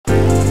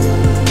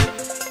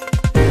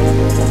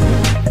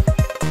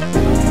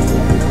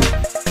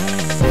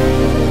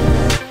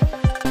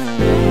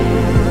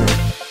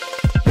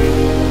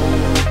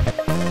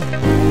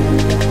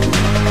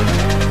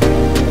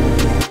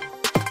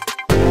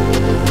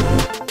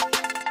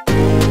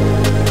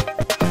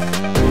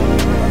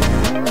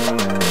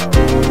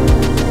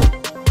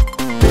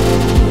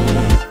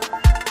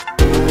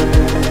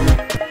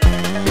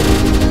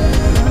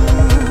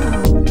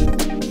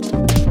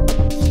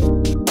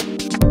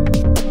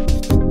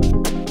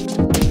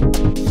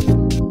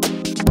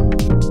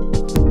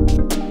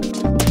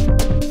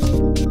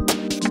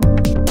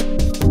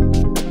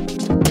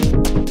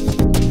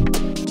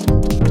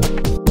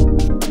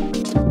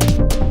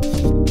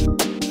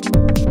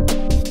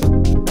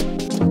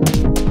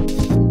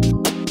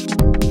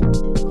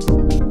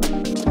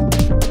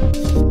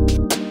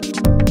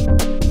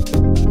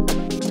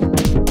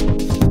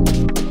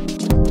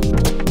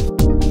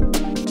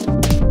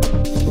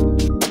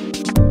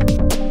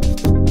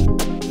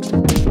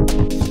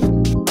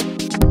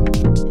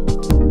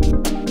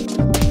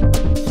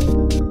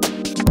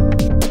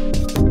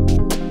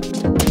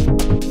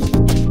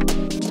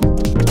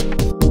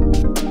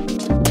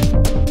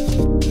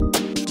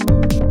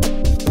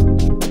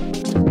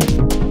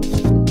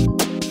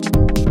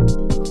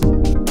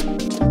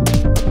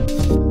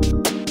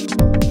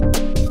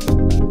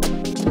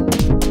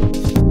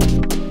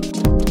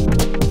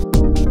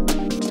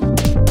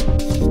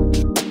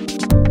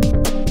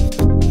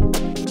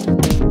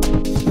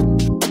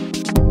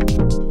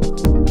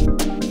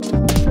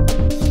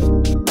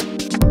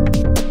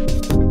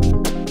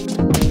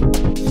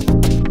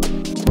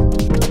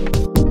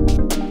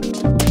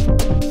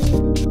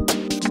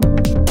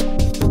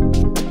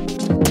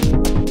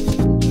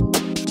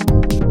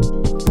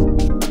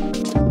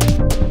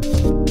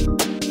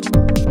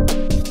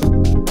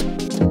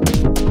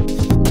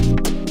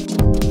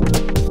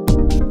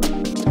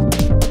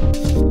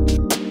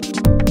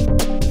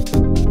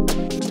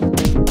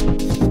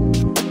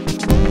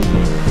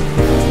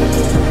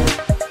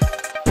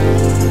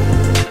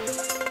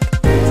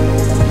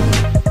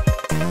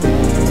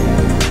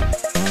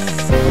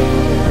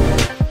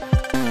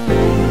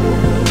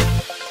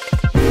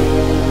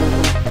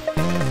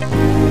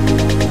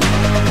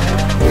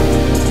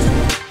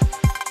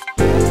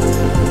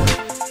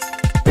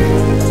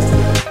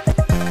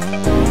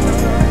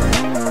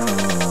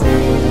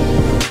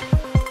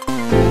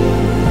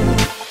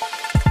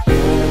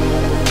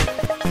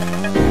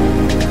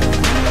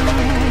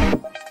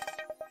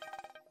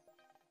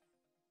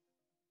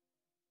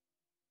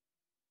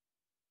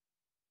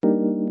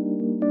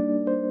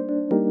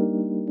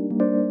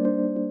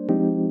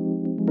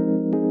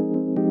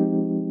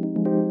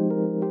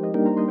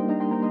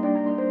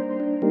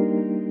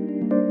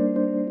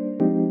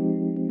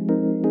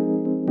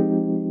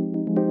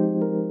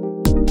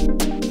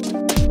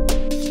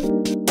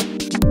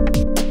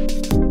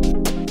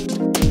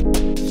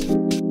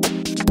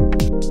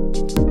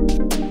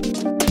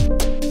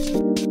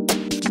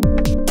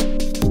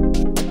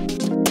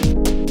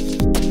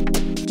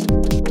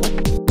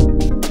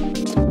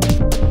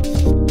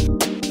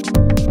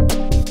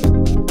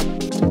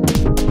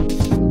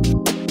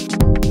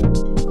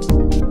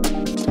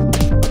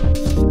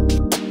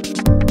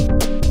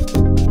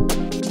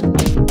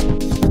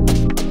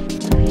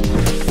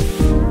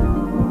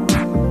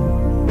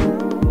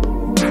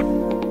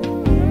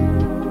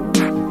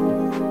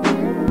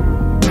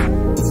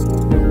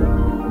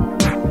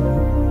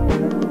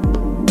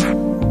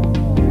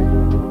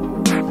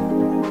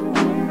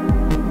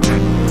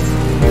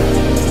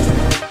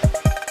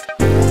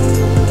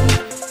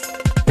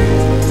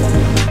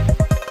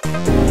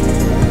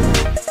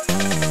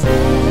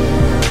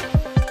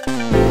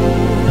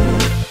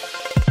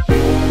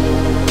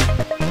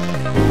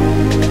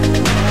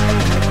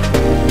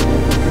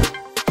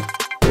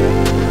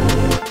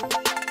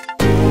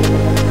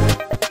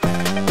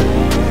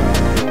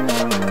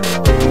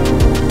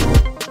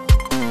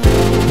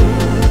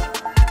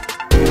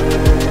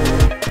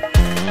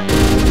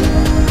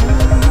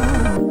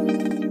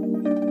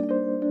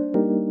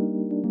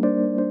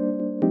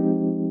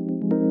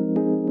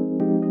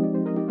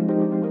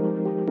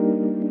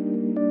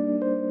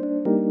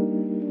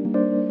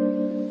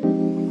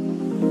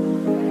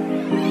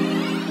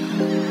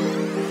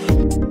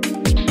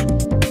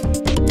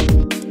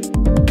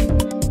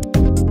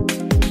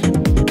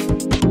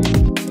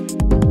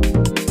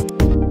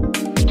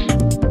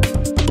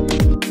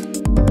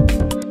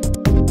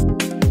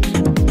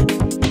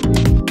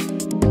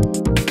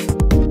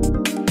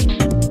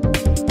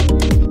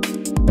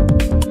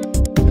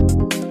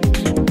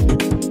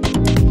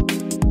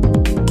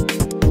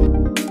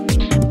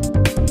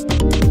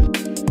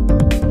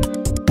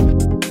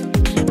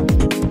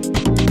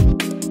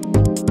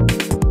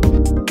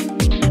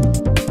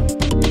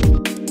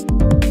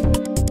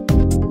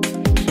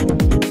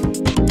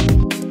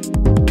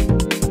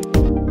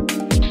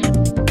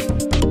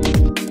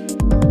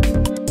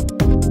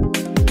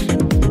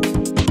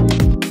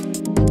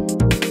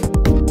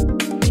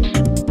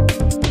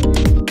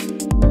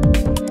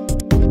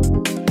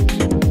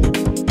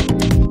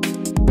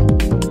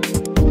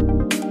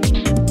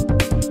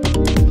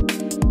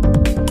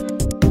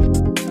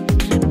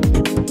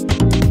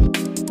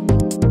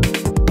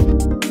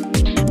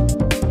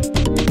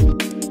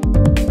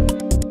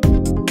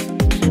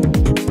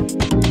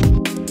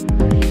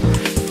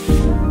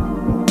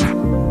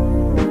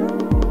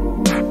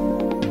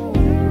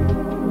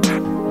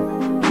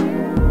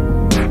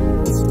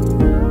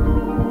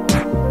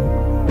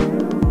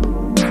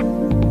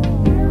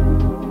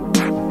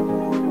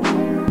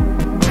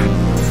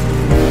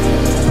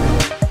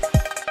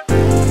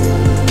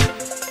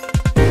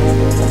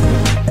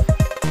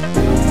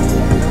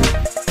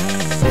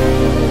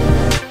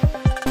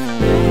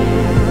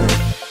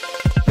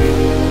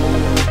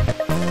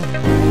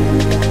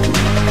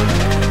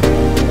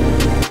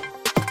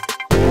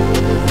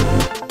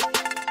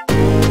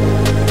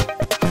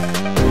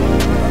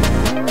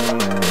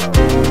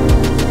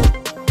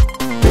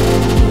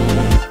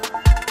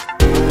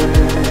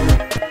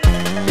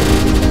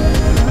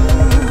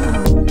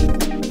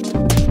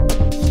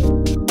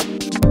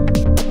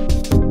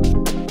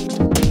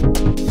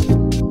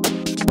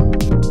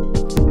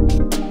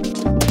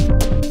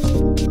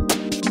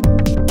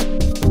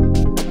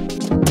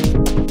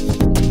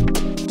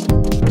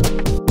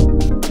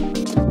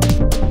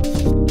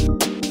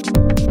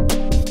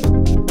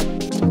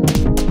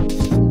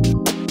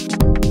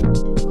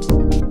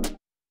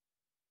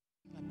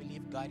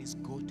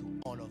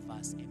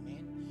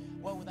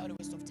without a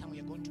waste of time, we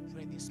are going to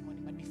pray this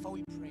morning. But before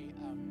we pray,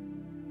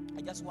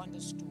 I just want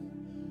us to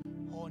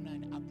honor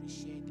and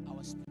appreciate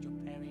our spiritual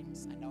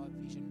parents and our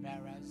vision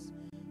bearers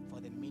for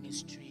the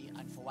ministry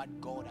and for what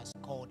God has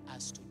called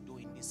us to do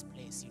in this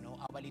place. You know,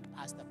 our lead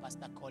pastor,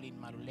 Pastor Collen,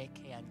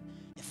 Maluleke, and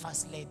the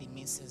first lady,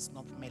 Mrs.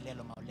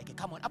 Nopumelelo Maluleke.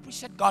 Come on,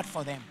 appreciate God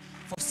for them,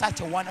 for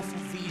such a wonderful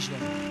vision.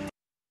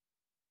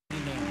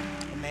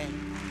 Amen.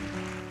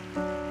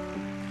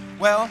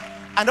 Well,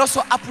 and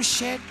also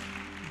appreciate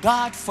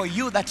God for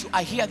you that you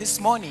are here this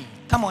morning.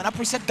 Come on,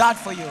 appreciate God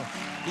for you.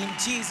 In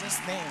Jesus'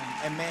 name,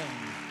 amen.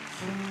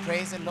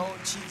 Praise the Lord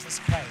Jesus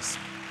Christ.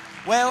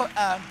 Well,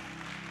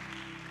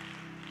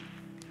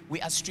 we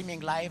are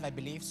streaming live, I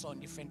believe, so on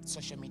different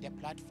social media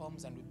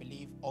platforms, and we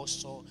believe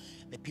also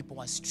the people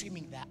who are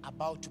streaming, they're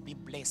about to be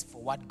blessed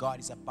for what God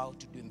is about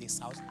to do in this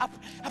house.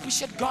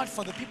 Appreciate God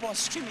for the people who are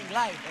streaming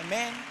live,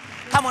 amen.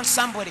 Come on,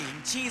 somebody,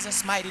 in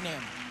Jesus' mighty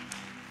name.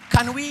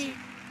 Can we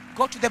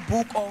go to the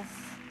book of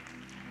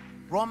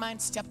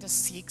Romans chapter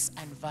 6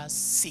 and verse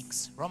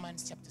 6?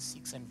 Romans chapter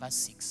 6 and verse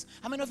 6.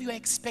 How many of you are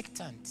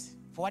expectant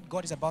for what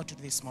God is about to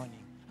do this morning?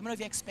 How many of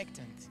you are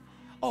expectant?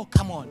 Oh,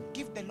 come on.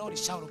 Give the Lord a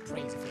shout of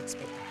praise if you're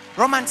expectant.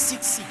 Romans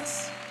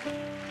 6:6.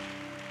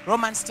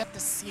 Romans chapter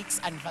 6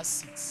 and verse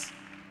 6.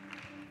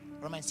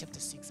 Romans chapter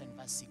 6 and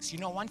verse 6. You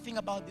know, one thing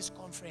about this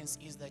conference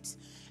is that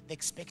the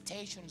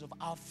expectations of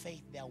our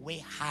faith, they are way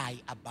high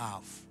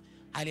above.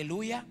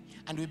 Hallelujah.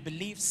 And we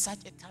believe such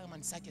a time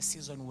and such a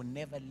season will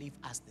never leave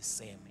us the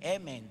same.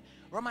 Amen.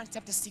 Romans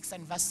chapter 6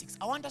 and verse 6.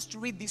 I want us to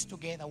read this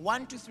together.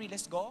 1, 2, 3,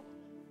 let's go.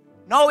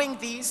 Knowing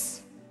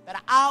this,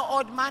 that our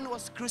old man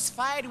was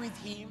crucified with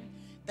him,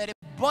 that the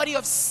body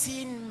of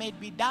sin may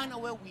be done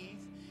away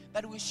with,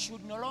 that we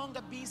should no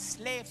longer be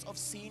slaves of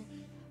sin.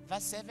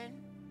 Verse 7.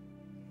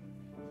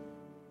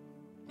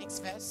 Next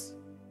verse.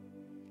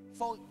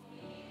 For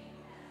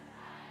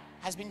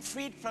has been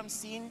freed from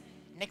sin.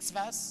 Next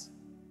verse.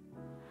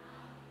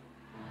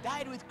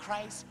 Died with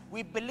Christ,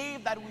 we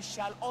believe that we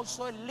shall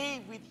also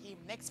live with him.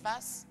 Next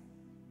verse.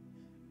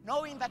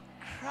 Knowing that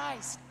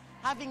Christ,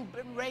 having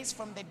been raised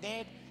from the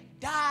dead,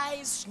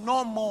 dies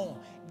no more.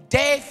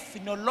 Death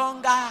no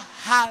longer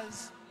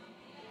has.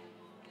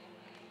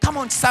 Come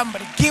on,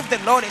 somebody, give the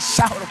Lord a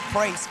shout of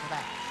praise for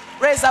that.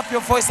 Raise up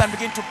your voice and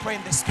begin to pray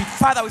in the Spirit.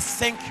 Father, we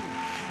thank you.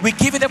 We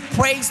give you the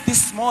praise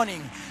this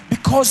morning,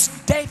 because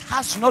death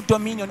has no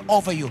dominion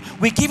over you.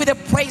 We give you the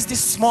praise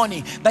this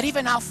morning that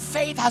even our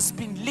faith has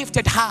been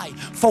lifted high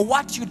for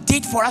what you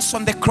did for us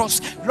on the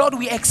cross. Lord,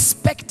 we are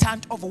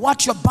expectant of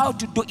what you're about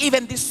to do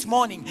even this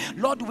morning.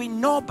 Lord, we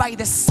know by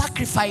the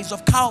sacrifice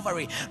of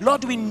Calvary.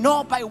 Lord, we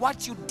know by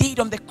what you did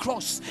on the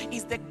cross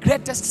is the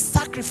greatest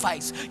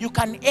sacrifice you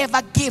can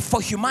ever give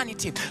for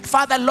humanity.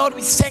 Father, Lord,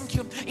 we thank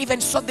you.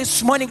 Even so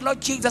this morning,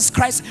 Lord Jesus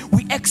Christ,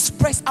 we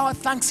express our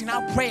thanks in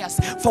our prayers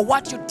for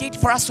what you did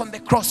for us on the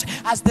cross.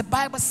 As the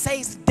Bible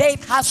says,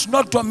 death has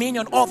no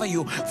dominion over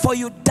you, for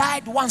you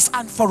died once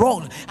and for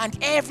all, and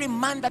every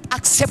man that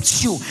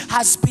accepts you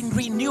has been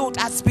renewed,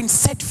 has been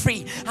set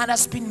free, and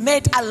has been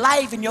made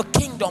alive in your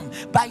kingdom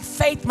by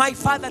faith. My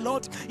Father,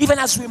 Lord, even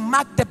as we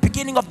mark the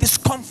beginning of this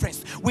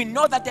conference, we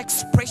know that the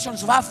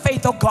expressions of our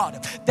faith, oh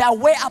God, they are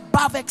way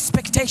above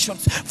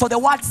expectations. For the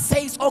word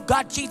says, oh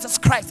God, Jesus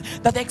Christ,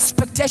 that the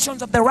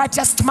expectations of the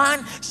righteous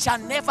man shall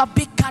never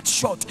be cut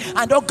short.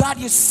 And oh God,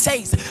 you say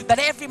that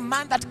every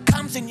man that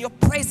comes in your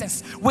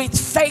presence with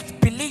faith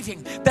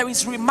believing, there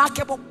is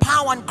remarkable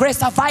power and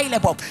grace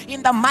available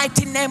in the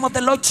mighty name of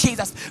the Lord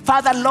Jesus.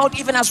 Father, Lord,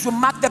 even as we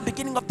mark the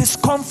beginning of this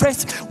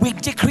conference, we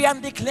decree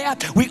and declare,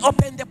 we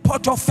open the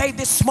portal of faith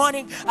this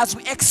morning as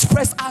we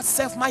express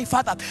ourselves, my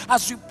Father,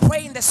 as we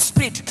pray in the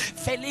Spirit.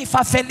 Felifa,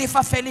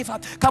 Felifa,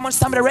 Felifa. Come on,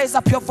 somebody, raise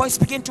up your voice,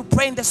 begin to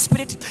pray in the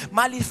Spirit.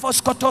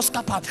 Malifos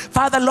kotoskapa.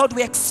 Father, Lord,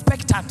 we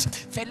expectant.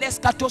 Feles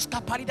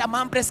katoska parida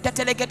mambres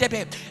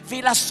ketelegedebe.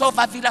 Vila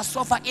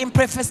sova,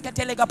 imprefes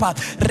ketelegapa.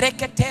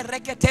 Rekete,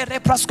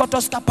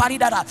 repraskotoska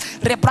paridara.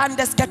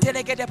 Rebrandes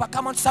ketelegedeba.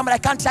 Come on, somebody, I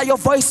can't hear your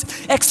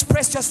voice.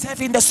 Express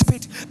yourself in the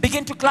Spirit.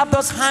 Begin to clap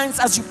those hands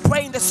as you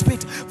pray in the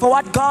Spirit for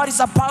what God is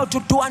about to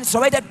do and is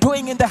already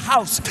doing in the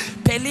house.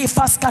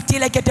 Pelifas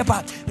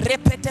katilegedeba.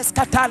 Repetes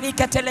katali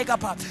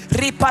ketelegapa.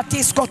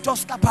 Ripatis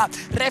kotoskapa.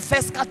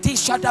 Refes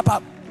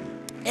katishadaba.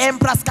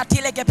 Embras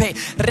katilegepe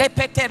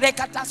repete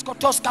rekatas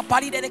kotoska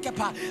paride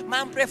rekepa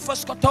mambre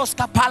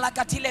foskotoska pala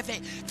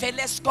katileve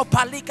felesko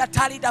palika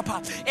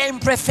talidapa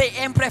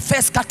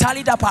embrefes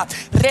katalidapa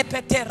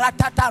repete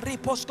ratata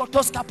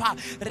riposkotoska pa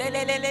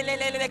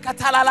relelelelele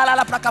katala la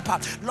la prakapa.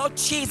 Lord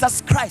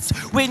Jesus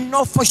Christ, we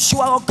know for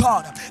sure, oh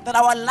God, that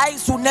our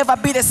lives will never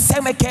be the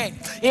same again.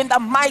 In the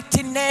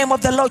mighty name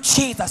of the Lord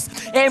Jesus,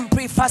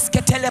 embrefas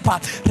ketelepa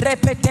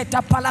repete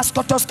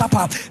tapalaskotoska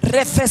pa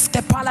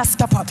refeske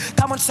palaskapa.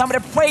 Come on,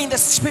 somebody, pray in the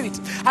Spirit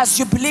as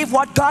you believe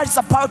what God is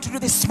about to do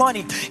this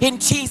morning. In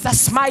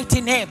Jesus'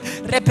 mighty name.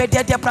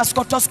 Repedete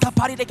praskotos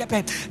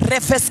kaparidegepe.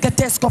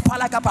 Refesketesko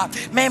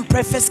palagapa. Mem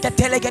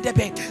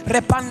prefesketelegedebe.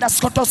 Repanda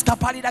skotos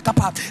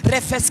kaparidagapa.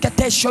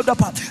 Refeskete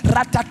shodopa.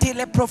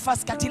 Ratatile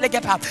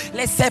profaskatilegepa.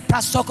 Lese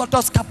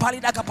prasokotos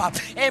kaparidagapa.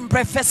 Em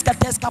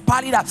prefesketes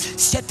kapalida.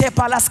 Shete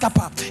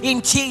palaskapa.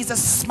 In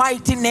Jesus'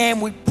 mighty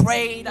name we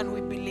prayed and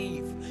we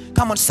believe.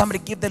 Come on, somebody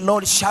give the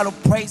Lord a shout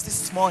of praise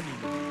this morning.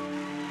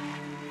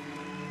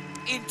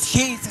 In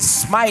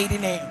Jesus' mighty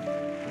name.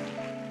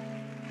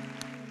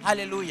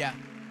 Hallelujah.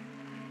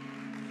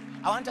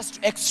 I want us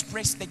to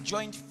express the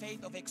joint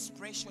faith of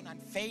expression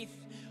and faith.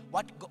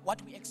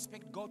 What we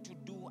expect God to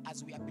do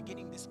as we are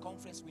beginning this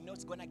conference. We know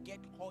it's going to get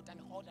hot and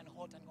hot and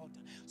hot and hotter.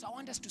 So I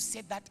want us to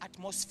set that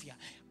atmosphere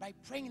by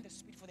praying in the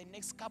Spirit for the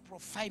next couple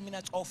of 5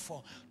 minutes or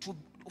for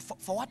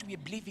what we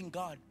believe in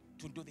God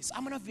to do this.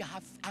 How many of you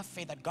have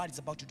faith that God is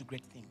about to do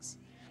great things?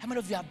 How many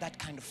of you have that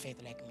kind of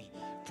faith like me?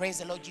 Praise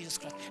the Lord Jesus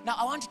Christ. Now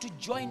I want you to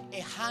join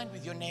a hand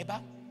with your neighbor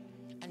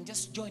and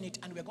just join it,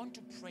 and we're going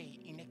to pray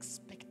in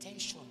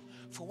expectation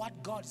for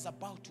what God is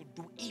about to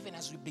do even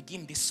as we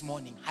begin this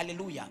morning.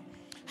 Hallelujah.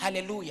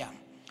 Hallelujah.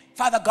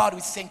 Father God,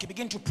 we thank you.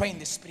 Begin to pray in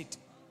the Spirit.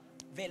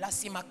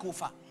 Velasima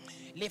kufa.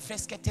 Le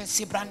freskete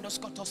si brandos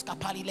kotos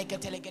kapali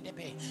legete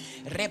legedebe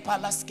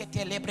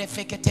repalaskete lebre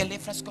fekete le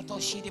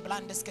freskoto shidi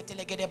blandes kete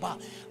legedeba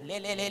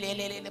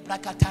le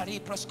brakatari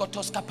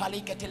proskotos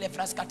kapali kete le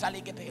fraskata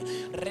legebe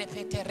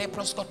repete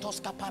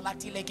reproskotos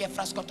kapalati lege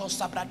fraskotos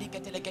sabradi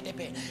kete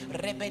legedebe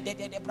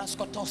repede de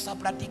braskotos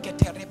sabradi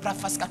kete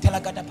reprafaskata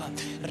lagadaba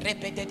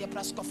repede de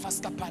brasko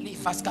faska pali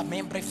faska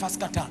membre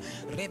faskata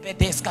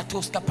repede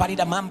skatus kapali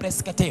da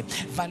mambres kete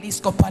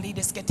valisco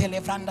palides kete le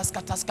vrandas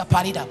kataska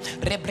palida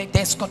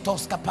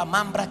rebredeskotos kapa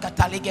mambra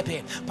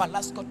kataligepe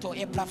palaskoto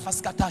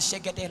eprafaskata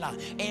shegedela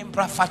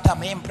embrafata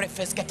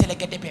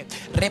memprefesketelegedepe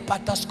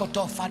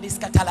repataskoto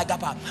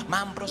faliskatalagaba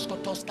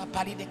mambroskotos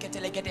kapalide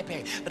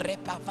ketelegedepe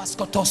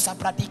repavaskotos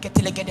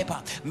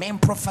abradiketelegedepa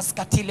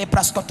memprofaskatile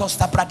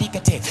braskotos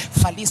abradikete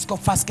falisco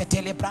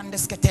fasketele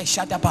brandeskete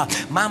shadaba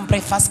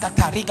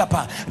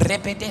mamprefaskatarigapa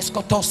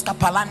repedeskotos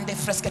kapalande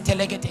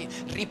freskatelegete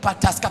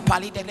ripataska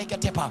palide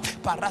legetepa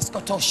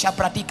paraskoto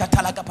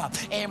shabradikatalagapa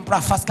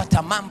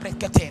embrafaskata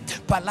mambrekete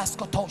palaskoto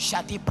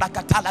shadi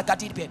brakatala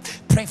gadibe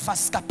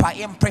prefaskapa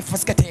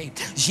emprefaskate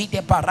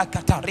jide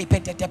barakata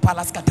repetete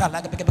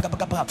palaskatala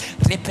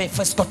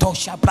repefaskoto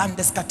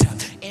shabrandeskata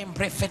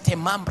emprefete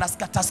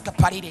mambraskataska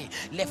paride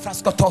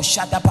lefraskoto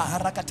shadaba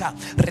harakata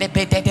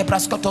repetete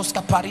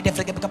braskotoska paride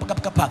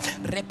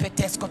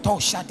repeteskoto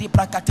shadi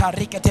brakata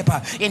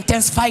riketepa.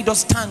 Intensify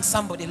those tongues,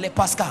 somebody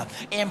lepaska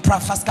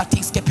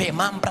emprafaskatiskepe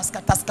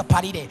mambraskataska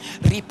paride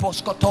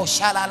riposkoto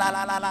shala la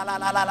la la la la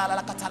la la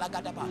la katala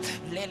gadaba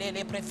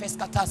le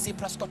prefeskata si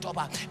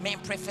praskotoba mem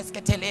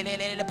prefeskete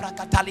le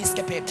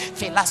prakataliskepe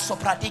filaso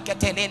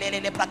pradikete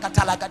le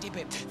prakatala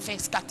gadibe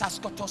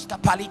feskataskotoska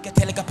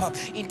palikete legapa.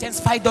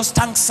 Intensify those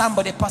tongues,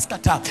 somebody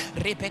paskata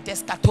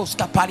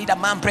repeteskatoska palida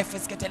mam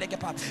prefeskete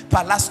legapa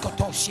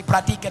palaskoto shi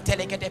pradikete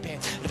legedepe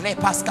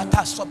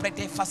repaskata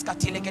soprete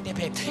faskati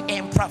legedepe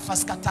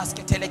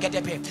emprafaskataskete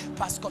legedepe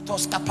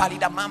paskotoska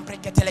palida mam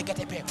prekete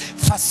legedepe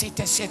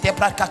fasite sete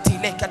prakati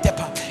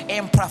legedepa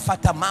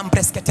emprafata mam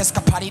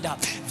presketeska palida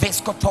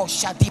veskoto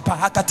shadipa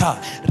hakata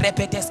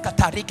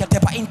repeteskata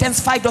riketepa.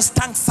 Intensify those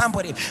tongues,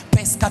 somebody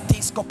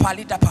peskatisko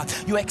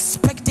palidapa. You're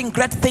expecting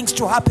great things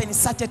to happen in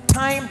such a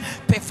time.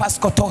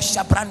 Pefaskoto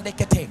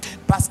shabrandekete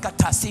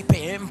paskata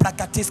sipe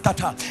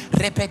embrakatiskata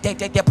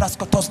repetete de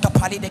praskotoska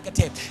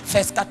palidekete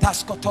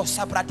feskataskoto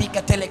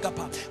sabradikete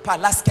legapa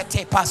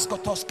palaskete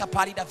paskotoska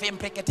palida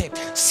vembrekete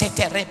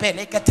sete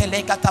repelekete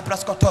legata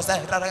praskotosa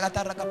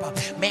ragata ragapa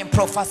mem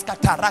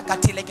profaskata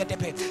rakati legete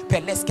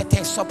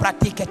peleskete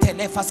sobradikete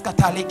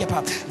lefaskata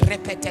legepa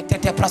repetete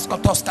de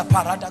praskotoska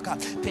paradaka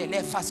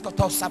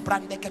pelefaskotosa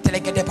brandekete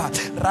legedepa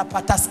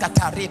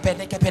rapataskata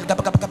repeleke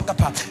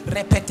pelgapa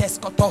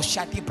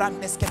repeteskotosha di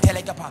brandeskete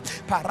legapa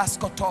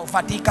paraskoto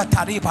vadika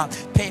tariba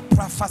pe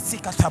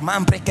prafasikata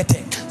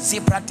mambrekete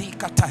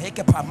zibradikata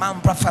hekepa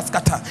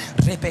mambrafaskata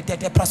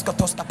repetete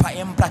praskotoska pa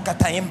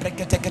embrakata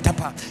embrekete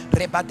ketapa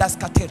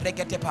rebadaskate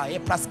regetepa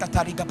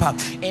epraskata rigapa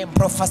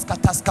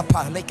emprofaskataska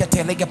pa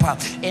legete legepa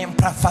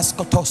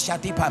emprafaskotosha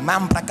dipa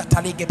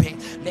mambrakata legepe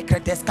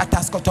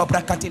lekredeskataskoto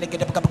brakati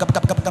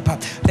legedepa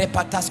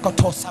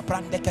repataskotosa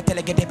brandekete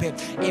legedepe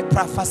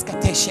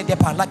eprafaskate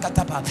shedepa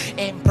lakatapa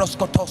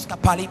emproskotoska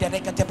palide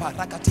regetepa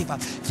rakativa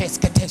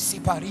feskete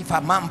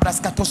sipariva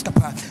mambraskatoska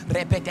pa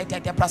repetete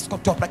de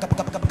praskoto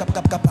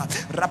brakapa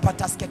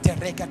rapataskete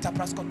regata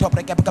praskoto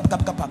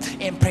brakapa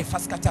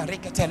emprefaskata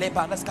regete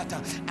lebalaskata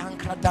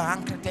ankrada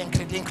ankrete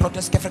incredin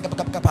krodeske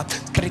fregapa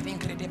kredin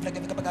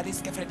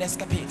fregapagariske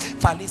fredeskapi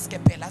faliske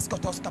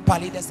pelaskotoska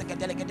palide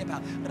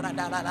sekedelegedepa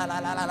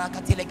rada la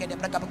katilegede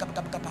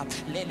brakapa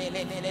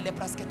le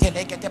praskete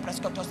legete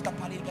praskotoska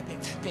palide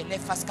pele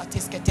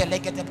faskatiske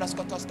telegete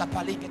praskotoska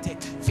palide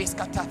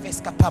fiskata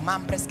fiskapa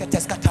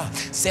mambreskete skata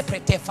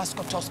seprete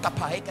faskotoska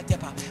kapa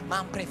eketepa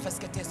mampre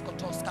fasketesko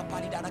toska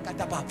palida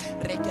rakatapa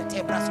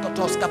rekete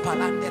braskotoska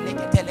palande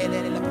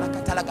leketelele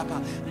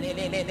brakatalagapa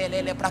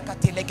lele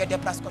brakatile gede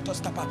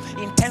braskotoska.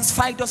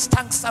 Intensify those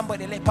tongues,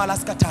 somebody le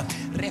palaskata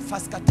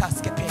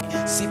refaskataskepe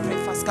sipre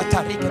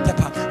faskata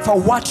reketepa for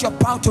what you're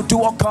about to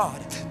do, oh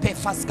God.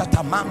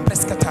 Pefaskata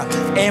mambreskata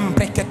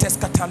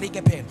embreketeskata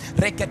ligepe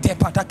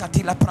reketepa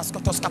takatila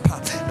praskotoskapa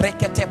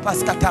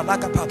reketepaskata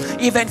lagapa.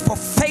 Even for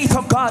faith,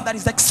 oh God, that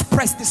is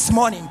expressed this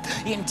morning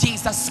in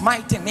Jesus'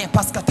 mighty name.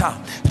 Paskata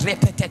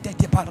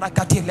repetete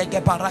parakati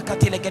lege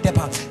barakati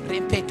legedeba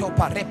repeto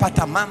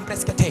parepata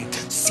mambreskete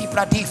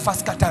sipradi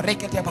faskata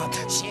reketepa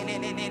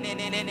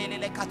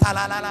shelelelelelelele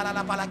katala la la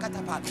la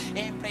palakatapa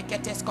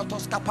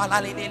embreketeskotoska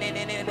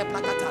palalelelelele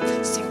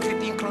plakata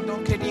sinkridin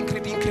krodon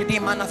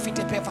kredin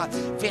manafite pefa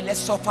vele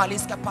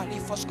sofaliska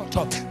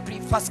palifoskoto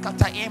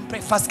prifaskata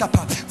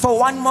emprefaskapa. For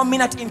 1 more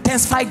minute,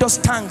 intensify those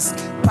tongues.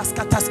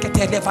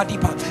 Paskataskete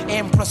levadipa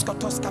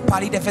emproskotoska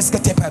palide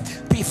vesketepa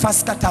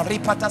pifaskata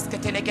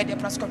ripataskete legede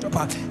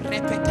praskotopa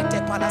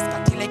repetete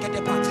palaskati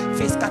legedepa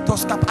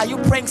fiskatoska. Are you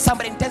praying?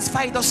 Somebody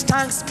intensify those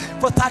tongues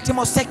for 30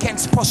 more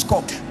seconds.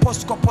 Posko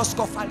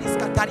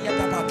faliska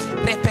tariatapa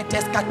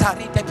repeteska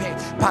taritepe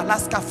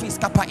palaska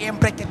fiskapa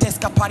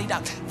embreketeska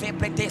palida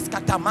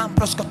vebreteska tamam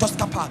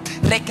proskotoskapa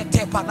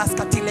rekete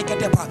palaska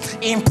tilegedepa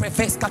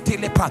impreveska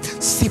tilepa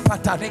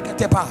sipata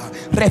reketepa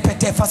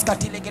repete faska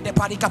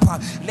tilegedepa rikapa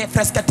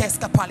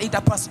lefreskateska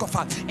palida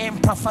praskofa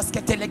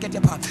emprafaskete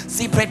legedepa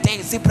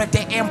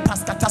zibrede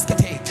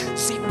empraskataskete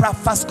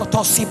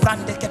siprafaskoto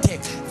sibrandekete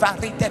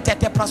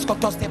varitete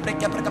praskotos de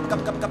breke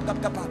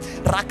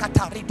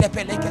rakatari de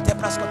pelekete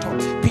praskoto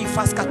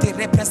pifaskati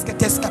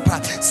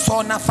represketeskapa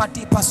sona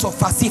fatipa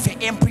sofasife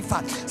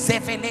emprifa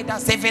zeveleda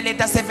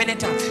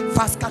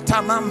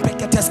faskata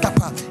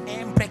mambreketeskapa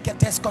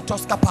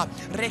embreketeskotoskapa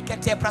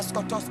rekete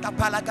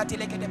praskotoskapa lagati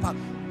legedepa.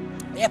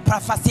 Now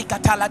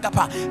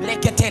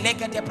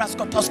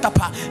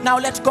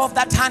let go of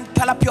that hand.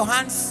 Clap your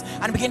hands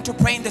and begin to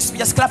pray in the spirit.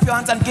 Just clap your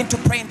hands and begin to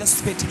pray in the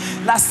spirit.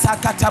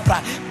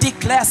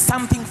 Declare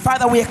something.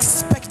 Father, we're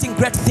expecting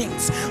great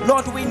things.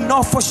 Lord, we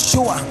know for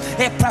sure.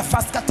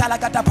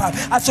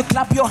 As you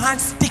clap your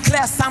hands,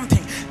 declare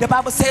something. The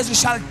Bible says we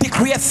shall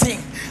decree a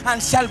thing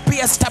and shall be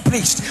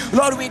established.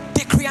 Lord, we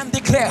decree and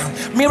declare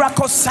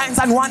miracles, signs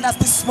and wonders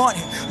this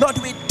morning. Lord,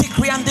 we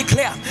decree and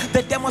declare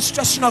the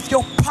demonstration of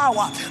your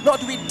power.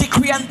 Lord, we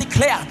decree and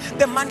declare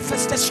the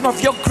manifestation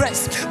of your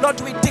grace.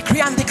 Lord, we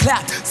decree and declare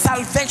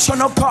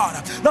salvation of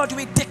God. Lord,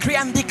 we decree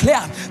and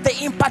declare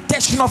the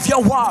impartation of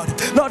your word.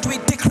 Lord, we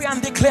decree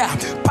and declare.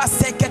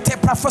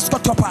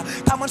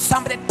 Come on,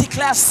 somebody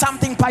declare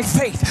something by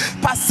faith.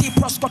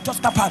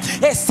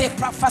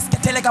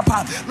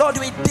 Lord,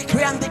 we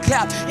decree and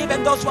declare,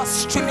 even those who are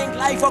streaming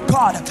live, oh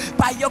God,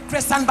 by your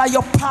grace and by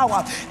your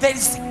power, there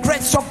is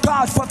grace of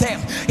God for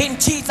them in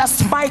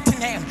Jesus' mighty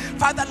name.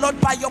 Father, Lord,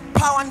 by your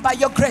power and by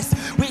your grace,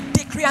 we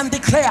decree and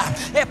declare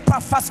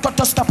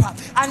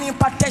an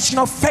impartation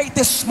of faith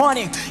this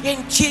morning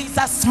in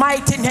Jesus'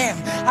 mighty name.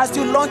 As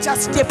you launch a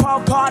step, oh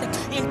God,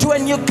 into a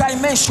new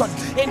dimension,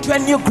 into a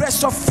new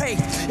grace of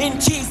faith in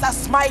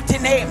Jesus' mighty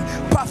name.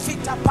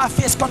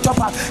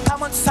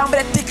 Come on,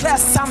 somebody declare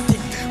something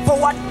for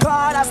what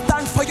God has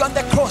done for you on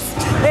the cross.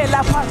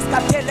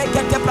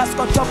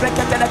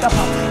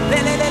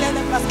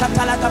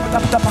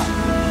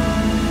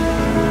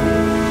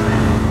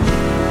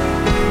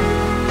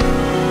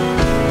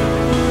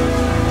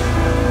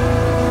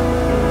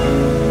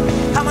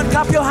 Come on,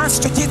 clap your hands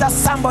to Jesus.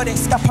 Somebody.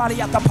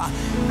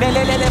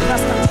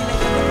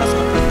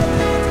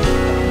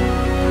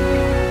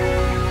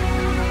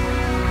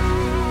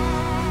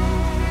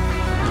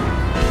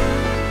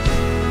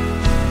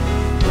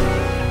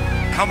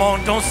 Come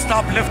on, don't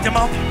stop, lift him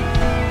up.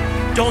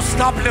 Don't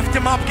stop, lift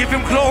him up. Give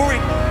him glory.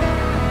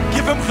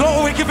 Give him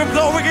glory, give him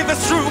glory in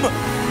this room.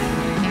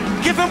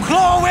 Give him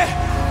glory.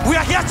 We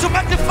are here to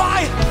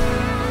magnify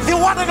the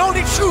one and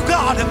only true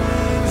God,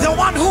 the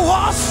one who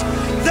was,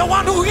 the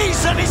one who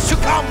is and is to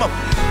come,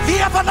 the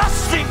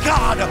everlasting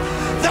God,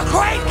 the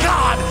great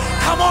God.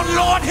 Come on,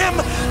 Lord him.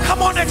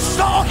 Come on,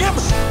 extol him.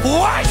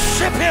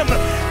 Worship him.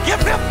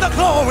 Give him the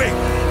glory.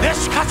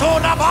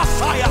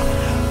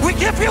 We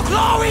give you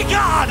glory,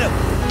 God.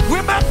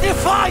 We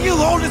magnify you,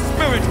 Holy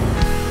Spirit.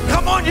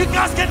 Come on, you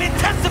guys can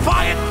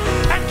intensify it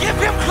and give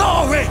him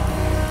glory.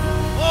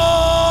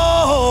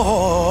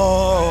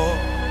 Oh,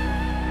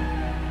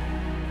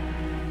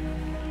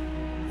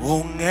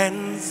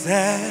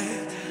 ungenze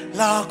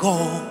lago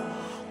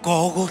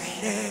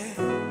koguhe,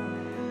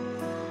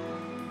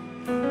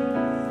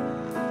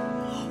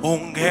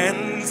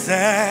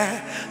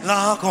 ungenze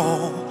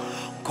lago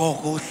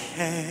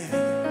koguhe.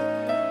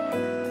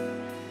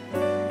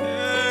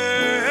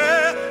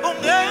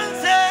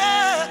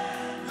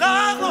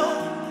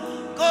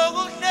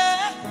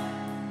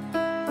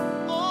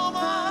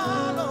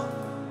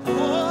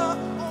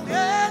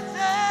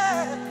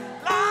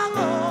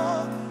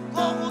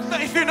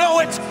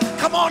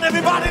 Come on,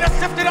 everybody, let's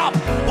lift it up.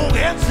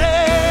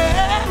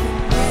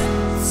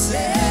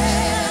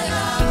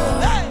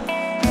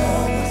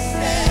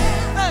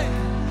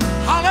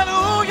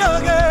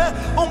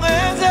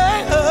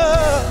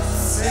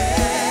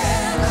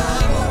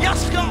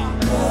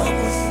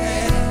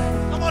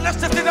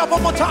 up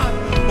one more time.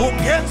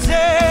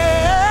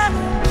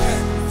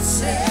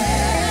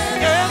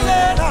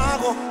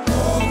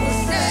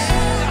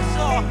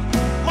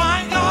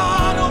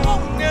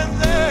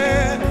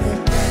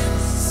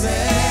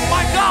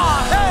 My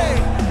God, hey,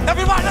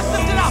 everybody, let's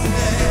lift it up.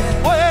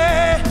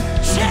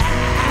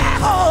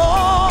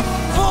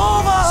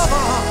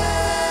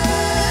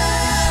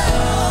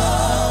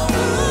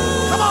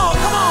 Come on,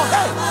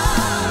 hey.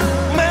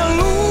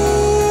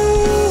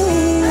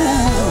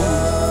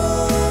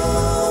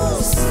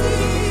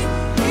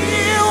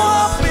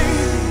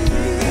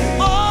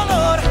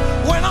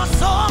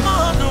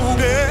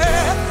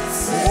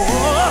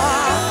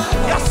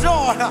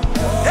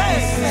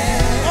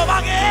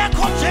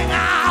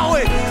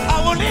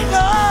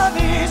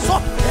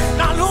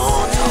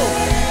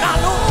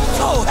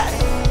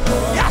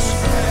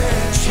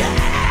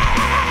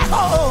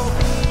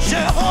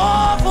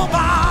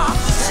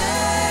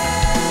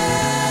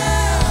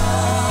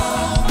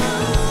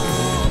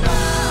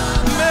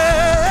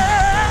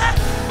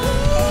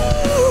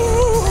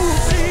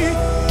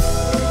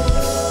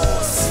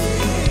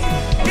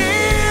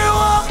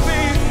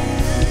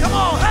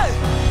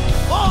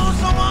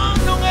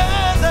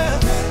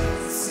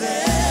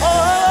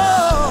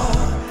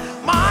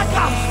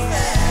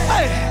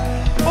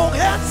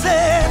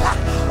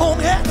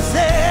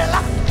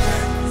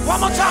 One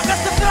more time,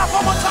 let's lift it up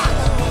one more time.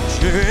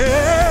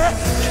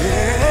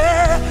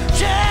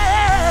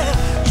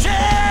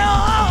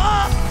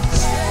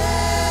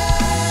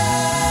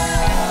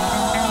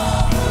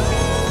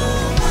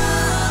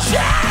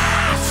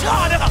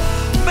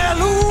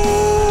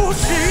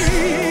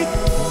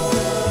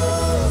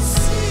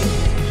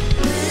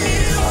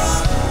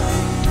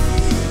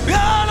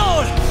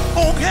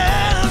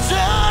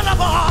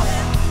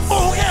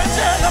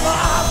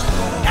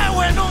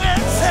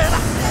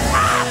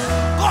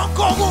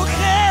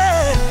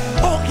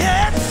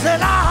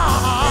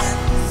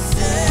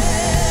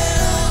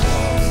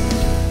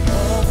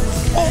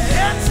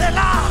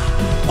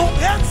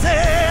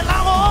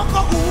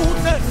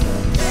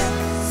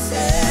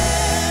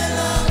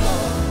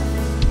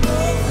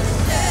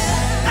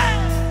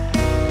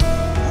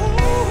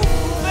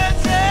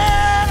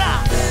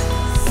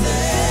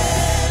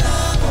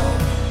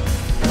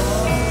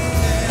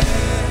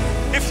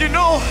 If you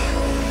know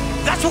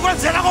that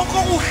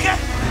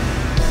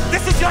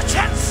this is your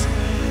chance.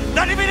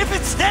 Not even if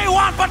it's day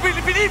one, but we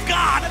believe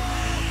God.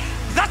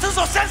 That is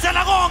our sense.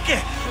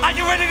 Are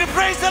you ready to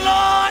praise the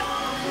Lord?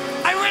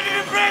 Are you ready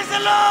to praise the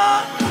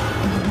Lord?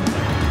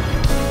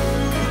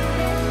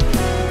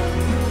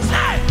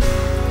 Say.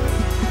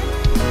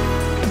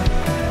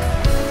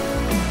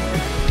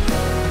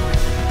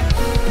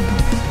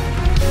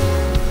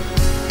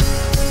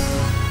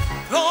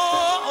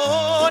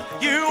 Lord,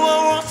 you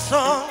are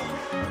awesome.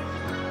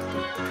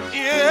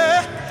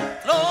 Yeah,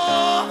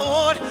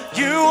 Lord,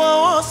 you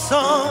are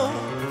awesome.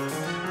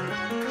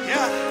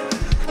 Yeah,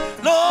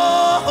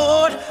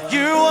 Lord,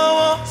 you are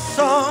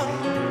awesome.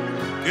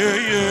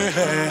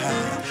 Yeah,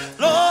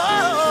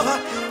 Lord,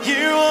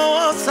 you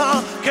are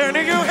awesome. Can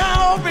you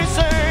help me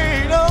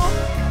say, Lord,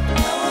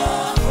 you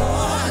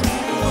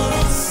are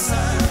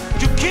awesome.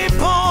 You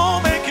keep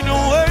on making a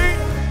way.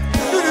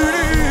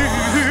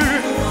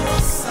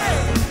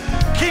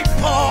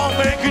 Keep on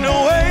making a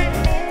way.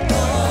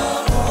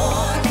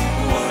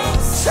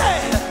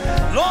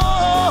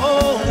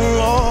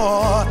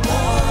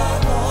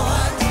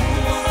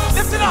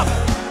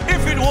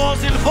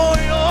 Wasn't for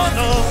your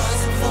love,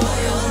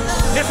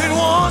 if it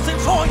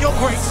wasn't for your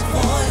grace,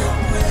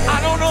 I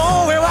don't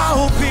know where I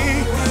would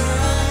be.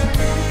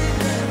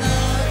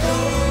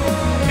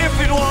 If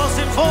it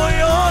wasn't for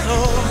your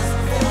love,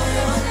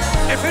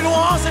 if it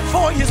wasn't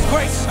for His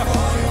grace,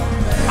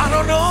 I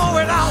don't know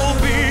where I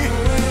would be.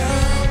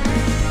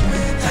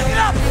 Take it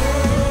up.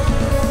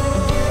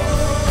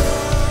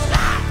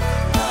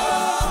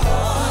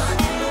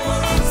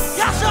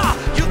 Yes, sir.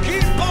 You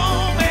keep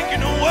on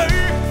making a way.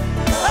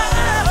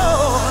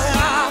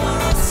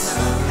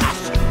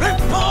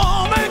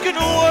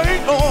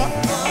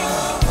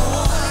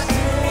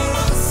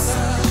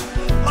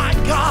 My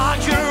God,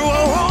 you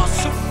are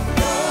awesome.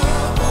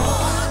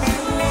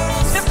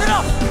 Lift it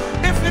up.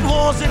 If it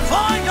wasn't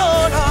for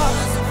your love,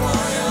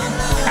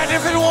 and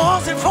if it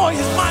wasn't for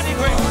His mighty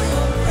grace,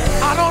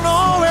 I don't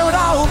know where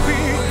I would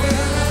be.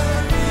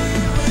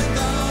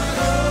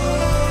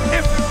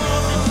 If it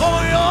wasn't for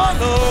your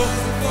love,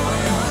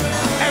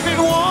 if it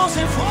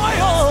wasn't for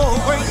your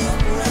grace,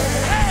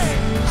 hey,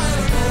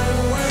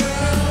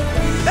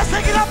 let's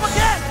take it up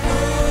again.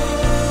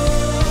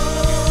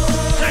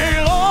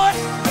 Say, Lord,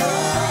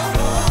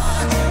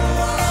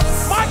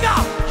 my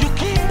God, you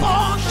keep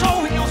on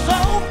showing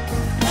yourself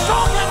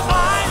strong and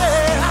mighty.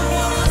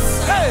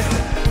 Hey,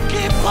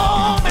 keep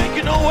on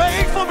making a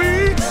way for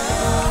me.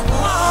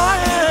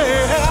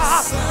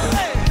 Hey,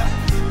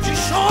 you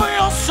show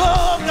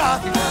yourself, God.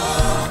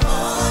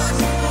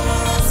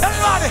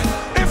 Everybody,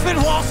 if it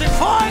wasn't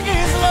for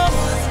His love,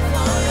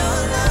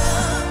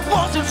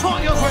 wasn't for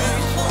your grace,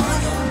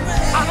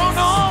 I don't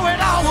know where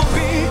I would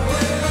be.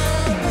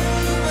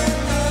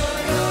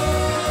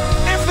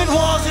 If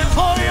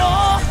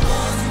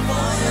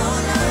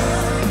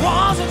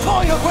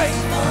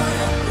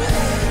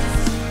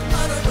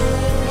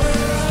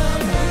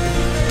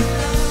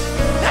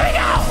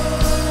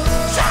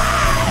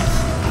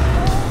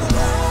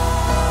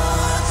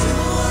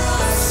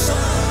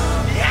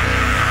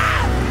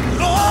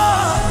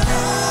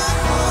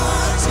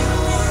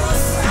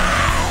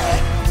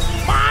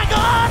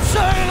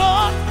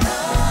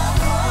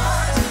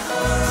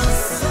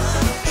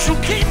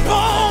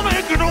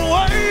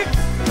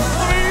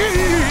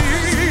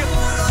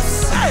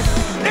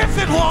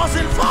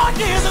wasn't for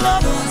His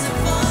love,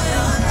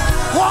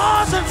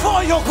 wasn't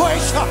for your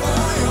grace, I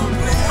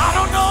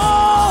don't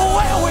know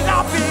where would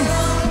I be.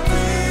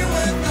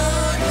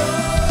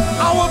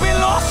 I would be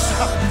lost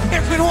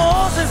if it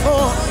wasn't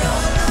for.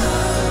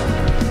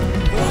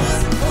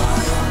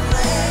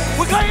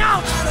 We're going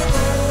out.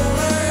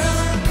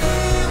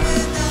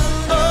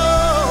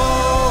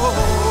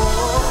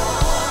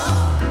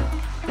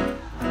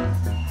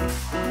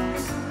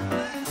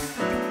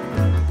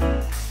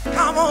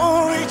 Come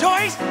on,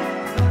 rejoice.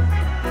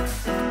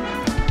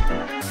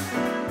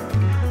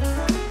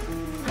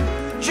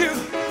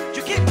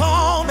 You keep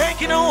on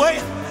making a way.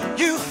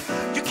 You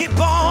keep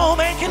on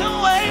making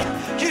a way.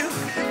 You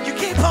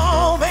keep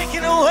on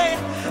making a way.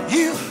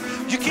 You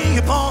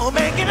keep on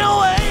making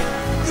a way.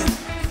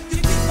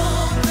 You keep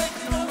on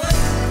making a way.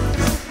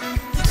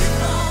 You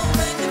keep on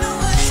making a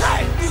way.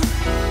 Say. You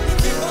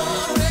keep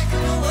on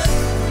making a way.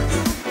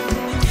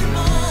 You keep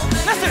on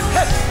making a way. Listen,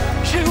 hey,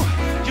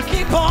 you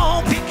keep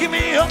on picking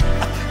me up.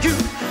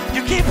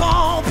 You keep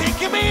on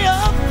picking me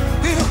up.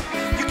 You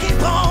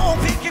keep on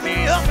picking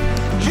me up.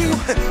 You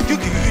keep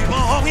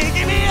on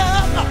picking me up.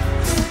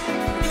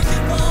 You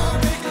keep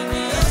on picking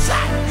me up.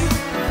 Say. You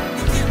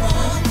keep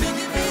on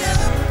picking me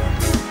up.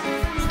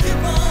 You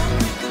keep on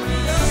picking me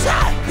up.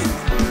 Say.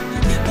 You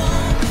keep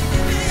on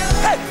picking me up.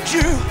 Hey,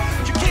 you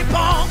keep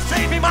on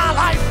saving my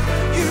life.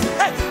 You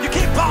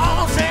keep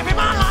on saving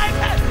my life.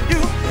 Hey,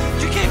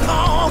 you keep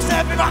on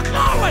saving my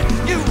glory.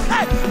 You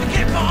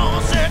keep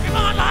on saving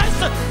my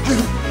life.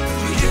 You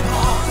keep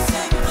on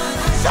saving my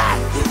life. Say.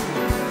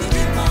 You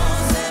keep on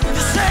saving my life.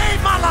 You save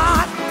my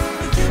life.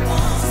 You keep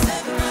on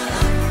saving my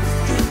life.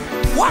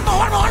 One more.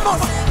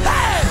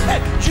 Hey,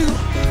 you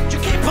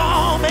keep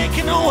on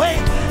making a way.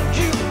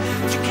 You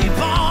keep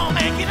on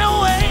making a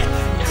way.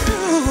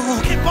 You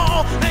keep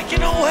on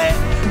making a way. You keep on making a way.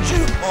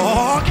 You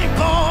keep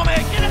on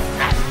making a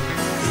way.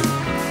 You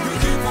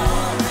keep on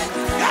making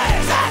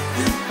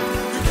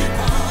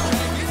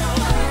a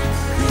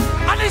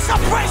way. I need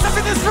some praise up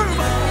in this room.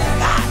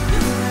 You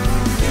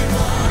keep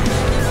on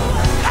making a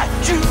way.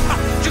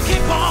 You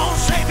keep on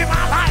saving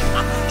my life.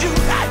 You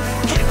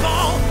keep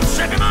on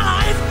saving my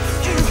life.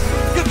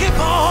 You keep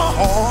on.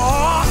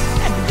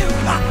 You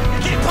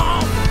keep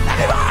on.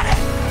 Everybody.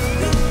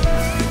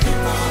 You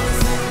keep on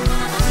saving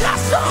my life. Yes,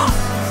 sir.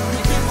 You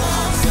keep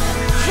on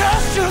saving my life.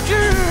 Yes, you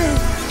do. You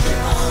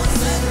keep on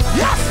saving my life.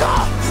 Yes, sir.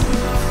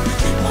 You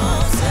keep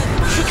on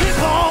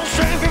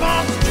saving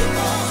my life.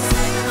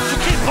 You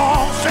keep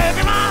on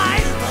saving my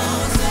life.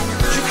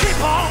 You keep on saving my life. You keep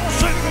on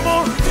saving my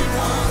life.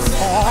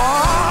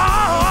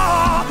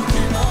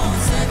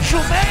 You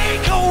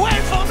make a way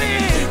for me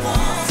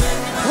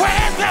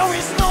where there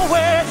is no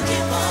way.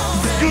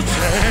 You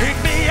take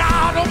me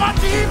out of my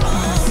deep.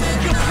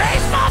 You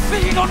place my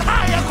feet on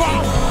higher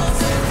ground.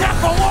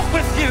 Therefore walk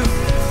with you.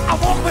 I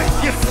walk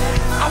with you.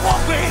 I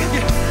walk with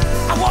you.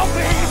 I walk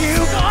with you.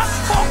 God,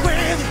 walk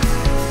with you.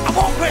 I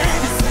walk with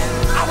you.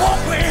 I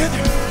walk with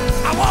you.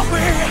 I walk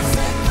with you.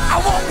 I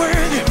walk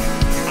with you.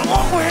 I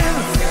walk with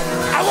you.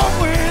 I walk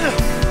with you.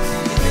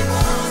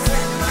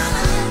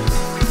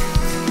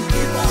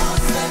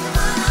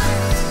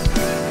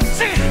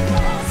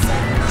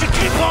 You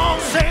keep on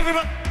saving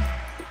my.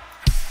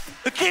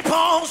 You keep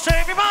on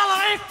saving my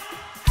life.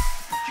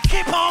 You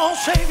keep on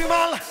saving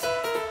my life.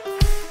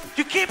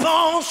 You keep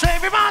on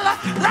saving my life.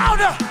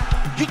 Louder.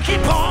 You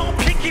keep on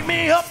picking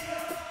me up.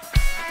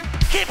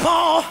 Keep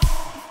on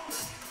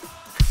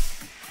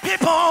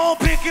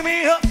picking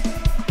me up.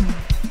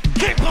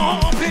 Keep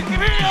on picking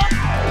me up.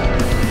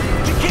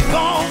 You keep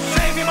on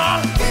saving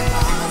my life.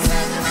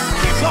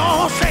 Keep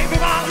on saving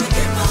my life.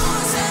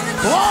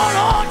 Oh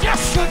Lord,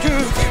 yes you do.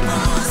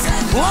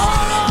 Oh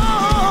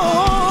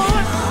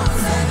Lord,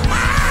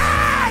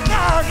 my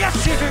God, yes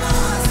you do.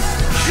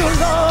 You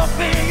love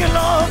me, you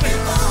love me.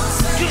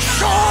 You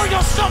show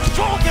yourself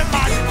strong in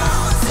my life.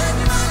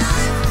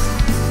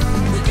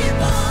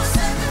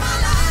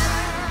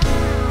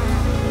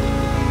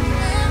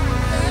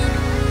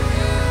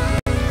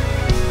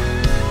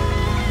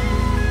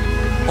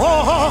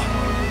 Oh,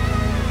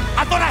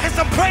 I thought I had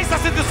some praise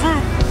that's in this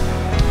room.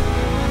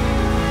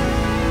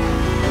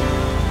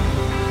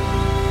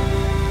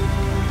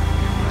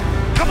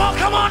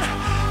 Come on,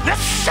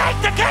 let's shake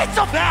the gates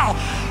of hell.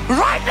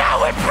 Right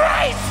now with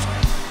praise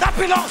that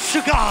belongs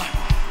to God.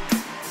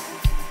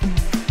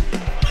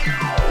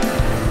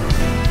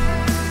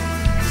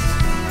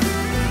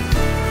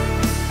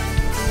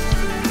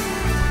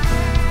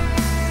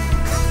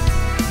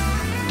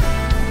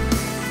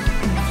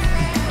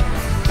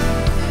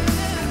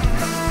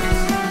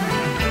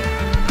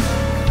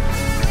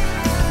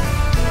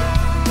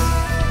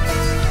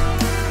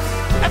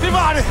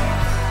 Everybody,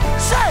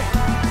 say.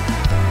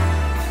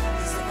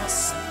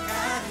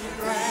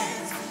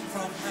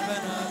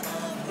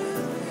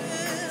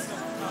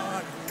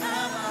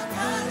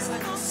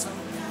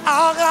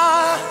 Our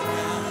God,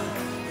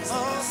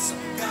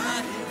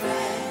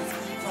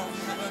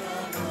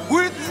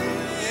 with me.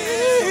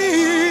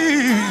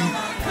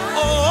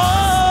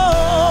 Oh,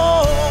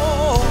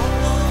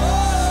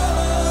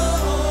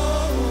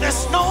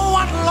 there's no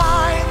one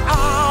like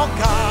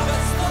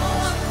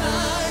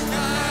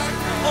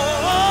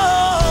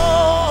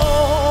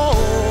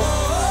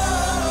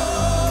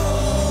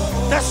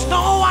There's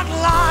no one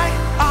like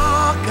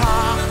our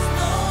God.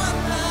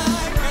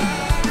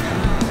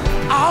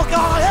 Our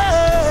God,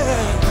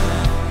 yeah.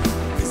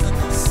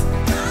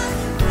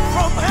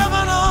 From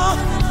heaven up.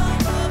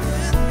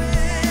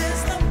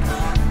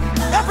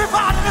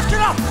 Everybody lift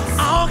it up.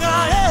 Our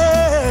God,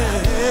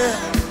 yeah.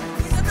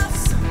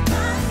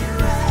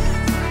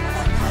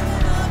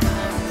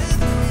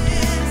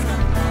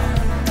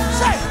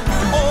 Say,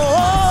 oh.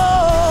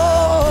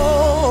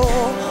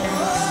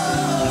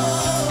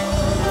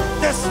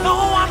 There's no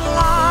one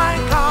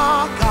like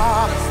our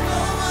God.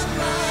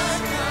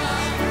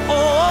 Oh.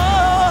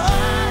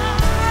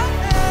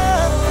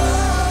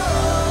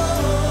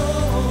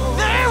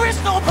 There is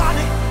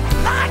nobody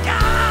like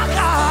our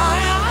God.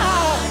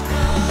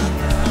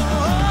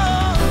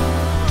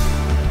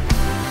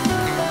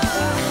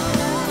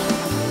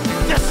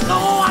 There's no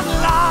one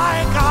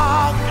like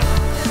our God.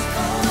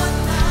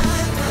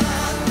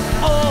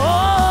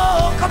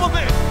 Oh, come on,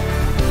 baby.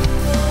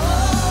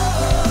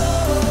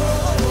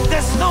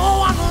 There's no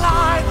one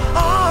like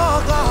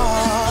our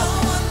God.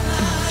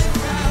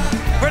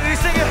 Ready to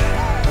sing it?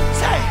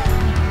 Say.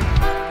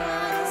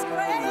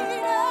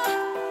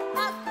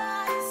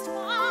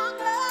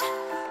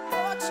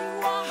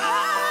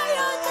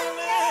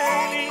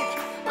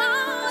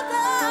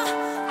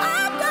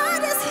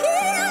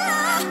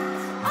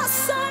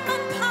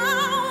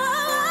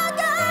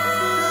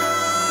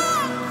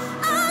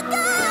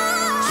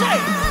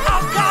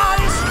 Our God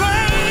is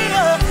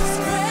greater,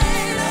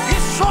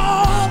 He's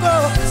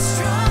stronger,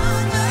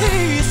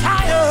 He's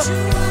higher.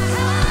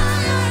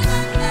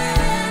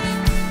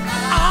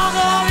 Our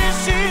God is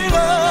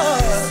healer.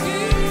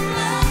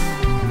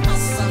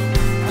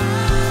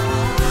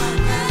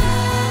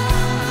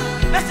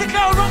 Let's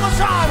declare it one more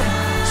time.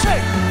 Say,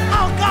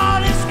 our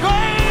God is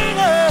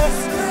greater,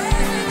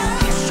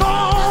 He's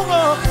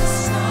stronger,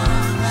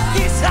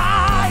 He's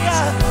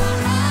higher.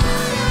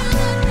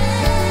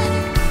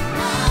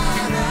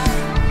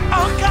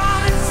 Our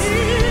God is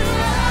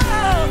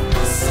healer.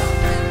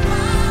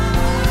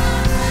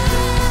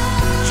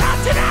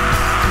 Shout it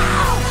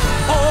out.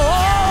 Oh,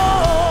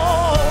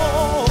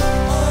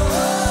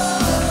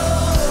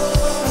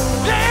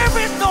 there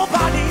is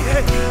nobody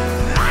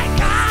like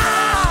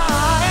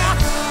God.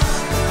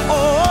 Oh,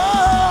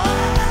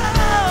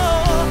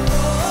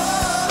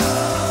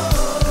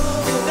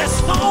 there's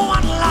no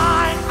one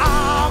like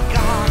our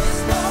God.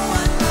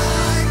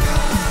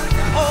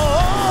 Oh,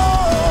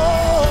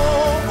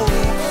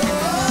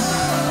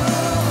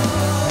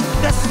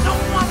 there's no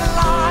one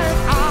like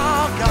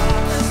our God.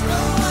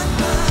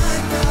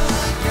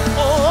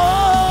 Oh,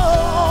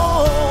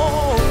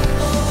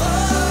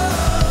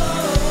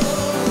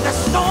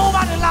 there's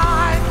nobody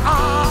like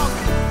our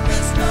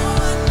God.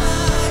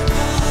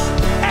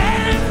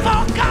 And if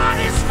our God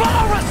is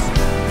for us,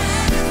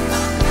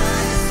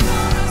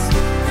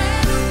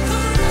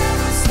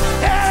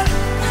 yeah,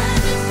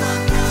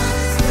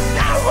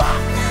 now what?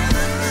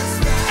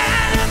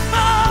 And if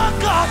our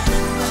God,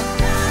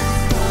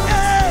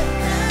 yeah,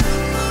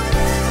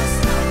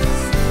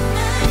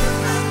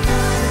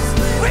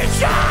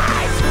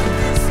 rejoice.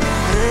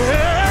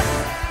 Yeah.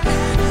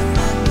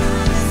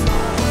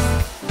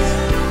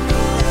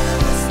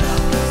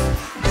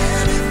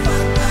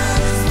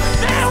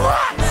 Then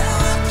what?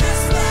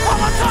 One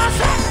more time,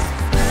 say.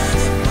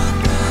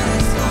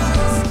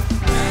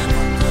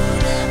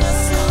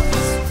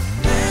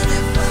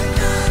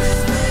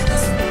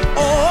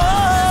 Oh,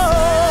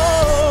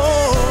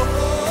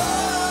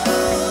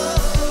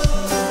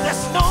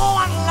 there's no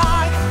one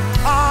like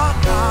our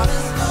God.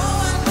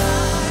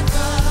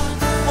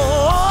 Oh,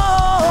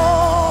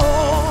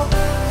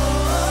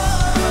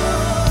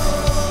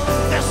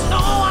 there's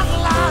no one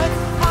like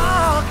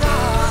our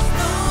God.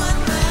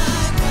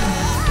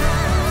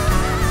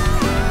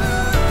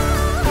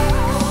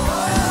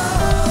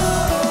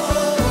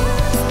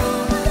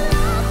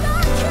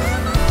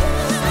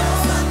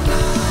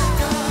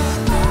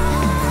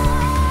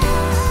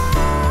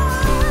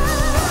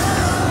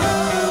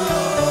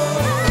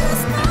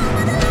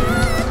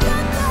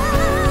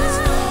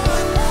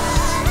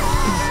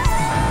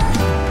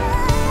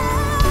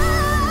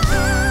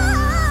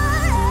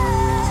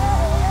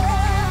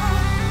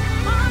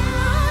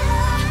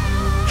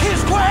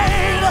 He's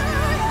greater.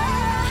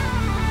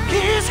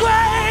 He's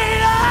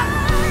greater.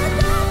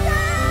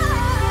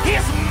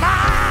 He's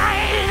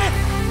mighty.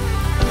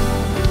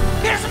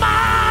 He's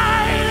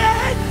mighty.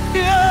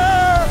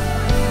 Yeah.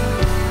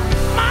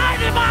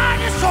 Mighty,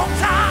 mighty, strong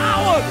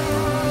tower.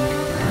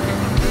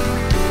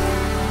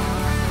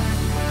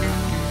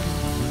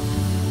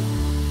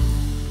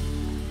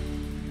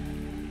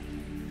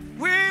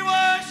 We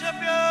worship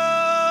you.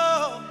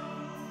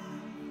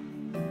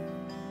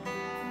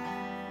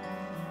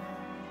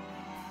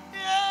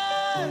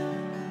 Yeah.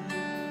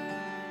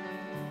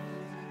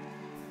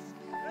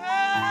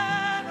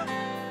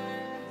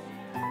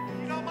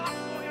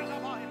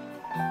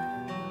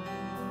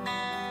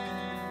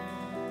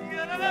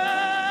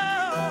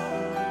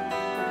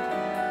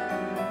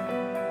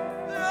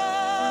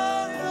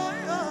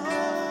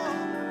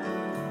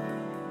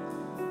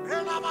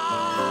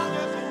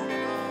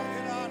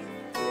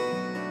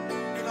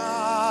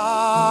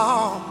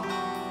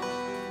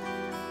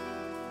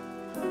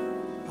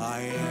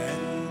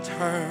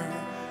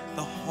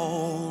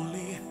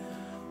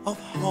 of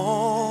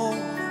home.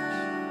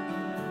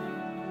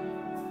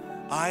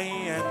 I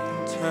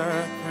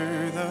enter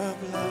through the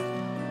blood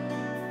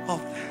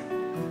of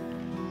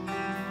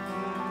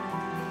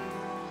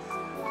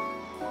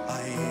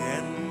I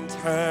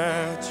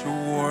enter to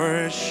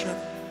worship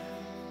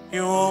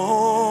you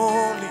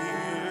only.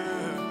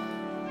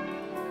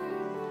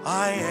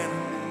 I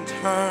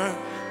enter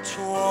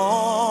to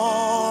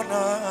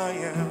honor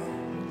you.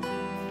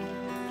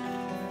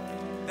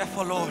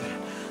 Therefore, Lord,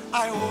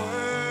 I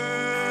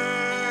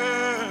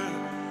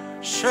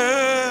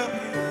worship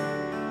you.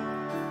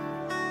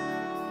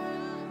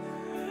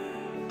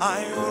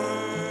 I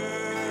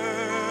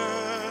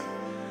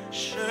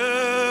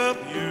worship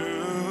you.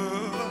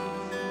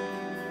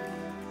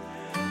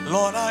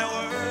 Lord, I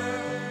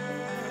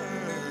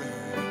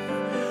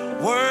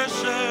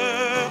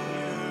worship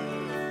you.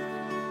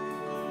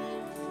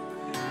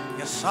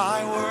 Yes,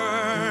 I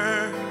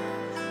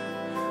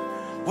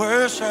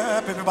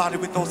worship. Everybody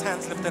with those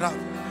hands lifted up.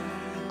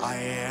 I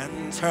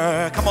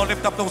enter. Come on,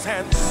 lift up those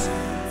hands.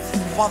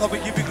 Father, we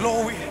give you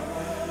glory.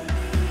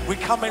 We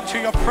come into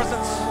your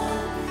presence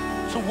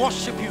to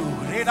worship you.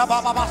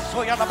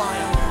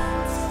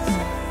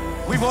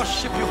 We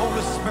worship you,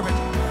 Holy Spirit.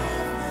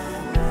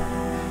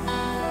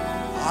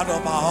 Out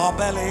of our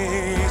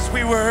bellies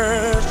we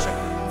worship.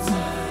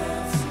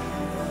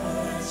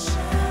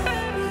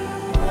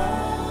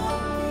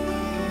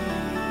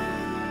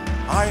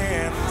 I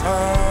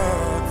enter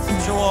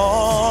to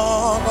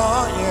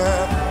honor you.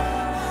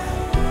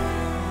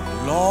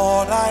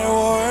 Lord, I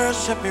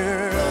worship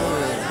you.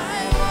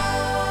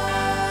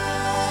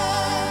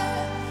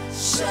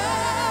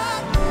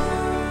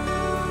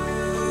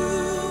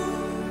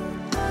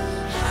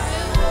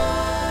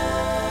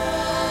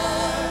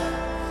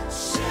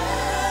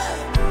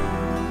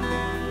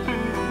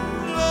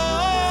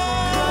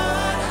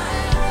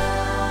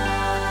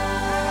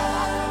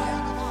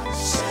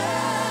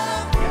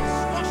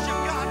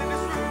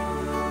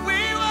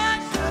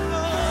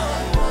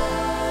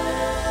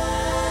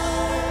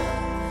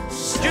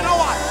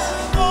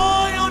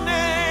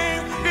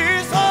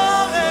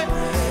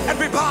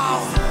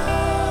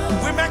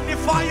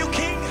 You,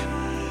 King,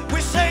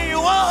 we say you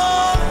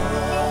are.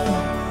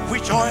 We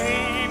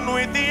join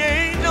with the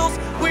angels,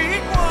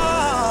 we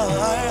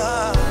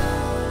cry.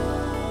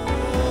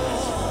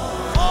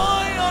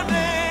 For your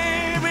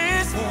name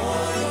is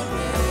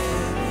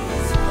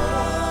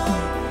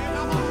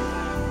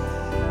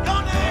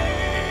your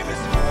name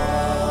is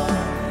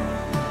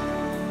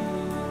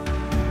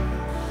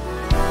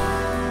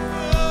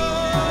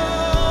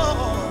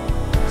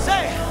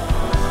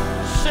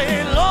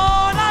say,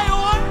 Lord, I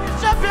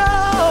worship you.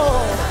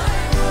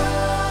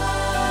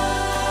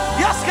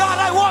 Yes, God,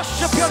 I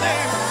worship your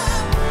name.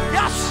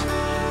 Yes,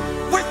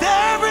 with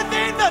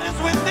everything that is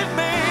within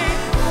me.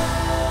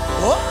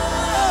 Oh,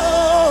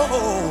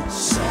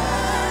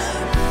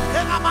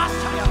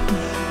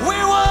 we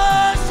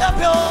worship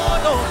you,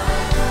 Lord.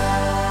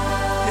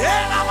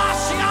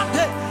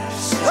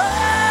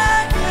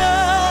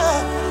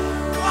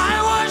 I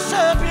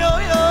worship you.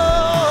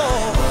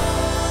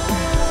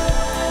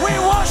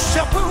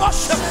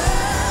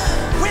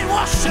 We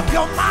worship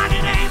your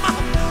mighty name.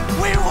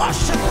 We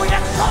worship, we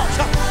exalt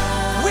you.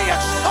 We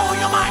extol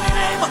your mighty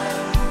name.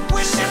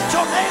 We lift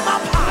your name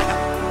up high.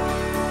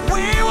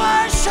 We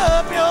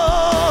worship you.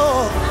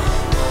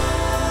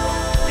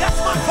 Yes,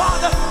 my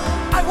Father,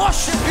 I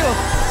worship you.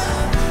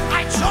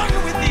 I join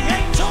with the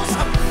angels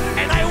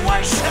and I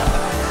worship.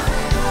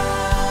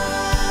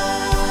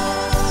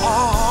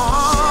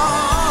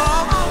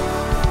 Oh,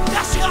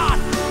 yes, God,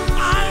 I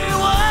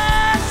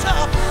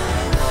worship.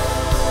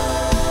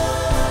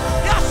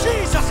 Yes,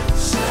 Jesus.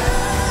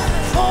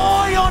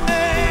 For your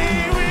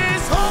name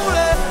is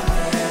holy.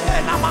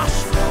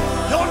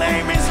 Your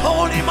name is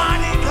holy,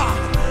 mighty God.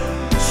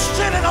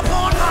 Sitting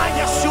upon high,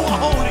 yes, you are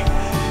holy.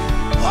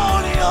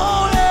 Holy,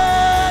 holy.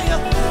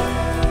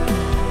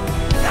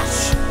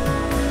 Yes.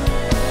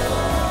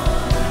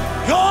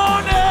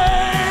 Your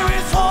name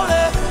is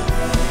holy.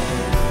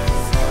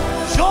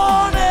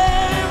 Your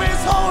name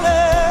is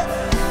holy.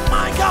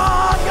 My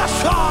God,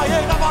 yes, I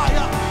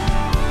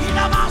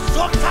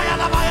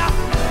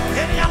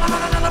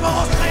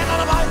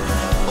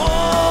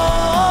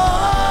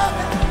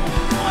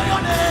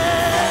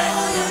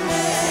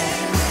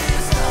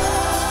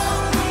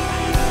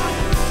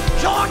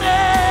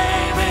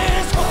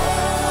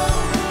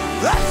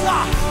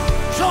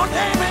your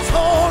name is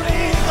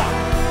holy.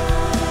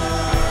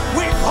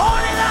 We're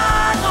calling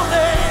out your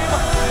name.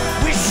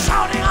 We're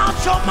shouting out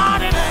your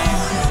mighty name.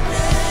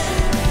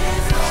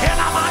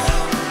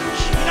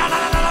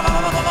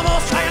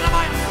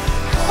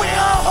 We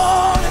are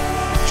holy.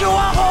 You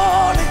are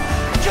holy.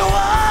 You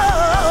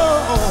are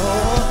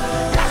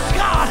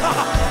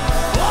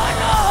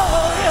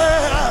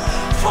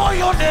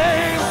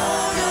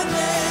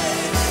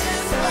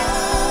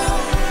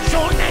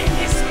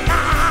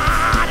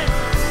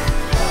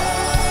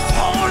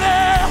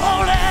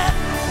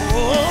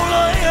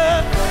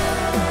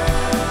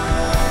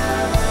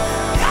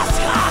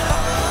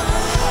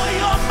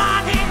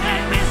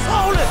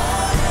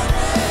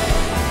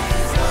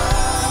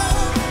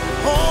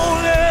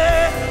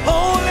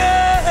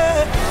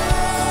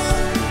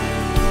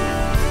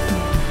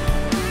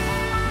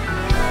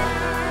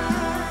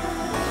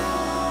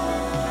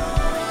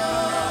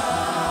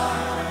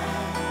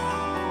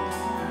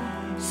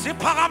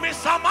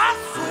Siphakamisa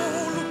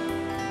amazulu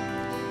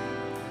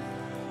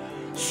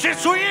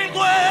sithi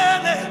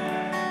uyingcwele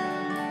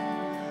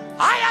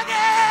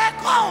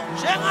ayakekho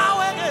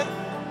njengawe ke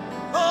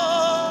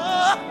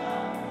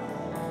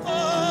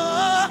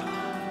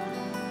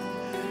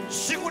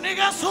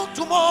sikunikeza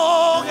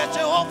udumo ke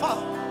Jehova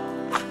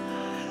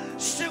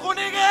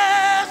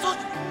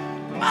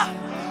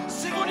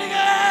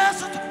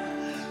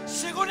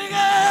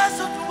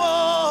sikunikeza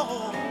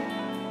udumo.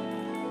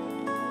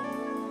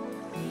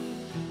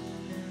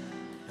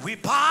 We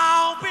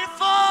bow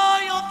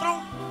before your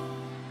throne.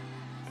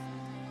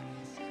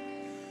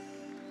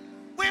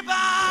 We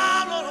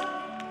bow, Lord.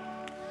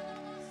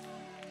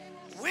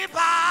 We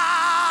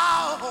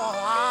bow.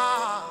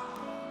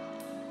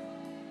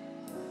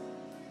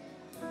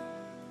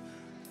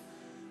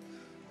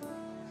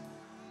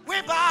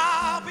 We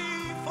bow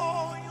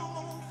before you.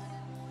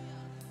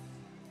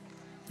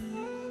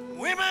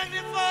 We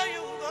magnify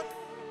you, God.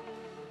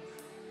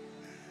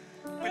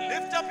 We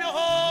lift up your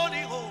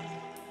holy, holy.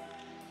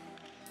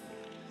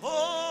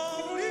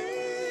 Holy,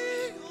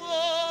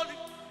 holy.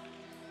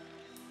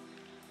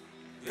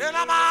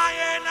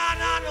 Yenamaye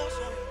nanano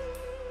so.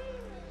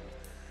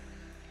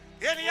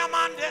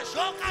 Yenyamande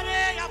shokane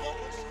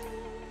yabokos.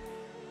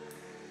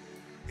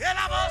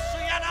 Yenabosu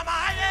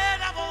yanamaye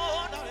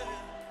naboda.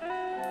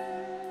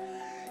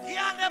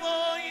 Yanebo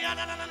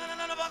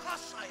yananana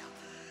bakasaya.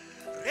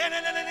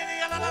 Renenene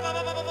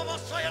yanababa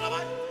soyalaba.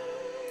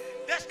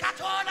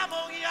 Deskatona mo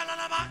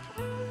yananaba.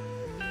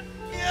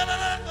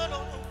 Yananano.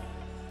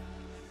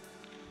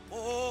 Oh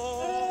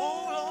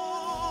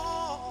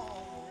Lord,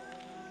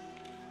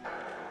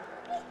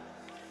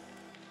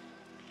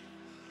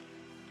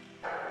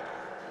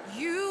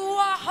 you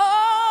are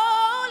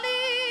holy,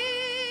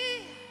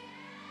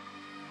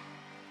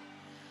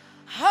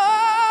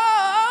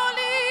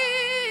 holy.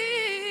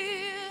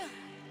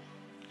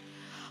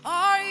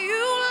 Are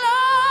you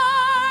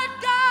Lord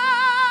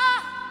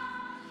God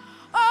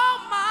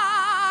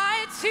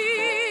Almighty?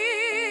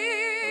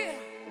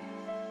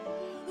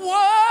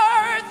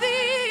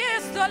 Worthy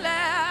is the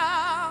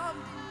Lamb.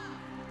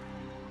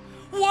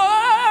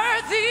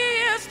 Worthy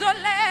is the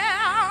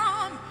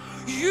Lamb.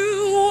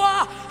 You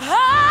are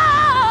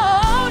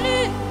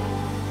holy.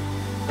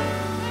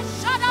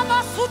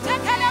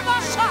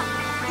 Shadabasutekelebasha.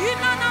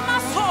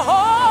 Inanamaso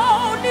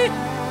holy.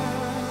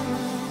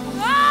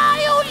 Are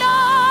you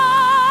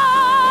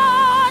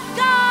Lord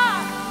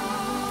God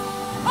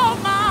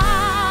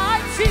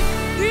Almighty?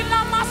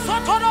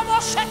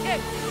 Ilamasotorobosheke.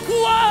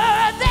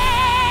 Worthy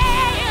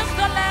is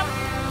the Lamb.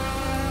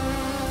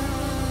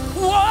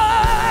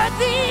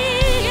 Worthy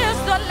is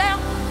the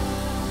Lamb.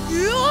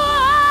 You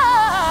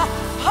are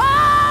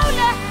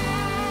holy.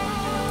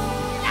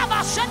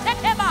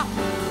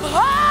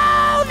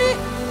 Holy.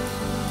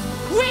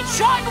 We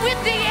join with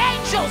the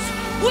angels.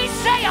 We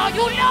say, are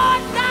you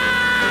Lord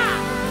God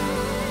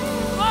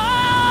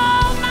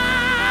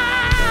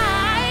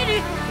Almighty?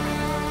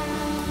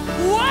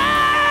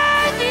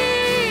 Worthy.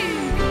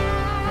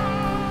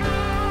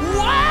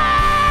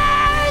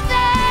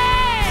 Worthy.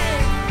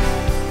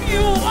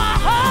 You are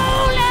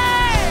holy.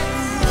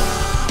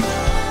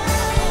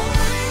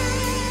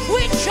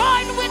 We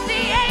join with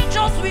the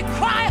angels, we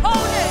cry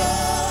holy.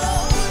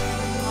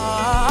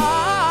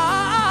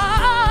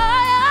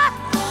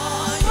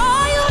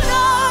 Are you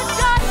Lord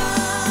God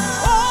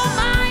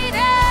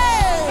Almighty?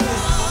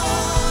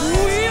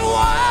 We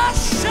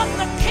worship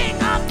the King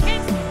of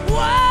Kings.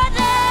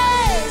 Worthy,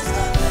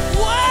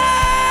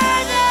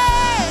 worthy,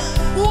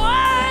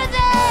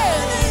 worthy.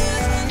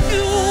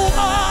 You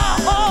are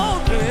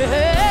holy.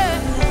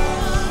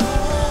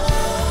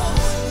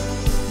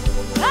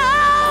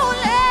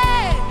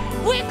 Holy,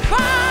 we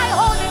cry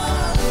holy.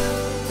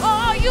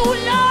 Are you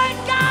Lord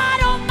God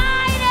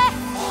Almighty?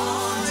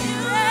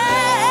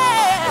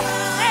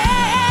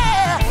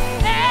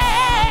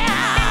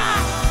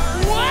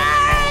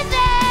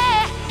 Worthy,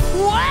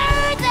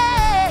 worthy,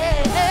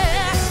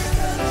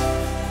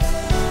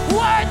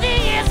 worthy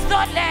is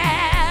the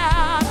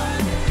Lamb.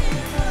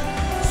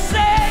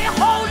 Say,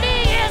 holy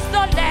is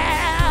the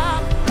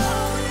Lamb.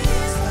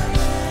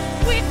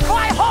 We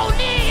cry,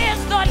 holy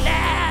is the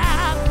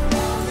Lamb.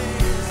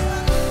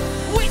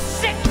 We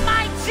sing,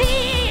 mighty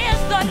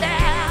is the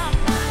Lamb.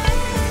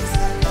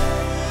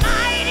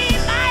 Mighty,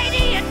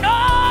 mighty in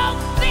all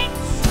things.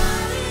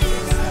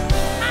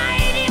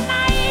 Mighty,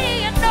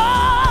 mighty in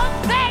all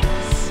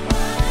things.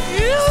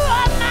 You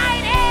are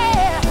mighty.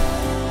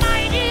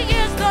 Mighty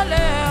is the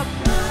Lamb.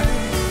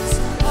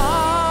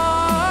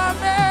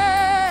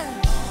 Amen.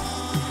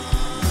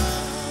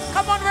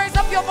 Come on, raise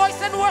up your voice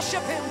and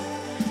worship Him.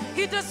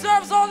 He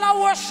deserves all our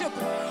worship.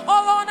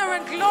 All honor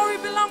and glory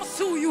belongs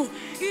to you.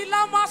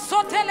 Ilama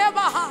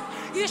sotelebaha,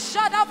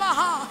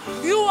 ishadabaha.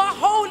 You are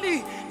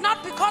holy,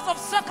 not because of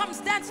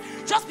circumstance,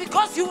 just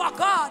because you are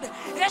God.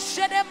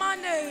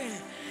 Eshedemane,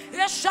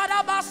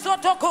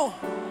 eshadabasotoko.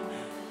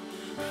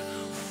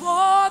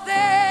 For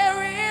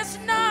there is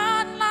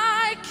none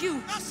like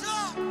you.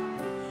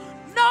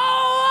 No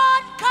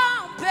one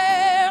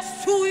compares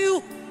to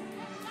you.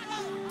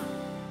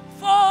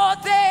 For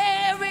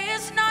there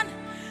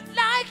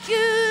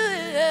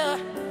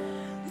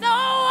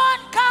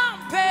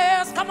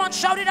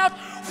shout it out.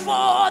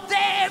 For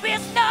there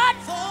is none.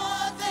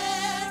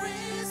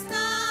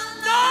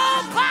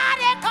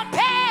 Nobody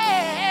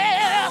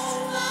compares.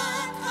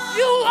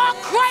 You are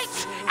great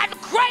and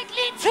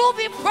greatly to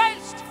be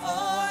praised.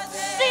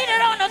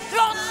 Seated on a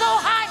throne so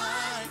high.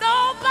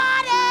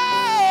 Nobody.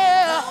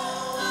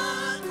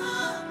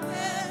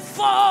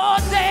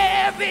 For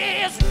there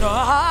is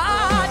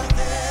none.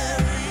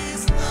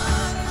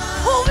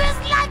 Who is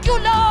like you,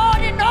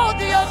 Lord, in all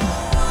the earth?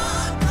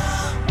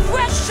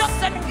 Precious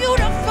and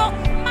beautiful,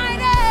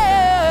 mighty.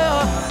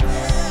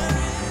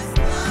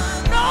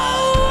 No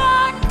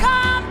one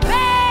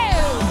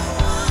compares.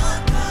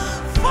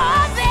 For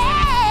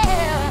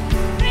there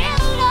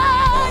is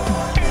none.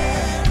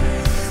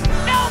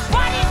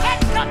 Nobody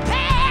can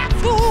compare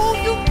to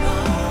you.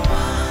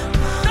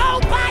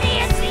 Nobody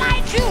is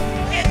like you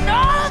in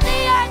all the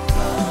earth.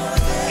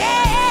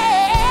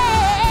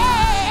 Yeah.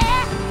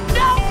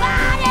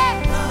 Nobody.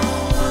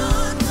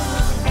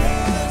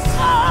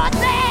 For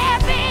there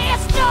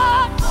is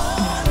none.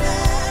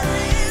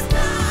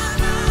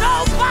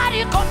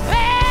 Nobody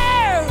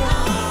compares.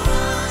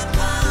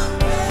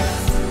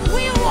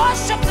 We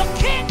worship the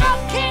King of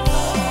Kings.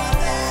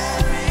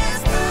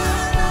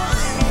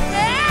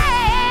 Yeah.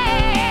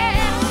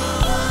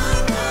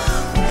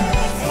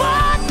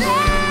 For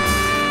there.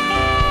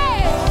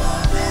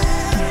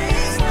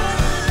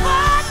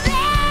 For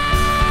there.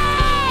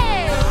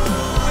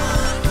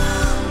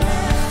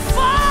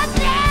 For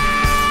there.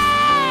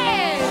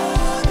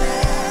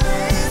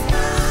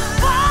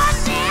 For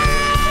there.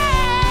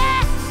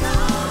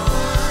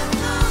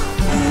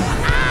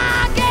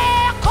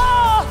 Ageko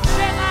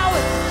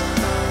chenawe.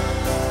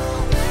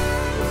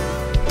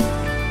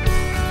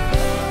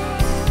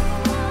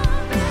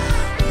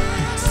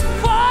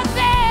 For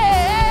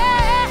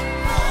there.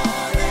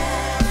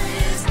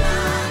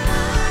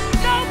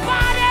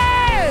 Nobody.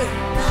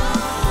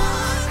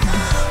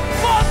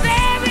 For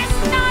there is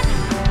none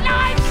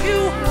like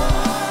you.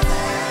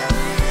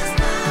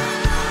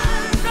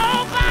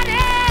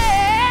 Nobody.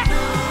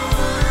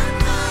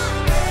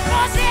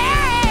 For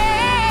there.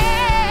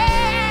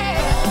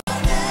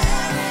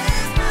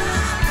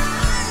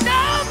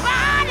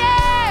 Nobody.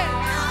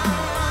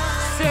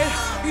 Say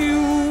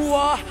you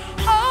are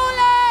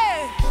holy.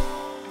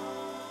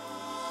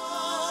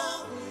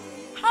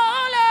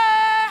 Holy,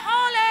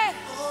 holy.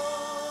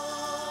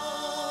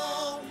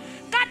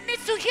 God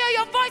needs to hear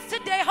your voice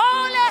today.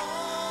 Holy.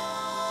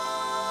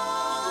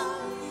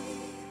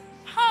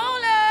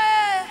 Holy.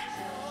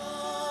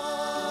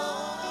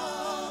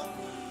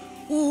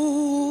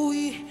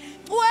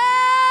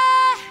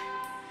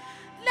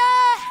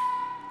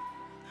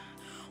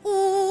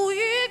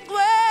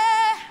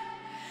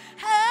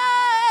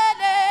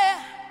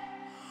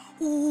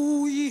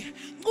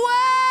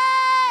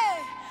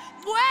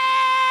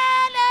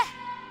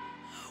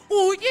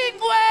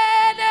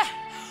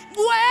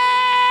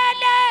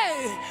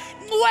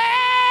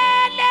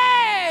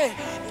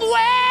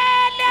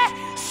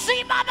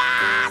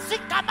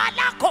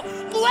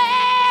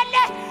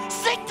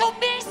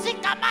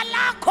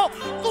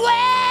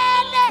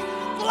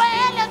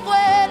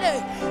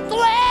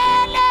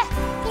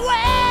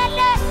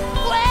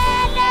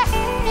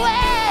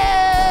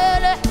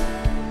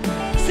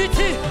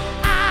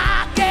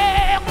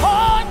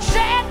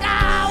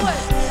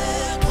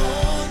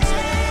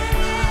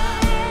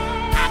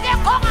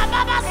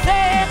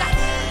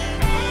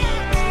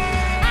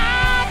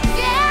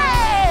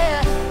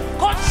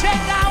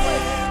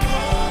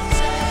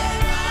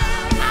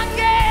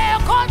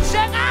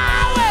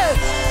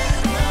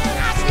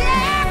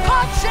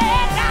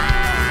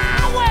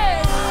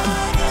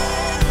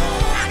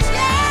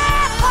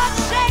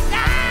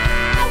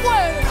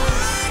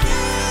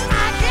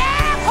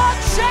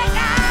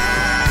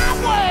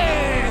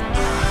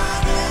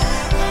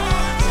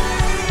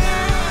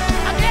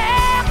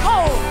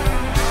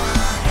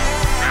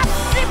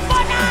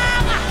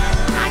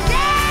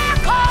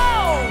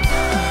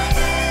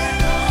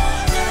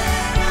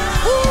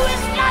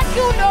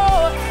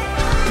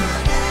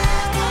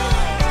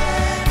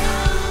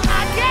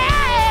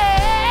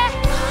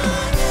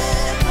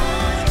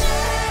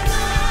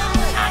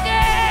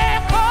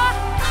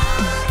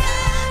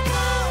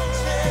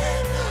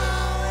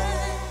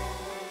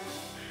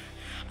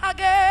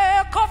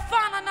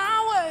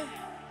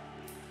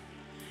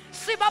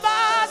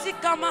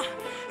 Kama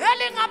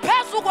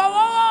elingaphezu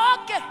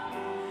kwawonke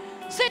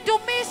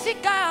sidumisa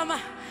igama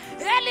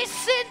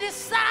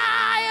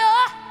elisindisayo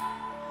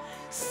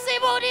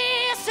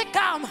sibonisa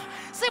igama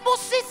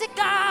sibusisa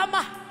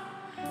igama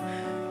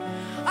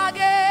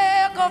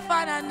akekho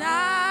fana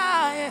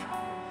naye.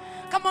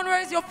 Come on,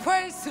 raise your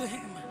praise to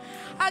him.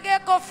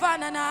 Akekho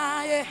fana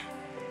naye,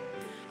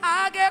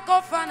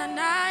 akekho fana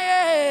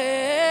naye.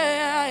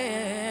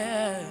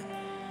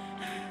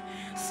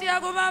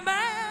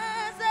 Siyakubambaza.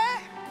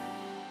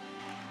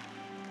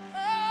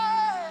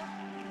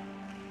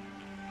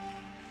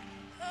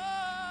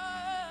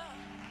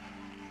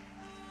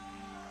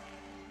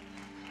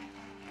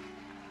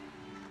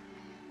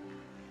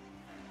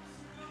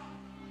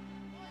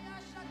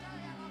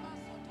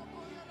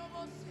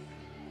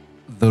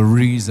 The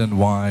reason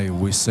why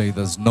we say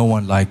there's no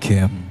one like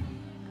him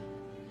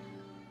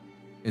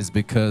is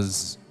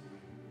because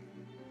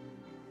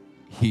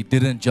he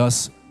didn't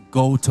just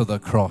go to the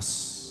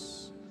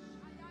cross.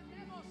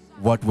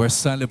 What we're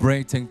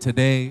celebrating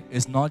today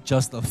is not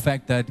just the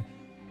fact that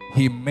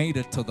he made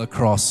it to the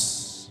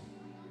cross,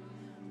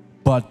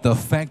 but the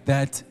fact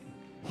that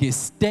he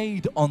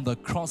stayed on the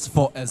cross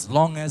for as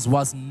long as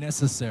was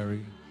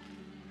necessary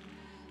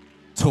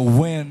to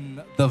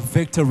win the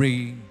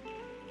victory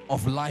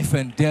of life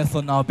and death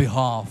on our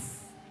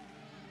behalf.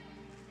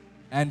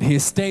 And he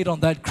stayed on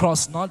that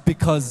cross not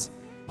because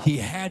he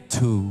had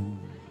to.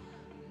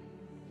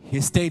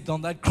 He stayed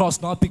on that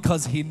cross not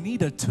because he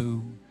needed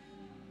to,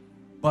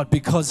 but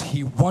because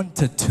he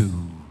wanted to.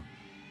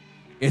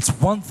 It's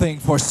one thing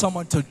for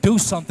someone to do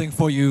something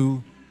for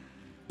you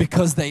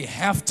because they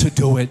have to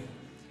do it.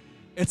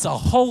 It's a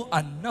whole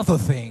another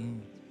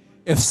thing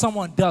if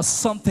someone does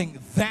something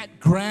that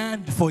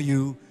grand for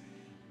you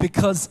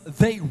because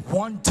they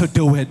want to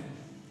do it.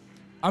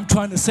 I'm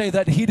trying to say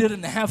that he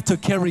didn't have to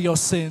carry your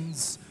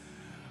sins,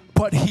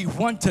 but he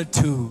wanted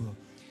to.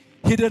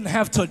 He didn't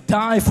have to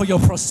die for your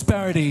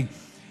prosperity,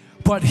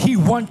 but he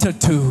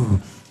wanted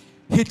to.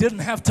 He didn't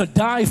have to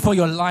die for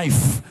your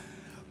life,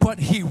 but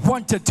he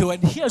wanted to.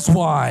 And here's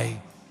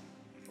why.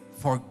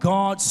 For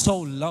God so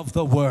loved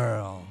the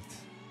world.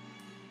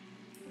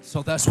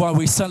 So that's why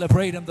we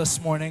celebrate him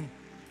this morning,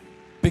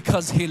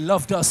 because he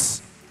loved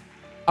us.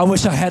 I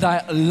wish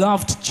I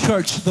loved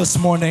church this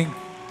morning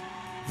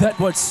that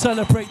would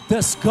celebrate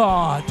this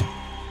God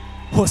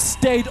who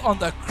stayed on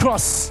the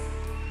cross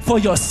for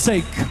your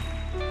sake.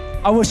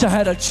 I wish I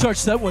had a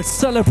church that would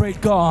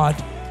celebrate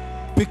God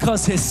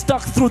because he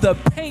stuck through the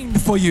pain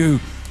for you.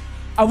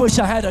 I wish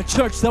I had a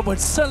church that would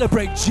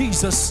celebrate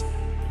Jesus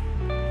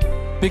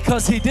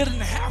because he didn't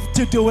have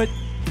to do it,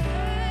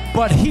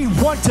 but he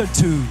wanted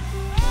to.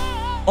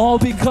 All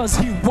because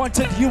he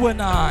wanted you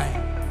and I.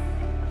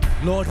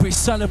 Lord, we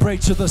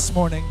celebrate you this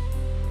morning.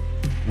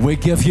 We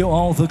give you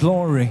all the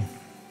glory.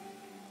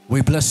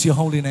 We bless your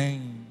holy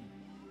name.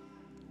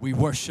 We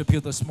worship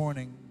you this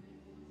morning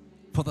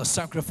for the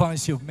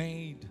sacrifice you've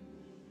made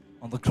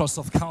on the cross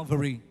of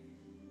Calvary.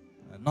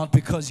 Not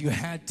because you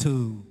had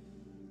to,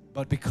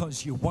 but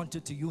because you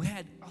wanted to. You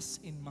had us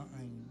in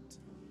mind.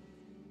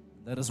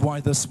 That is why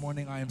this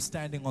morning I am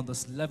standing on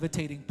this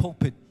levitating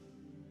pulpit,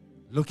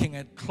 looking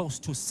at close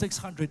to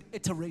 600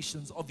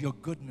 iterations of your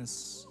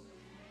goodness.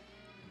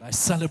 I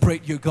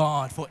celebrate you,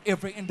 God, for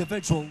every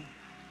individual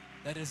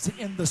that is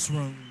in this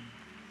room,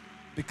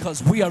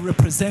 because we are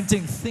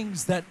representing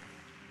things that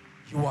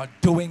you are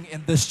doing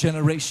in this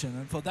generation.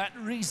 And for that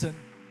reason,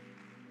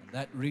 and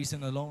that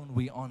reason alone,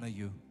 we honor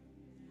you.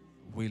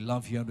 We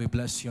love you and we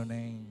bless your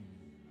name.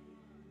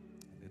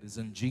 It is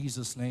in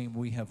Jesus' name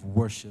we have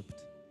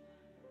worshiped.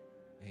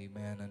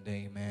 Amen and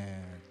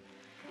amen.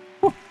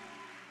 Woo.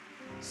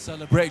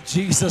 Celebrate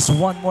Jesus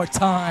one more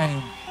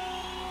time.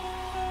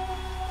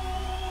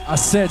 I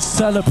said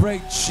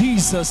celebrate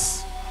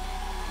Jesus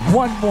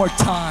one more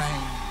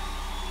time.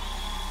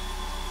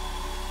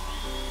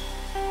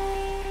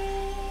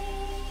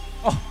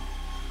 Oh,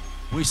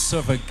 we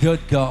serve a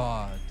good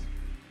God.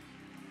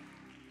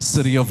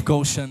 City of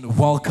Goshen,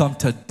 welcome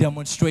to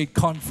Demonstrate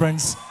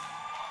Conference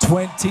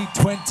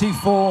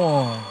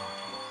 2024.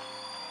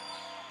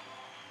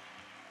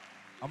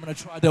 I'm going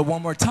to try that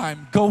one more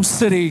time. Go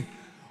City,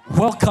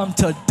 welcome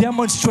to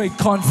Demonstrate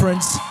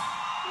Conference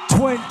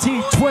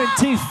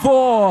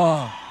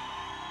 2024.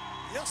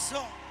 Yes,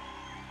 sir.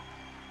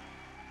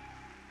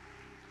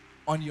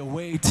 On your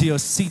way to your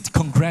seat,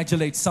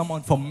 congratulate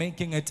someone for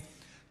making it.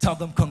 Tell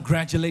them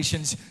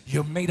congratulations,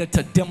 you made it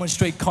to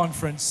Demonstrate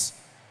Conference.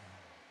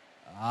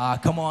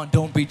 Come on,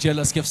 don't be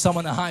jealous. Give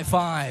someone a high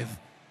five.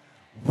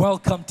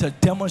 Welcome to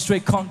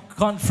Demonstrate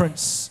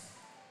Conference.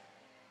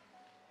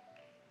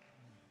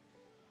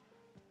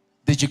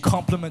 Did you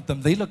compliment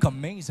them? They look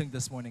amazing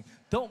this morning.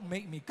 Don't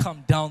make me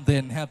come down there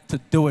and have to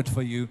do it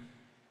for you.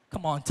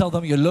 Come on, tell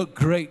them you look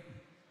great.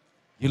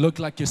 You look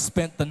like you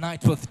spent the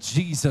night with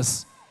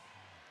Jesus.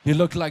 You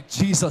look like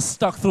Jesus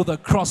stuck through the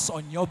cross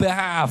on your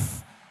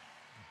behalf.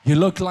 You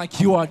look like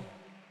you are...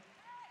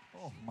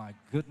 Oh my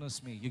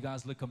goodness me. You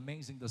guys look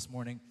amazing this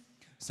morning.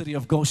 City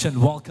of Goshen,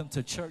 welcome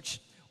to church.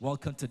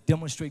 Welcome to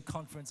Demonstrate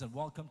Conference and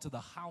welcome to the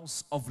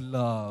House of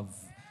Love.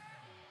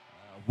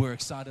 We're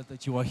excited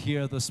that you are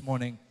here this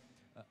morning.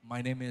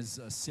 My name is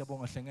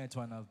Siyabonga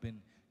Hlengetwa, and I've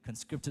been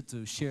conscripted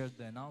to share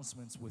the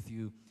announcements with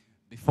you.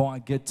 Before I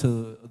get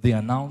to the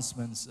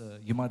announcements,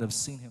 you might have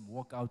seen him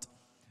walk out,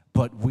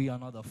 but we are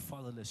not a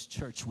fatherless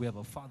church. We have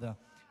a father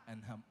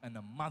and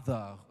a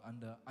mother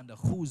under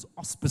whose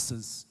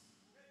auspices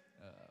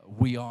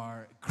we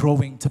are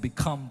growing to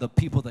become the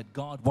people that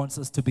God wants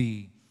us to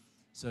be.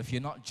 So if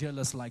you're not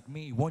jealous like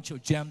me, won't you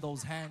jam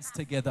those hands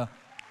together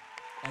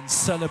and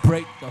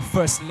celebrate the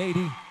First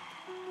Lady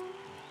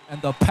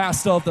and the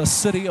pastor of the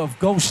City of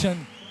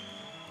Goshen.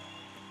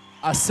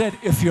 I said,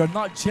 if you're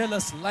not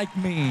jealous like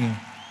me,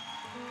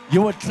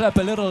 you would clap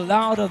a little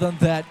louder than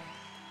that.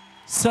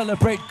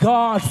 Celebrate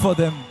God for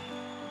them.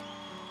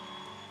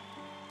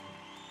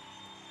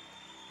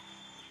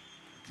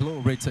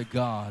 Glory to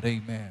God.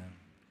 Amen.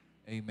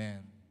 Amen.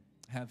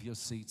 Have your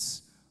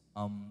seats.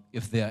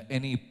 If there are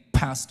any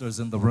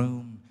pastors in the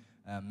room,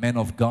 men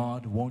of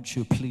God, won't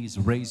you please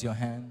raise your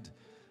hand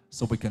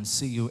so we can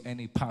see you?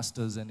 Any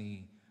pastors,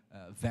 any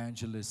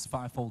evangelists,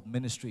 fivefold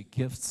ministry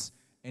gifts,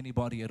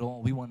 anybody at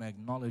all? We want to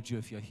acknowledge you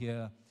if you're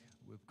here.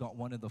 We've got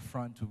one in the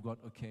front. We've got,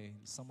 okay,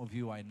 some of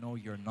you I know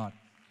you're not.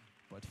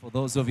 But for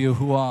those of you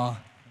who are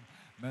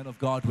men of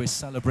God, we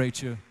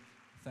celebrate you.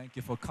 Thank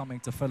you for coming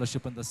to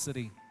fellowship in the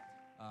city.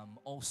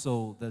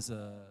 Also, there's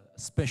a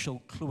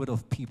special clue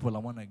of people I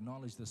want to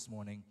acknowledge this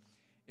morning.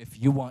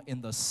 If you are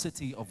in the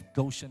city of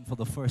Goshen for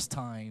the first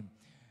time,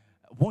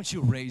 won't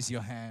you raise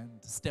your hand?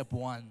 Step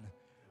 1,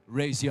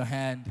 raise your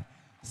hand.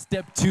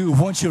 Step 2,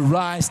 won't you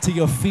rise to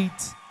your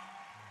feet?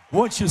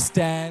 Won't you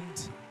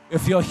stand?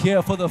 If you're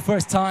here for the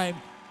first time,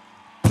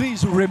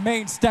 please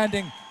remain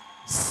standing.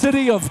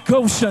 City of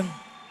Goshen.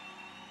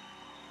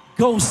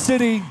 Go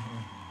City.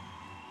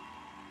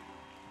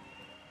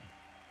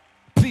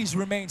 Please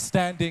remain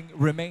standing,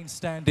 remain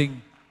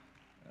standing.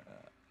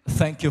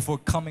 Thank you for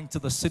coming to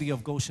the city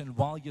of Goshen.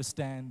 While you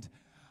stand,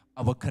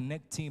 our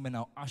Connect team and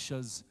our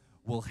ushers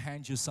will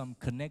hand you some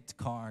Connect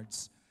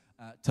cards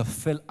to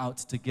fill out,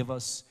 to give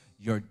us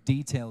your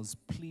details.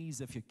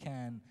 Please, if you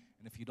can,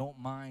 and if you don't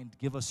mind,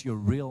 give us your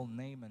real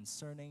name and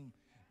surname.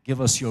 Give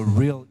us your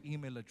real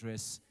email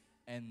address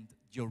and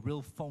your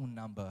real phone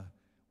number.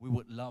 We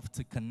would love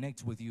to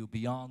connect with you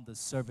beyond the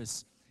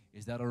service.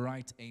 Is that all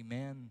right?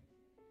 Amen.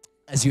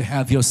 As you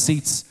have your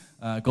seats,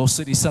 Go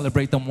City,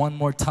 celebrate them one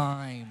more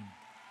time.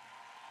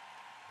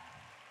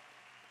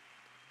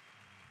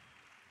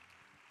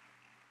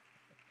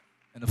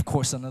 And of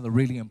course, another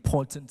really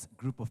important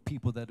group of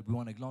people that we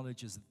want to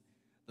acknowledge is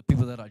the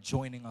people that are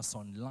joining us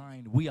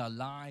online. We are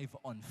live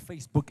on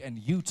Facebook and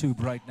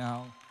YouTube right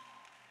now.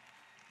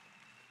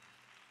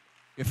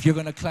 If you're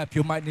going to clap,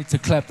 you might need to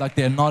clap like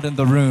they're not in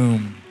the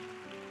room.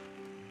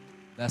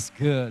 That's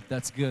good.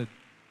 That's good.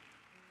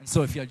 And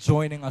so if you're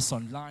joining us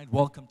online,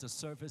 welcome to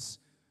service.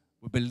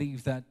 We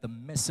believe that the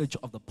message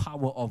of the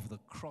power of the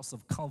cross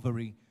of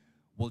Calvary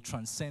will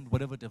transcend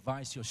whatever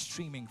device you're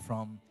streaming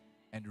from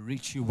and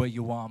reach you where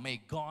you are. May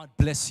God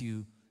bless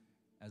you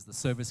as the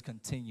service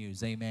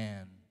continues.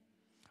 Amen.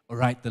 All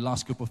right, the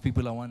last group of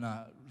people I want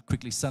to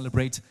quickly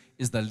celebrate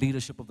is the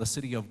leadership of the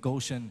city of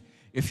Goshen.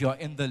 If you're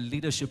in the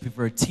leadership, if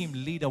you're a team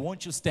leader,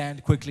 won't you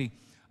stand quickly?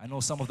 I know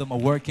some of them are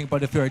working,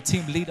 but if you're a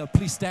team leader,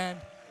 please stand.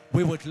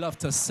 We would love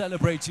to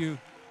celebrate you.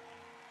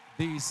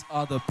 These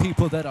are the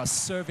people that are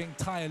serving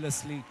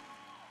tirelessly,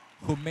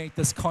 who made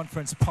this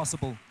conference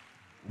possible.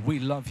 We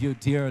love you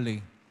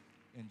dearly.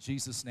 In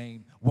Jesus'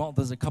 name. Well,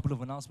 there's a couple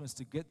of announcements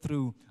to get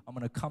through. I'm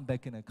going to come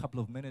back in a couple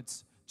of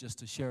minutes just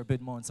to share a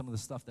bit more on some of the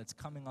stuff that's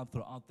coming up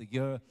throughout the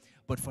year.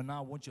 But for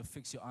now, won't you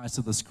fix your eyes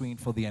to the screen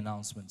for the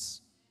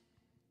announcements?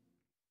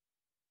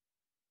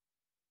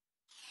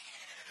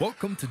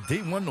 Welcome to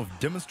Day 1 of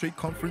Demonstrate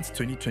Conference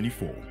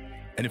 2024.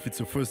 And if it's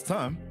your first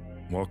time,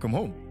 welcome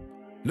home.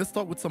 Let's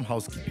start with some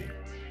housekeeping.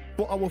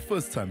 For our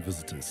first-time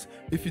visitors,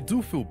 if you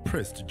do feel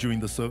pressed during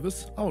the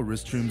service, our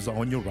restrooms are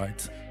on your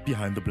right,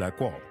 behind the black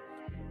wall.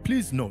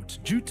 Please note,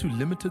 due to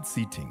limited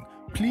seating,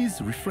 please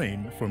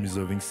refrain from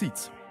reserving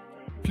seats.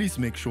 Please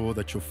make sure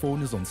that your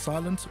phone is on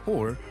silent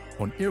or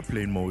on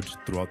airplane mode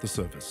throughout the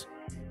service.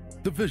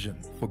 The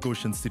vision for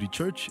Goshen City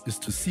Church is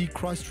to see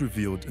Christ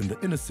revealed in the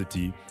inner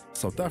city,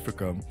 South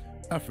Africa,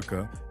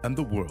 Africa, and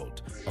the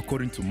world,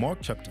 according to Mark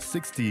chapter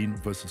 16,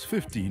 verses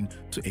 15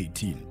 to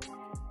 18.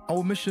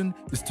 Our mission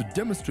is to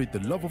demonstrate the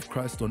love of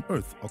Christ on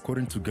earth,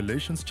 according to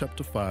Galatians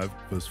chapter 5,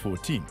 verse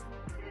 14.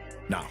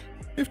 Now,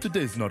 if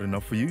today is not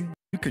enough for you,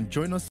 you can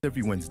join us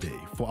every Wednesday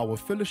for our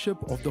Fellowship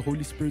of the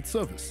Holy Spirit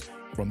service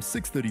from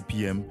 6:30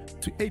 p.m.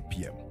 to 8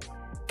 p.m.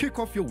 Kick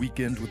off your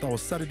weekend with our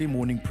Saturday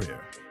morning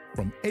prayer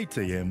from 8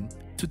 a.m.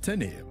 to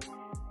 10 a.m.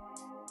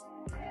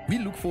 We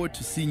look forward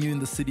to seeing you in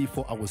the city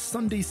for our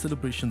Sunday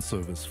celebration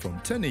service from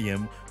 10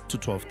 a.m. to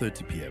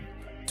 12:30 p.m.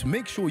 To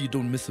make sure you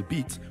don't miss a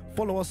beat,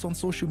 follow us on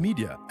social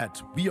media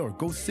at We Are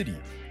Go City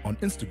on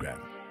Instagram,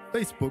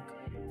 Facebook,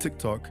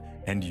 TikTok,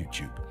 and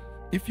YouTube.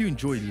 If you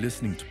enjoy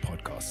listening to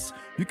podcasts,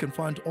 you can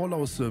find all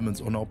our sermons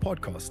on our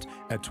podcast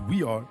at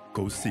We Are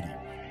Go City,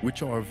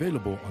 which are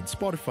available on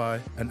Spotify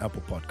and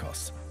Apple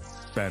Podcasts.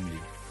 Family,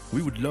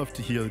 we would love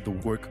to hear the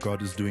work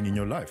God is doing in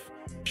your life.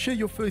 Share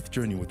your faith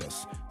journey with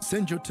us.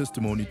 Send your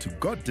testimony to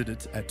God Did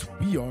It at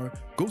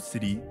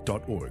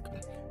wearegocity.org.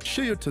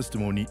 Share your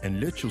testimony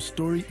and let your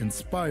story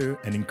inspire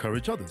and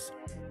encourage others.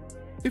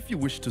 If you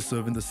wish to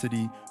serve in the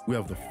city, we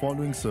have the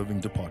following serving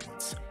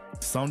departments: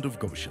 Sound of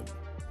Goshen,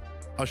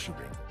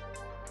 Ushering,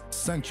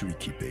 Sanctuary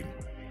Keeping,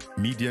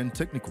 Media and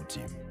Technical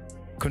Team,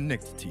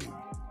 Connect Team,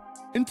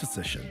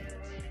 Intercession,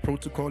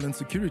 Protocol and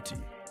Security,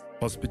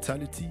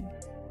 Hospitality,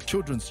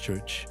 Children's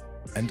Church,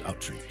 and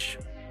Outreach.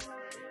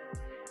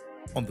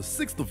 On the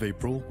 6th of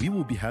April, we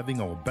will be having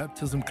our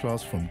baptism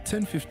class from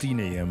 10:15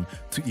 a.m.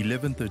 to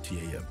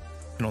 11:30 a.m.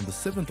 And on the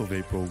 7th of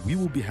April, we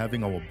will be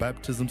having our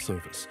baptism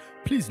service.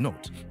 Please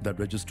note that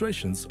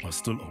registrations are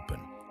still open.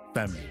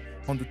 Family,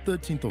 On the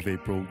 13th of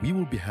April, we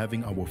will be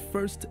having our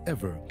first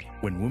ever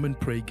When Women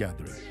Pray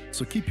gathering.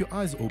 So keep your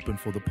eyes open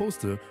for the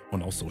poster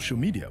on our social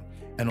media.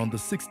 And on the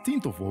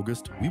 16th of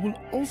August, we will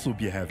also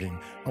be having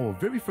our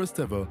very first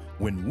ever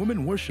When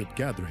Women Worship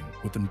gathering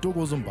with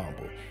Ndogo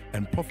Zombambo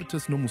and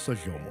Prophetess Nomusa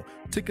Jomo.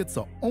 Tickets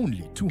are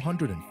only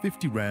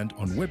 250 Rand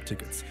on web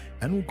tickets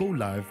and will go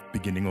live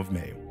beginning of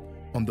May.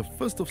 On the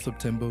 1st of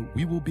September,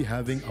 we will be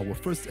having our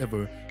first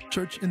ever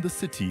Church in the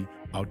City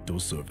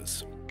outdoor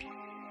service.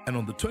 And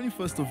on the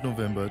 21st of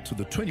November to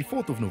the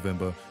 24th of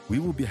November, we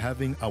will be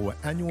having our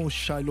annual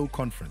Shiloh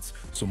conference.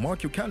 So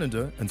mark your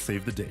calendar and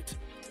save the date.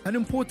 An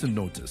important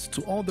notice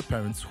to all the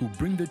parents who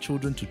bring their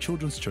children to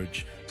children's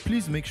church,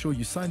 please make sure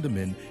you sign them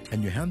in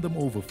and you hand them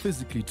over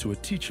physically to a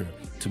teacher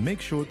to make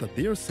sure that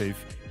they are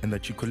safe and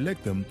that you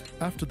collect them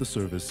after the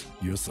service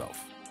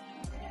yourself.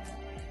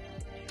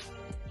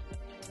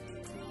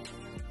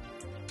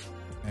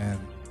 And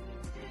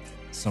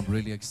some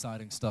really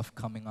exciting stuff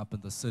coming up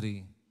in the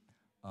city.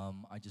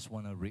 I just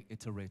want to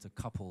reiterate a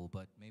couple,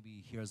 but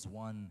maybe here's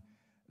one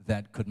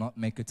that could not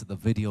make it to the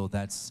video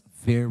that's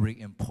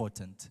very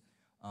important.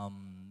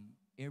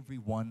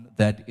 Everyone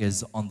that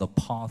is on the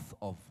path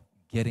of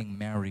getting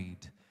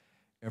married,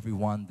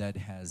 everyone that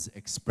has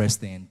expressed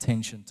their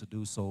intention to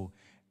do so,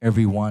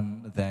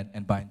 everyone that,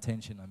 and by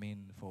intention, I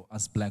mean for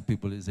us black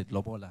people, is it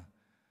lobola?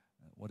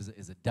 What is it?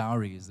 Is it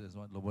dowry? Is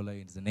what lobola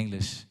is in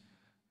English?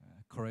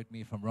 Correct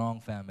me if I'm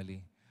wrong,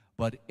 family.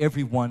 But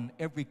everyone,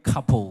 every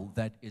couple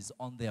that is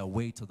on their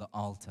way to the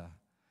altar,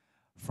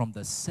 from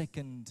the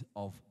 2nd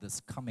of this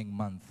coming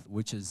month,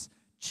 which is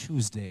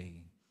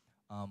Tuesday,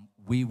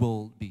 we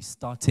will be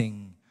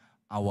starting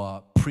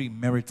our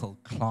premarital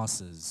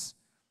classes.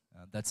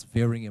 That's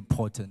very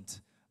important.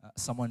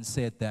 Someone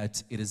said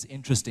that it is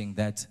interesting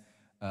that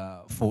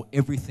for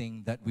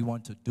everything that we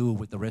want to do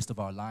with the rest of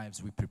our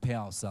lives, we prepare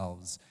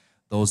ourselves.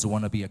 Those who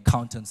want to be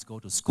accountants go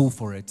to school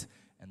for it,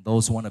 and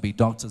those who want to be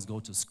doctors go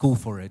to school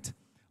for it.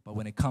 But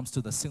when it comes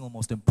to the single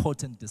most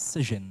important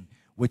decision,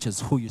 which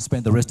is who you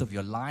spend the rest of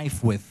your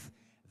life with,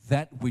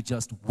 that we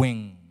just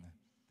wing.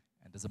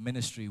 And as a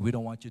ministry, we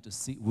don't want to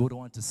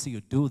see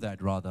you do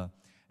that, rather.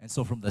 And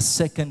so from the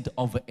 2nd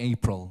of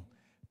April,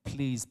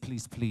 please,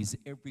 please, please,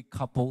 every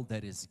couple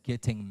that is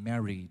getting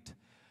married,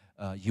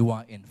 you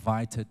are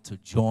invited to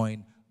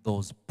join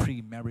those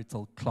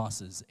premarital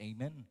classes.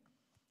 Amen.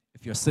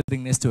 If you're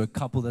sitting next to a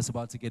couple that's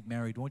about to get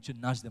married, won't you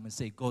nudge them and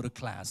say, go to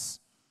class?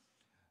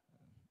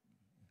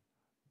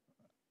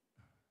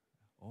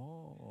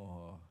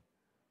 Oh,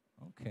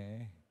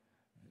 okay.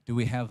 Do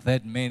we have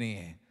that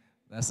many?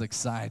 That's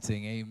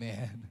exciting.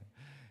 Amen.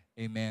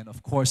 Amen.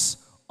 Of course,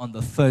 on the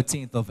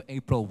 13th of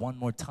April, one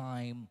more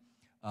time,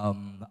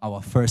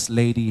 our First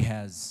Lady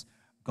has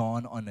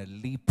gone on a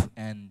leap,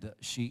 and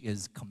she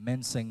is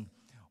commencing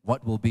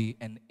what will be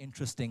an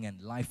interesting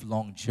and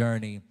lifelong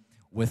journey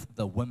with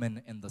the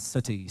women in the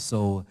city.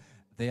 So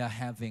they are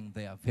having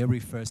their very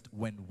first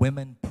When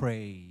Women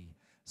Pray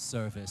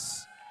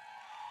service.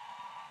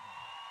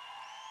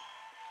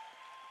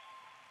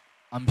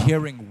 I'm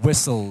hearing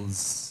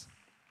whistles.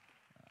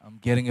 I'm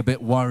getting a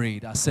bit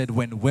worried. I said,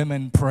 when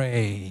women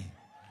pray.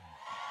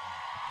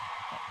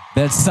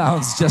 That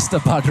sounds just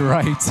about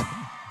right.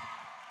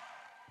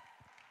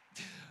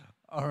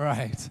 All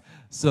right.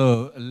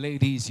 So,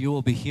 ladies, you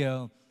will be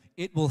here.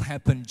 It will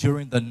happen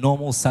during the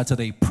normal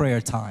Saturday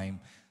prayer time.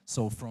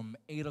 So from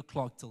 8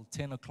 o'clock till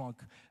 10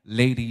 o'clock,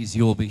 ladies,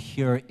 you will be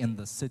here in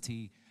the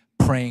city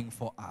praying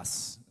for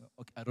us.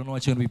 Okay, I don't know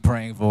what you're going to be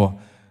praying for.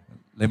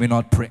 Let me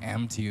not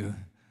preempt you.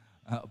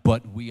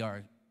 But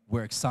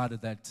we're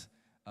excited that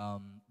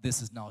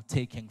this is now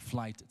taking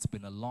flight. It's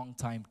been a long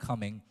time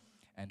coming,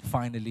 and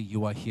finally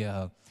you are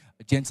here.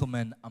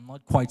 Gentlemen, I'm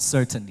not quite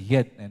certain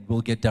yet, and we'll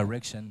get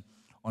direction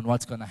on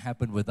what's going to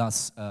happen with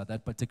us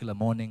that particular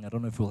morning. I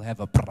don't know if we'll have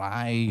a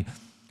braai.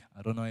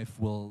 I don't know if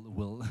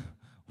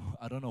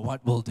I don't know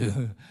what we'll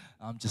do.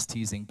 I'm just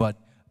teasing. But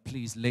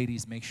please,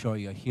 ladies, make sure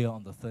you're here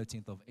on the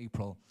 13th of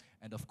April.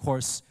 And of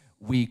course,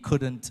 we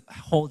couldn't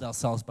hold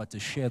ourselves but to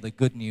share the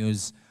good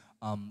news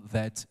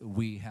that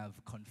we have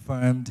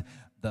confirmed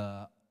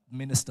the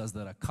ministers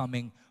that are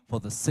coming for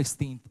the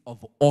 16th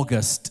of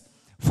August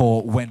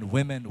for When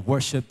Women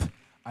Worship.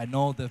 I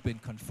know they've been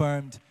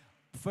confirmed.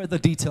 Further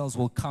details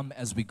will come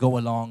as we go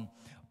along,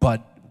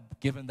 but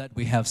given that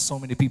we have so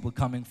many people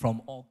coming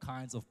from all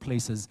kinds of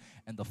places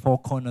and the four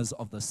corners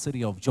of the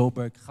city of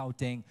Joburg,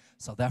 Gauteng,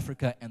 South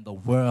Africa, and the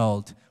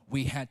world,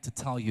 we had to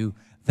tell you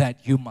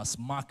that you must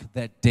mark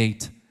that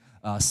date.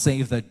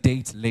 Save the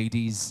date,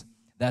 ladies.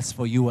 That's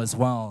for you as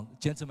well.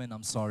 Gentlemen,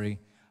 I'm sorry.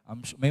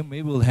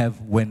 Maybe we'll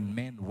have When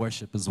Men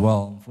Worship as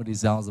well. For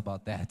these hours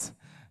about that.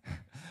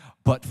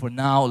 But for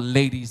now,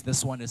 ladies,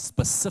 this one is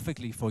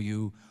specifically for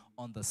you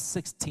on the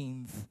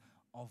 16th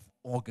of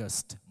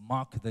August.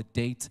 Mark the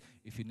date.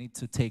 If you need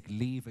to take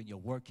leave and you're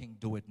working,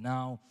 do it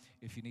now.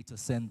 If you need to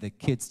send the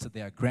kids to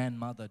their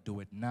grandmother, do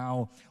it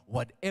now.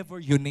 Whatever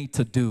you need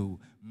to do,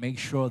 make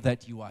sure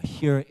that you are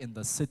here in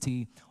the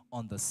city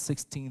on the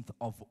 16th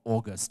of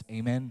August.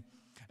 Amen.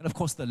 And of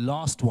course, the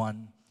last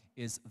one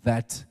is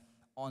that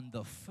on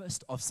the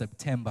 1st of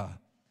September,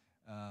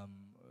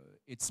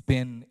 it's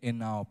been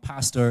in our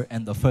pastor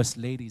and the First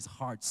Lady's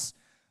hearts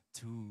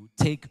to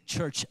take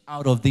church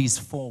out of these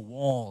four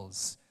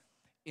walls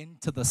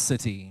into the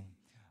city,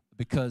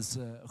 because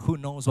who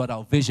knows what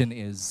our vision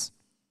is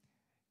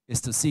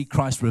to see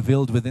Christ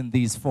revealed within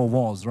these four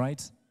walls,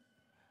 right?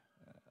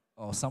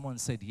 Oh, someone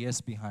said yes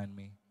behind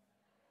me.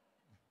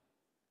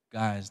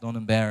 Guys, don't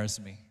embarrass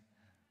me.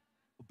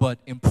 But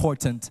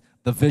important,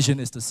 the vision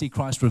is to see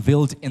Christ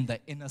revealed in the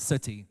inner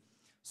city.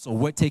 So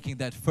we're taking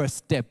that first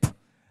step,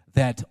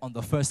 that on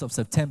the 1st of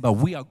September,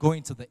 we are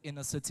going to the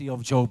inner city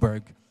of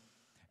Joburg.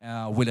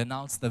 We'll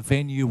announce the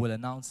venue, we'll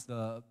announce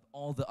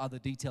all the other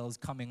details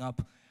coming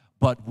up.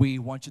 But we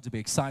want you to be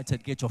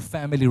excited. Get your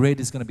family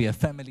ready. It's going to be a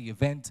family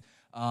event.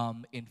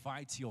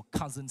 Invite your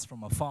cousins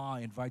from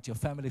afar. Invite your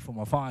family from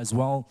afar as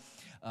well.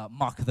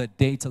 Mark the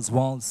date as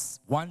well.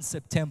 1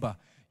 September.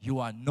 You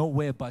are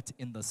nowhere but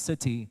in the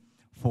city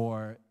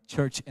for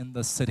church in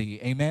the city.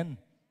 Amen?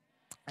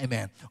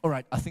 Amen. All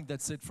right. I think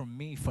that's it from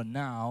me for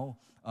now.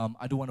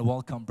 I do want to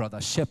welcome Brother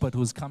Shepherd,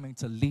 who's coming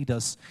to lead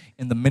us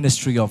in the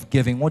ministry of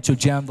giving. Won't you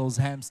jam those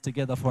hands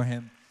together for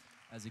him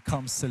as he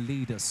comes to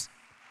lead us?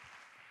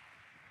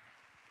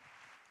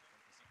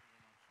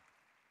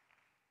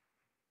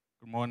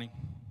 Good morning.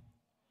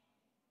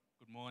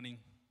 Good morning.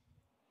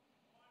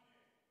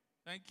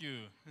 Thank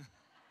you.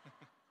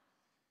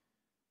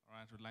 All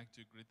right, we'd like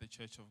to greet the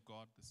Church of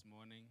God this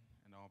morning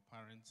and our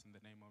parents in the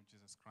name of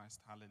Jesus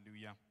Christ.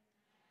 Hallelujah.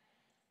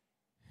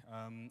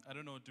 I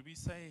don't know, do we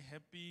say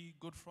Happy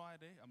Good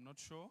Friday? I'm not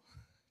sure.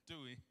 Do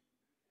we?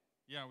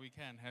 Yeah, we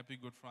can. Happy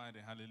Good Friday.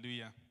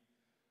 Hallelujah.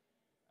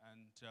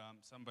 And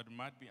somebody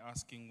might be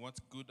asking, what's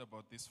good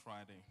about this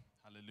Friday?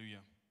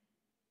 Hallelujah.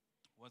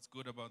 What's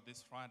good about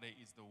this Friday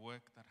is the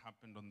work that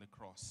happened on the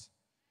cross.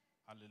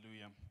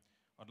 Hallelujah.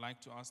 I'd like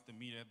to ask the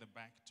media at the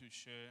back to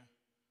share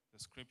the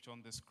scripture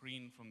on the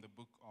screen from the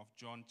book of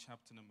John,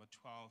 chapter number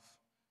 12,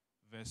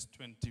 verse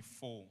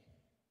 24.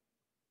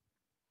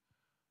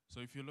 So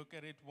if you look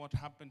at it, what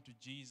happened to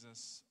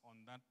Jesus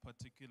on that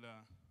particular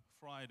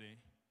Friday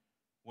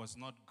was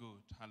not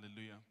good.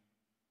 Hallelujah.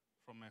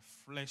 From a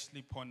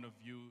fleshly point of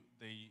view,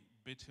 they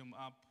beat him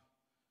up.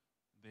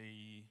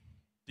 They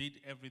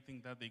did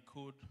everything that they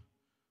could.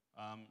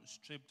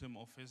 Stripped him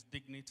of his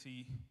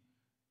dignity,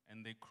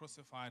 and they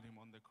crucified him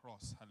on the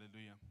cross.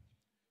 Hallelujah.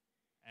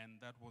 And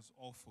that was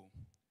awful.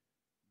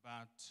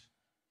 But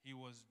he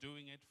was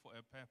doing it for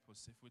a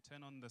purpose. If we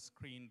turn on the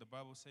screen, the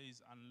Bible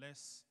says,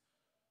 unless,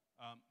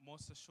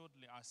 most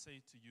assuredly I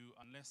say to you,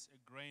 unless a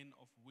grain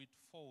of wheat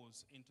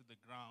falls into the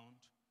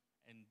ground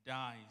and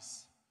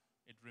dies,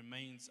 it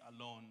remains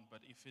alone.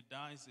 But if it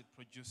dies, it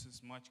produces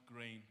much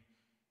grain.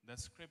 The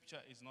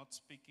scripture is not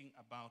speaking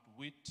about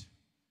wheat,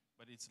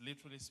 but it's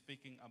literally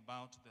speaking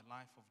about the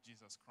life of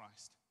Jesus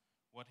Christ.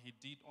 What he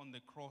did on the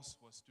cross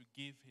was to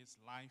give his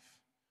life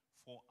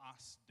for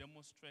us,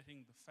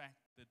 demonstrating the fact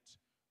that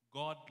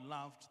God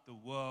loved the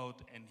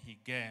world and he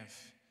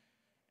gave.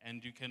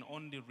 And you can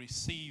only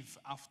receive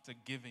after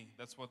giving.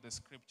 That's what the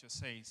scripture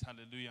says.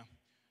 Hallelujah.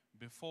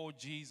 Before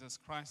Jesus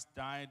Christ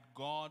died,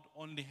 God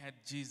only had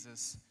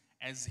Jesus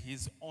as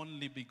his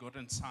only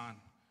begotten son.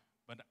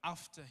 But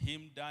after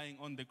him dying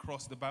on the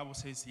cross, the Bible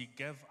says he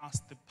gave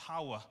us the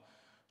power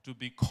to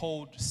be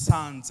called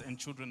sons and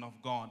children of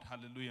God.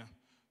 Hallelujah.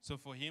 So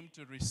for him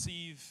to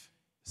receive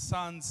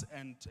sons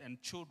and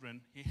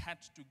children, he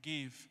had to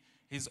give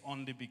his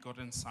only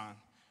begotten son.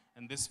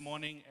 And this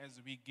morning as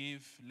we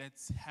give,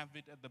 let's have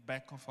it at the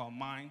back of our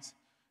minds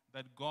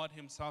that God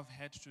himself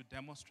had to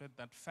demonstrate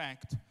that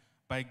fact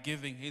by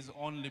giving his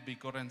only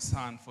begotten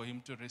son for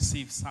him to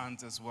receive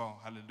sons as well.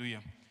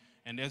 Hallelujah.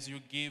 And as you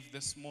give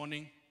this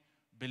morning,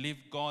 believe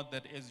God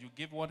that as you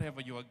give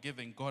whatever you are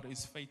giving, God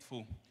is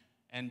faithful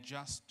and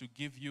just to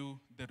give you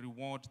the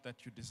reward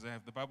that you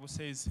deserve. The Bible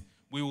says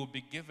we will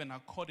be given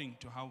according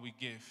to how we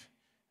give.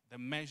 The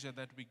measure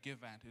that we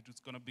give at, it is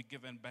going to be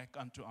given back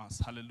unto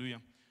us.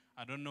 Hallelujah.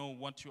 I don't know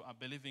what you are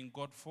believing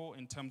God for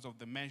in terms of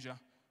the measure,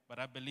 but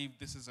I believe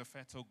this is a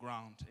fertile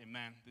ground.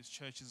 Amen. This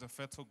church is a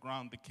fertile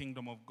ground. The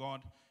kingdom of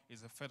God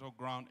is a fertile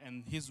ground.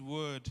 And his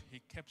word, he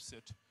keeps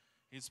it.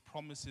 His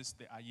promises,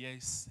 they are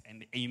yes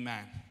and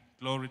amen.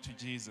 Glory to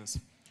Jesus.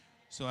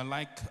 So I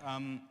like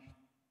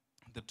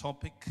the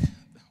topic,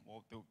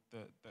 or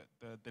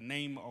the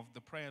name of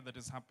the prayer that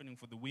is happening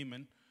for the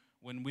women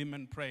when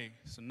women pray.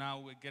 So now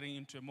we're getting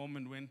into a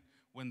moment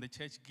when the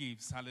church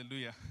gives.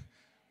 Hallelujah.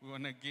 We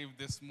want to give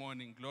this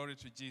morning. Glory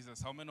to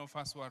Jesus. How many of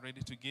us who are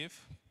ready to give?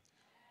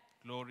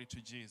 Glory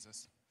to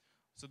Jesus.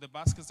 So the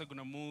baskets are going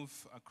to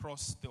move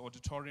across the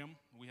auditorium.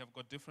 We have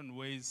got different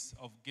ways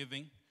of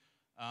giving.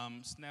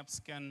 Snap,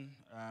 scan,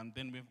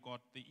 then we've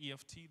got the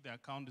EFT. The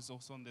account is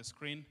also on the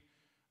screen.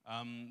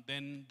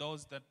 Then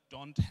those that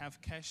don't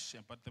have cash,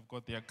 but they've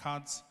got their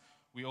cards,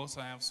 we also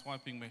have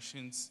swiping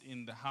machines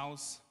in the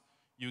house.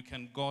 You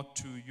can go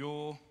to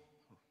your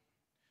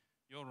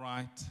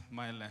right,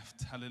 my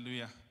left.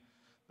 Hallelujah.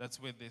 That's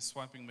where the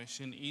swiping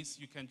machine is.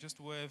 You can just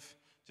wave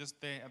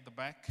just there at the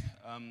back.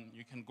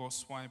 You can go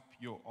swipe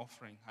your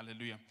offering.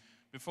 Hallelujah.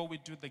 Before we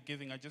do the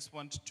giving, I just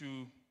want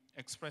to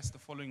express the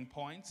following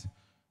points.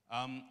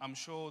 I'm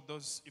sure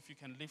those, if you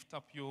can lift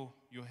up your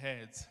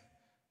heads,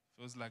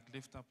 feels like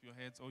lift up your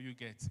heads, all you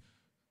get.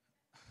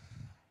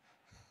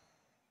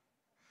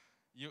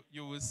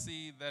 You will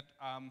see that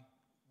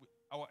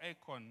our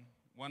aircon,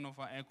 one of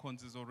our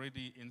aircons is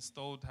already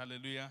installed,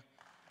 hallelujah.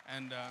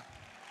 And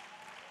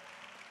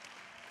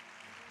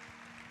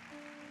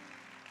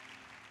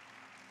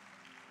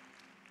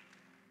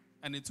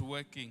it's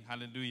working,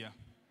 hallelujah.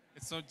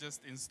 It's not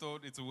just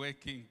installed, it's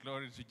working,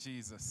 glory to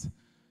Jesus.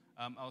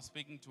 I was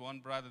speaking to one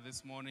brother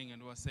this morning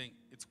and he was saying,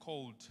 it's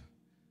cold.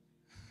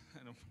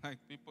 And I'm like,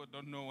 people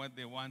don't know what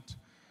they want.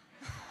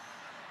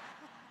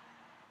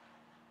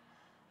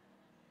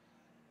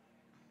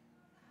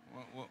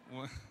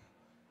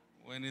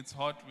 When it's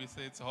hot, we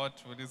say it's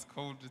hot. When it's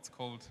cold, it's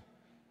cold.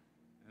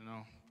 You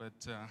know,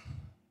 but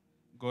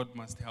God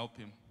must help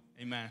him.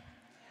 Amen.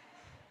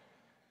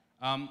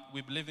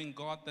 We believe in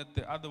God that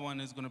the other one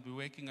is going to be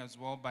working as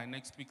well by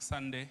next week,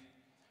 Sunday.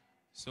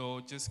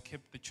 So just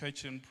keep the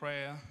church in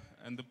prayer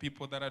and the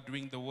people that are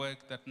doing the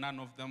work, that none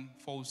of them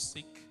fall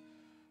sick.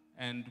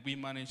 And we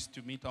managed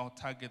to meet our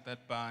target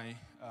that by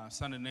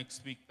Sunday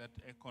next week, that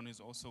aircon is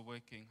also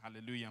working.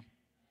 Hallelujah.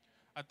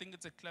 I think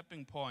it's a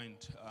clapping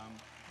point.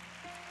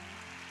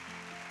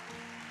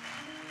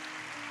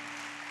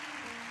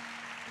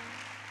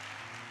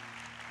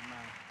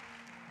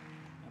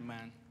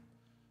 Amen.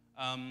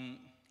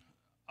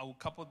 I will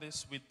couple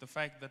this with the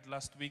fact that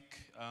last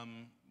week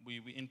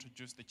we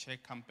introduced the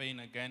check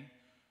campaign again,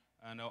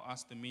 and I'll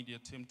ask the media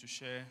team to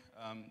share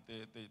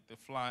the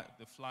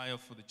flyer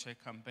for the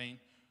check campaign.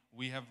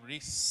 We have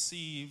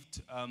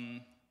received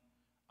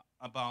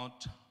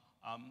about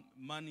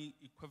money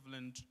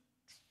equivalent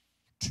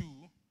to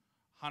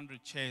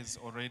 100 chairs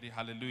already.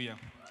 Hallelujah.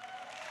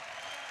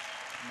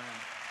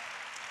 Amen.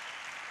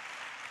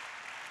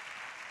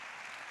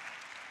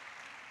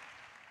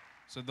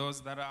 So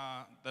those that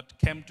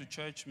came to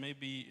church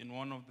maybe in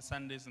one of the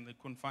Sundays and they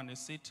couldn't find a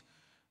seat,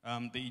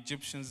 the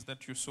Egyptians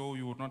that you saw,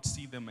 you will not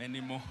see them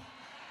anymore.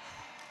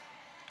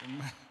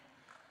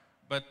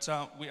 But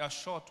we are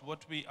short.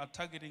 What we are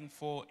targeting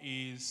for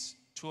is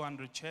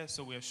 200 chairs,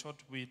 so we are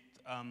short with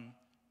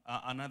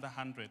another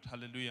 100.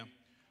 Hallelujah.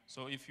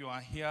 So if you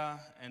are here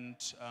and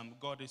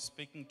God is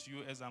speaking to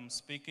you as I'm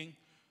speaking,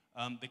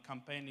 the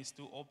campaign is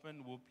still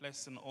open. We'll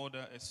place an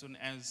order as soon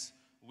as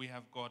we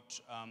have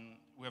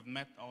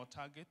met our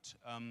target.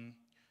 Can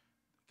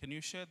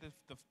you share the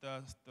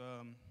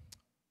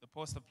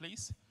poster,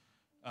 please?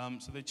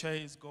 So the chair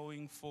is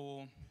going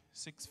for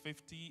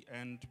 $650,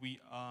 and we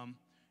are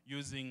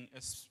using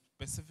a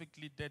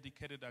specifically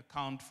dedicated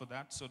account for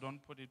that. So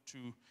don't put it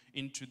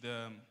into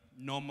the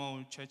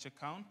normal church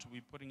account.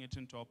 We're putting it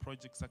into our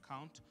projects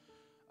account.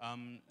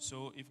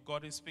 So if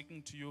God is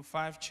speaking to you,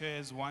 5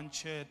 chairs, 1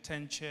 chair,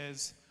 10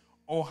 chairs,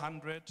 or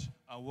 100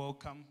 are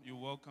welcome. You're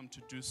welcome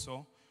to do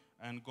so,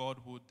 and God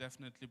will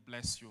definitely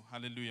bless you.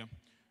 Hallelujah.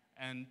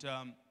 And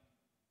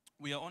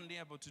we are only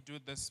able to do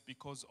this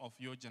because of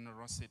your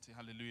generosity.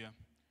 Hallelujah.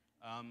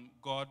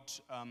 God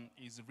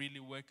is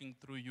really working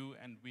through you,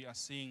 and we are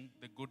seeing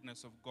the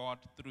goodness of God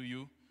through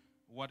you.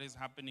 What is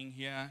happening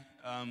here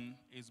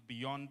is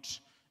beyond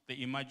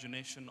the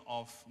imagination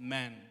of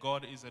man.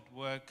 God is at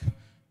work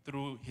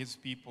through his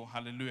people.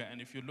 Hallelujah.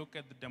 And if you look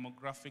at the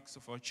demographics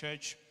of our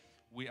church,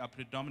 we are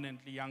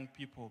predominantly young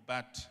people,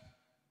 but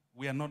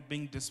we are not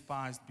being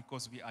despised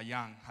because we are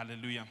young.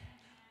 Hallelujah.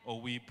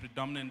 Or we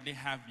predominantly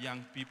have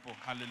young people.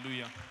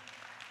 Hallelujah.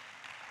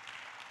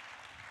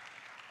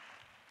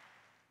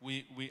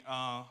 We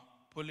are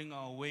pulling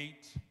our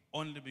weight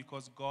only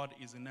because God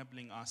is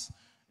enabling us.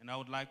 And I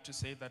would like to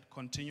say that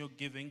continue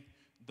giving.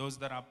 Those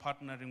that are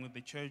partnering with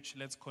the church,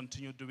 let's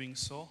continue doing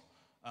so.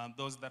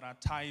 Those that are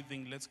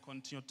tithing, let's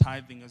continue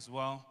tithing as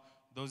well.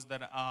 Those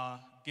that are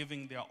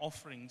giving their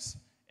offerings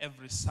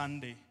every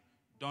Sunday,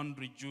 don't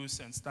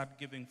reduce and start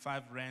giving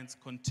 5 rands.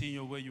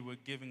 Continue where you were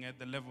giving at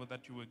the level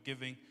that you were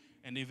giving,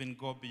 and even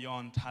go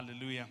beyond.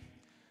 Hallelujah.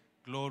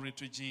 Glory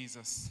to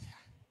Jesus.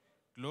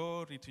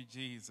 Glory to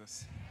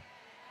Jesus.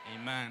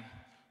 Amen.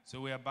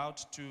 So we're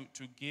about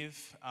to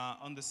give.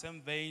 On the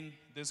same vein,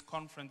 this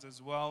conference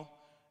as well,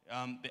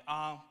 there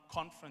are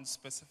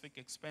conference-specific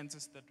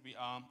expenses that we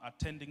are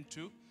attending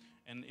to.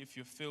 And if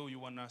you feel you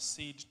want to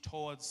seed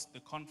towards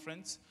the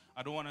conference,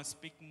 I don't want to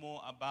speak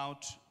more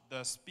about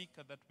the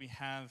speaker that we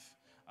have.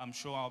 I'm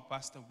sure our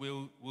pastor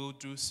will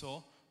do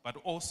so. But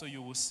also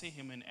you will see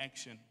him in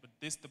action. But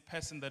the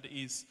person that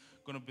is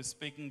going to be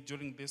speaking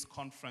during this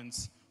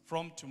conference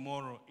from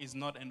tomorrow is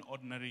not an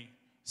ordinary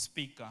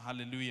speaker.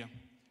 Hallelujah.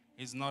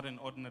 He's not an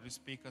ordinary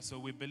speaker. So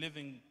we believe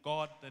in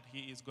God that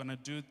he is going to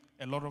do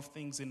a lot of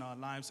things in our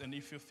lives. And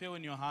if you feel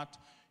in your heart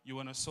you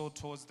want to sow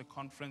towards the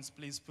conference,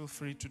 please feel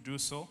free to do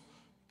so.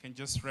 You can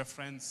just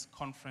reference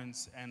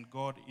conference, and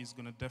God is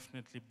going to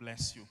definitely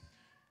bless you.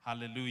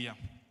 Hallelujah.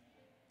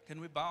 Can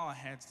we bow our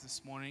heads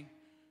this morning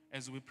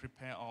as we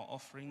prepare our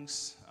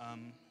offerings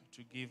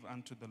to give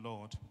unto the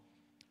Lord?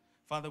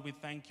 Father, we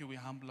thank you. We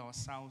humble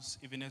ourselves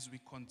even as we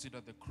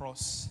consider the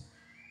cross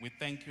We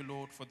thank you,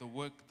 Lord, for the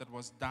work that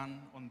was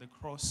done on the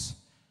cross,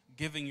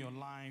 giving your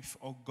life,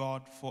 oh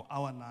God, for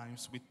our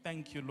lives. We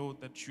thank you,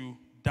 Lord, that you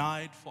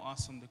died for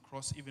us on the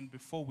cross even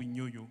before we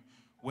knew you,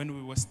 when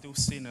we were still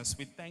sinners.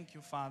 We thank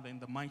you, Father, in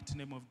the mighty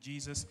name of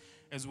Jesus,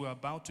 as we're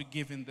about to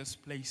give in this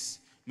place.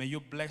 May you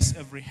bless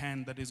every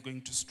hand that is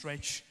going to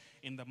stretch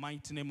in the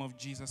mighty name of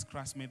Jesus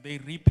Christ. May they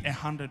reap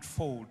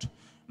 100-fold.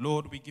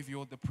 Lord, we give you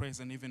all the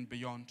praise and even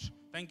beyond.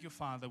 Thank you,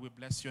 Father. We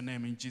bless your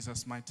name in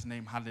Jesus' mighty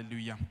name.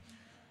 Hallelujah.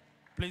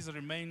 Please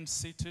remain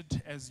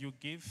seated as you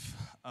give.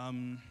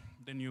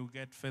 Then you'll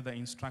get further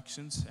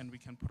instructions, and we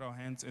can put our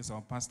hands as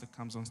our pastor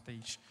comes on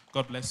stage.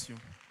 God bless you.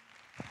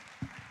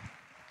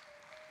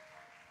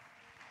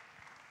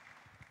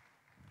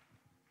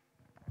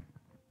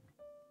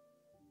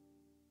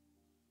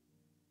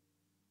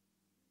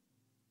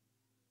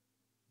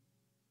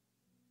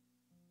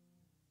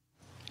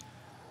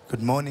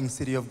 Good morning,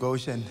 City of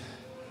Goshen.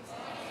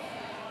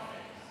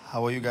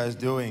 How are you guys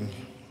doing?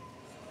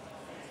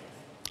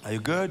 Are you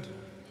good?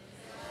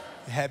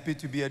 Happy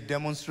to be a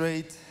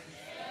demonstrate?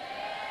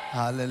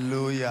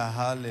 Hallelujah,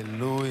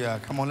 hallelujah.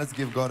 Come on, let's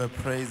give God a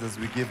praise as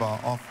we give our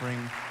offering.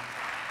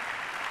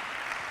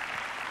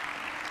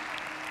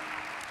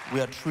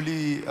 We are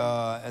truly,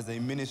 as a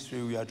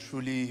ministry, we are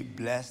truly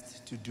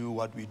blessed to do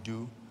what we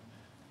do,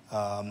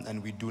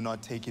 and we do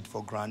not take it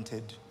for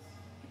granted.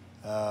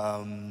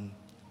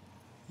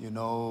 You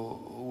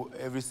know,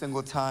 every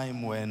single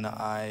time when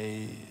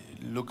I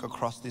look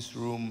across this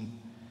room,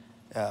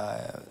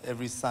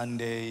 every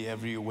Sunday,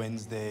 every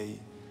Wednesday,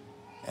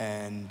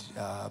 and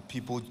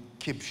people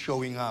keep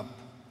showing up,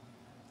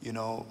 you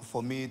know,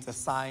 for me it's a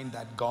sign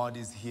that God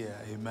is here,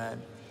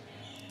 amen.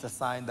 It's a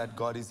sign that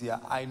God is here.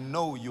 I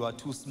know you are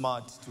too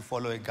smart to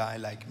follow a guy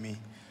like me.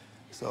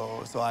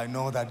 So I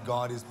know that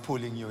God is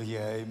pulling you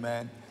here,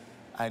 amen.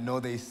 I know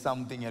there is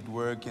something at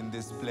work in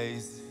this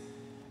place,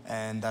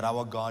 and that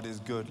our God is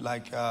good.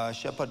 Like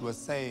Shepherd was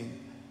saying,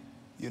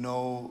 you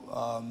know,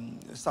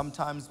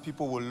 sometimes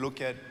people will look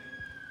at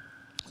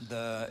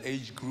the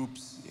age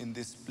groups in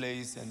this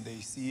place and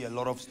they see a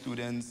lot of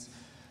students,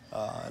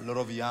 a lot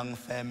of young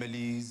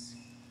families,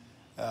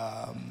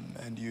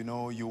 and you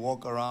know, you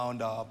walk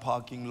around our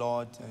parking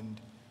lot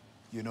and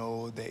you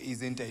know, there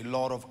isn't a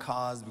lot of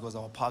cars because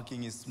our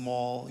parking is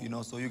small, you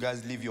know, so you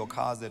guys leave your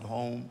cars at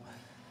home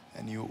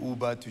and you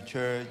Uber to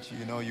church,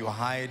 you know, you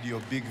hide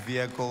your big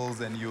vehicles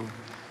and you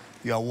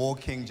are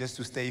walking just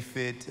to stay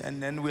fit.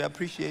 And then we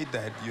appreciate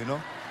that, you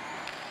know.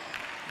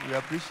 We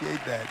appreciate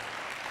that.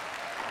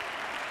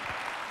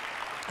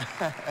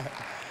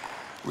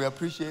 We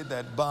appreciate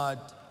that.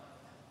 But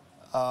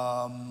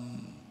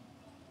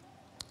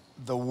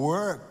the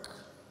work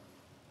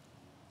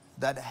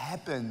that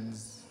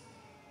happens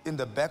in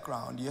the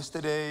background.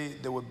 Yesterday,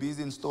 they were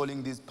busy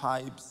installing these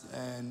pipes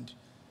and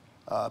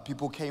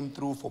people came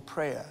through for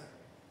prayer,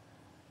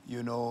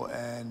 you know,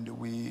 and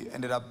we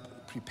ended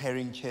up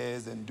preparing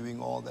chairs and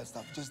doing all that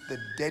stuff. Just the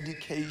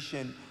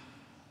dedication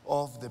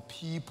of the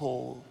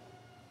people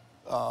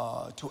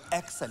to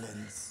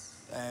excellence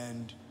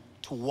and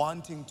to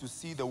wanting to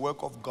see the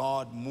work of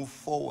God move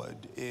forward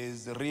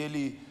is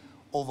really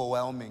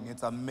overwhelming.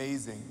 It's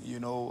amazing, you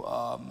know.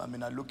 I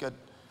mean, I look at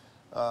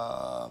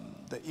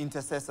the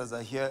intercessors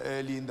are here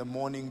early in the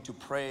morning to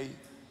pray.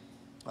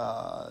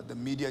 The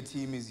media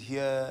team is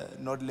here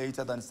not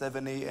later than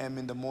 7 a.m.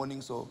 in the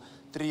morning, so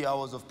 3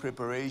 hours of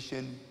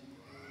preparation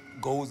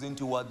goes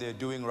into what they're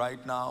doing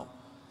right now.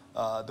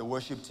 The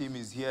worship team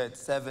is here at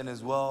 7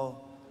 as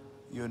well.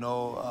 You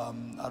know,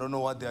 I don't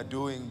know what they're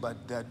doing,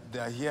 but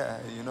they're here,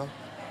 you know.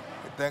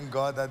 Thank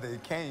God that they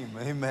came,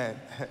 amen.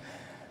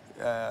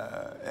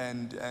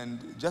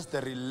 And just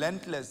the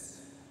relentless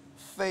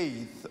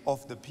faith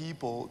of the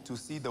people to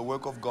see the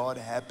work of God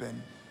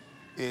happen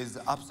is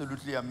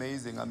absolutely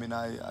amazing. I mean,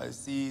 I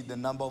see the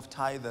number of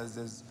tithers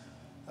has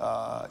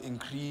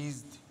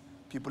increased.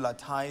 People are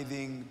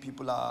tithing,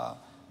 people are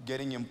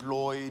getting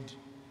employed,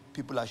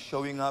 people are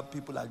showing up,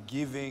 people are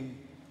giving,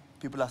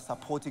 people are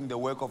supporting the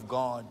work of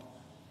God.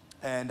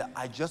 And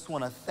I just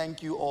want to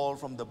thank you all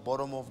from the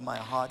bottom of my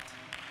heart.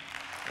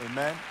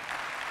 Amen.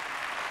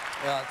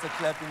 Yeah, it's a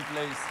clapping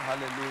place.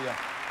 Hallelujah.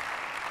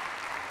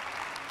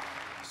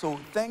 So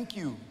thank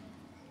you.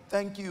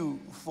 Thank you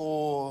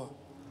for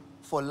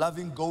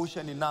loving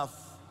Goshen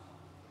enough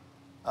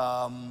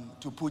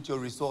to put your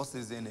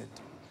resources in it.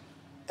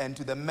 And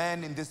to the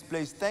men in this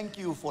place, thank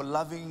you for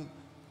loving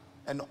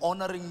and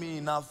honoring me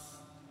enough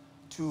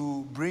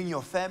to bring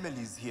your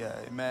families here.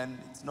 Amen.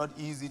 It's not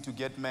easy to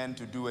get men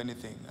to do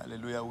anything.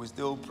 Hallelujah. We're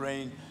still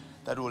praying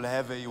that we'll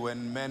have a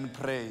when men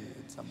pray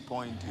at some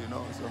point, you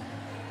know. So,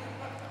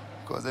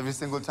 because every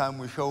single time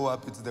we show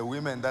up, it's the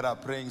women that are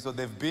praying. So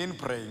they've been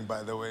praying,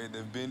 by the way.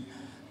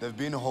 They've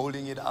been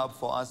holding it up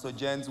for us. So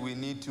gents, we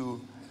need to,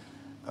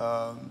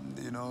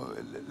 you know,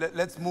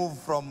 let's move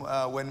from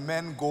when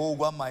men go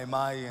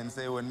mai and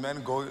say when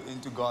men go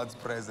into God's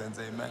presence.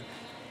 Amen.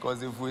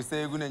 Because if we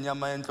say, you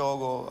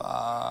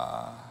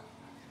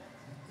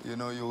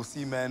know, you'll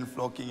see men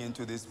flocking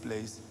into this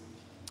place.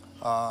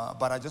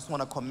 But I just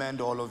want to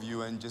commend all of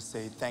you and just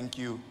say thank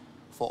you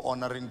for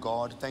honoring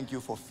God. Thank you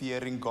for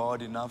fearing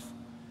God enough.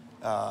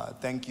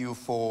 Thank you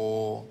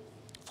for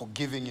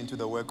giving into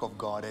the work of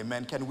God.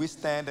 Amen. Can we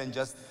stand and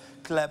just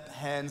clap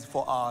hands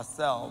for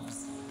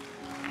ourselves,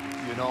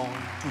 you know,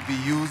 to be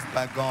used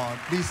by God?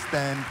 Please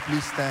stand,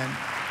 please stand.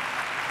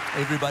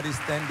 Everybody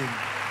standing.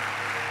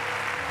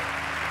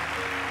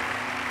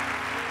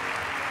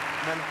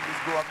 Amen.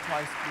 Please go up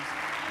twice, please.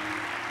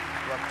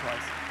 Go up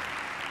twice.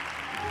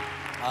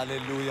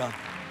 Hallelujah.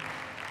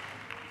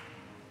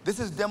 This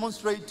is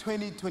Demonstrate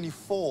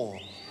 2024.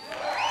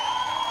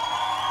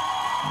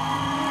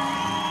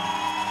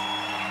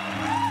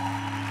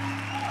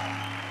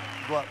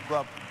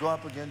 Go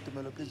up again,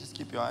 Tumelo. Please just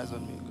keep your eyes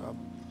on me. Go up.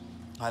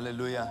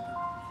 Hallelujah.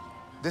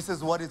 This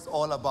is what it's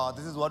all about.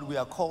 This is what we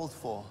are called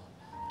for,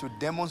 to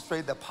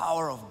demonstrate the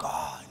power of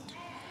God.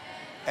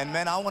 And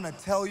man, I want to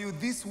tell you,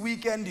 this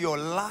weekend, your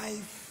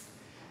life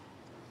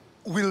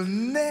will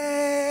never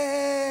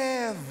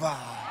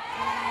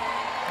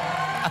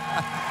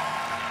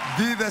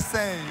be the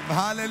same.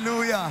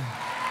 Hallelujah.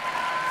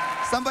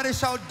 Somebody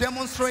shout,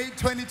 Demonstrate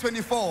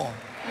 2024.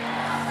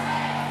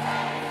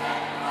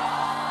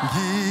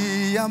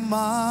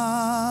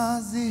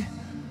 Ngiyamazi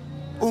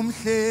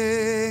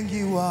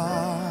umhlengi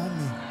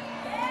wami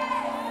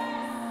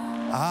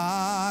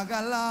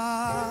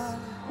akalali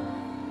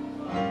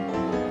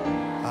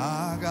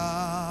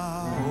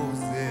akawozeli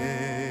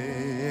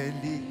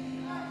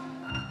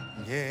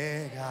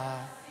ngeka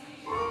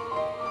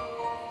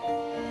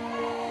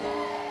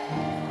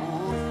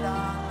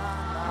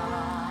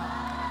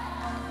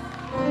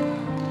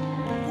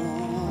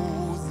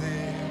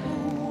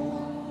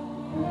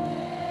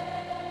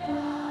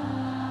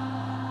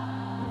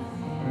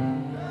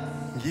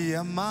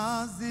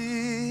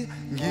Ngiyamazi,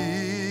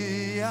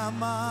 ngiyamazi.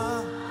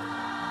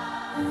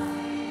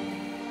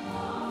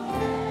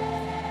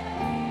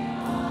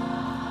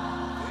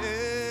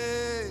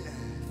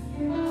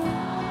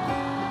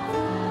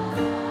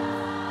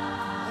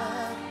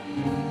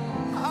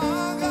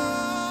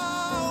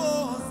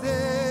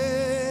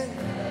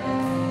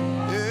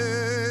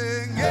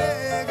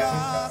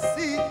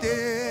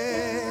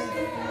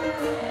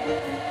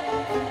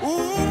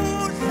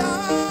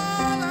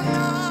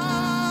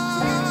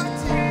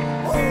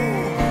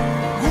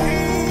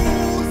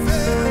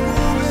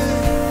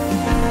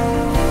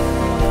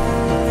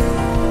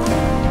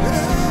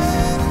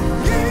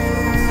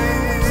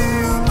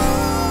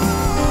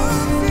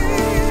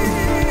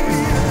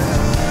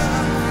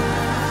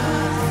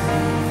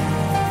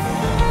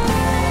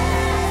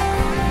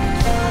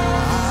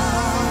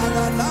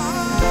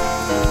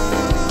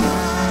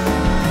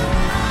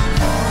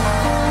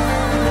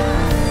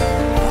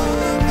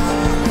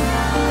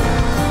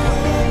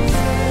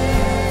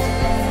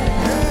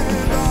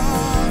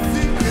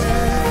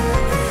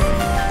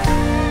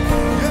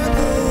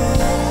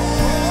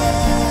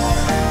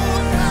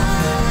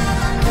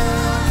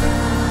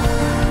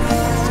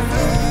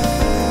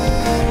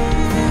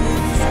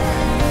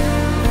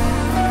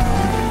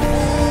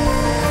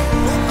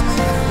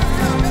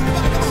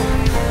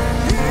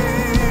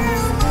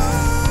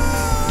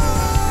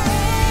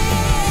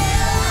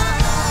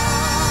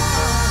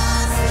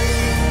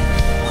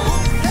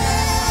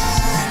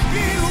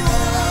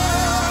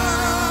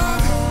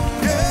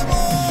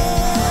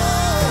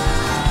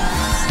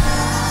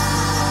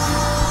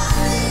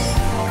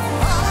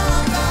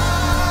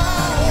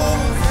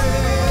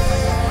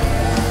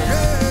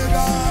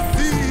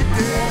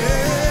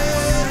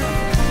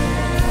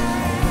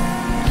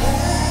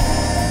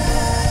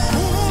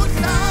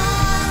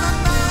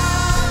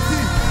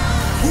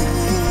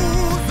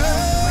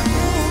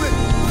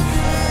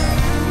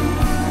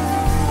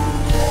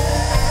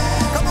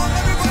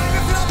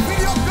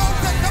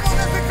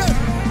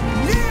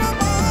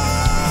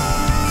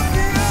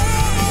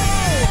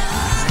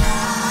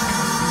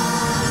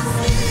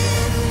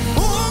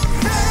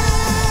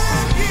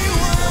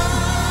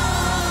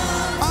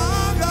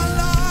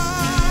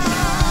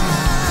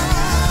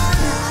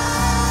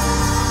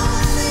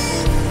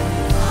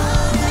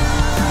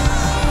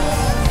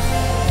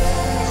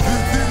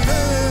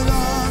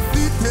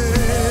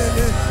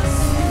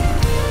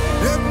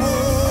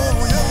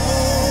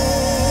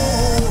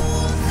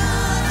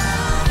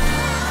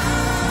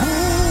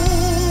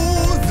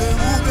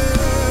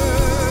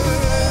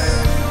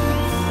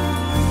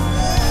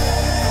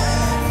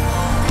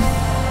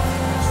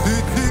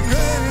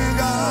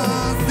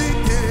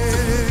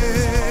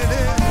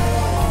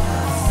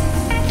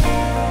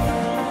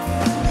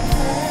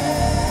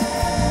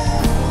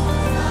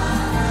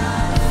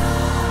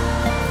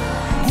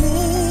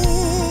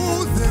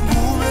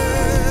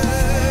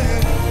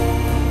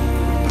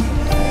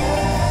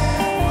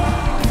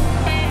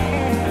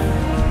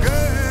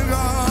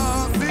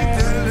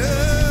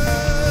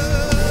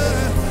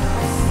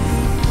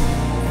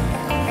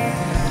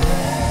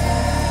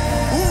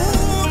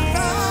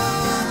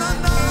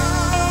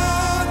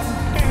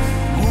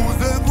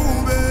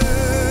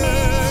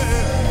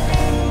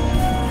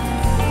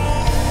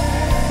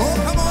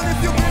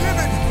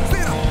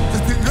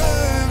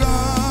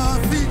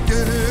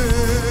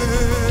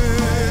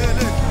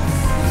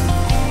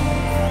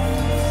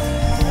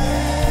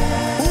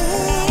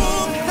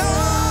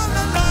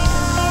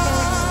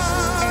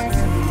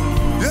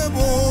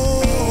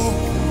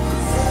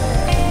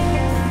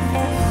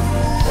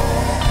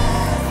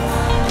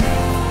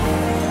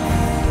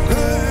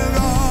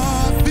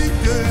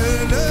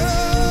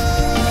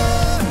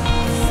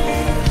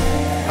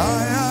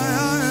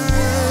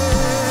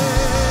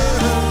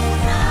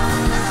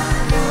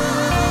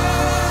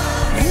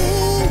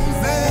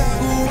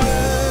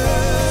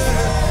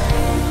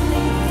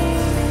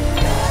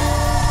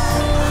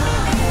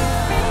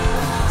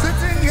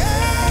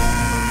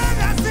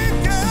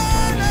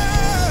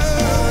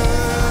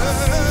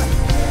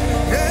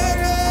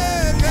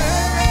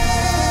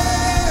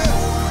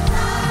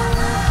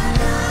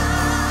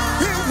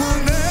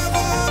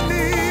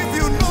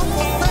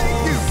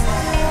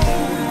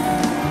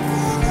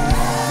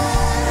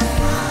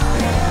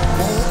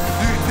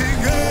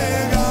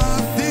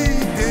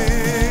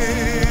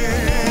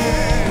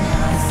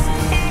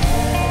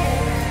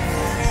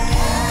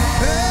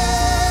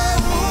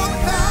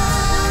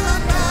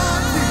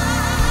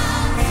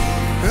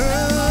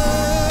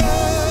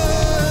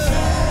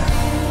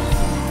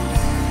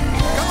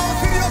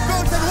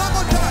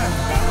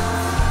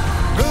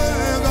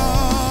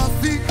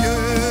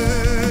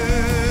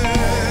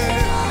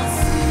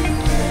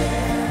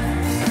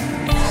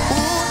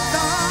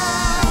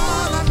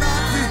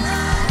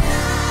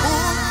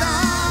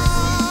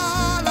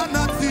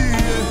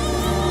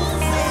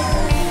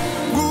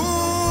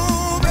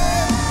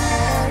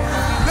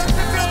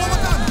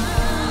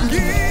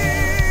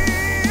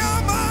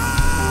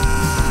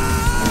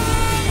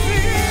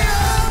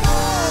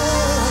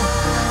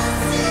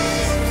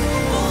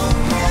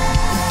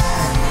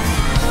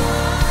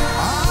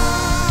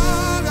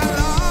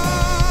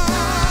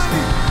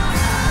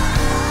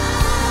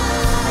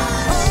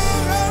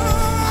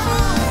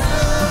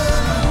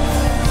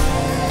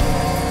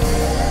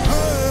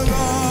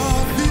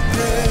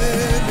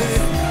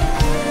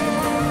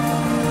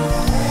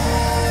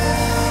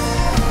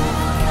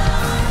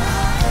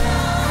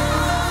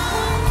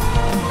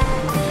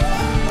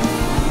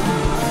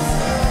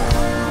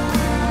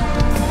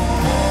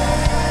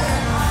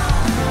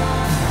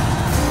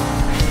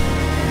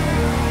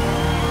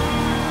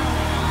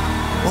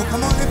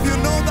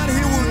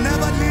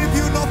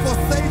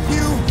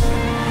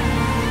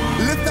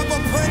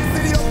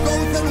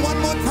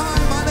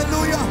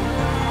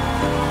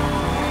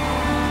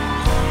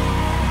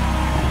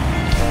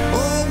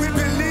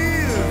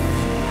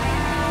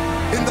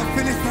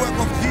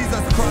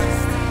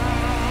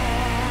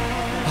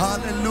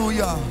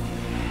 Hallelujah.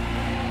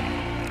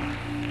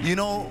 You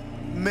know,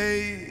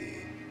 may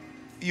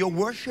your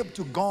worship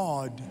to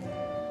God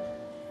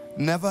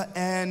never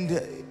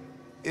end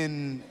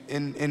in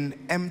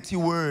empty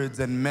words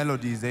and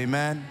melodies.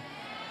 Amen.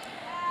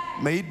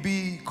 May it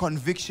be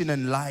conviction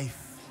and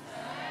life.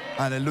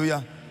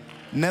 Hallelujah.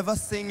 Never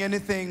sing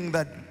anything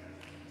that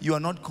you are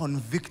not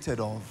convicted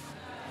of.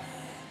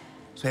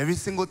 So every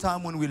single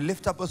time when we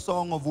lift up a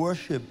song of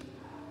worship,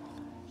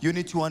 you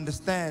need to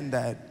understand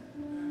that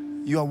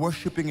you are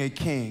worshiping a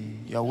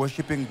king. You are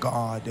worshiping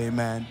God.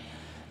 Amen.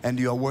 And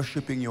you are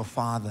worshiping your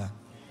Father.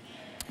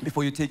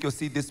 Before you take your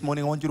seat this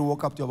morning, I want you to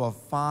walk up to about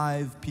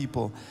 5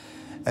 people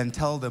and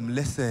tell them,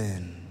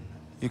 listen.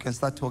 You can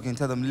start talking.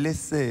 Tell them,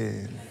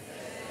 listen.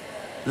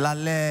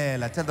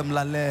 Lalela. Tell them,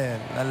 lalela.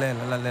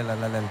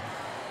 Lalela.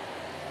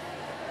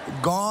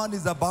 God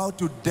is about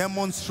to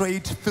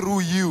demonstrate through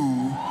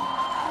you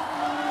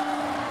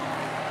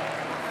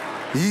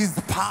His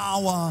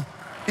power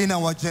in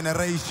our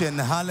generation.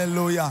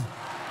 Hallelujah.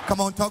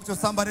 Come on, talk to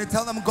somebody.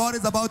 Tell them God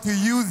is about to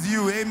use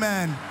you.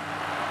 Amen.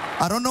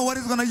 I don't know what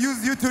He's going to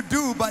use you to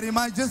do, but He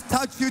might just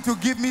touch you to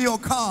give me your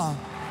car.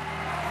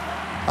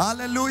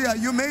 Hallelujah.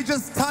 You may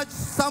just touch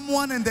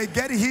someone and they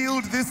get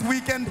healed this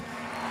weekend.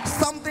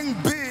 Something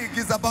big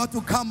is about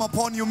to come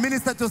upon you.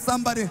 Minister to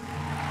somebody.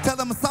 Tell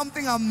them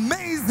something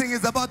amazing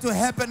is about to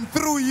happen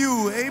through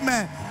you.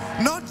 Amen.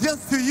 Not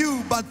just to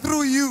you, but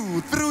through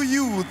you, through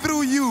you,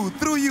 through you,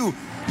 through you.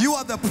 You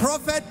are the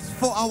prophet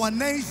for our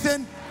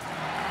nation.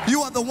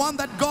 You are the one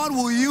that God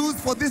will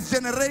use for this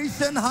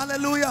generation.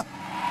 Hallelujah.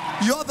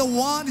 You're the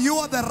one. You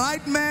are the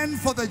right man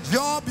for the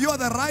job. You are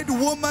the right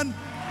woman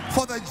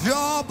for the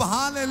job.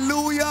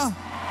 Hallelujah.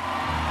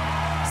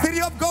 City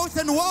of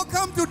Goshen,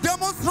 welcome to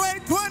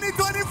Demonstrate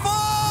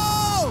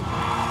 2024.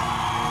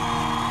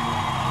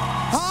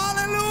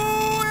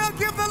 Hallelujah.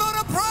 Give the Lord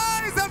a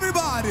praise,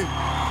 everybody.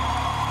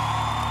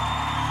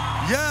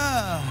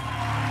 Yeah.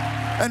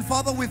 And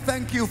Father, we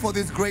thank you for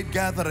this great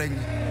gathering.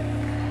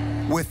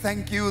 We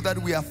thank you that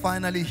we are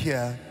finally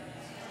here.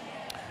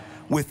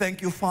 We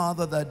thank you,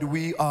 Father, that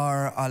we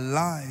are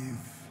alive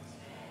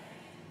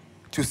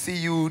to see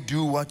you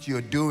do what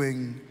you're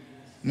doing,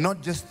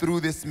 not just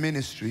through this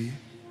ministry,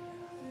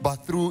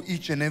 but through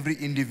each and every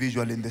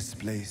individual in this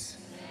place.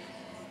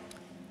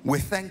 We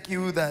thank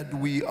you that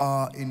we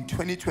are in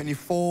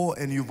 2024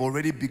 and you've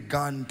already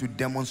begun to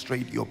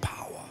demonstrate your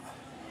power.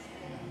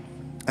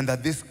 And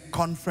that this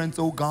conference,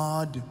 oh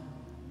God,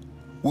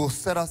 will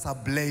set us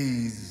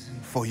ablaze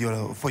for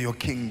your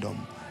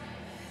kingdom.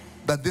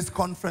 That this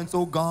conference,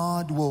 oh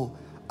God, will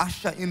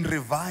usher in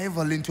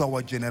revival into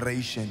our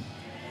generation.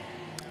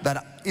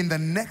 That in the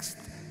next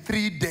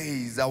 3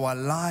 days, our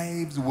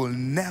lives will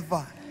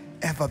never,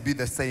 ever be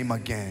the same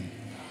again.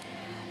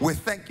 We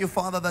thank you,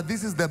 Father, that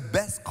this is the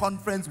best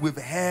conference we've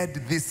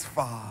had this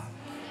far.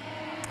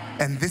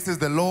 And this is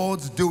the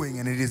Lord's doing,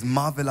 and it is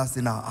marvelous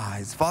in our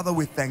eyes. Father,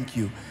 we thank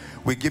you.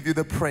 We give you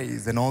the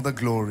praise and all the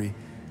glory.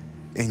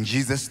 In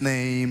Jesus'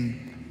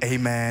 name,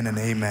 amen and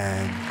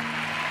amen.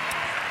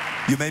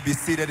 You may be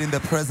seated in the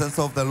presence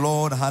of the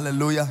Lord.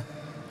 Hallelujah.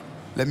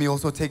 Let me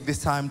also take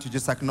this time to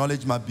just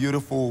acknowledge my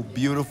beautiful,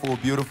 beautiful,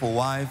 beautiful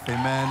wife.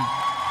 Amen.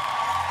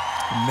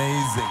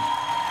 Amazing.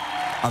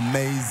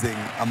 Amazing,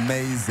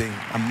 amazing,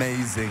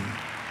 amazing.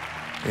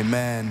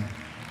 Amen.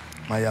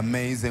 My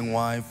amazing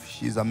wife.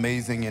 She's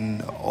amazing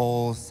in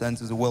all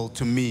senses. Well,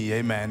 to me,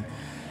 amen.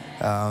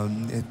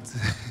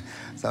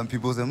 Some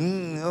people say,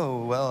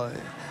 oh, well,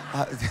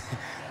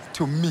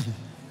 to me.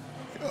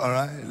 All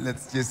right,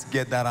 let's just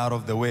get that out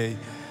of the way.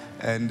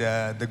 And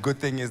the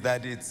good thing is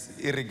that it's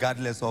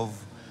irregardless of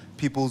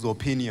people's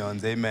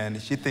opinions.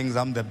 Amen. She thinks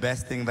I'm the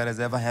best thing that has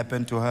ever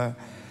happened to her.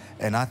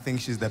 And I think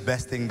she's the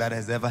best thing that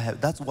has ever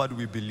happened. That's what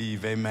we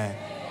believe. Amen.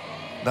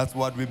 That's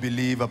what we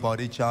believe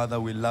about each other.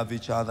 We love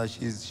each other.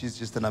 She's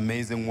just an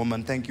amazing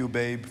woman. Thank you,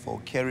 babe,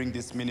 for carrying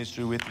this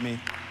ministry with me.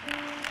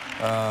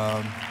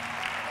 Yeah.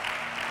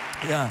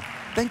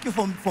 Thank you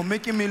for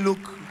making me look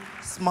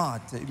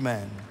smart.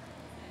 Amen.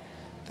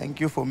 Thank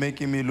you for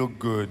making me look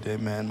good.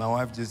 Amen. My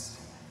wife just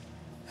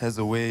has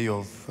a way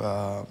of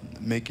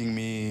making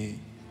me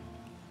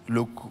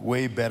look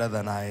way better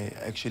than I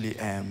actually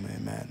am.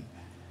 Amen.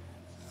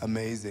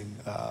 Amazing.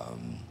 I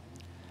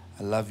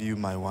love you,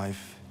 my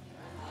wife.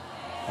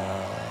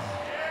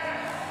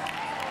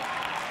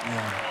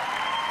 Yeah.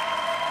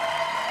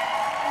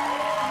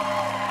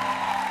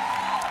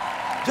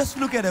 Just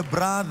look at a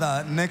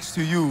brother next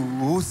to you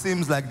who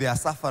seems like they are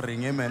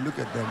suffering. Amen. Look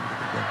at them.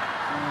 Look at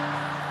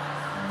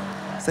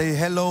them. Say,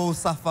 hello,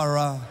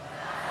 sufferer.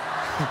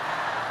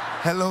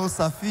 Hello,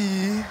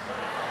 Safi.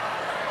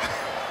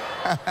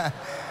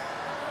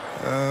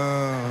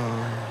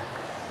 Oh,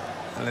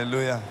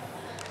 hallelujah.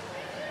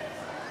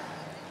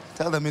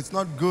 Tell them it's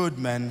not good,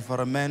 man,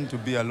 for a man to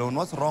be alone.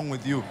 What's wrong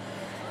with you?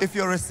 If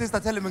you're a sister,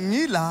 tell him,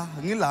 ngila,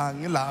 we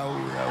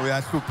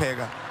are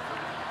supega.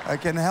 I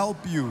can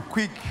help you,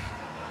 quick.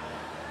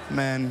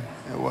 Man,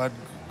 what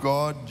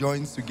God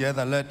joins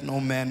together, let no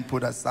man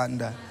put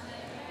asunder.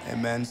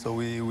 Amen. So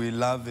we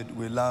love it.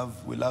 We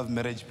love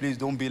marriage. Please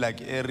don't be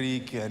like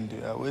Eric and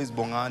where's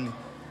Bongani?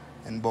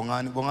 And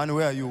Bongani,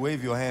 where are you?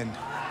 Wave your hand.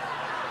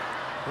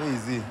 Where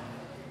is he?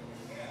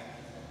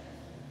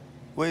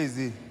 Where is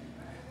he?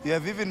 You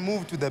have even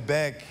moved to the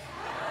back.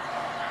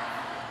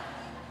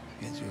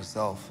 Get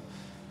yourself.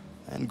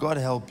 And God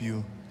help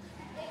you.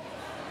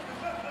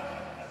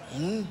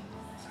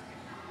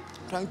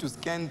 Trying to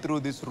scan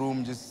through this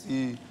room, just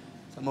see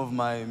some of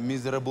my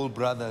miserable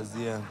brothers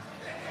here.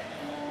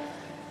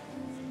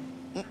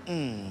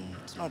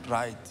 It's not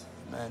right,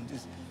 man.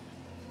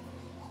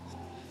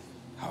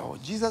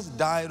 Jesus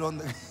died on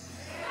the...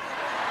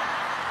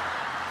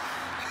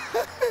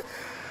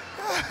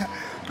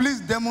 Please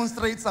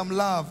demonstrate some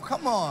love.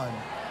 Come on.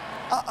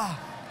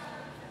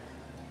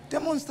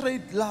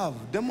 Demonstrate love.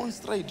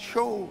 Demonstrate,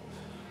 show,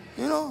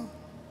 you know.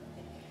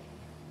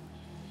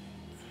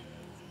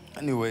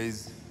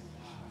 Anyways.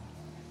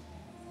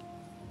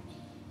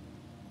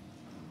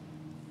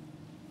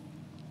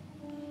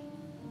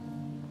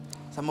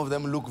 Some of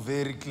them look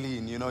very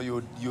clean, you know,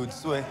 you'd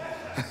swear.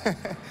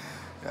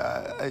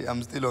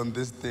 I'm still on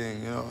this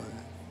thing, you know.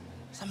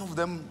 Some of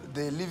them,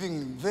 they're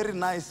living very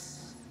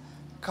nice,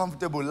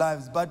 comfortable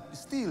lives, but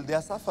still they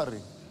are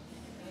suffering.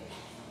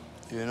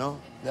 You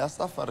know, they are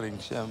suffering,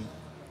 Shem.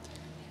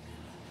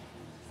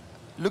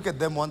 Look at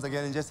them once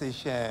again and just say,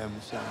 Shem,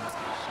 Shem,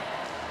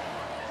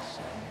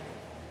 Shem.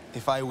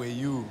 If I were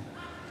you.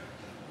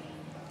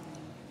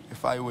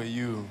 If I were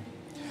you.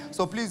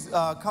 So please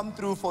come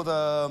through for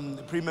the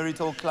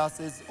premarital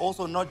classes.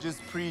 Also not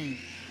just pre,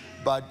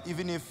 but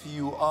even if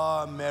you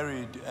are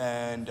married,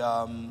 and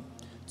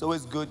it's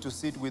always good to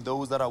sit with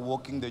those that are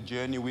walking the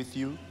journey with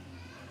you.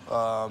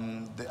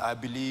 I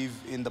believe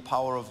in the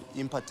power of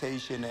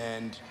impartation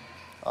and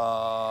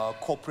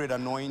corporate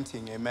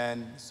anointing,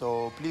 amen.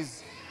 So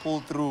please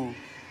pull through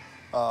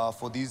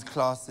for these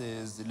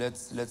classes.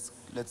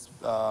 Let's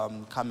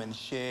come and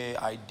share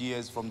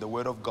ideas from the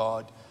Word of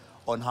God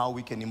on how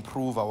we can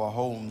improve our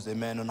homes,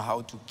 amen, on how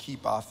to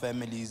keep our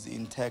families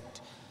intact,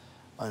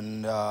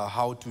 and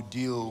how to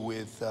deal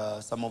with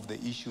some of the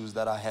issues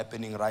that are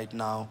happening right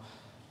now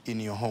in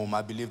your home.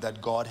 I believe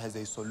that God has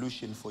a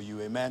solution for you,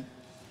 amen.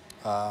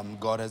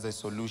 God has a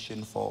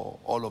solution for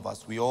all of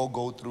us. We all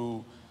go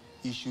through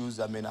issues.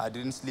 I mean, I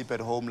didn't sleep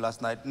at home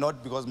last night,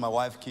 not because my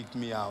wife kicked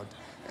me out.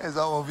 And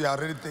some of you are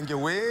already thinking,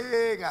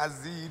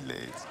 Azile,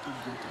 it's too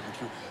good to be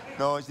true.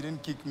 No, she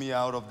didn't kick me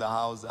out of the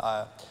house.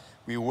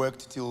 We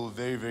worked till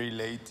very, very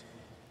late.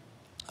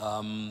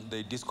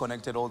 They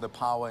disconnected all the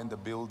power in the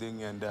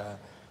building, and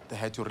they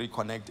had to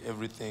reconnect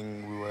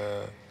everything. We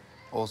were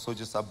also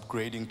just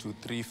upgrading to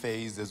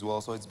 3-phase as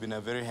well. So it's been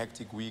a very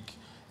hectic week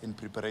in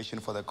preparation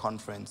for the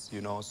conference,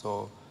 you know.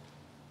 So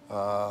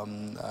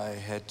I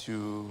had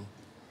to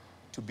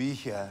be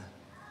here,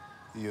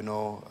 you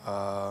know.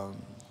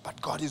 But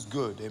God is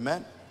good,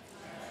 amen?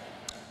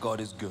 God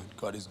is good.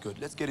 God is good.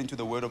 Let's get into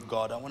the Word of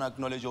God. I want to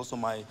acknowledge also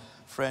my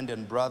friend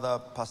and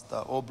brother, Pastor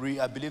Aubrey.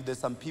 I believe there's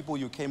some people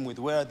you came with.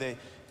 Where are they?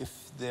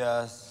 If they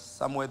are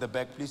somewhere at the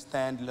back, please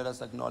stand. Let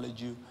us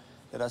acknowledge you.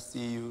 Let us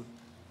see you.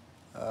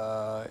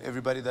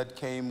 Everybody that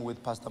came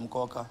with Pastor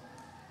Mkoka.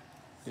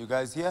 You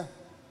guys here?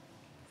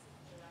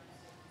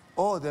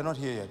 Oh, they're not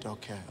here yet.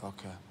 Okay,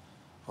 okay.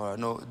 All right,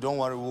 no, don't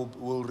worry.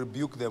 We'll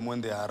rebuke them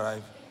when they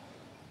arrive.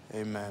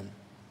 Amen.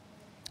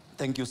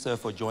 Thank you, sir,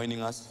 for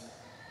joining us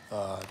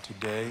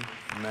today.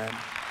 Amen.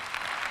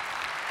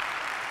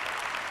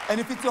 And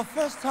if it's your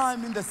first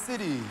time in the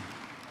city,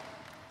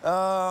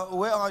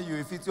 where are you?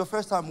 If it's your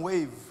first time,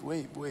 wave.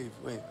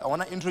 I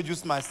want to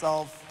introduce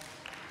myself.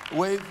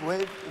 Wave.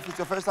 If it's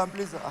your first time,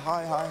 please.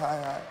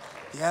 Hi.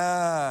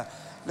 Yeah.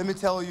 Let me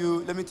tell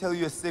you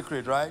a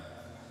secret, right?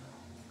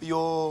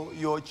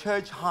 Your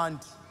church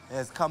hunt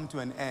has come to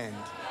an end.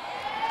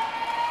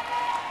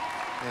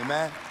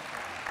 Amen.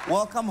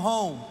 Welcome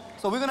home.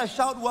 So we're going to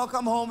shout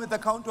welcome home at the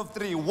count of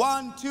 3.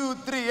 1, 2,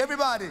 3.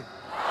 Everybody.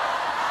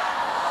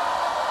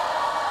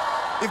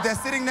 If they're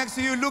sitting next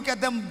to you, look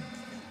at them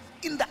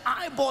in the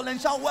eyeball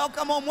and shout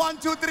welcome home. 1,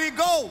 2, 3,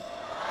 go.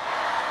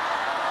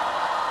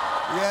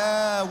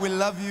 Yeah, we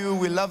love you.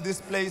 We love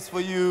this place for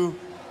you.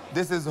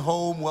 This is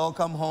home.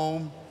 Welcome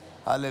home.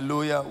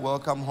 Hallelujah.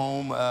 Welcome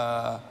home.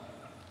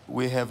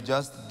 We have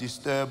just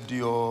disturbed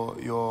your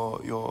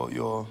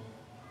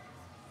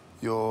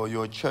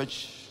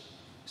church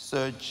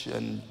search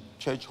and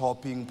church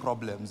hopping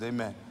problems.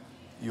 Amen.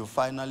 You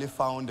finally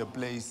found a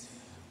place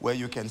where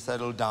you can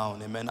settle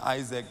down. Amen.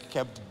 Isaac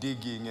kept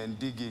digging and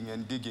digging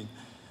and digging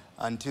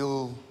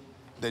until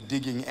the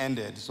digging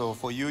ended. So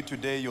for you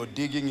today, your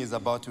digging is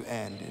about to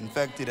end. In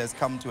fact, it has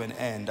come to an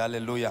end.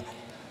 Hallelujah.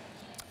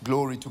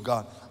 Glory to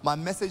God. My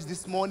message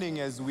this morning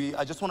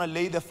I just want to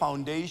lay the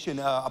foundation.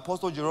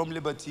 Apostle Jerome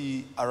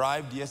Liberty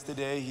arrived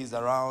yesterday. He's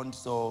around,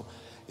 so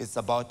it's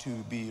about to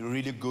be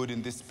really good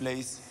in this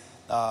place.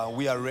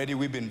 We are ready.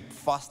 We've been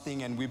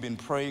fasting and we've been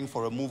praying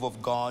for a move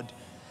of God.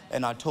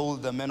 And I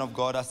told the men of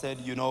God, I said,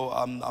 you know,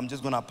 I'm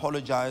just going to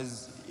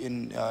apologize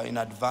in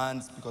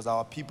advance because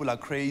our people are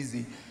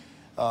crazy.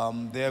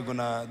 They're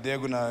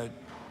gonna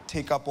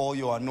take up all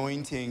your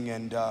anointing,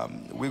 and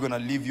we're going to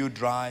leave you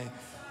dry.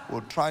 We'll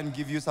try and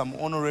give you some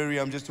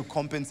honorarium just to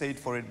compensate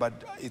for it, but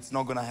it's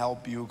not going to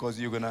help you because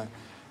you're going to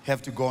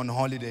have to go on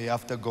holiday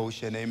after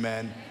Goshen.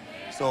 Amen.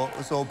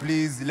 So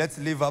please, let's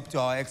live up to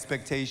our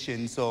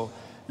expectations. So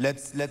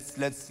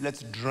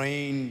let's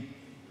drain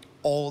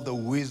all the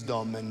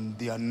wisdom and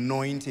the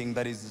anointing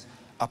that is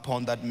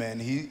upon that man.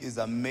 He is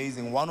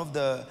amazing. One of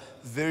the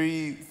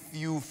very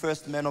few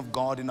first men of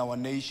God in our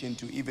nation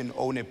to even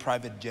own a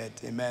private jet.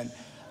 Amen.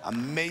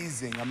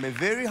 Amazing. I'm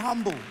very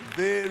humble,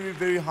 very,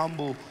 very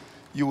humble.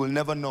 You will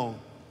never know.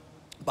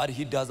 But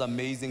he does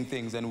amazing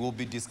things, and we'll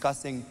be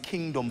discussing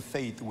kingdom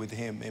faith with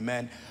him.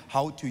 Amen.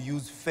 How to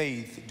use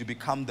faith to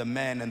become the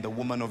man and the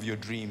woman of your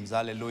dreams.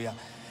 Hallelujah.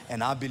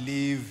 And I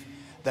believe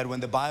that when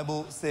the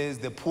Bible says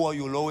the poor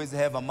you'll always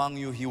have among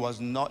you, it was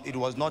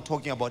not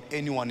talking about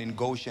anyone in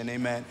Goshen.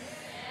 Amen.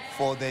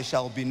 For there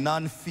shall be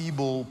none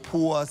feeble,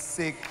 poor,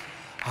 sick,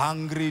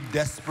 hungry,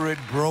 desperate,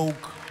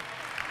 broke,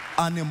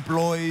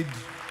 unemployed,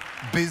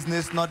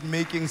 business not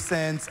making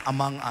sense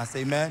among us.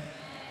 Amen.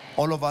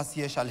 All of us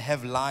here shall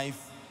have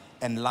life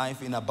and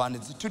life in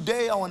abundance.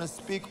 Today I want to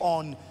speak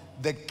on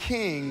the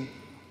King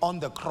on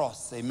the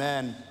cross.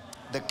 Amen.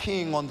 The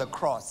King on the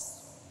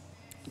cross.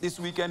 This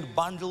weekend,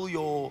 bundle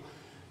your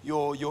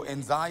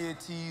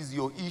anxieties,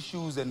 your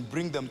issues, and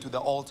bring them to the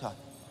altar.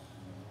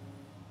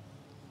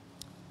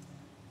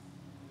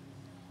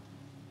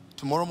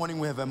 Tomorrow morning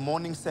we have a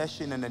morning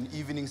session and an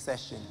evening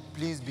session.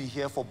 Please be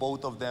here for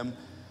both of them.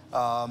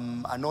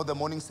 I know the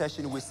morning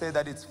session, we say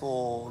that it's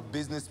for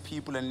business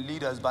people and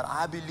leaders, but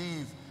I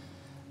believe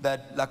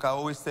that, like I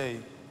always say,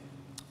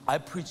 I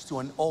preach to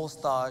an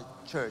all-star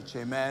church.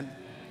 Amen.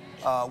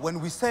 When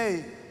we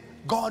say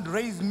God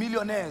raised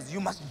millionaires, you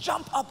must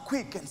jump up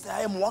quick and say,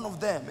 I am one of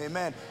them.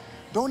 Amen.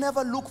 Don't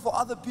ever look for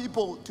other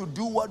people to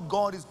do what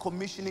God is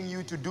commissioning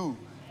you to do.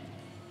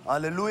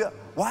 Hallelujah.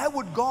 Why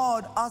would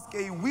God ask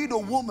a widow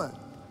woman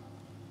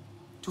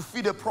to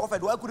feed a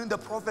prophet? Why couldn't the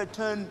prophet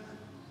turn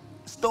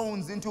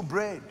stones into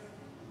bread?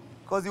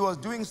 Because he was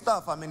doing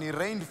stuff. I mean, he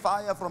rained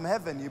fire from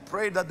heaven. He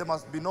prayed that there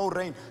must be no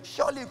rain.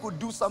 Surely he could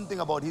do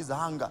something about his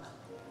hunger.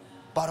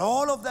 But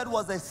all of that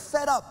was a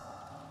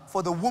setup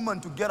for the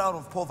woman to get out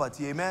of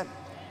poverty. Amen.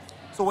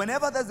 So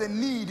whenever there's a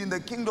need in the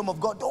kingdom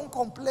of God, don't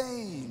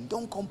complain.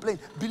 Don't complain.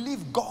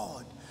 Believe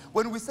God.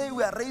 When we say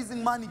we are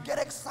raising money, get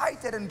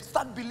excited and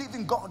start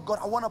believing God. God,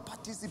 I want to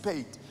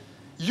participate.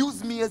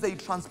 Use me as a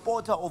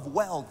transporter of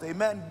wealth.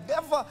 Amen.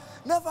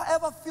 Never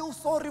ever feel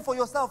sorry for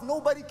yourself.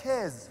 Nobody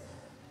cares.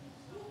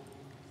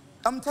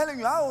 I'm telling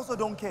you, I also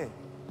don't care.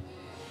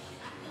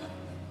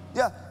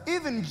 Yeah,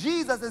 even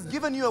Jesus has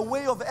given you a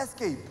way of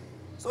escape.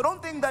 So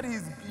don't think that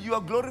you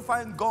are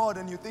glorifying God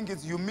and you think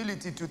it's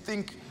humility to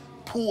think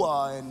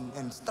poor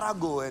and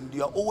struggle and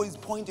you are always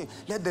pointing,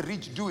 let the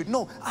rich do it.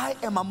 No, I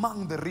am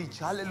among the rich.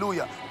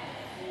 Hallelujah.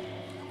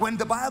 When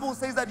the Bible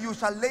says that you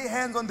shall lay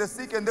hands on the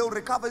sick and they will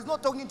recover, it's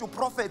not talking to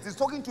prophets, it's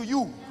talking to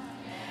you.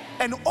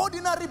 An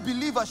ordinary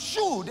believer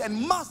should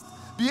and must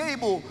be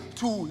able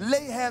to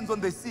lay hands on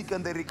the sick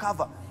and they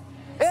recover.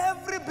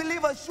 Every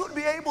believer should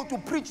be able to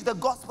preach the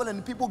gospel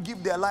and people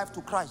give their life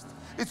to Christ.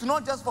 It's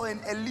not just for an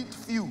elite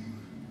few.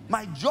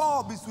 My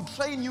job is to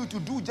train you to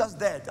do just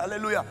that.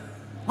 Hallelujah.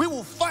 We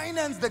will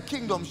finance the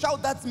kingdom.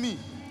 Shout, that's me.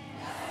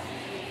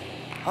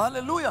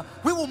 Hallelujah.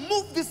 We will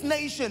move this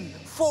nation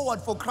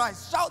forward for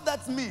Christ. Shout,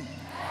 that's me.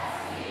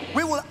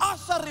 We will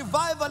usher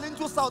revival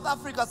into South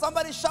Africa.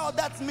 Somebody shout,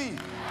 that's me.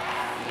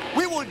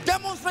 We will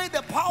demonstrate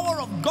the power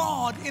of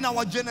God in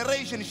our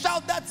generation.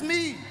 Shout, that's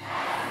me.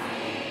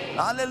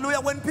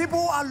 Hallelujah. When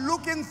people are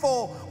looking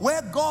for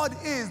where God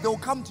is, they'll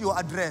come to your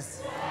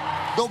address.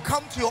 They'll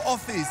come to your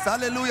office.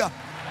 Hallelujah.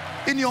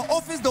 In your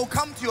office, they'll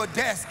come to your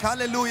desk.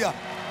 Hallelujah.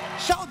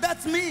 Shout,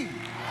 that's me.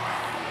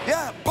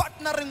 Yeah,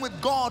 partnering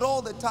with God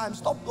all the time.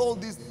 Stop all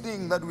these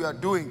things that we are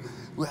doing.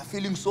 We are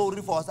feeling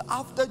sorry for us.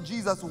 After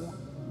Jesus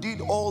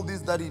did all this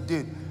that he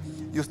did,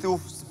 you still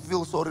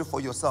feel sorry for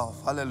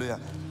yourself. Hallelujah.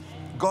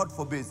 God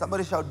forbid.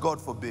 Somebody shout,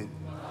 God forbid.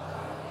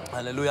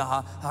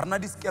 Hallelujah.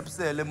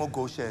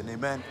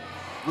 Amen.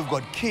 We've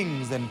got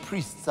kings and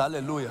priests.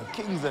 Hallelujah.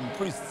 Kings and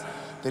priests.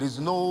 There is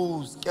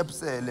no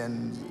skepsel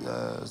and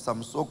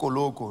some soko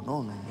loco.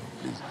 No,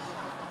 please.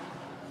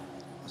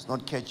 Let's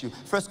not catch you.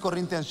 1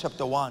 Corinthians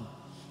chapter 1.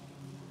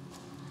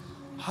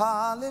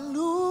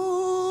 Hallelujah.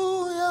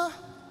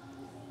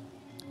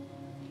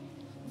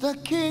 The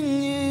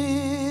King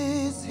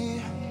is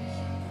here.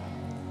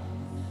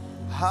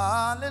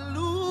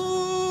 Hallelujah.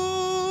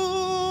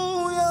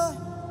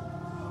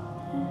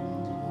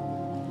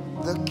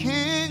 The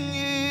King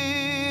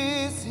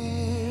is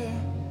here.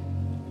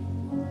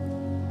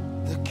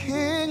 The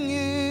King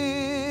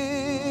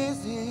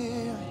is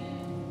here.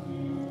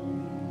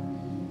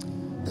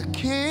 The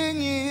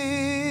King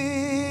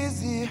is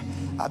here.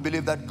 I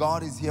believe that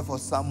God is here for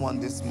someone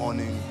this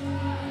morning.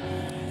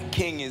 The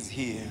King is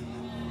here.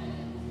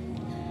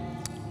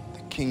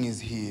 The King is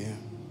here.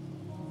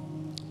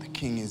 The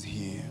King is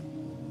here.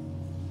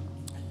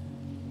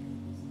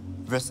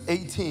 Verse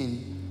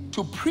 18.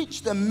 to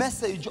preach the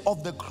message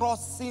of the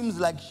cross seems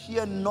like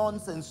sheer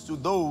nonsense to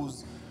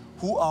those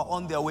who are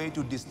on their way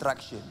to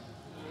destruction.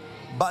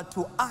 But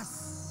to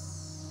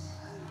us,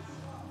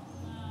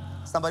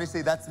 somebody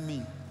say, that's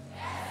me.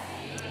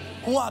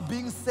 Who are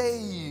being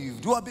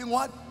saved. Who are being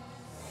what?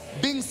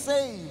 Being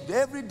saved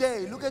every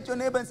day. Look at your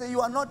neighbor and say,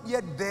 you are not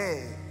yet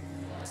there.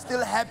 It's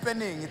still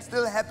happening. It's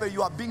still happening.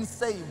 You are being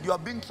saved. You are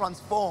being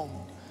transformed.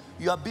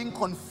 You are being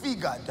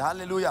configured.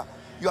 Hallelujah.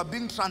 You are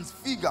being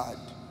transfigured.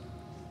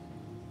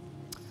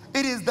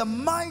 It is the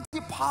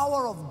mighty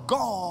power of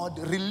God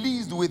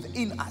released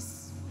within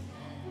us.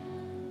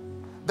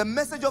 The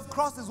message of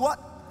cross is what?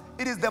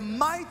 It is the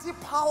mighty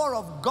power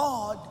of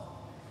God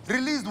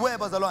released where,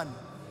 Bazalwan?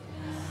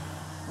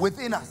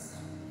 Within us.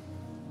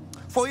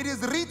 For it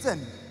is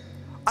written,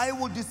 I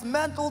will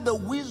dismantle the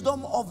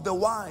wisdom of the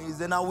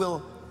wise and I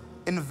will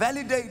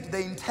invalidate the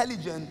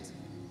intelligent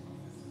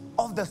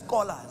of the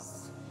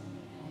scholars.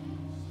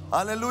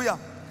 Hallelujah.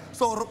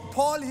 So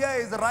Paul here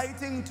is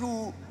writing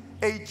to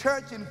a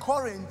church in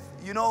Corinth,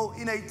 you know,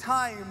 in a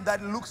time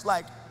that looks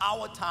like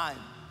our time.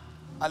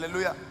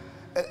 Hallelujah.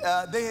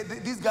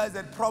 These guys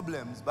had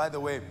problems, by the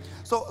way.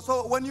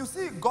 So when you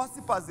see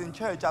gossipers in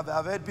church,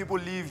 I've heard people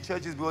leave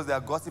churches because they are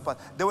gossipers.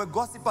 There were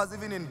gossipers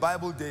even in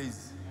Bible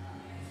days.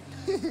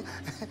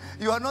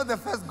 You are not the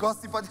first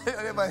gossiper.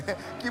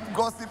 Keep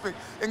gossiping.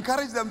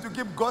 Encourage them to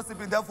keep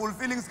gossiping. They're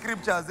fulfilling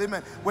scriptures,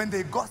 amen, when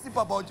they gossip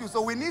about you.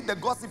 So we need the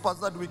gossipers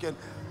that we can.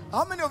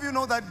 How many of you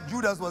know that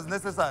Judas was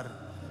necessary?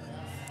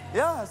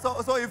 Yeah,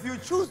 so if you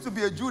choose to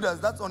be a Judas,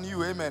 that's on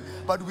you, amen.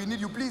 But we need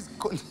you, please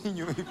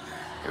continue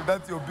if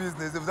that's your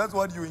business, if that's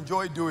what you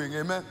enjoy doing,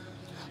 amen.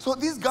 So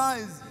these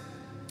guys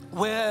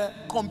were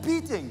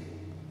competing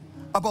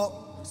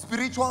about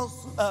spiritual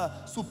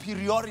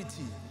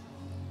superiority.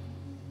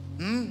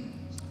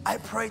 I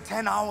pray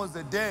 10 hours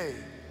a day,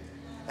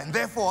 and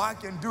therefore I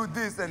can do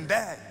this and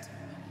that.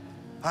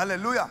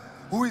 Hallelujah.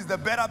 Who is the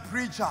better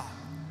preacher?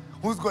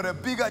 Who's got a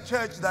bigger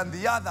church than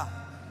the other?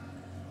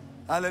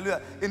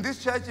 Hallelujah. In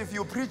this church, if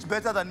you preach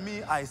better than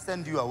me, I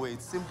send you away.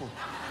 It's simple.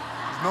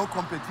 There's no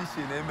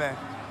competition, amen.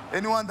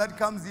 Anyone that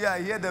comes here,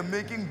 I hear them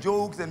making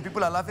jokes and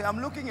people are laughing.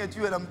 I'm looking at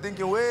you and I'm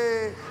thinking,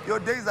 wait, your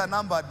days are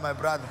numbered, my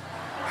brother.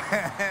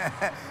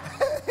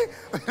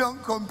 We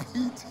don't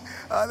compete.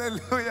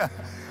 Hallelujah.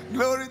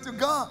 Glory to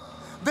God.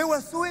 They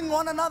were suing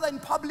one another in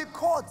public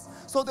courts.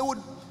 So they would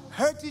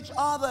hurt each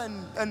other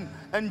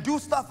and do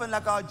stuff. And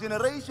like our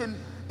generation,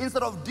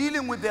 instead of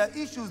dealing with their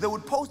issues, they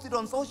would post it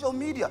on social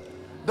media.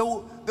 They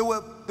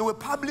were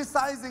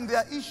publicizing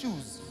their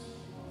issues.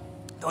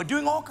 They were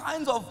doing all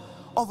kinds of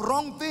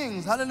wrong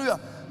things. Hallelujah.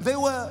 They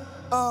were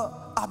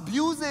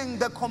abusing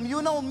the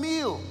communal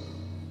meal.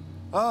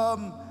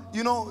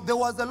 You know, there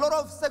was a lot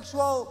of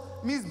sexual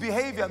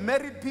misbehavior.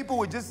 Married people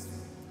were just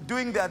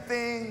doing their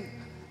thing.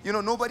 You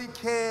know, nobody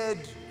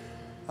cared.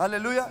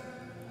 Hallelujah.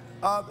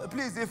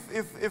 Please,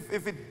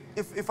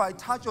 if I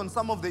touch on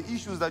some of the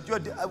issues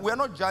that we're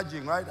not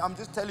judging, right? I'm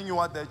just telling you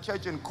what the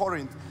church in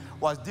Corinth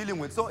was dealing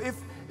with. So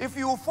if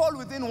you fall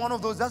within one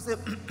of those, just say,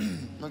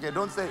 okay,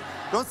 don't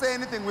say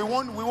anything. We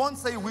won't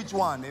say which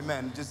one,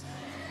 amen. Just,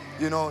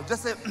 you know,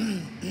 just say,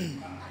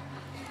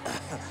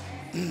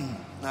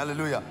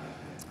 hallelujah.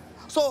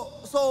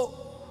 So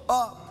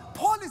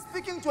Paul is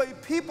speaking to a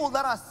people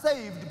that are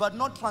saved but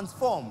not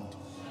transformed.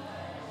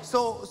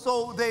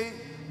 So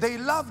they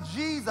love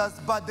Jesus,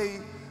 but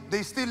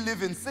they still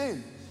live in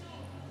sin.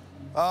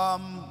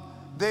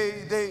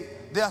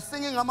 They are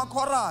singing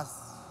amakoras,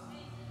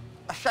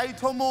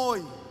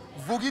 shaitomoy,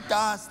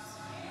 vugitast.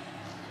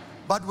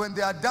 But when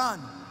they are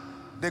done,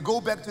 they go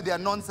back to their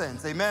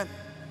nonsense. Amen.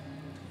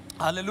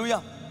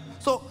 Hallelujah.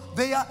 So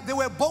they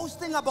were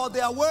boasting about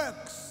their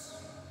works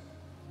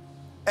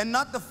and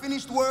not the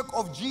finished work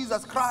of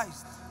Jesus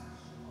Christ.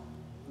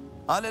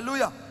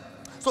 Hallelujah.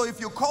 So if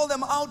you call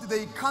them out,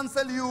 they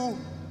cancel you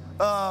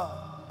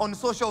on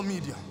social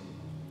media.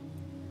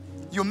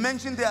 You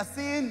mention their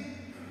sin,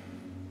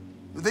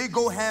 they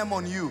go ham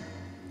on you.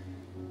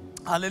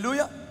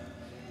 Hallelujah.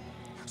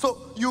 So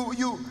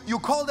you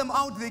call them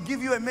out, they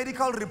give you a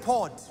medical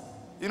report.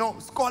 You know,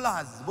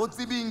 scholars,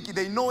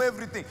 they know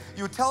everything.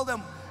 You tell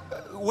them,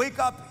 wake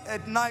up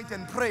at night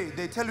and pray.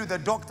 They tell you the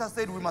doctor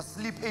said we must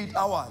sleep 8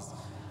 hours.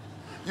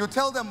 You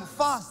tell them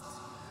fast.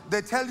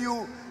 They tell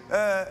you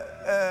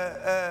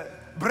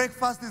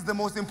breakfast is the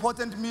most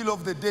important meal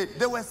of the day.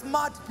 They were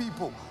smart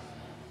people.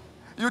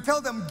 You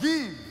tell them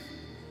give.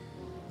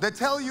 They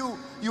tell you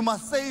you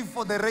must save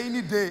for the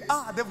rainy day.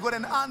 They've got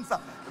an answer.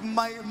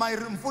 My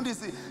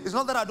mfundisi, it's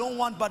not that I don't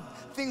want, but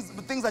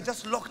things are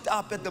just locked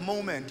up at the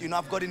moment. You know,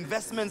 I've got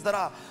investments that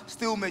are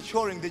still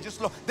maturing.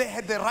 They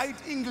had the right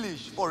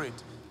English for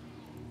it.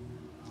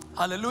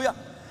 Hallelujah.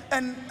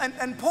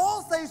 And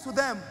Paul says to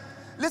them,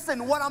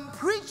 listen, what I'm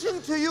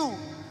preaching to you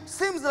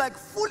seems like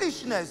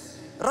foolishness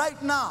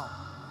right now.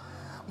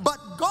 But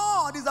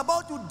God is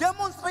about to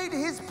demonstrate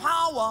His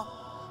power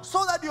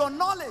so that your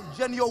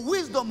knowledge and your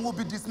wisdom will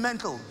be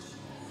dismantled.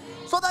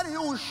 So that He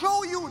will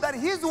show you that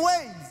His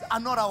ways are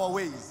not our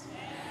ways.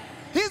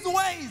 His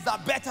ways are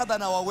better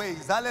than our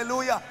ways.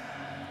 Hallelujah.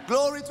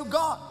 Glory to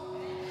God.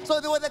 So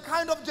they were the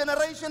kind of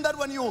generation that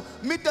when you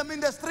meet them in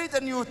the street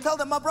and you tell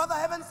them, my brother, I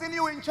haven't seen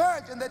you in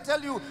church. And they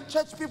tell you,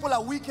 church people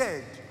are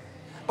wicked.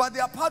 But they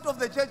are part of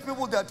the church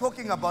people they are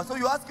talking about. So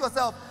you ask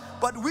yourself,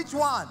 but which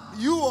one?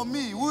 You or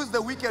me? Who is the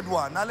wicked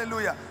one?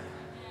 Hallelujah.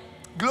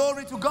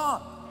 Glory to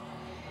God.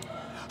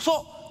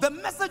 So the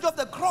message of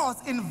the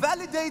cross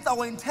invalidates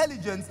our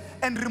intelligence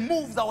and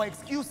removes our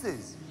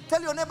excuses.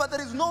 Tell your neighbor,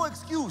 there is no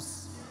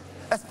excuse.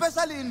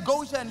 Especially in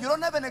Goshen, you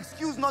don't have an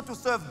excuse not to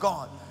serve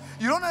God.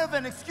 You don't have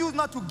an excuse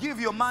not to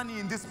give your money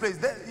in this place.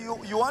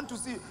 You want to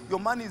see your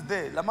money is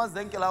there.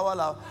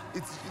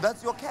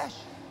 That's your cash.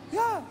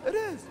 Yeah, it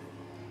is.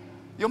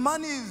 Your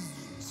money is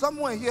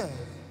somewhere here.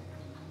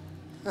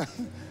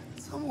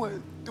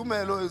 Somewhere.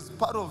 Tumelo is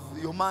part of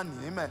your money.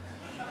 Amen.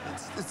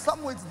 It's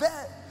somewhere, it's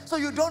there. So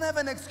you don't have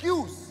an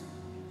excuse.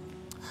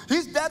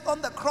 His death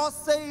on the cross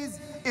says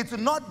it's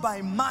not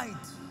by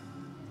might,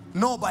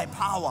 nor by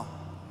power.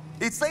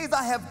 It says,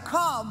 I have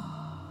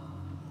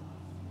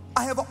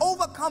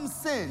overcome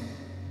sin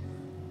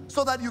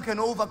so that you can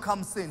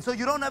overcome sin. So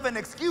you don't have an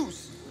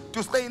excuse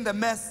to stay in the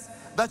mess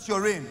that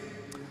you're in.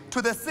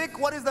 To the sick,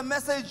 what is the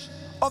message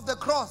of the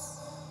cross?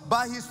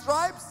 By his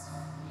stripes,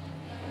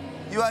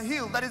 you are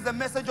healed. That is the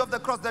message of the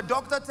cross. The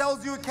doctor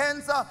tells you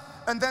cancer,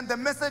 and then the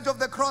message of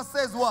the cross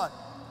says what?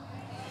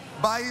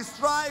 By his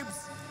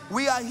stripes,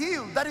 we are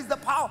healed. That is the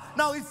power.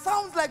 Now, it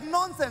sounds like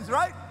nonsense,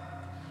 right?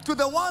 To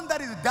the one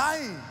that is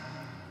dying,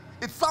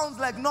 it sounds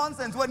like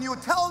nonsense when you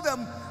tell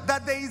them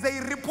that there is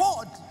a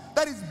report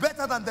that is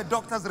better than the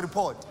doctor's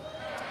report.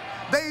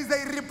 There is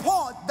a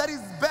report that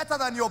is better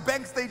than your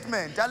bank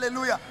statement.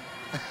 Hallelujah.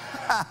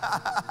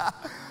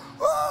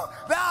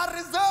 There are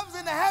reserves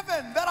in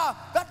heaven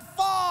that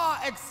far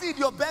exceed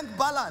your bank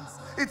balance.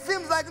 It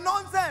seems like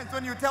nonsense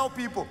when you tell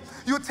people.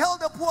 You tell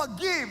the poor,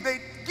 give.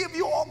 They give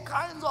you all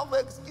kinds of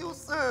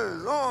excuses.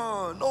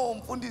 Oh, no,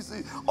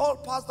 Mfundisi. All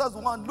pastors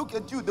want, look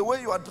at you, the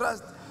way you are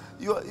dressed.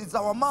 It's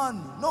our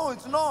man. No,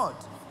 it's not.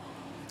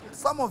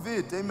 Some of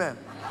it, amen.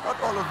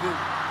 Not all of it.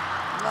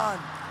 None.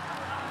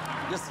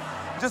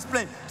 Just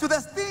plain. To the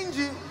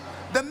stingy,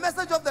 the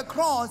message of the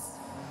cross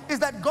is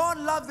that God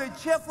loves a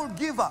cheerful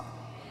giver.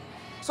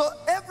 So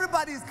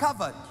everybody is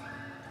covered.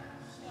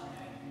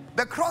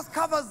 The cross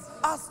covers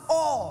us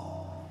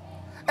all.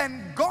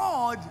 And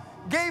God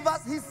gave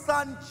us his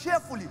son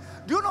cheerfully.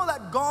 Do you know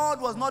that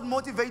God was not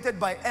motivated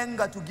by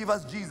anger to give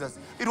us Jesus?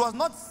 It was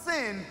not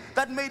sin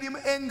that made him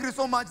angry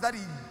so much that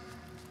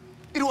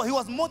he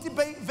was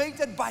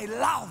motivated by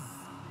love.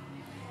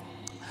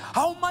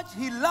 How much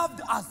he loved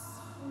us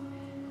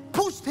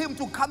pushed him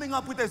to coming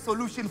up with a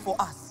solution for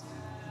us.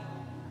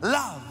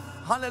 Love.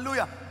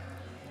 Hallelujah.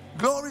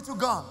 Glory to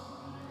God.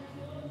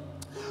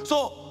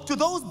 So, to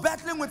those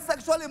battling with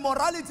sexual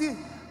immorality,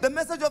 the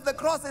message of the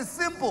cross is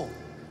simple.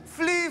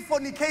 Flee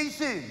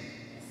fornication.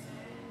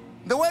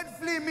 The word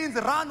flee means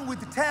run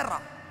with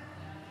terror.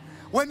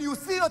 When you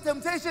see your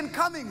temptation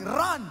coming,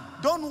 run.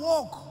 Don't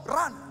walk.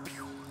 Run.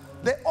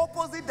 The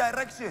opposite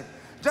direction.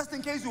 Just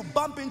in case you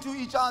bump into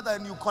each other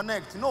and you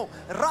connect. No,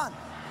 run.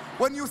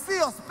 When you see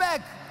your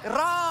speck,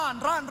 run.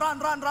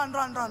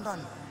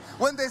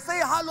 When they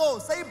say hello,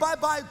 say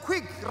bye-bye,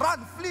 quick,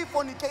 run, flee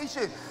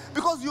fornication.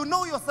 Because you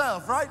know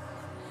yourself, right?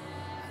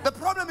 The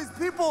problem is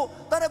people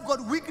that have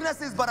got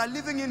weaknesses but are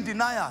living in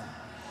denial.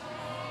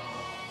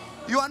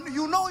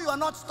 You know you are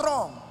not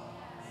strong.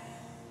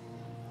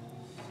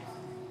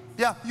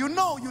 Yeah, you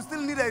know you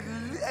still need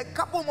a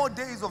couple more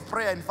days of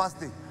prayer and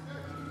fasting.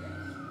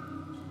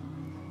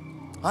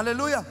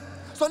 Hallelujah.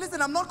 So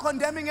listen, I'm not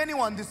condemning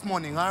anyone this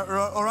morning,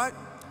 all right?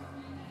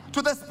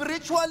 To the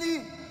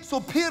spiritually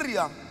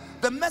superior,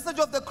 the message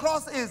of the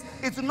cross is,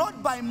 it's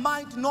not by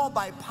might nor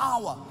by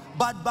power,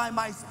 but by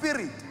my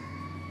spirit.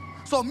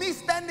 So me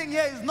standing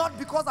here is not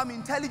because I'm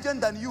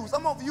intelligent than you.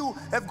 Some of you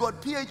have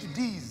got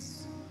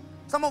PhDs.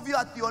 Some of you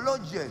are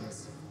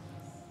theologians.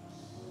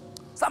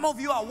 Some of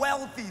you are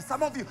wealthy.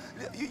 Some of you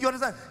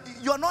understand?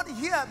 You're not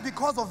here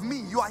because of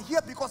me. You are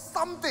here because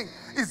something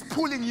is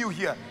pulling you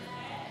here.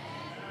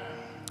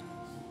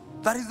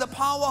 That is the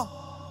power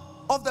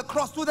of the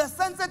cross. To the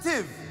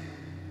sensitive,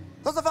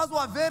 those of us who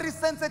are very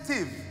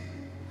sensitive,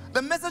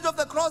 the message of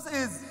the cross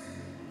is,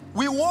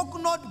 we walk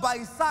not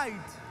by sight,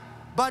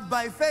 but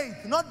by faith,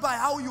 not by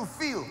how you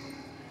feel.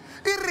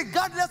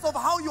 Irregardless of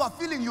how you are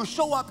feeling, you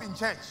show up in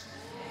church.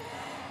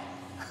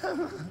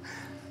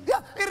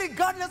 Yeah,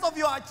 irregardless of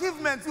your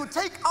achievements, you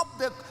take up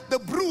the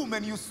broom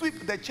and you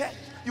sweep the church.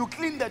 You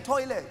clean the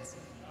toilets.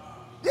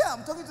 Yeah,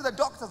 I'm talking to the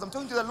doctors, I'm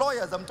talking to the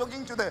lawyers, I'm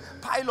talking to the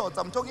pilots,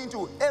 I'm talking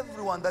to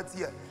everyone that's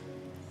here.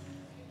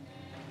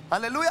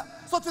 Hallelujah.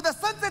 So to the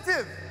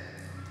sensitive,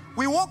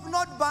 we walk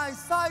not by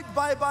sight,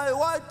 by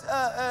what,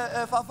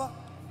 Fafa?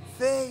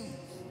 Faith.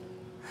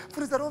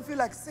 Please, I don't feel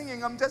like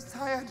singing, I'm just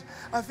tired,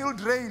 I feel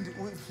drained.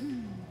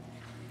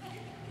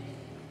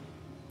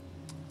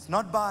 It's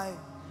not by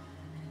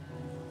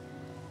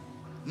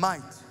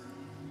might,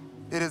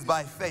 it is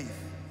by faith.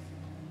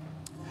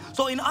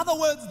 So in other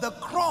words, the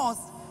cross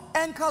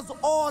anchors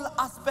all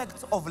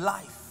aspects of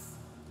life.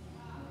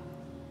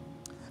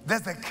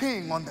 There's a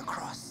king on the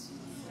cross.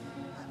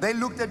 They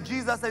looked at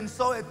Jesus and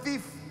saw a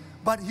thief,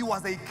 but he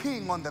was a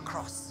king on the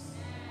cross.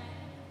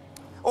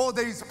 Oh,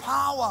 there is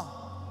power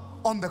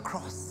on the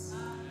cross.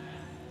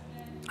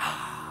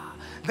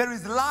 There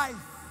is life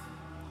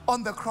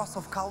on the cross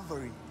of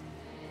Calvary.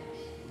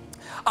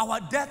 Our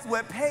debts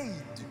were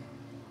paid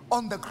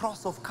on the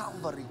cross of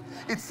Calvary.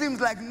 It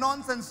seems like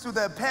nonsense to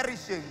the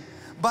perishing,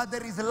 but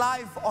there is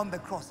life on the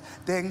cross.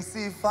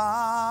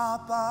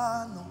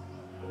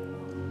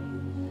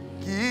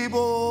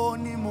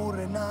 Kiboni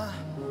murena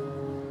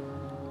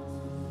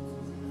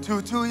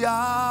tutu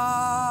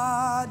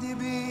ya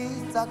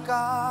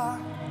dibitaka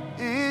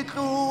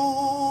itlusitwe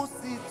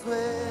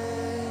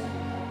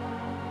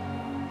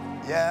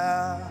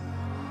yeah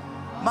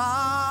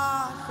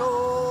maso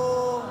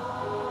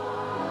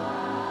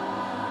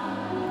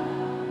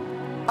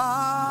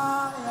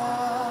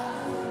aya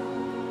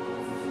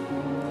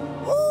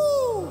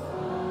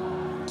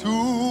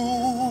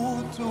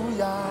tutu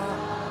ya.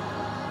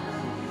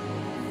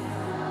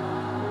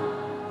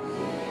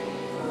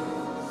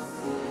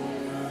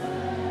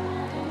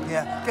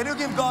 Yeah. Can you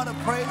give God a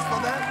praise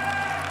for that?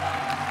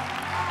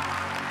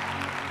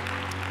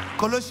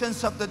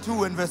 Colossians chapter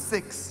 2 and verse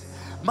 6.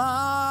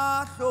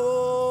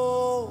 Maso.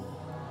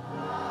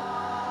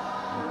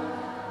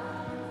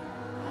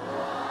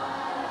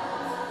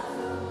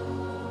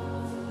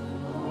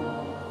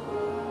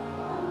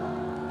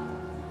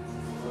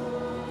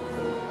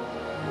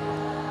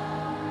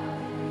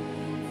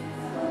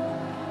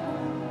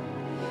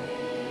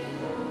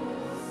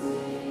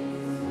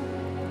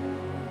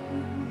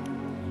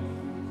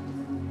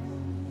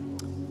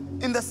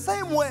 In the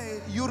same way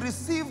you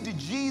received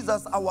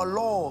Jesus our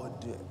Lord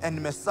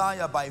and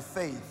Messiah by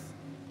faith,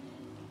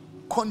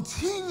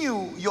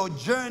 continue your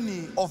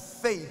journey of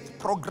faith,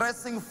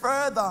 progressing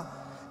further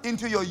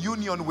into your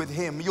union with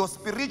Him. Your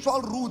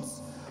spiritual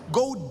roots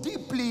go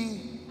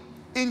deeply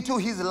into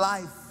His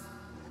life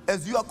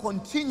as you are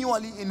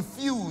continually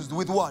infused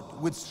with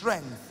what? With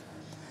strength,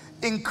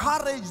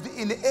 encouraged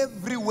in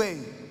every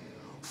way,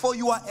 for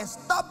you are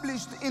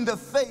established in the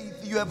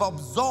faith you have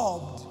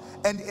absorbed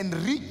and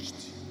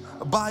enriched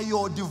by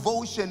your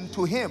devotion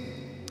to Him.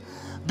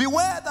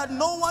 Beware that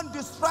no one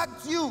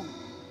distracts you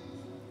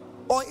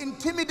or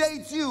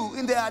intimidates you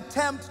in their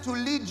attempt to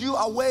lead you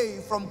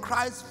away from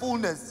Christ's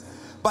fullness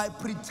by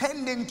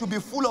pretending to be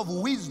full of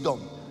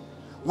wisdom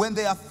when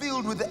they are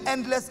filled with the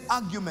endless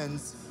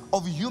arguments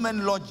of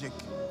human logic.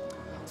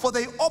 For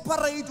they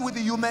operate with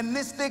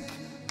humanistic,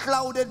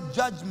 clouded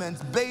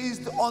judgments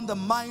based on the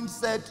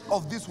mindset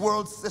of this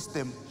world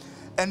system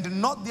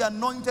and not the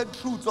anointed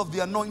truths of the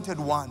Anointed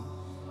One.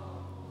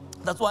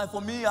 That's why for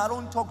me, I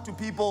don't talk to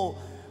people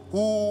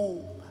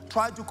who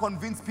try to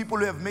convince people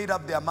who have made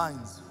up their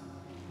minds.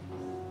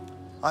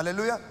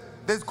 Hallelujah.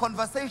 There's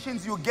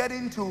conversations you get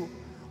into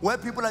where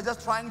people are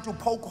just trying to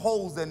poke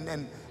holes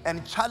and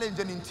challenge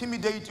and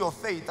intimidate your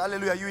faith.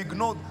 Hallelujah. You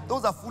ignore.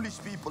 Those are foolish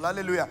people.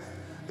 Hallelujah.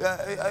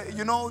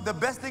 You know, the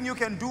best thing you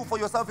can do for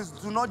yourself is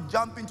to not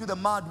jump into the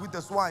mud with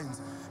the swines,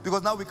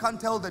 because now we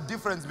can't tell the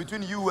difference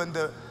between you and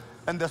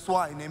the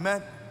swine.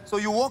 Amen. So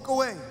you walk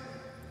away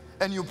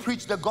and you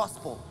preach the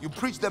gospel. You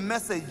preach the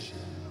message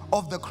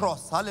of the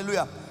cross.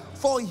 Hallelujah.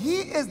 For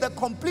He is the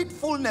complete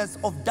fullness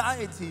of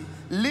deity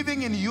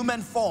living in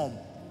human form.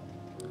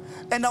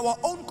 And our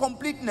own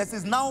completeness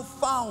is now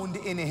found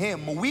in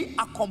Him. We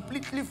are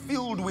completely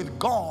filled with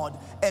God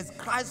as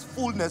Christ's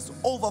fullness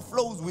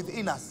overflows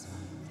within us.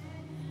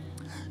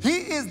 He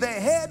is the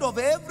head of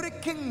every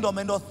kingdom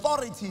and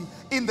authority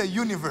in the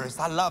universe.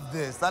 I love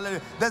this.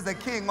 Hallelujah. There's a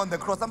king on the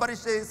cross. Somebody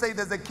say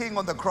there's a king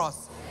on the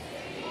cross.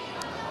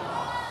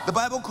 The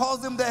Bible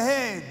calls Him the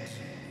head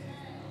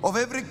of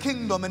every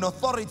kingdom and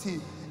authority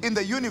in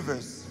the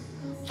universe.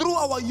 Through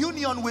our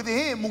union with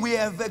Him, we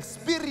have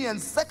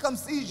experienced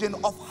circumcision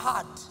of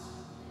heart.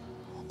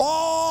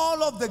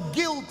 All of the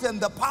guilt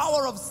and the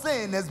power of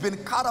sin has been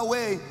cut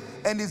away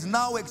and is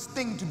now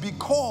extinct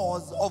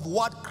because of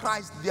what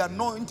Christ, the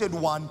Anointed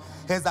One,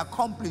 has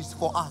accomplished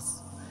for us.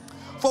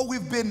 For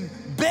we've been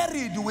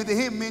buried with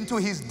Him into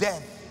His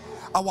death.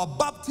 Our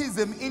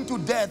baptism into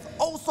death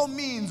also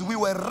means we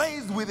were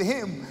raised with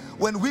Him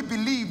when we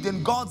believed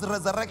in God's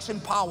resurrection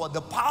power, the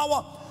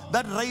power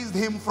that raised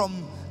Him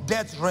from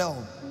death's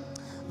realm.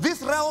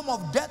 This realm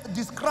of death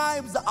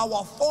describes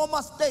our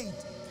former state,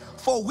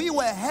 for we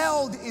were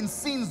held in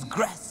sin's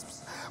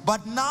grasps,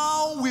 but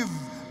now we've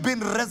been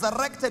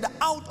resurrected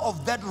out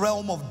of that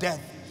realm of death,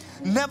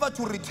 never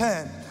to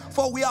return,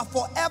 for we are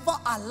forever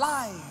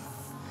alive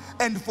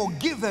and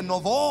forgiven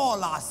of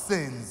all our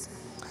sins.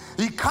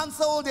 He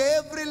canceled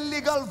every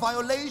legal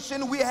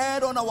violation we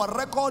had on our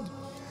record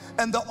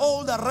and the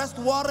old arrest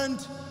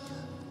warrant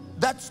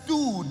that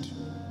stood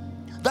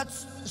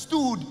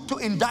to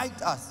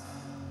indict us.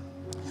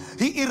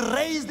 He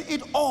erased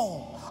it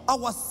all,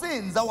 our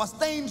sins, our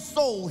stained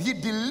soul. He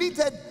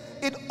deleted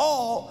it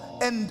all,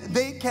 and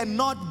they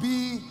cannot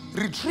be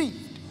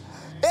retrieved.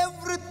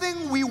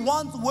 Everything we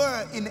once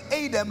were in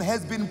Adam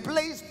has been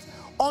placed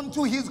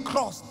onto His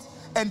cross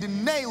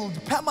and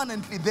nailed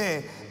permanently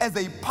there as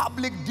a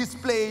public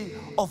display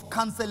of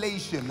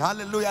cancellation.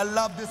 Hallelujah. I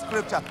love this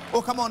scripture.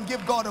 Oh, come on,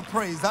 give God a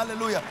praise.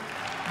 Hallelujah.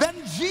 Then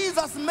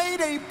Jesus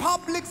made a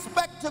public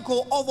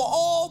spectacle of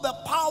all the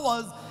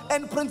powers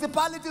and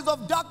principalities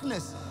of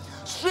darkness,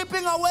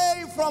 stripping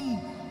away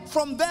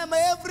from them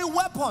every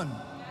weapon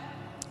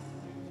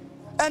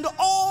and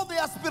all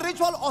their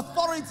spiritual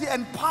authority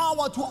and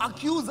power to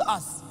accuse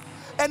us.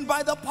 And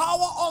by the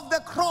power of the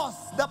cross,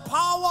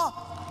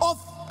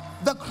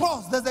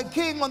 there's a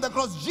king on the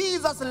cross.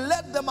 Jesus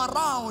led them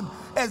around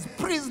as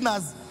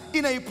prisoners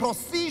in a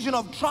procession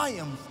of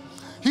triumph.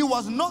 He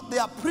was not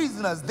their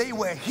prisoners, they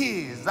were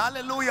his.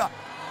 Hallelujah.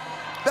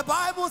 The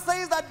Bible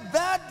says that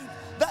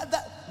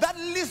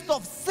list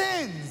of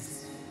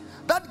sins,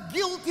 that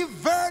guilty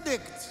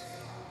verdict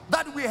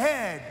that we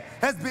had,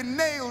 has been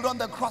nailed on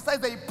the cross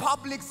as a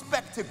public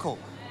spectacle.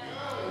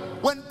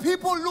 When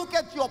people look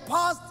at your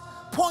past,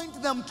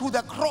 point them to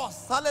the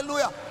cross.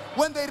 Hallelujah.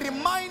 When they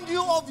remind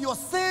you of your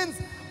sins,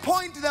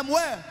 point them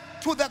where?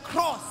 To the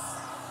cross.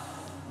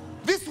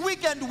 This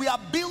weekend we are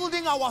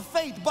building our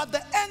faith, but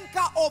the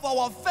anchor of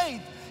our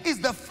faith is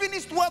the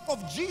finished work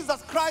of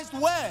Jesus Christ.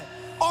 Where?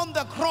 On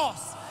the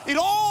cross. It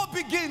all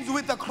begins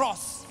with the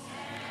cross.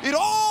 It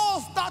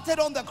all started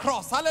on the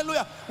cross.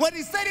 Hallelujah. When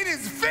he said it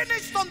is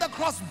finished on the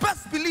cross,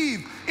 best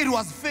believe it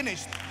was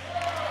finished.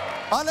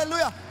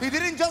 Hallelujah. He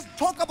didn't just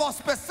talk about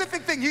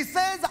specific things. He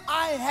says,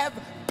 I have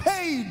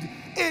paid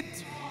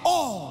it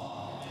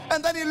all.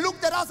 And then he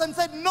looked at us and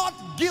said,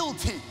 not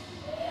guilty.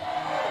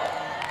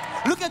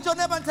 Look at your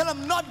neighbor and tell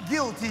him, not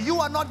guilty. You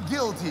are not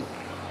guilty.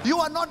 You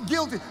are not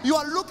guilty. You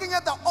are looking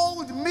at the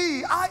old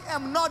me. I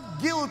am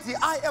not guilty.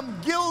 I am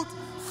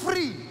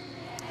guilt-free.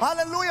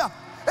 Hallelujah.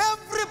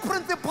 Every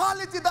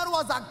principality that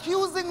was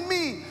accusing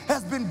me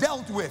has been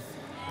dealt with.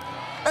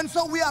 And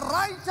so we are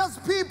righteous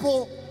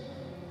people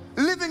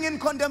living in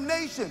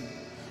condemnation.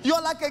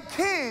 You're like a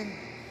king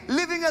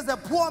living as a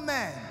poor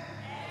man.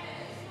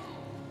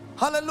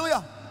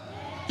 Hallelujah.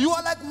 You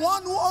are like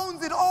one who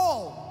owns it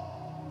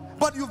all,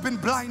 but you've been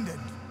blinded.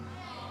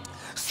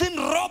 Sin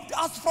robbed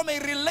us from a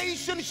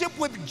relationship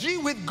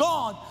with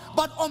God,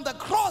 but on the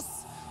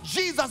cross,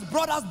 Jesus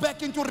brought us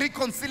back into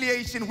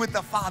reconciliation with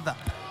the Father.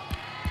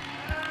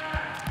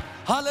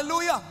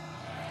 Hallelujah.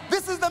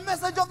 This is the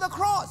message of the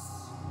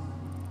cross.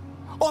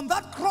 On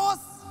that cross,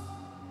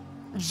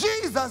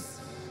 Jesus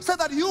said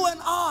that you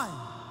and I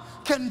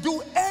can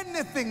do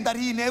anything that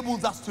he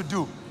enables us to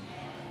do.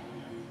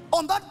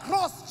 On that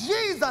cross,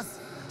 Jesus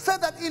said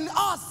that in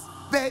us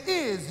there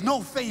is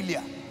no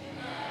failure.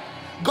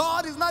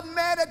 God is not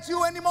mad at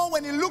you anymore.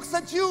 When he looks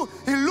at you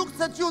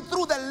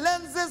through the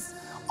lenses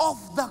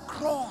of the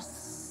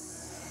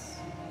cross.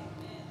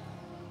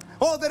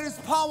 Oh, there is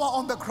power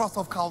on the cross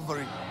of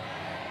Calvary.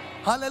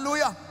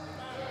 Hallelujah.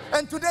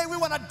 And today we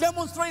want to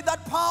demonstrate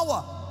that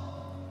power.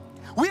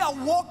 We are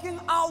walking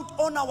out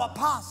on our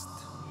past.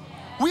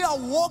 We are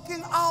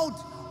walking out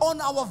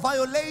on our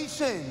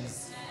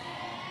violations.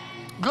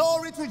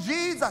 Glory to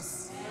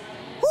Jesus.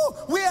 Woo!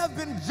 We have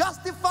been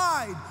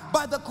justified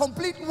by the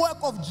complete work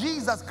of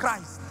Jesus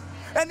Christ.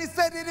 And he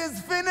said it is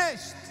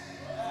finished.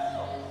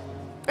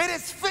 It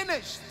is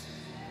finished.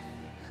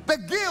 The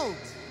guilt,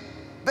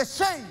 the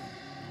shame,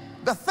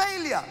 the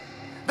failure,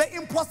 the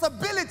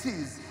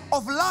impossibilities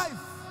of life,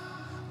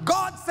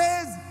 God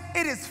says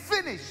it is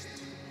finished.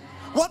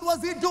 What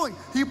was he doing?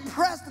 He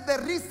pressed the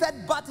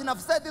reset button.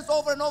 I've said this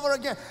over and over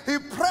again. He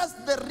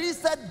pressed the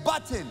reset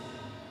button.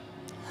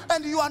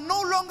 And you are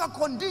no longer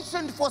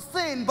conditioned for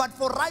sin, but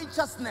for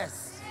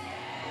righteousness.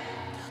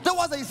 There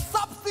was a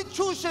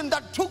substitution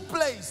that took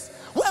place.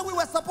 Where we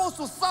were supposed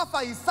to suffer,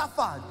 he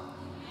suffered.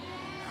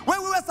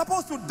 Where we were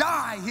supposed to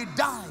die, he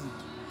died.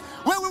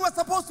 Where we were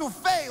supposed to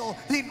fail,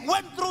 he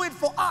went through it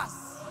for us.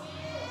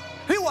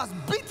 He was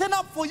beaten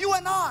up for you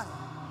and I.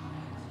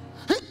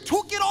 He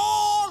took it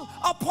all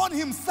upon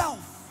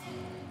himself.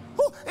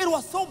 It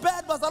was so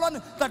bad,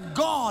 Bazalwane, that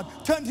God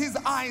turned his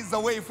eyes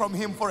away from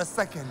him for a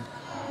second.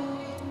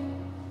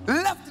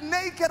 Left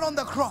naked on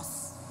the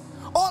cross,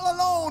 all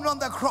alone on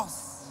the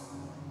cross.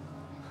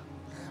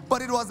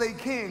 But it was a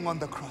king on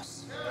the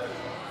cross.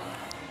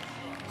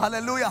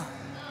 Hallelujah.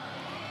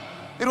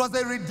 It was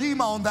a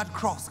redeemer on that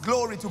cross.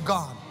 Glory to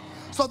God.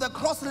 So the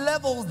cross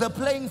levels the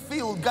playing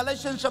field.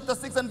 Galatians chapter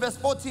 6 and verse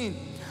 14.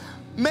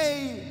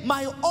 May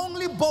my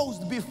only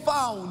boast be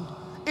found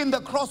in the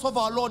cross of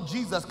our Lord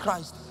Jesus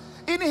Christ.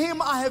 In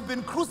him I have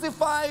been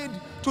crucified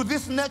to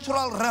this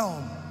natural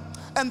realm.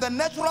 And the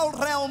natural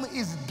realm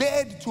is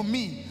dead to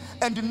me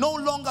and no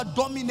longer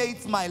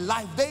dominates my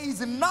life. There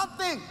is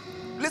nothing,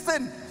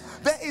 listen,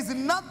 there is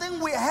nothing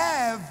we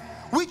have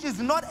which is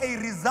not a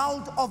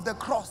result of the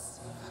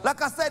cross.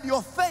 Like I said,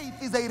 your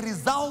faith is a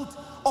result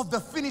of the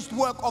finished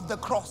work of the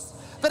cross.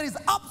 There is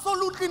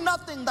absolutely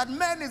nothing that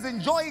man is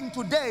enjoying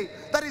today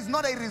that is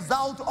not a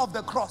result of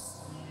the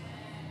cross.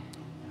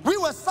 We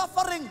were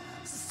suffering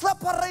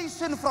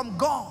separation from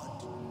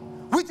God,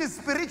 which is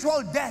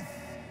spiritual death.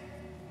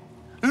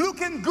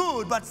 Looking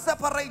good, but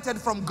separated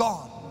from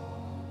God.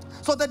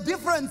 So the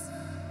difference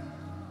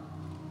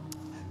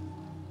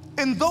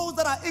In those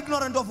that are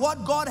ignorant of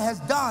what God has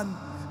done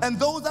and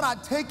those that are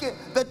taking,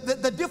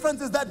 the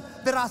difference is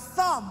that there are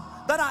some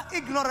that are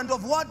ignorant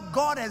of what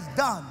God has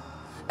done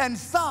and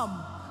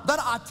some that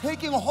are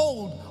taking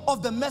hold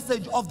of the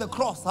message of the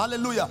cross.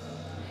 Hallelujah.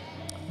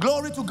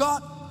 Glory to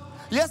God.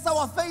 Yes,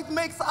 our faith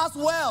makes us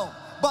well,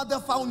 but the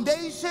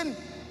foundation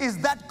is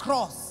that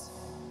cross.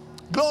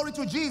 Glory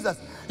to Jesus.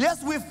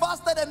 Yes, we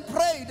fasted and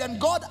prayed and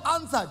God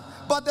answered,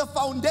 but the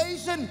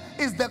foundation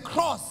is the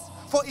cross,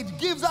 for it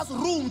gives us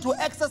room to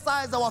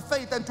exercise our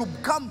faith and to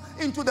come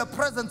into the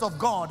presence of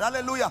God.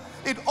 Hallelujah.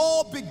 It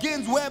all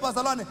begins where,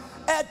 Barcelona?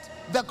 At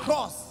the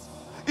cross.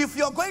 If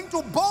you're going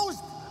to boast,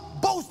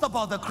 boast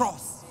about the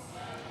cross.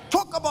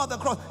 Talk about the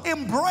cross.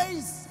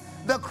 Embrace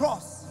the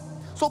cross.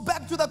 So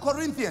back to the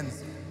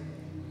Corinthians.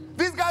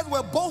 These guys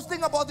were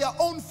boasting about their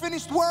own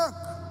finished work.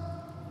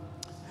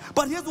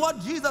 But here's what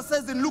Jesus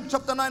says in Luke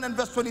chapter 9 and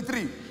verse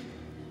 23.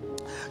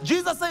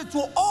 Jesus said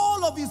to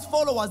all of his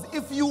followers,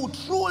 if you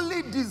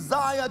truly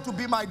desire to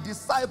be my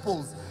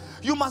disciples,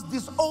 you must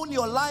disown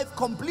your life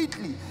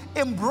completely.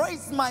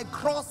 Embrace my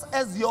cross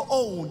as your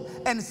own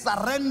and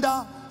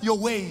surrender your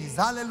ways.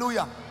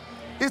 Hallelujah.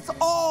 It's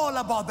all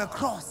about the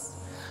cross.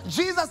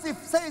 Jesus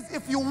says,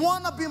 if you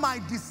want to be my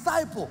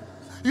disciple,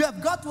 you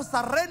have got to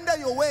surrender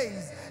your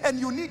ways and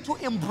you need to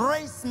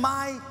embrace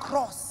my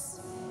cross.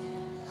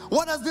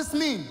 What does this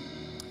mean?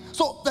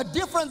 So the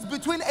difference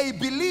between a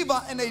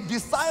believer and a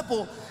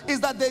disciple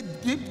is that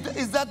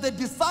the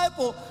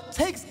disciple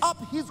takes up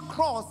his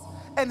cross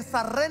and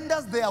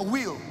surrenders their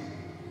will.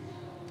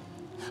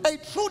 A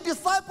true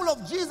disciple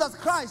of Jesus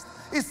Christ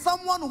is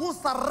someone who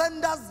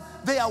surrenders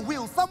their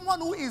will, someone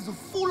who is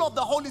full of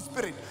the Holy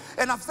Spirit.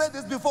 And I've said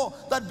this before,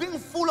 that being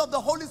full of the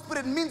Holy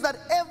Spirit means that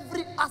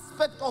every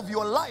aspect of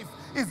your life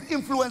is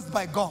influenced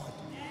by God.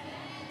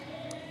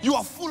 You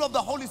are full of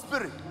the Holy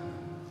Spirit.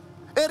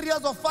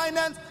 Areas of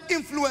finance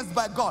influenced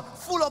by God,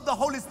 full of the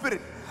Holy Spirit.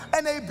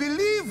 And a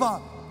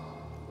believer,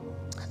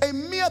 a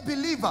mere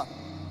believer,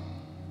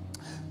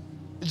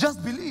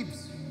 just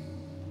believes.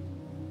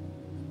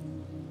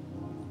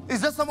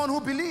 It's just someone who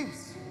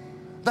believes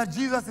that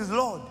Jesus is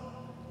Lord.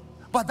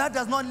 But that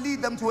does not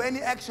lead them to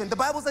any action. The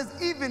Bible says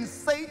even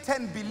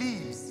Satan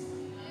believes.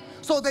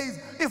 So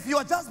if you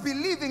are just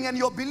believing and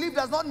your belief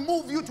does not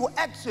move you to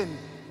action,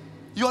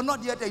 you are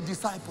not yet a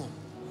disciple.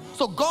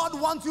 So God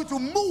wants you to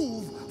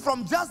move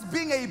from just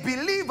being a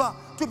believer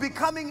to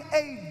becoming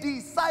a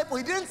disciple.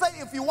 He didn't say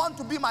if you want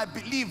to be my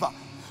believer,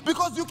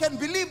 because you can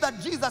believe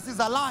that Jesus is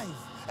alive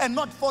and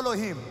not follow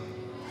him.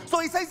 So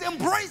he says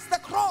embrace the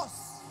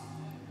cross.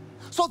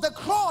 So the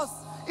cross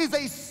is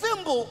a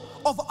symbol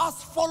of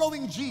us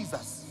following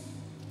Jesus.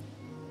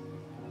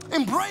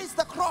 Embrace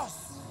the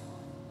cross.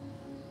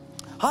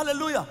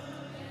 Hallelujah.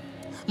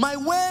 My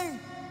way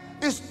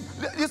is,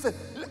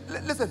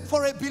 listen,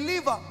 for a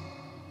believer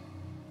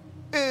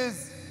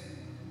is,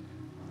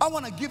 I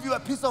want to give you a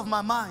piece of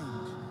my mind.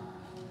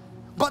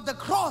 But the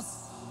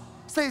cross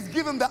says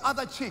give him the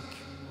other cheek.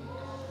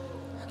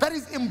 That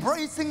is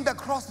embracing the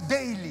cross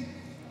daily.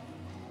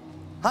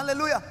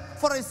 Hallelujah.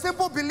 For a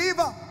simple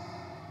believer,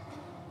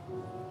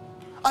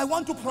 I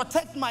want to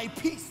protect my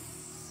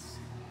peace.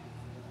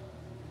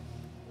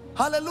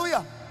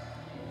 Hallelujah.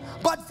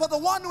 But for the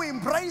one who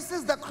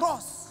embraces the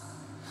cross,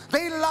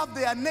 they love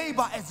their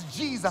neighbor as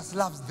Jesus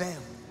loves them.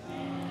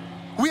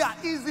 We are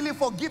easily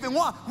forgiving.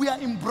 Why? We are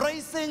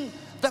embracing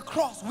the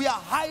cross. We are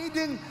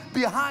hiding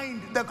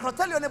behind the cross.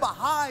 Tell your neighbor,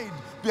 hide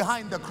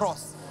behind the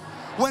cross.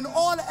 When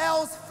all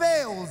else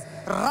fails,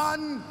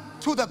 run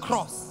to the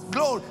cross.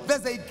 Glory.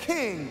 There's a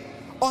king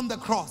on the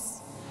cross.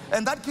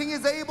 And that king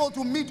is able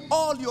to meet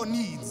all your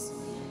needs.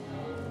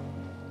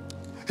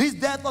 His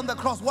death on the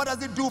cross, what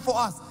does it do for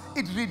us?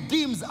 It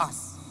redeems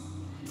us.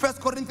 1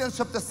 Corinthians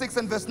chapter 6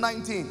 and verse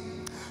 19.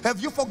 Have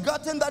you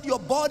forgotten that your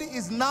body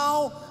is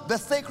now the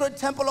sacred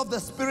temple of the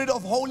Spirit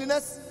of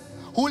holiness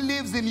who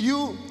lives in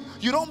you?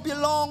 You don't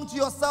belong to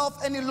yourself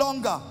any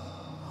longer.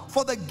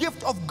 For the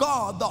gift of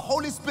God, the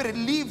Holy Spirit,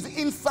 lives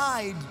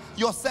inside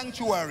your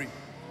sanctuary.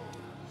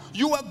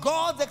 You were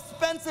God's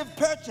expensive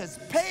purchase,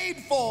 paid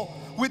for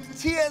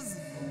with tears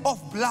of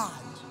blood.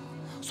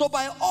 So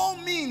by all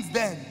means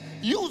then,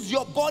 use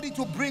your body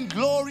to bring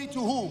glory to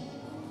who?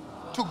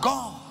 To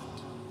God.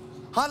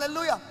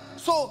 Hallelujah.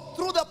 So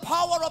through the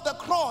power of the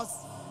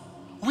cross,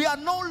 we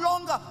no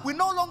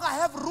longer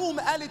have room,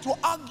 Ali, to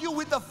argue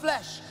with the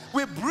flesh.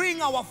 We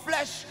bring our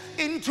flesh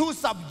into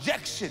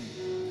subjection.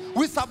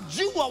 We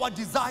subdue our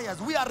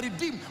desires. We are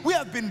redeemed. We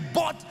have been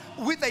bought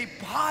with a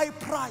high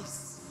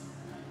price.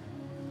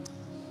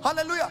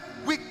 Hallelujah.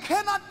 We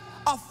cannot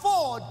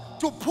afford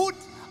to put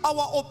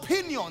our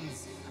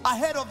opinions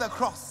ahead of the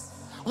cross.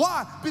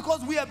 Why?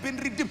 Because we have been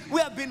redeemed.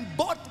 We have been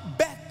bought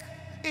back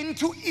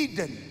into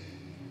Eden.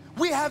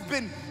 We have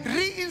been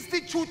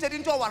reinstituted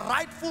into our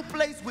rightful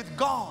place with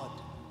God.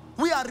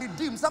 We are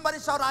redeemed. Somebody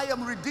shout, I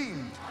am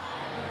redeemed.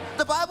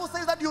 The Bible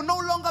says that you no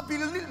longer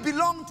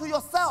belong to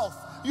yourself.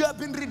 You have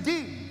been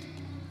redeemed.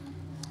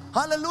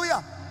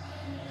 Hallelujah.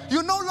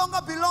 You no longer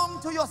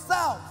belong to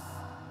yourself.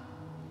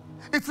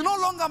 It's no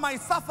longer my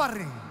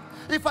suffering.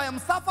 If I am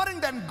suffering,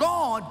 then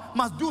God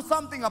must do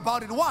something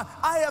about it. Why?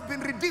 I have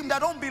been redeemed. I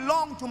don't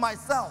belong to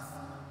myself.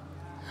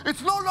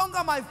 It's no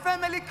longer my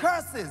family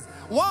curses.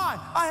 Why?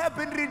 I have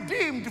been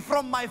redeemed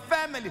from my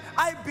family.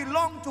 I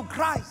belong to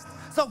Christ.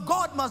 So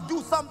God must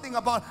do something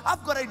about it.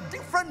 I've got a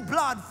different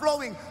blood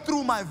flowing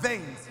through my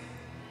veins.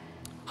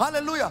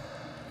 Hallelujah.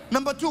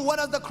 Number 2, what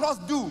does the cross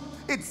do?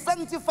 It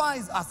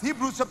sanctifies us.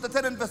 Hebrews chapter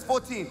 10 and verse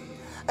 14.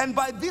 And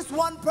by this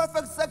one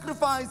perfect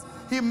sacrifice,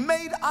 He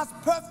made us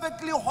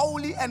perfectly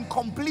holy and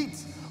complete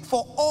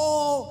for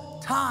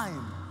all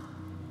time.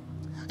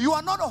 You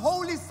are not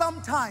holy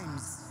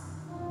sometimes.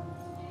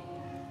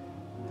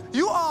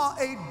 You are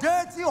a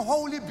dirty,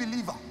 holy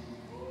believer.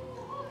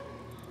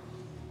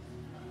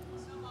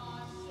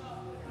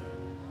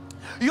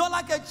 You're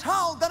like a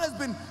child that has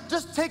been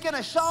just taken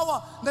a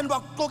shower, then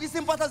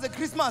as a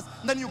Christmas,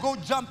 then you go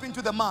jump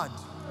into the mud.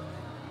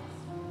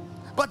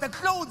 But the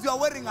clothes you are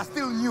wearing are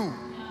still new.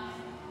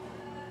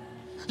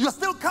 You're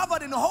still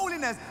covered in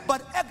holiness,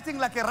 but acting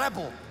like a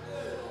rebel.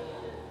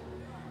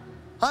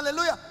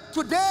 Hallelujah.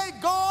 Today,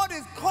 God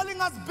is calling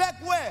us back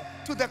where?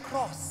 To the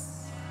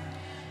cross.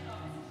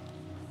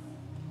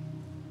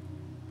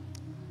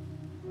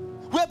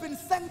 We have been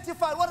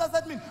sanctified. What does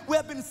that mean? We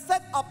have been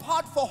set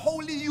apart for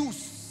holy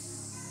use.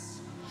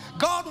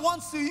 God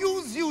wants to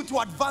use you to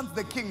advance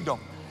the kingdom.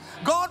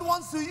 God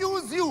wants to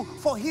use you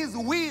for His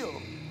will.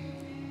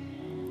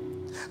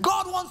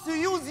 God wants to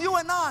use you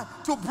and I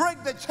to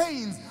break the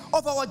chains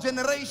of our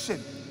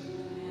generation.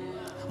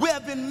 We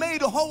have been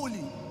made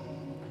holy.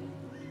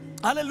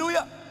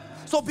 Hallelujah.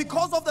 So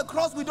because of the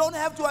cross, we don't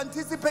have to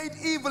anticipate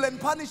evil and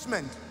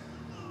punishment.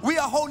 We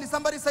are holy.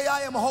 Somebody say,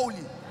 I am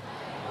holy.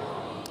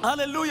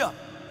 Hallelujah.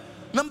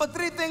 Number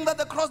 3 thing that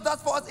the cross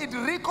does for us, it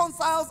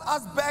reconciles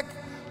us back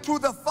to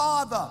the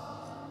Father.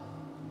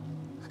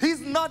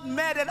 He's not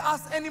mad at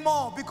us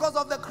anymore because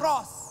of the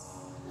cross,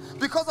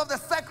 because of the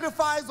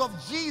sacrifice of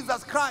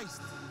Jesus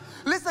Christ.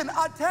 Listen,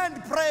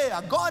 attend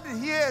prayer. God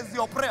hears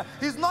your prayer.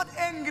 He's not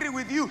angry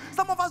with you.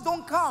 Some of us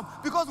don't come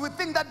because we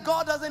think that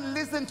God doesn't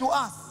listen to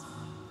us.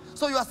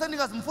 So you are sending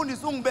us Mfundi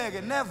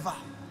Sungbege. Never.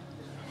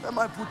 Where am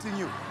I putting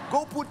you?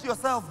 Go put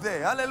yourself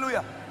there.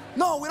 Hallelujah.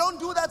 No, we don't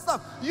do that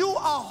stuff. You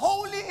are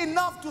holy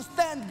enough to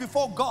stand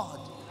before God.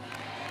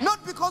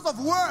 Not because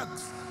of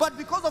works, but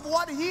because of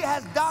what He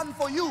has done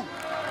for you.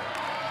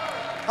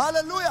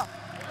 Hallelujah.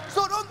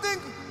 So don't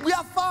think we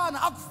are fun.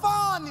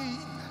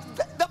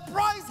 The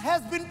price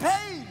has been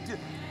paid.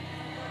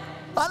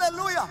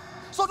 Hallelujah.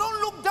 So don't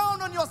look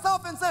down on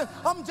yourself and say,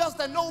 I'm just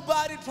a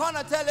nobody trying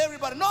to tell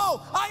everybody.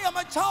 No, I am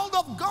a child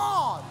of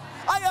God.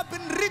 I have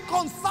been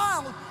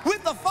reconciled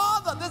with the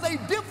Father. There's a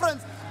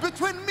difference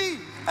between me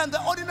and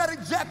the ordinary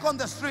jack on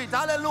the street.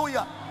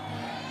 Hallelujah.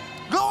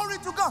 Glory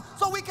to God.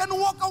 So we can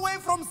walk away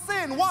from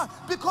sin. Why?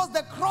 Because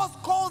the cross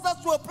calls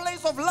us to a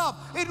place of love.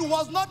 It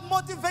was not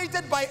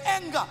motivated by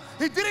anger.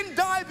 He didn't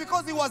die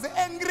because He was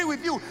angry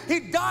with you. He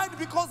died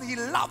because He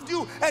loved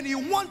you and He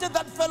wanted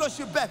that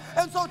fellowship back.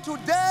 And so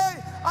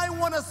today, I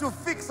want us to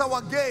fix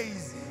our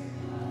gaze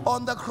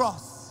on the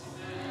cross.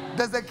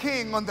 There's a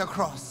king on the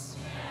cross.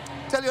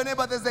 Tell your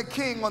neighbor, there's a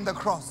king on the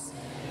cross.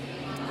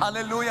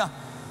 Hallelujah.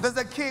 There's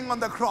a king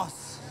on the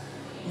cross.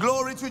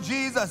 Glory to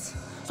Jesus.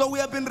 So we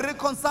have been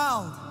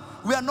reconciled.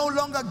 We are no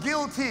longer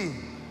guilty.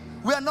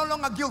 We are no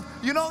longer guilty.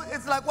 You know,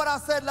 it's like what I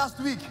said last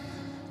week.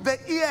 The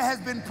ear has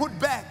been put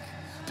back.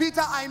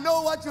 Peter, I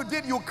know what you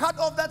did. You cut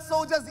off that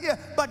soldier's ear,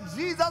 but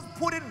Jesus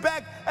put it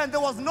back and there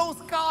was no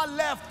scar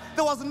left.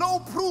 There was no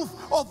proof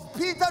of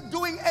Peter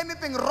doing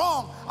anything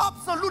wrong.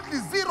 Absolutely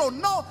zero.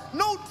 No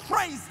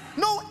trace.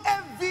 No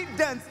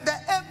evidence. The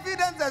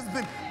evidence has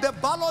been, the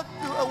ballot,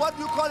 what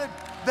do you call it?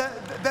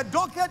 The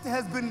docket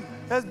has been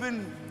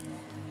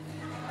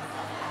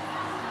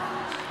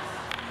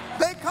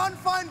they can't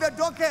find the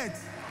docket.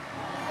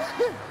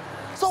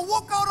 So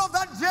walk out of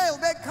that jail.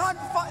 They can't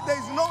find,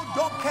 there's no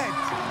docket.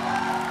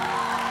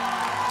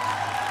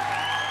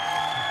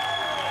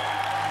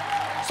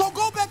 So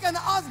go back and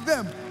ask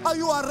them, are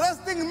you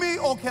arresting me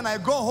or can I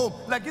go home?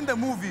 Like in the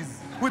movies,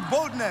 with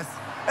boldness.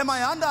 Am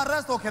I under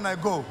arrest or can I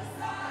go?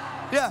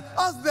 Yeah,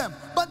 ask them.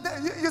 But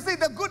you see,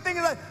 the good thing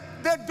is that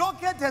the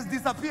docket has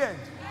disappeared.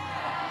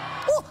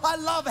 Oh, I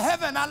love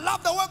heaven. I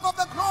love the work of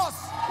the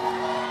cross.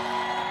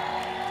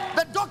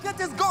 The docket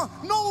is gone.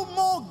 No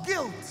more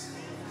guilt.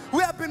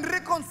 We have been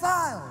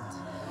reconciled.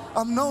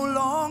 I'm no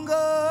longer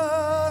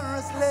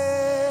a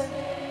slave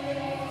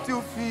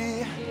to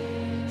fear.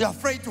 You're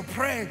afraid to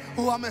pray.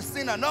 Oh, I'm a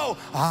sinner. No,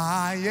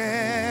 I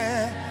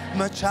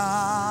am a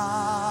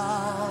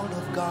child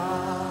of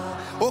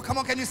God. Oh, come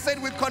on. Can you say it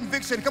with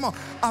conviction? Come on.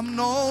 I'm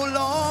no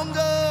longer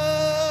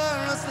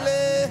a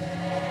slave.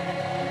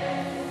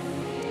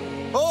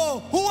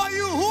 Oh, who are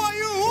you? Who are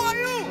you? Who are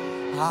you?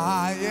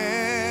 I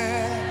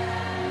am.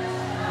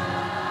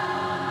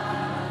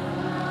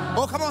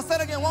 Oh, come on, say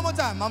it again one more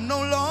time. I'm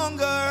no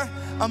longer,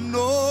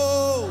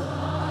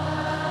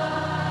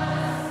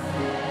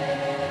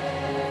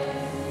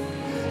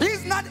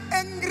 He's not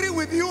angry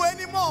with you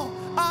anymore.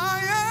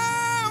 I am.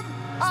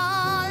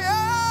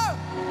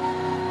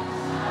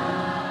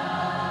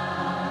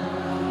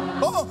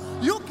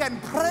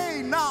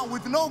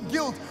 no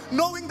guilt,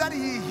 knowing that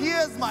He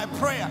hears my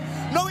prayer,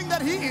 knowing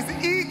that He is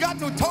eager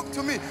to talk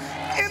to me.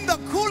 In the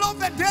cool of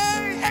the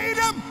day,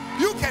 Adam,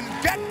 you can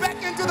get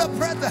back into the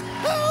presence.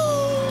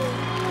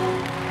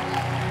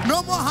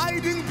 No more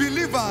hiding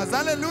believers.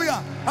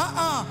 Hallelujah.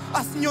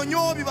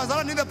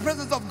 In the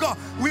presence of God,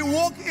 we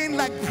walk in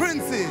like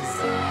princes.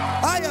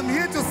 I am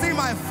here to see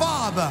my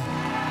Father.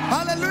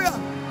 Hallelujah.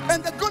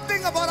 And the good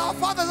thing about our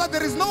Father is that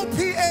there is no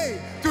PA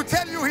to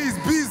tell you He's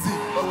busy.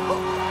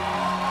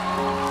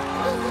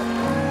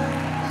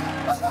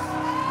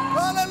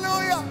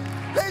 Hallelujah.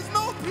 There is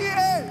no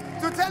PA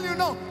to tell you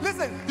no.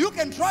 Listen, you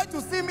can try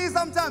to see me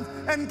sometimes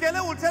and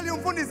Kele will tell you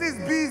Mfundisi is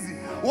busy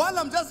while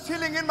I'm just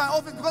chilling in my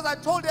office because I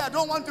told her I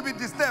don't want to be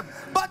disturbed.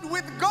 But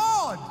with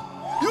God,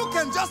 you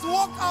can just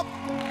walk up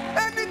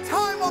any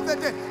time of the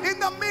day. In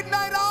the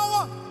midnight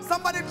hour,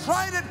 somebody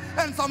tried it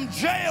and some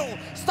jail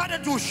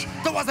started to,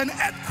 there was an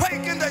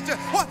earthquake in the jail.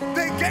 What?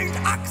 They gained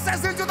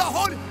access into the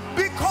Holy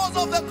because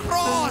of the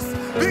cross.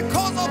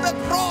 Because of the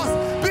cross.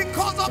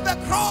 Because of the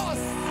cross.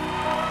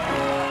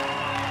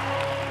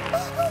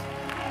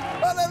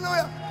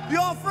 Hallelujah.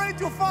 You're afraid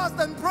to fast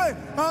and pray.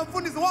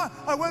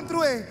 I went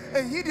through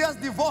a hideous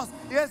divorce.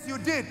 Yes, you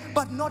did,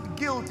 but not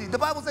guilty. The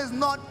Bible says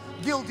not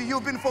guilty.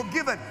 You've been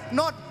forgiven.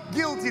 Not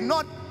guilty,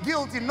 not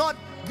guilty, not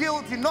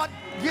guilty, not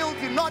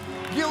guilty, not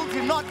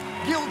guilty, not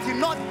guilty,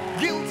 not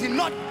guilty,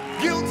 not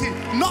guilty,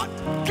 not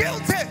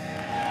guilty.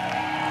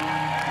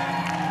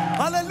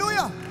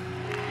 Hallelujah.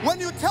 When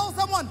you tell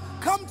someone,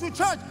 come to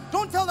church,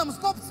 don't tell them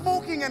stop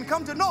smoking and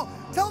come to, no.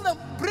 Tell them,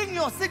 bring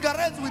your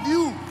cigarettes with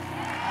you.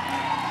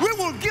 We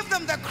will give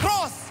them the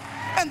cross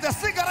and the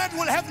cigarette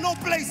will have no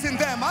place in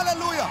them.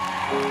 Hallelujah.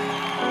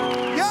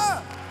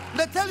 Yeah.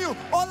 They tell you,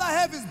 all I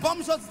have is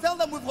bum shots. Tell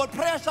them we've got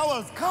prayer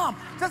showers. Come.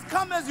 Just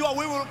come as you are.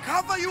 We will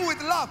cover you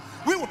with love.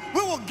 We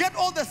will get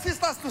all the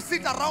sisters to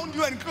sit around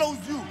you and close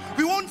you.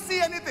 We won't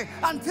see anything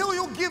until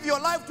you give your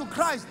life to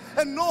Christ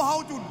and know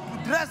how to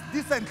dress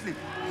decently.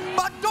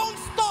 But don't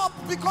stop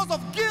because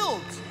of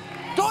guilt.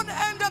 Don't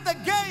enter the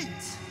gate.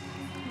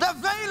 The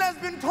veil has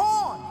been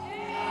torn.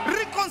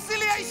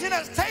 Reconciliation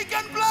has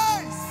taken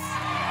place.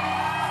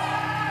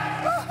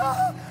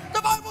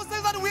 The Bible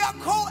says that we are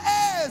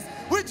co-heirs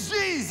with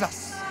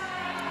Jesus.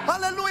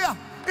 Hallelujah.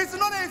 It's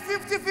not a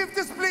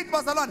 50-50 split,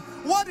 Barcelona.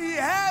 What He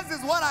has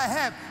is what I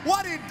have.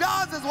 What He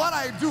does is what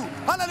I do.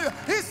 Hallelujah.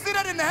 He's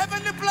seated in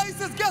heavenly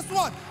places. Guess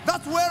what?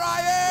 That's where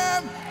I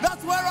am.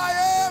 That's where I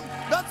am.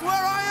 That's where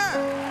I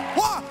am.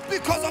 Why?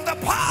 Because of the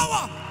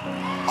power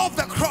of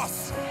the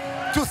cross.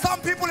 To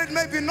some people it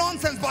may be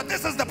nonsense, but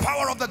this is the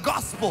power of the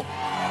gospel.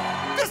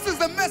 This is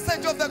the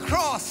message of the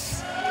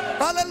cross.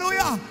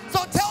 Hallelujah.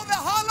 So tell the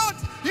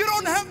harlot, you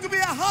don't have to be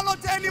a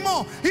harlot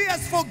anymore. He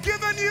has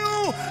forgiven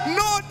you,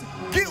 not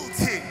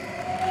guilty.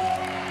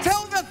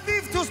 Tell the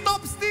thief to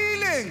stop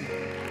stealing.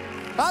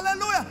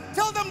 Hallelujah.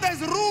 Tell them there's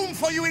room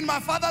for you in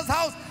my Father's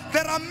house.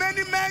 There are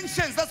many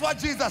mansions. That's what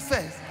Jesus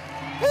says.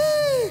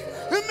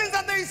 It means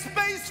that there is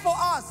space for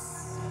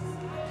us.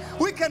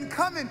 We can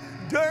come in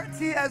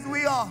dirty as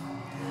we are,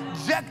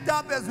 jacked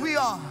up as we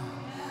are,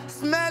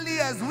 smelly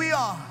as we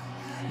are,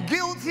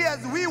 guilty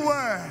as we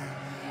were.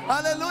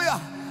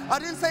 Hallelujah. I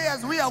didn't say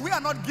as we are. We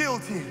are not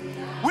guilty.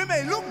 We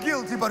may look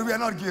guilty, but we are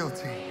not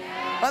guilty.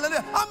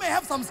 Hallelujah. I may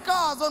have some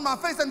scars on my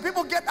face and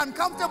people get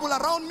uncomfortable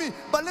around me.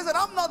 But listen,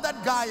 I'm not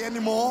that guy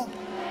anymore.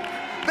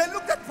 They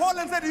looked at Paul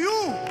and said,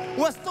 you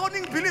were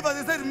stoning believers.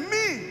 He said,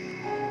 me.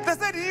 They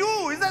said,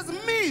 you. He says,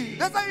 me.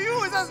 They said,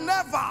 you. He says,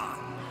 never.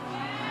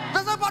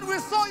 They said, but we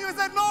saw you. He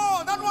said,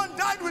 no, that one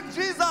died with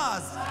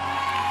Jesus.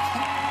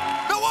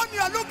 The one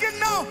you are looking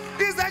now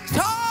is a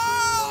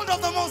child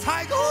of the Most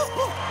High God.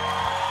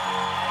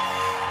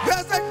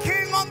 There's a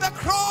king on the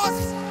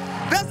cross.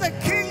 There's a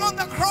king on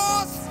the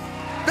cross.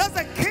 There's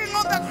a king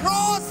on the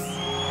cross.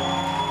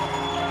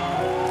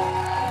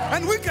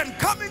 And we can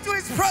come into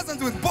His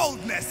presence with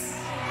boldness.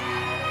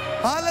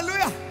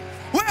 Hallelujah.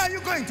 Where are you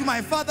going? To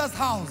my Father's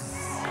house.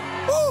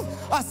 Ooh,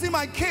 I see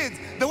my kids,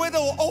 the way they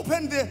will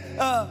open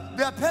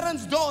their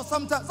parents' door.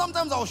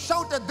 Sometimes I'll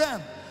shout at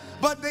them,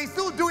 but they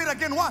still do it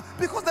again. Why?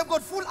 Because they've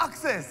got full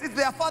access. It's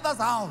their Father's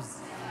house.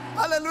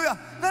 Hallelujah.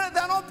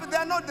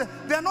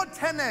 They're not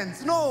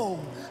tenants. No,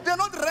 they're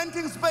not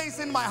renting space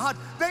in my heart.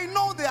 They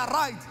know they are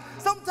right.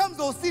 Sometimes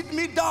they'll sit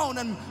me down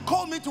and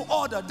call me to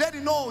order. Daddy,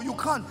 no, you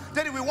can't.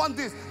 Daddy, we want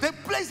this. They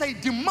place a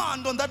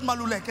demand on that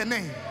Maluleke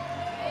name.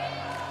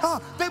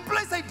 They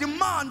place a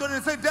demand on it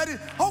and say, Daddy,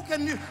 how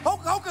can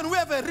we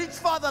have a rich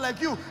father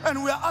like you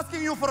and we are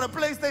asking you for a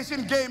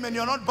PlayStation game and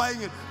you're not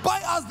buying it? Buy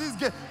us this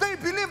game. They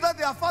believe that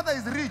their father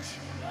is rich.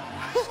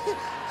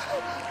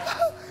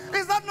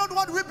 Is that not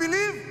what we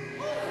believe?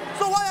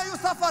 So why are you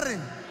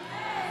suffering?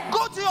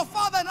 Go to your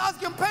father and ask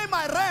him, pay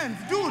my rent.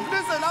 Dude,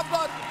 listen, I've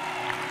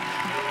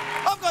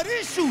got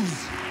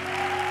issues.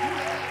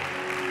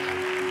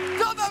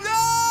 Tell them,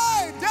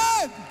 hey,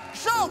 Dad,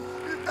 shout.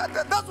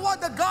 That's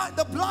what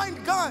the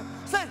blind guy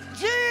said,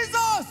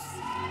 Jesus.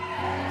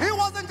 He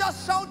wasn't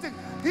just shouting.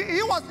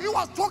 He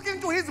was talking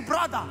to his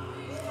brother.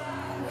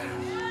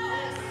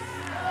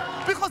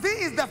 Because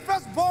he is the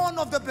firstborn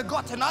of the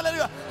begotten.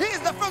 Hallelujah. He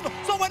is the firstborn.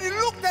 So when he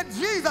looked at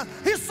Jesus,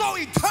 he saw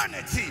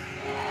eternity.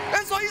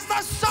 And so he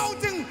starts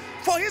shouting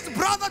for his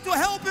brother to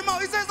help him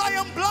out. He says, I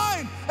am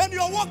blind and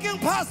you're walking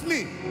past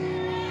me.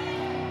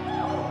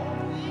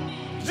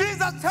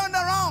 Jesus turned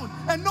around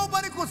and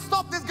nobody could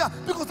stop this guy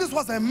because this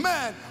was a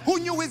man who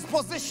knew his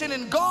position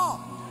in God.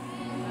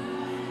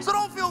 So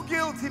don't feel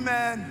guilty,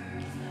 man.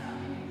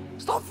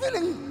 Stop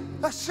feeling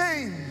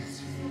ashamed.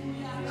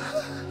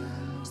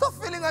 Stop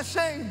feeling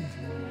ashamed.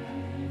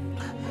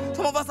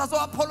 Some of us are so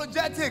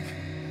apologetic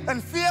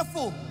and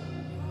fearful.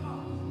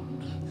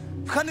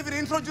 You can't even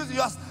introduce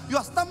you. You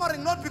are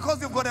stammering not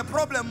because you've got a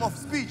problem of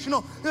speech.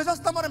 No, you're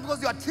just stammering because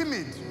you are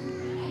timid.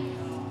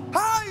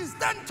 I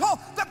stand tall.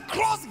 The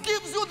cross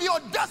gives you the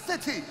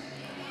audacity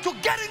to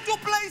get into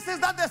places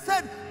that they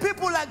said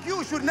people like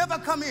you should never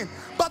come in.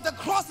 But the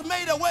cross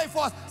made a way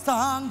for us.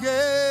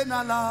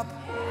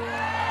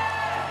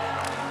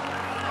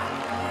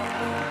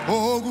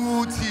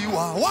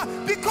 What?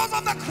 Because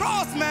of the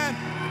cross, man.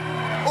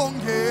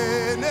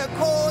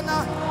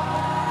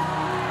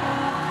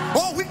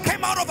 Oh, we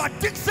came out of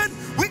addiction.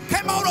 We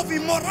came out of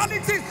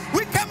immorality.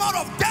 We came out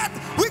of death.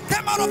 We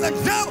came out of the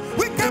jail.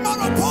 We came out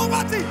of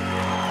poverty.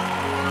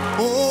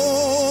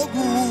 Oh,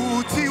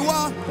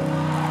 Gutiwa.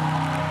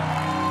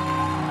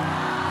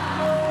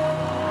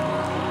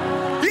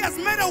 He has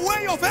made a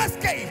way of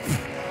escape.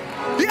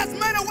 He has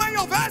made a way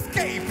of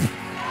escape.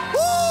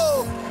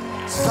 Woo!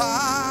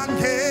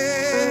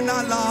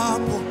 Sangena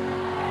lapo.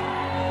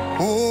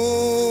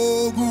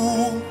 Oh,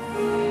 Gu.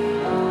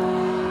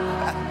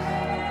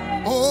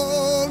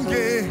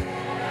 Okay.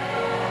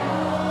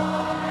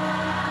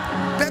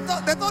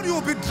 They thought you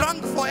would be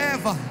drunk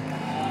forever.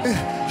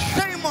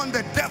 Shame on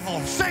the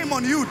devil. Shame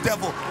on you,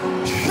 devil.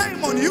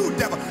 Shame on you,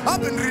 devil.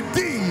 I've been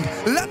redeemed.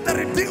 Let the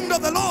redeemed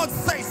of the Lord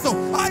say so.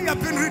 I have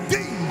been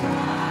redeemed.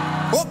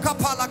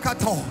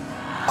 Okapalakato.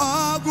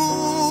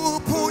 Agu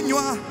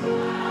punywa.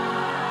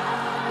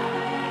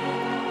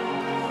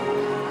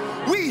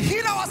 We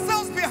hid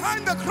ourselves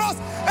behind the cross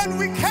and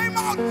we came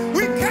out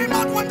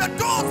when the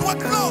doors were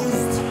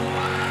closed.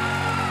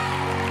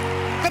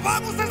 The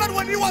Bible says that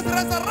when he was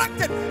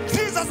resurrected,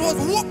 Jesus was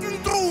walking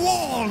through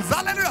walls.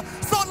 Hallelujah.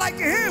 So like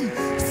him,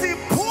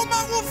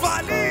 siphuma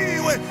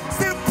uvaliwe,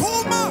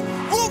 siphuma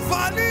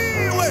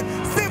uvaliwe,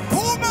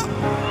 siphuma.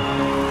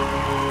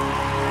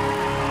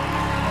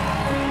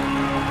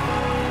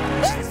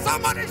 And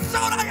somebody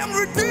shout, I am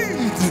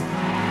redeemed.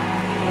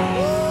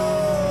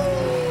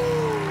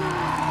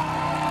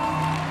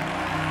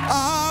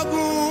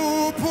 Agu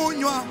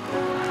punywa.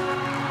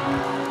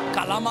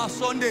 Kalama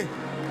Sunday.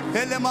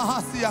 Ele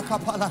mahasi ya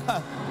kapala.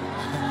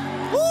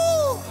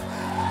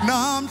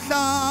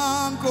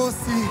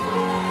 Namshankosi.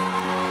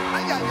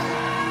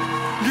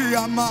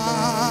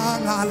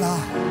 Giyamangala.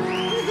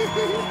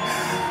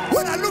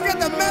 When I look at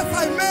the mess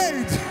I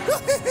made,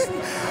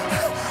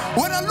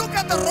 when I look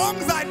at the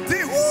wrongs I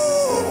did,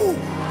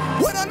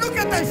 when I look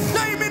at the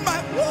shame in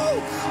my,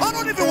 I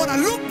don't even want to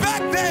look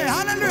back there.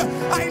 Hallelujah.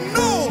 I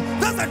know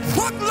there's a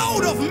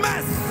truckload of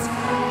mess.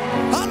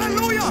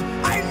 Hallelujah.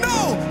 I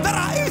know there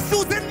are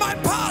issues in my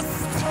past.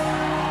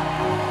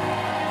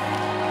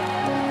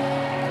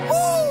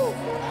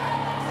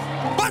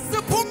 But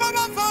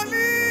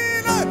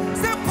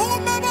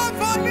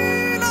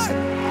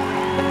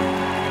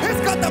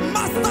he's got the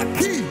master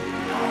key.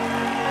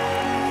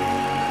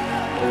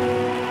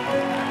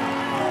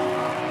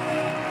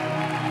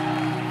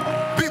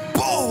 Be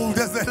bold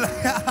as a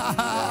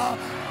lion.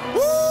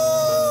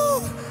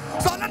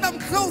 So let them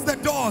close the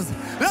doors.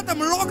 Let them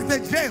lock the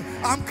jail.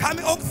 I'm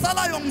coming.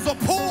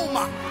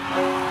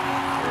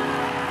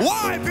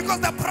 Why? Because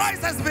the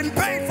price has been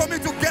paid for me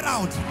to get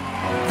out.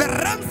 The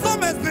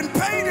ransom has been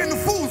paid in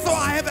full, so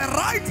I have a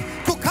right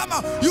to come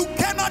out. You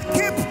cannot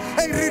keep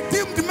a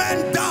redeemed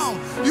man down.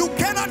 You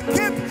cannot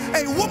keep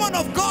a woman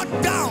of God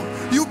down.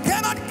 You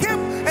cannot keep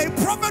a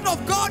prophet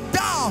of God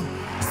down.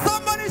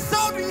 Somebody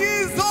shout,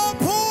 Yizo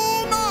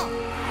Puma.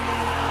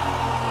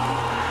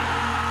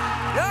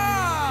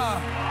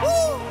 Yeah.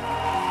 Woo.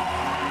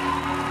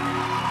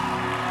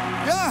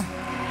 Yeah.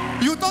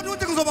 You thought you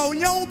think about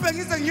Nyaupe,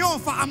 he's a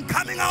Nyofa. I'm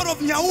coming out of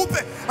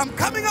Nyaupe. I'm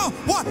coming out.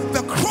 What?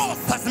 The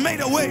cross has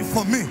made a way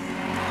for me.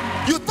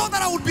 You thought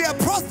that I would be a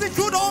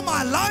prostitute all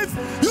my life?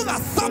 You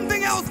got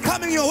something else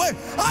coming your way.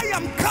 I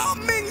am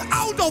coming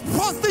out of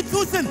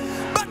prostitution.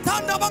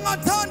 Batanda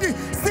bangatandi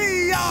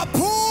siya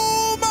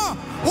puma.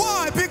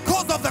 Why?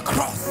 Because of the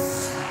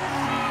cross.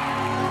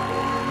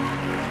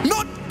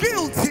 Not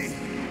guilty.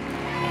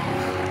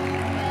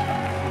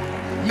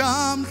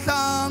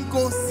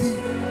 Namsankosi.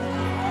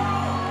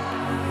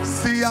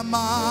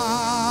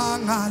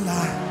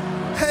 Siyamangala.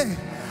 Hey,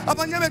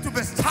 abanye bethu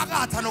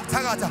besithakatha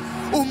nokuthakatha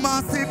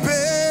uma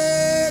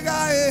sibheka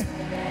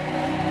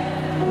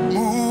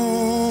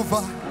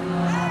muva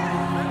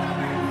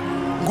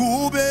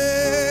kube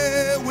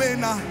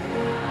wena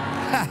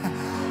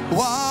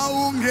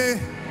waunge.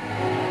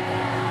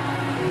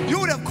 You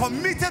would have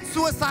committed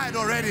suicide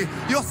already.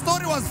 Your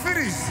story was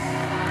finished.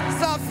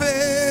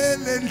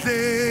 Safele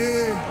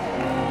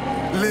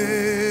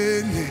le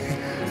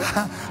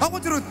I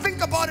want you to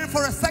think about it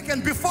for a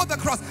second before the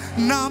cross.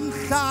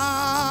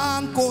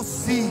 Namhla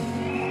Nkosi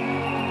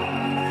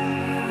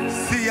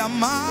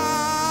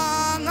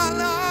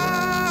siyamangala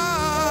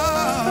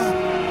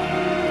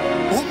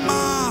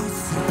uma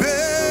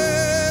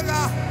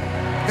sibheka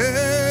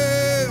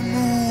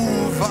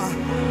emuva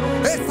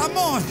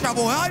esamosha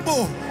bo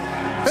hayibo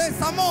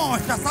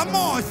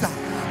esamosha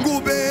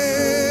kube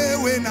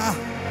wena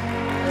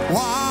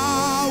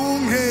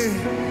waunge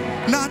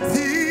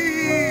nathi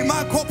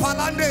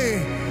makhophalande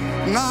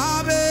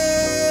ngabe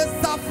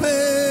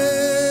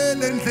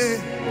safele nhle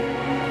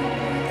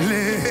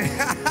le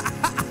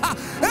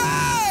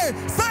hey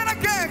say it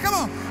again, come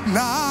on.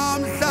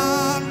 Namhla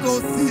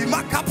Nkosi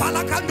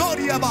makhaphala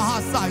kandori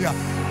yabahasaya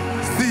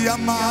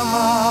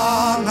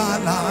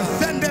siyamangala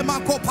sende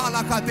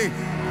makhophala kade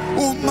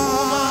uma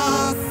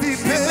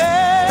sibheka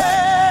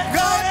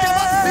kade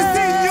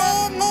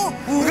basisinyomo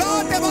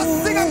kade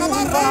basika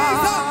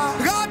ngamareza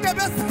kade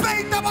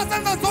bespeita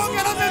basenza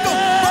zonke lezinto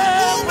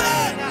bakume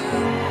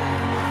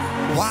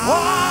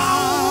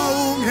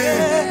waunge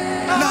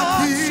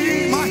nathi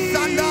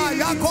mashanda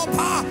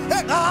yakhopha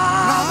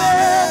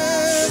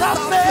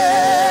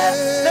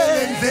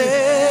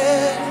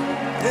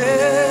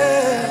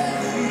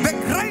the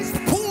grace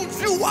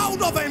pulls you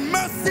out of a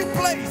mercy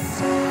place.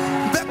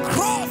 The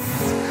cross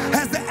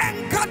has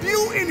anchored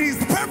you in his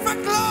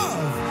perfect love.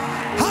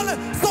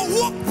 So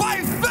walk by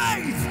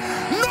faith,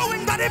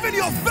 knowing that even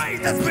your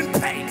faith has been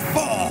paid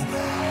for.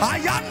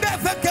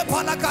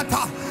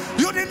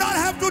 You did not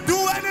have to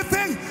do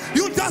anything.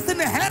 You just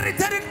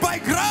inherited it by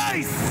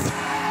grace.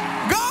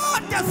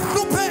 God is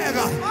super.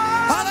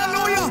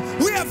 Hallelujah.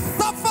 We have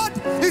suffered.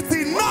 It's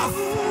enough.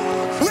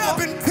 We have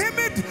been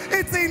timid.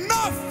 It's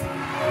enough.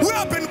 We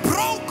have been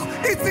broke.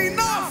 It's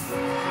enough.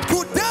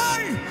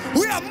 Today,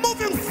 we are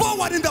moving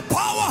forward in the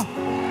power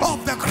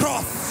of the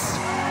cross.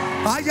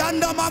 I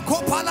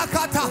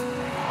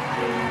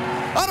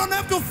don't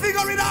have to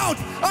figure it out.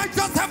 I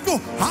just have to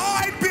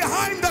hide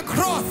behind the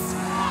cross.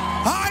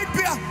 Hide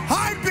behind.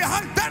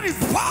 There is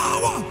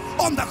power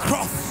on the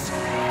cross.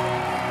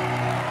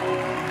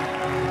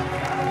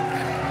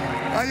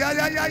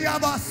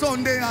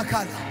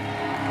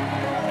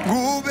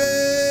 Gube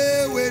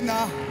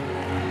wena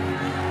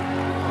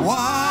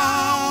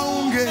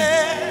waunge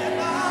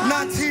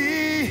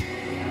nathi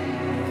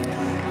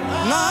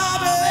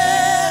ngabe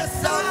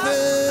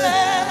safele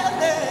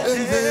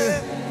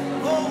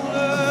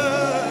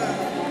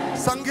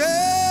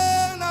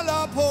sangena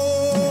lapho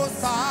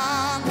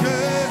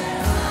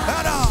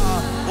sangena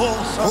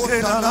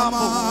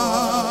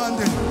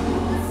osalamande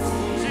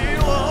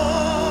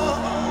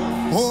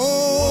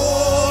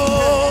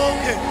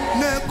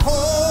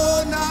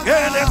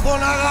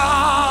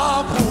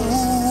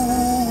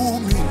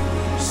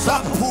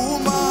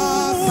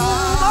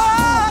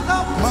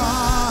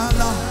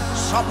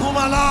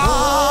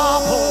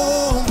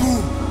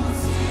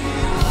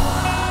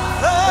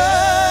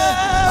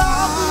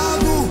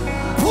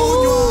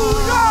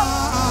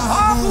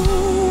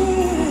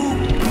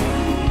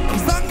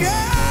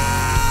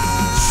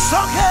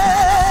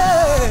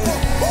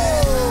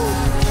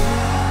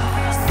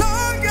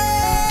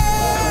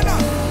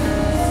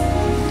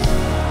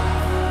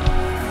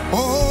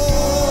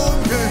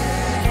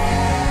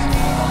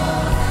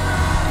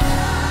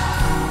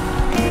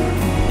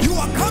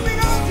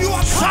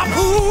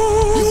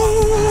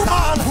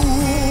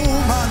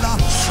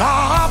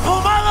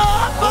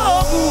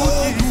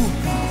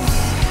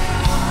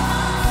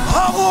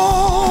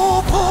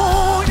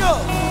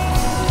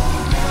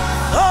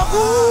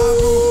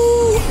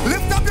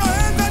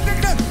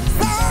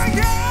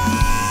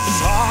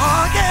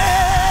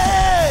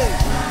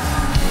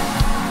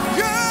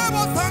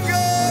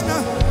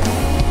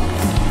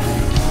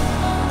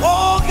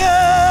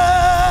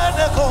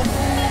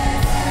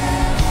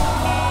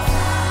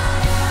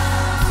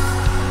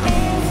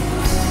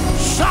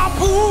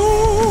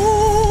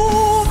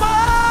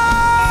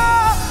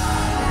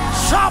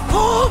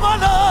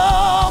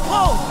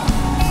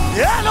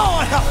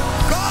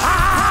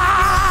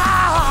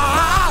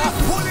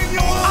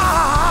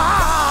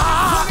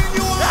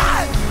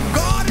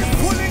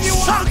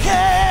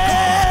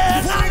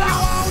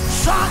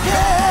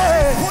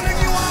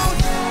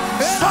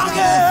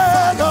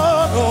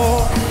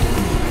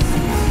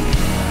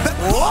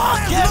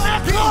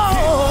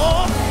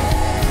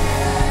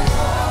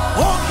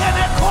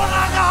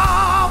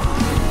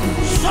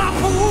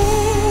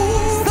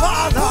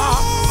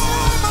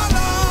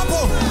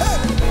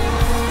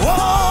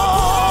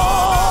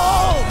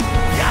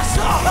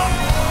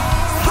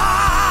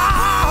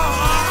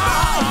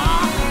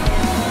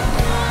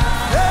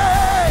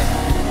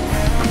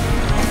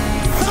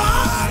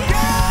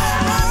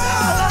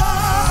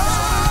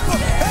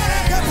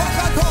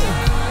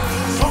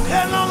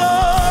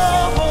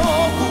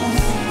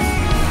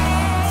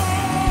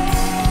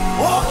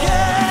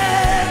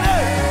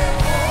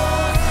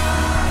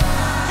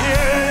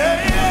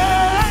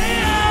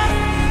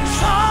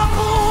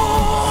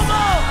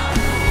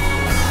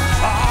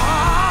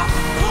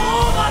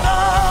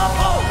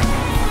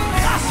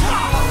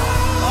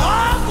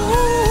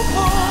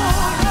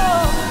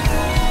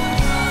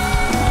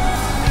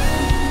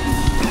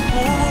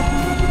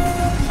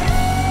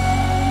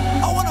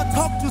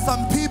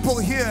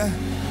here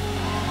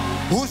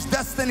whose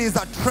destinies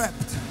are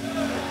trapped.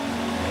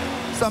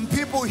 Some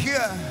people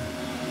here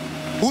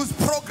whose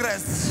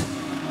progress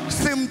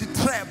seemed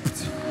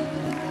trapped.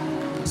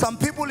 Some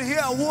people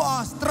here who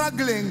are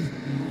struggling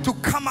to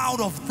come out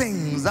of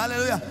things.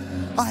 Hallelujah.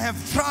 I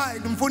have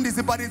tried,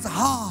 Mfundisi, but it's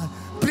hard.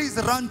 Please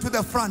run to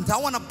the front. I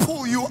want to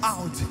pull you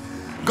out.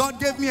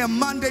 God gave me a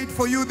mandate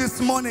for you this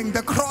morning.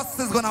 The cross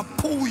is going to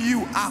pull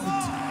you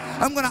out.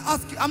 I'm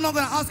not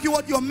going to ask you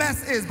what your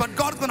mess is, but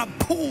God's going to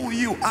pull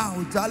you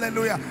out.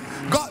 Hallelujah.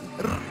 God,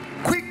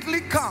 quickly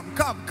come.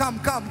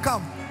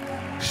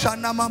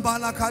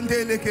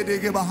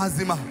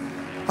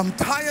 I'm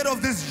tired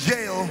of this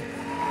jail.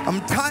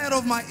 I'm tired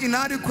of my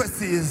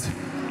inadequacies.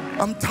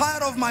 I'm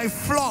tired of my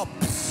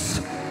flops.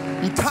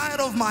 I'm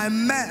tired of my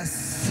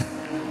mess.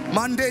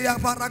 Mandeya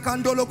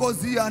parakandolo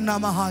kozia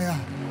namahaya.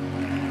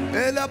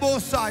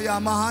 Elabosaya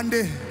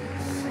mahande.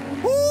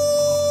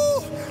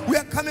 We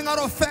are coming out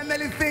of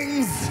family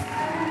things.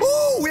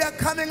 We are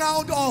coming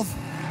out of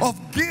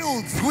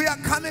guilt. We are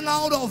coming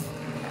out of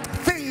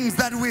things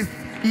that we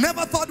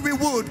never thought we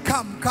would.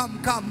 Come.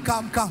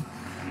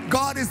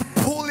 God is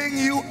pulling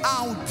you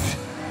out.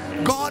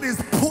 God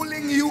is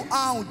pulling you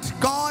out.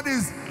 God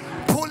is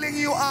pulling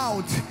you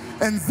out.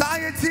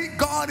 Anxiety,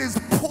 God is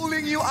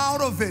pulling you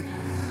out of it.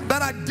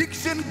 That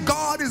addiction,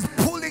 God is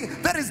pulling.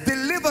 That is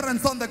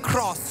deliverance on the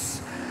cross.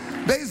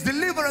 There is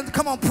deliverance.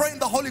 Come on, pray in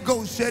the Holy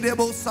Ghost. Oh,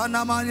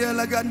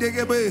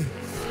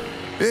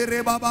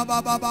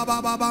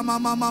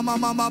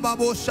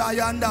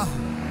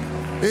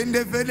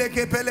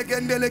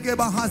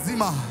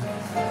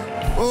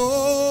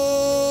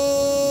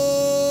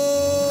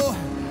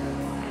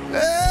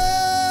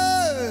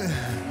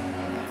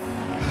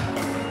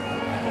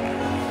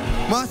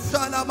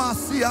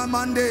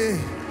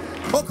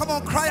 oh, come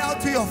on, cry out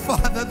to your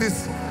Father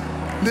this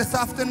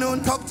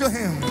afternoon. Talk to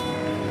Him.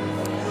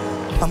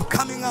 I'm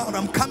coming out.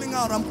 I'm coming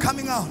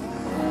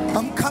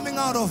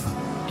out of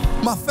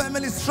my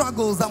family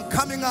struggles. I'm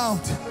coming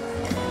out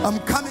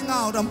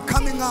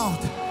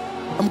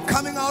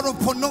of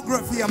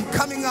pornography. I'm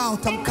coming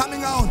out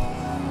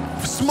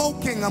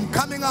smoking. I'm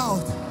coming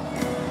out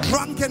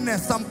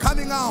drunkenness. I'm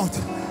coming out.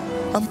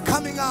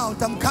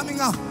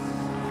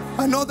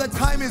 I know the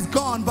time is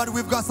gone, but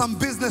we've got some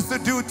business to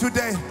do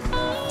today.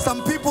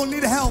 Some people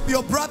need help.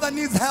 Your brother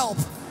needs help.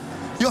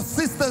 Your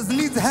sisters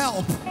need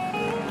help.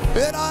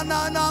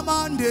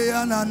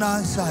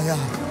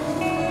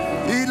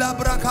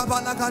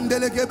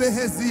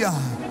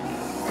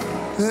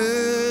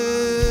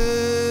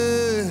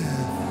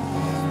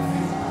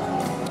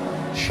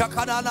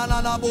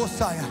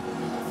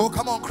 Oh,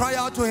 come on, cry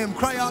out to Him.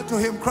 Cry out to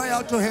Him. Cry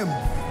out to Him.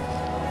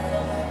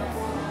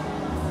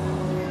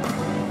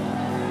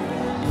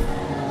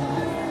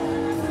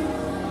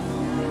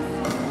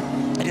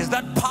 It is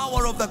that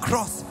power of the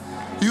cross.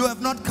 You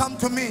have not come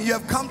to me. You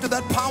have come to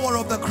that power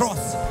of the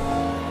cross.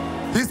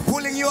 He's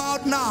pulling you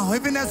out now,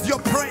 even as you're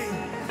praying.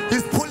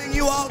 He's pulling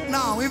you out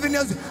now, even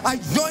as I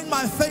join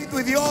my faith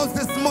with yours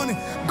this morning.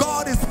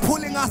 God is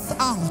pulling us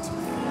out,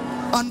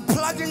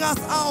 unplugging us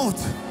out.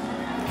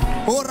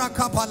 Ora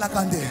kapala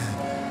kande,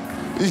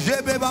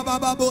 jebe baba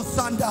babo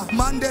sanda,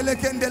 mandele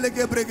kendele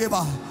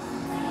gebregeba,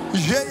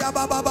 jeya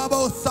baba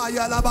babo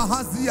saya laba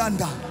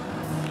hazianda,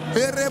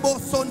 erebo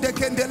sonde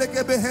kendele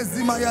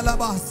gebehezima ya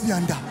laba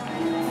hazianda,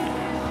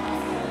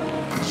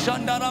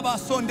 shandaraba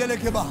sondele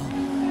keba.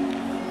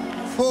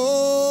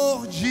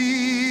 For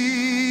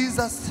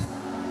Jesus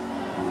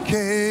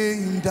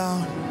came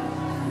down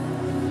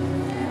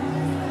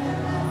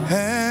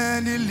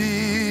and He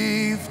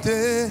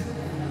lifted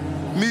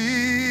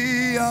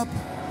me up.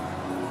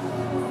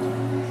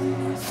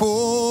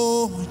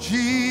 For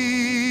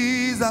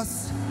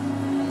Jesus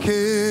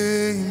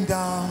came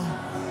down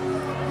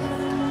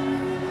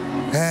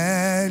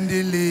and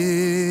He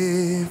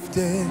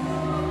lifted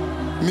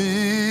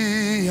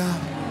me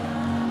up.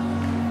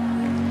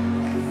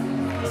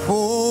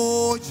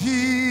 For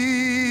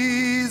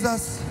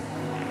Jesus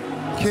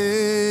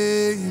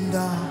came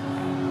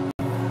down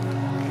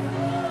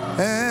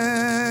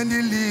and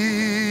He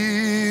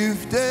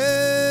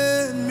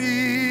lifted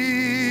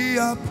me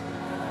up.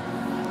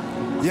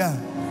 Yeah.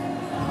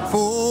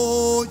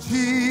 For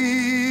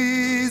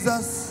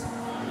Jesus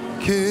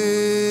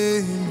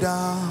came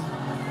down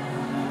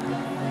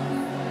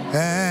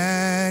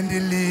and He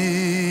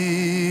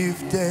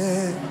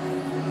lifted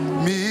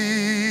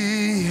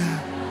me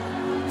up.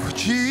 For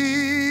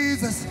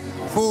Jesus,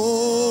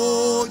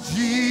 for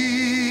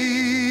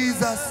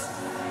Jesus.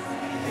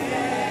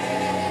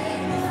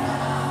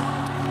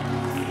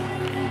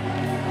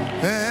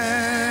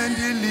 And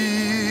He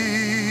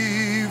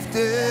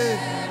lifted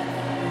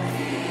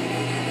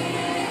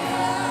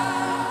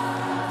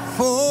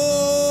for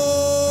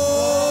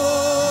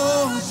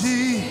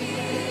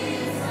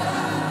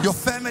Jesus. Your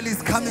family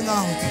is coming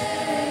out.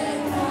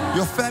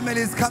 Your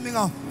family is coming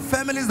out.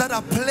 Families that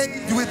are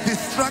plagued with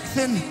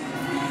distraction,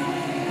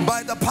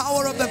 by the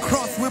power of the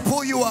cross, we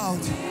pull you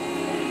out.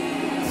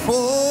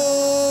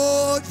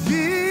 For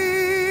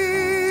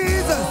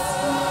Jesus.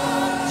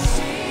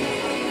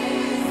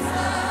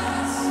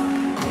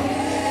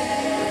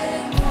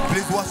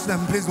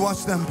 please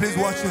watch them, please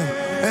watch them.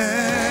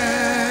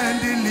 And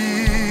he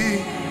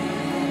lived.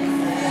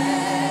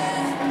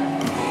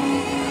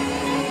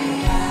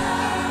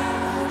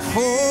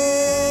 For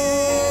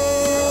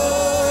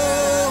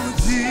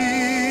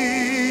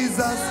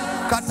Jesus.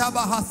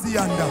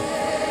 Katabahasianda.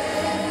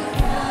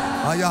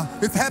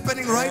 It's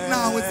happening right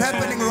now. It's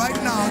happening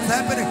right now. It's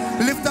happening.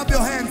 Lift up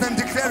your hands and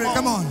declare it.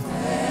 Come on.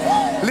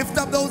 Lift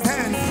up those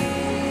hands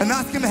and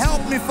ask him,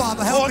 help me,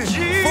 Father. Help me. For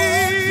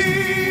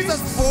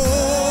Jesus.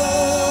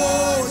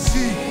 For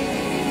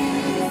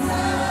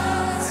Jesus.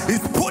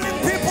 He's pulling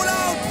people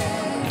out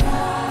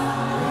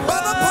by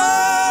the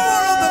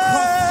power of the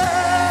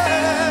cross.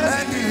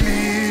 And he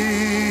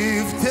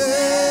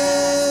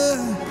lifted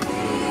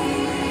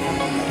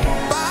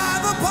by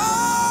the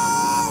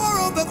power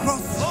of the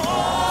cross.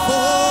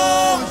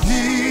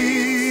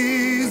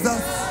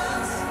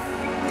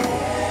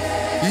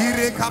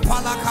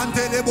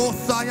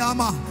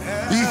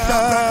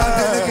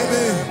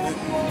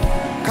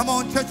 Come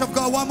on, Church of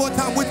God, one more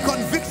time with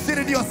conviction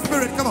in your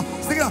spirit. Come on,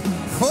 sing it out.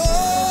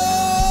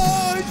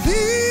 For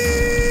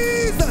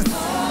Jesus.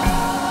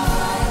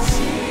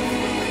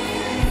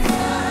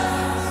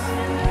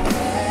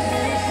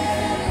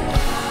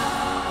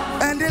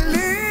 And he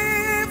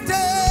lifted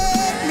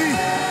me.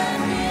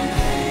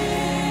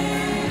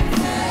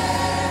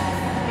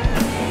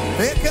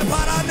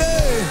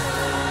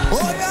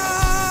 Oh,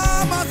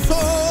 yeah, my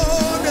soul.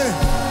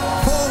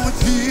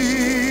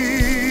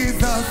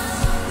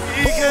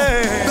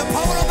 The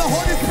power of the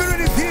Holy Spirit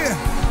is here.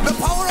 The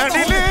power of the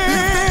Holy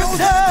Spirit.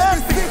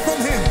 Receive from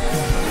him.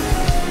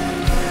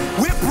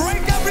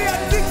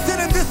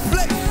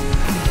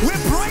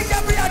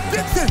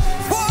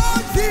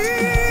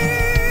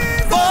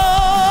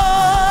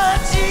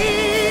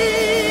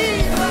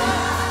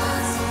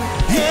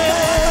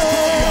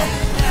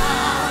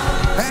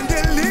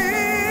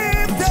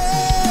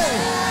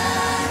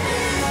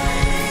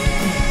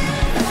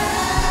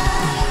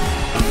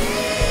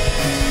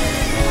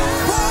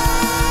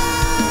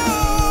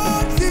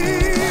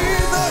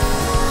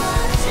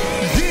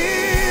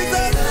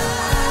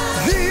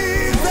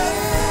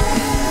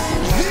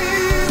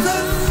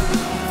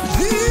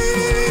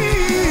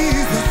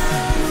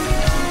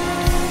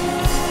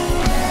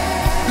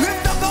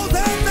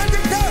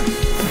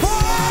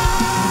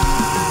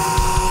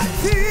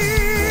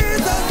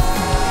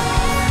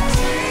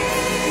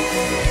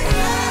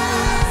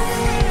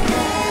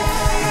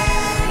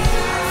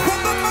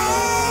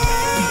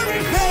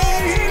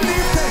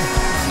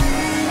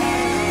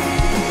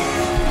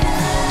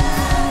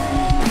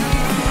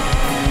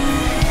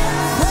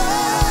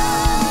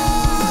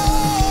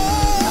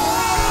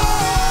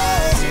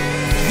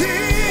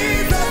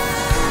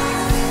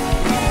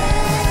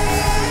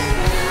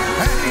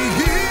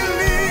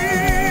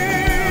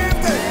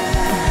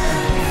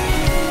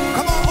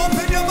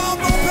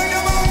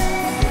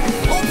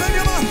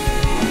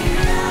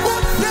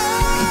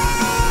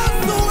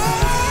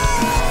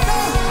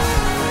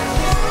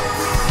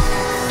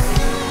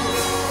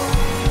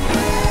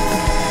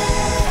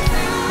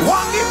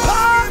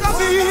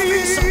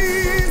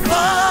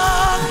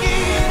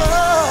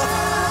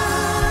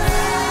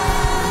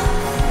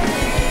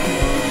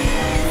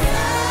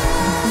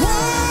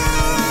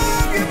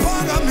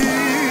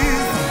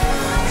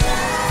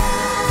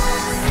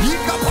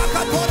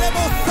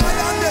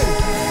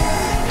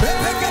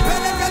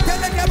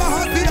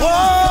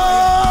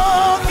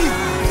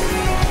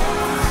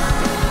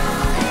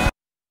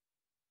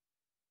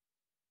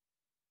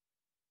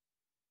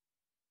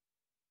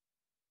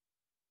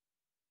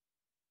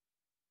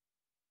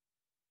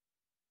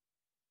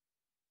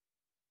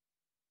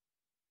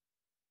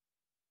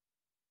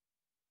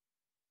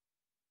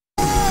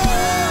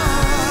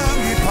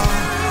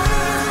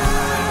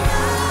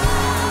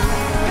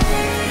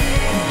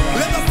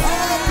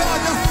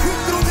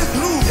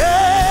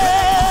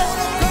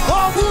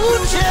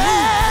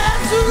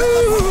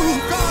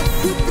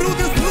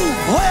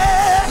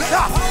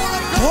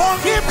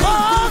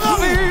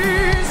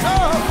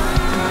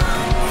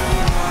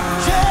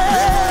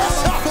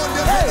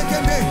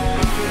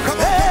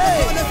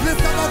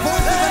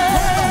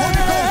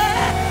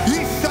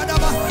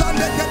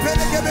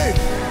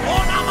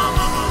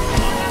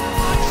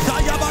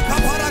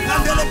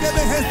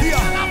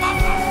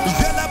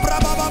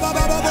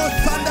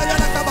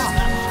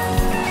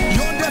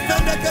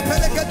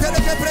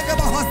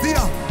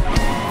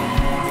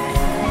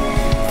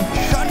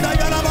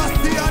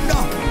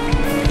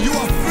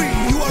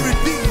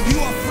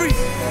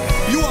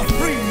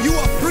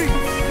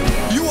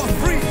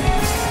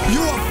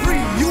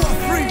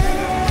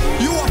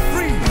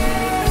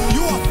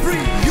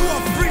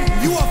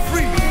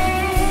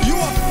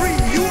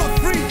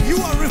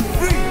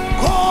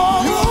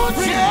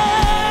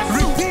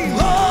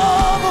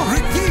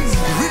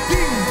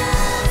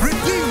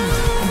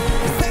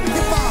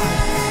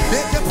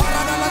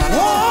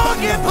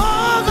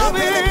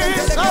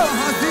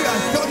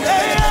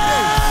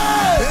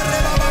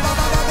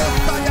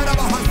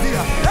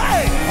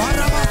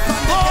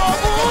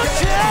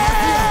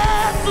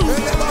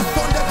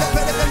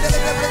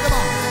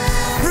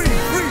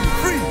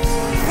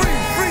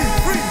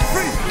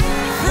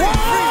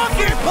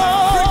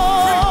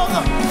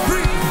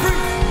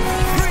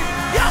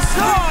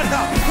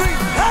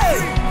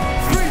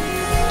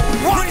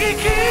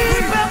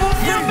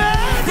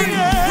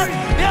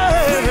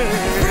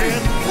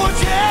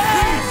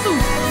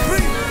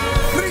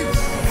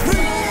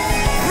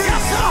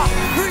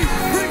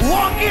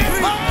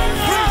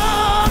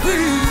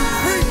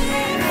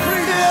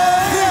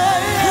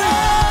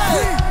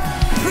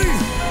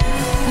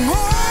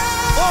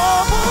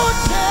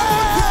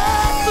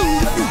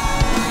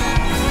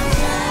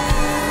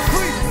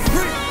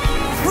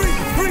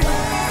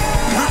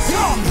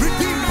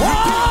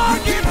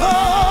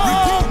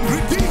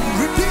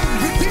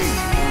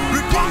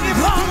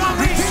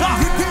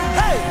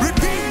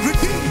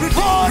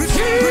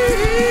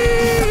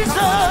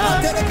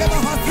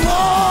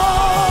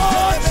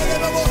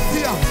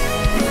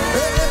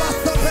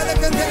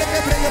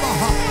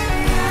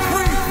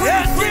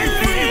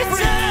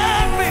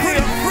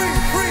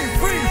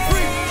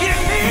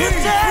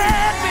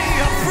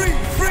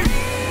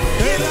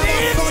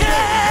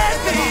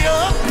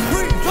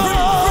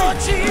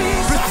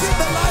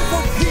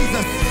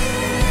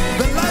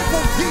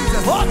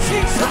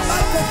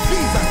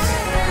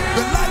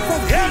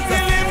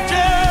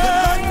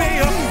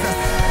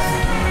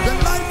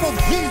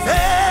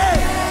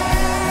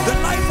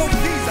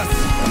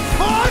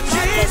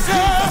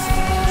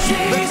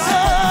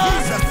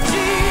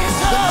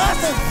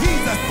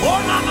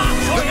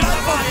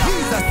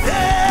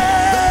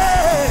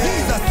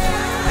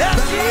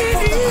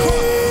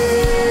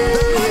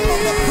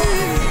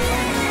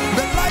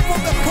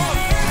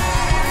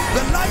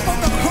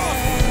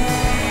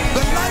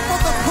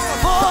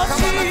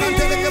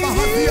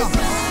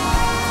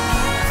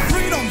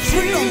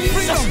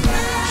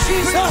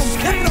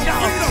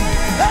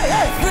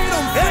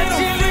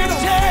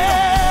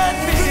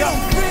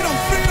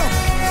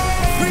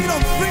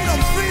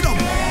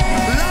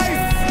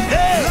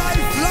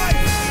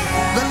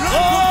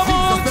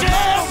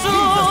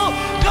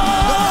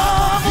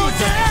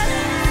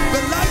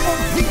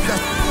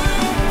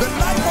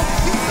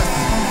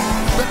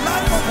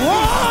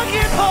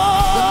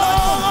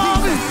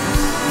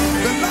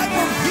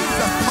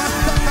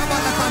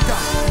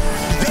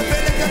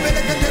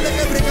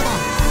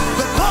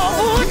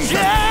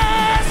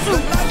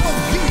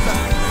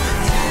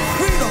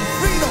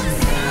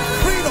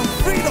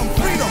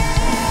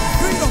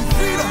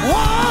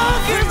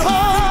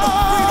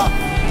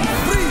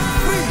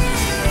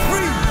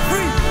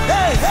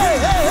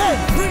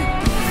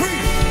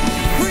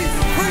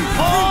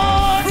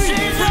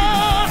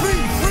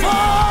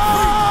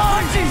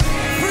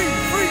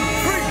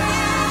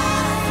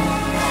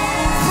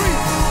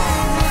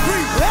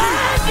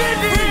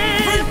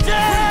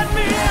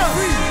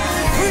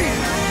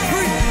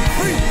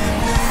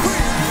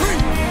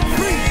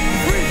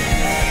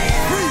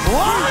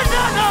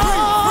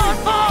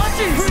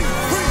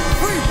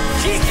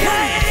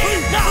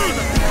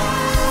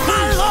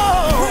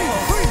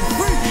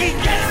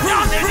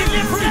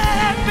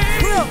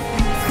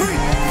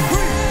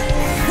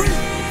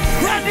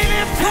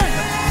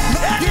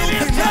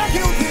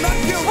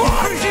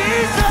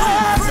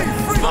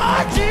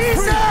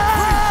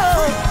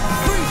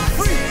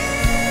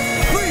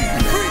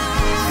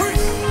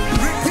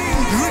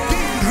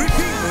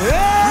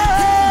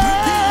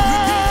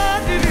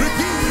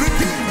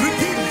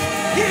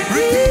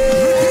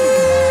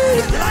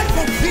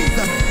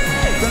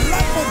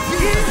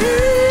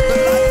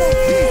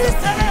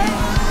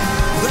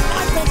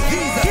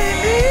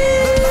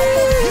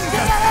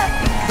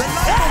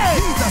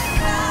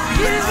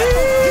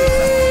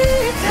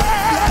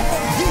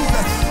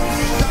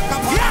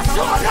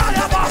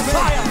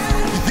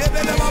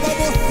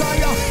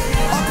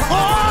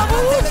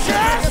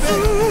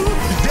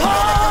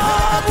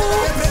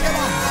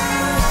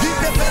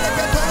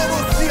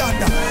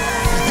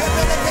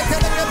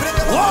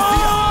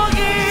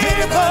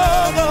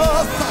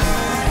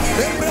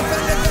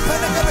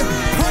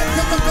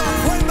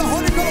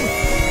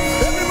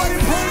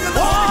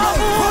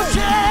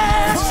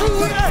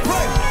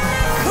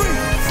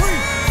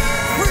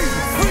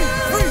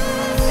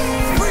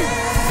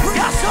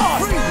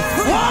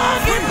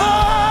 Walking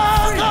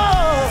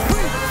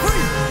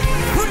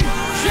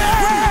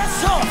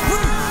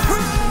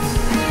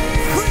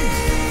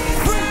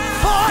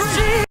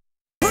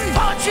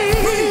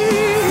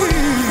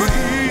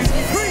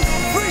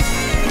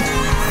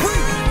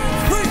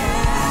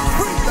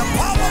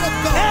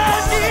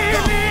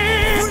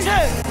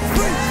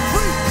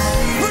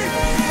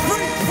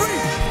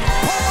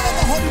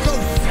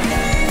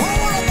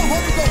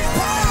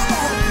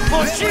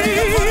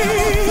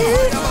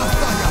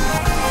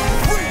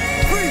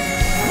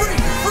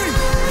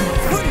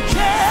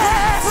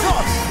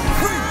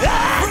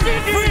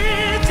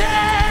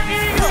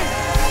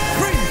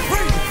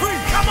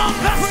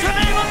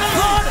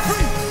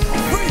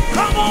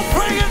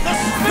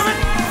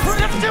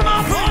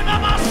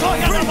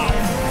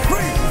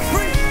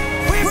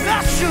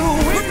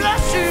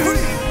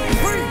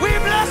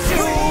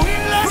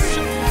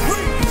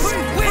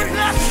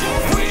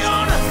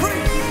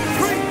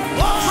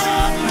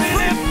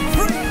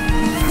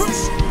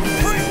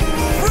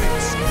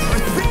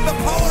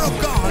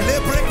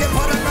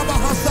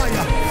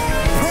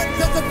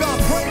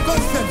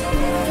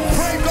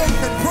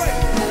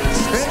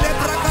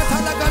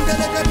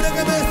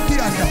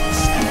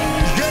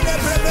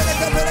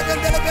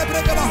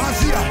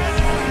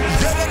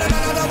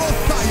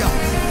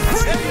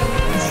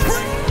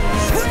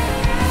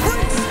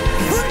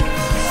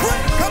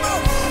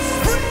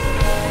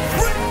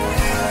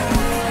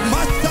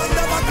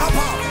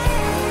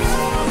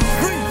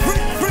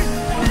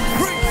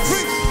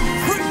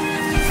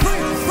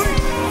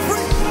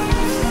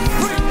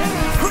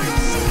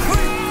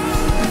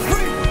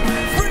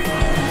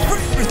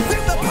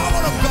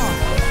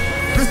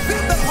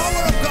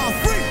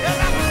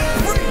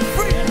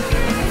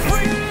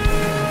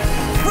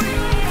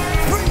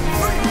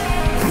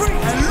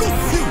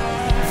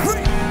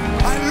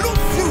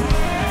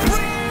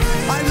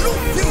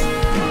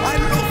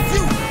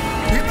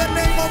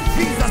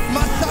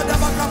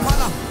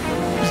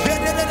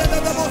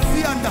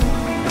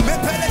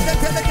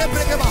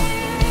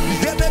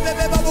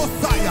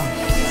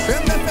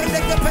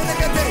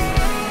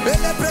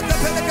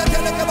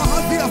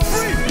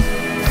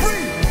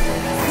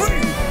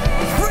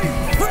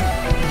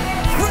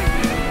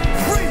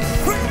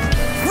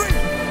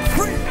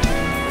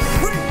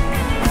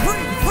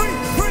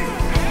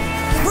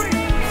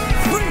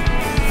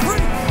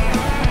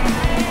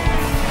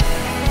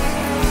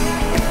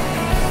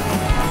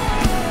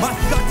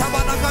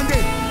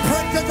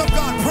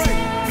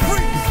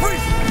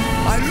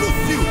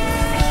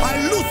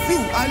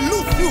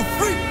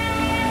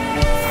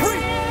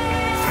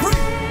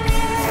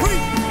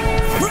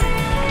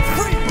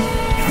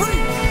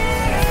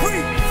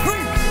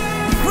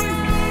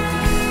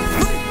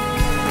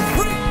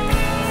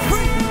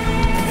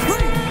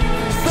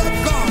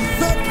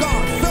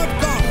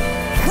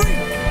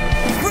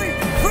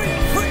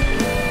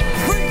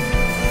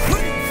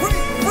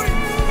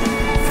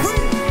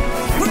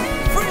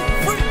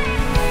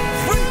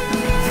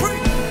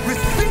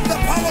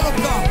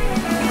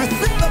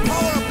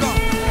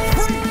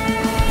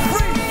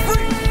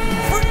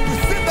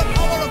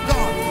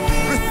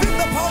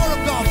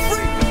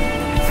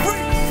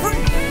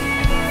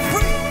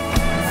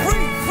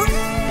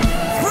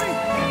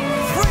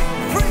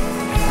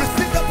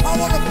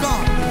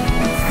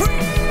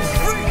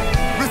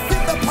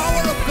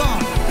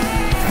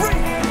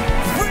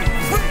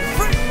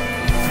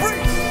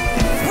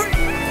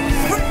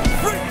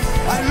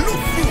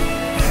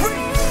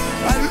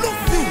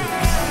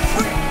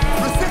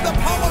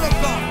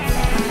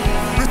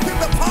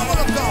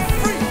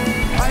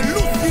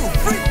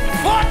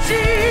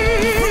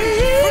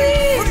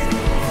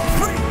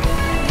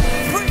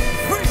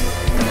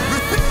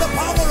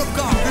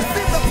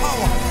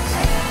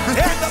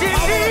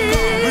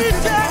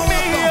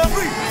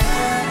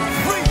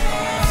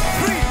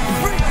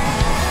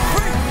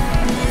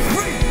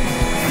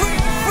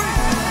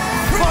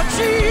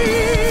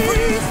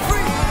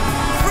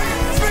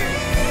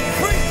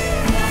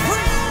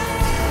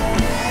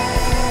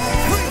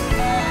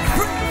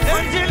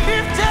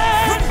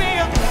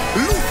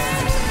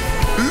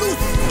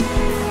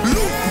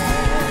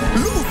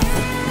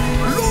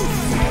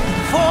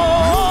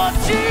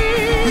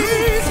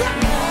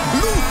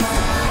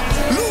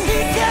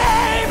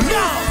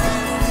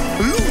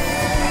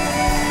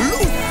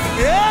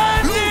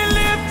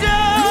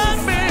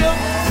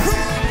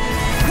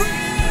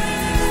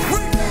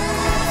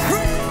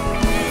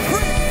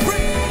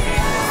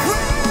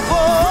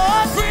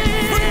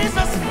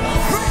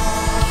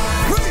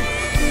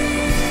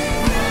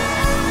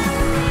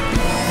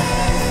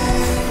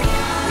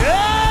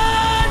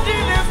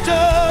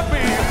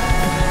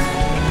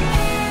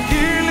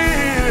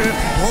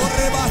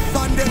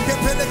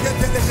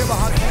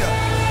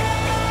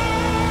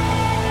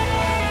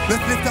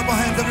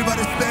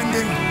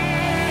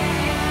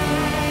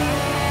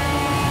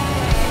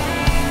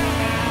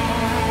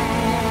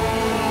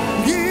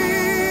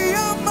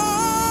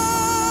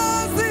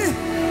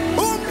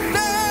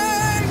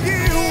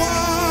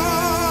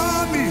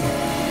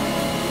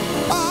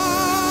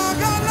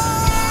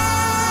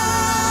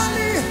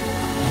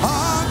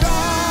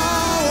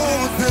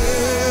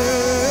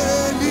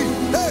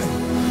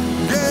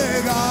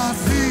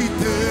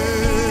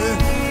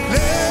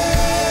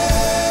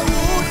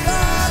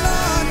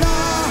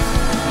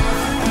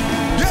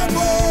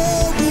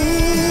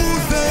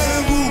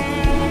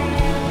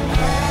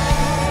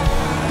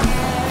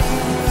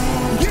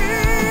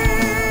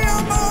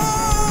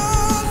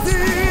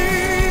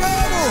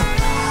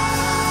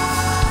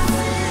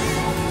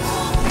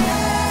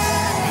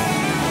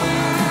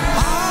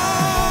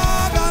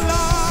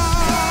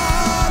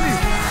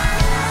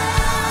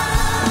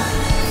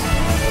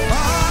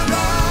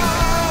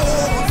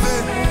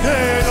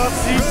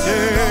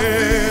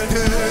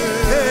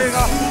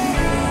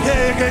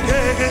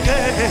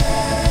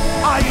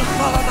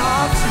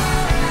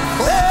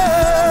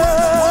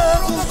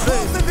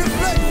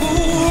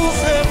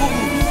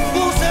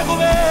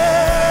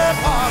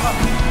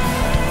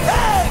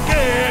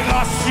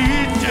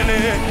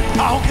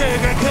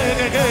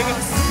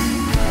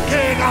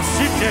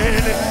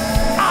Sitele,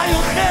 ayo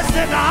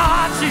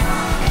Chesenati,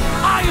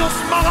 ayo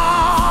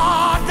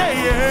Smarate,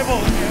 Evo,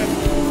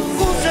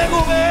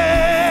 Kusegube.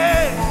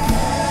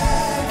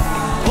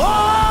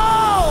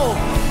 Oh,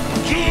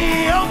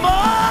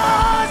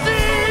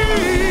 Kiamasi,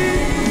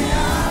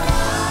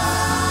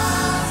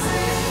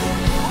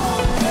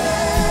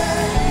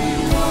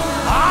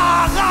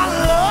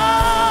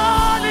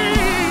 Agalani,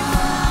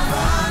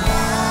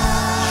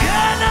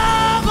 Jena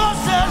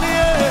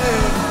Goselie.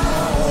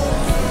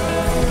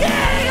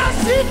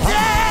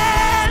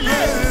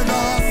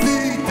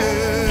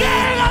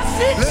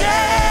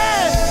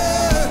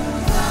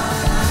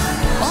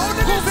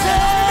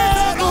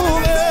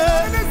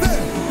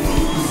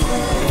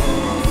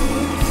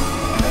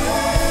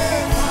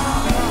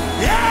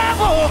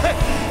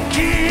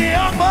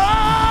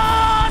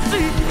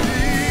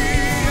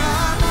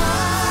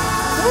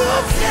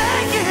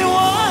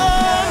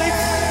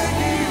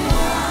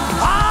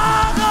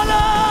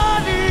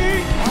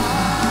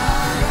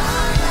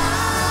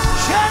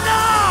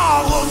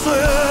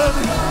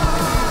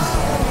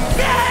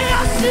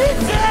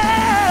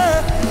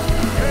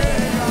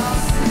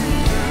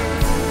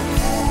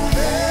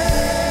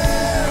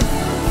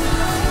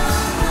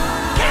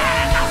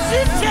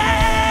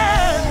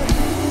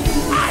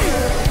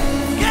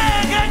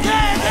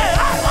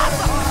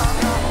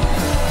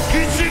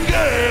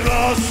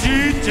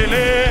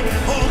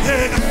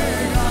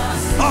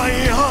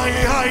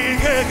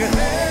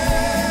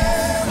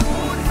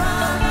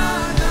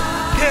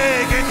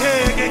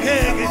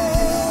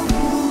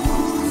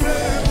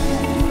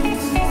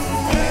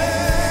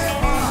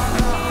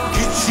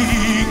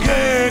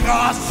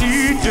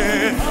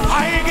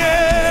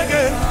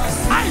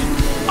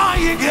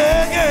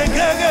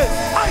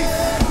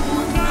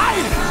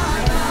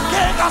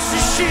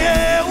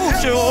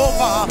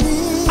 Jehovah,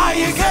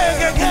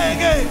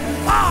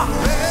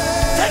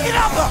 take it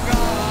up.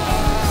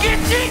 Get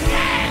it,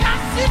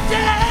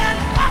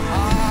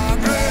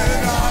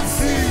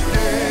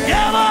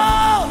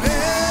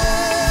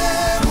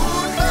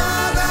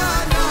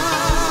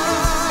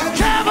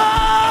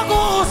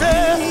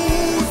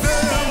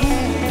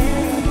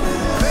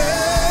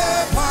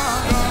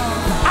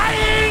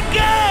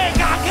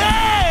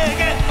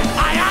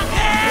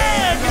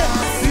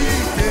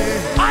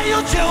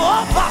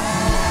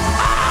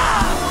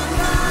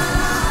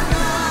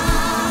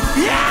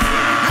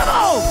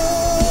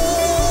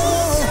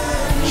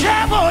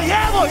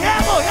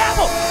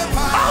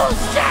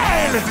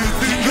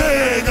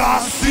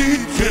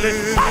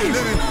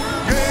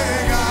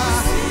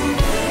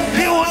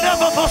 He will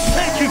never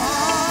forsake you.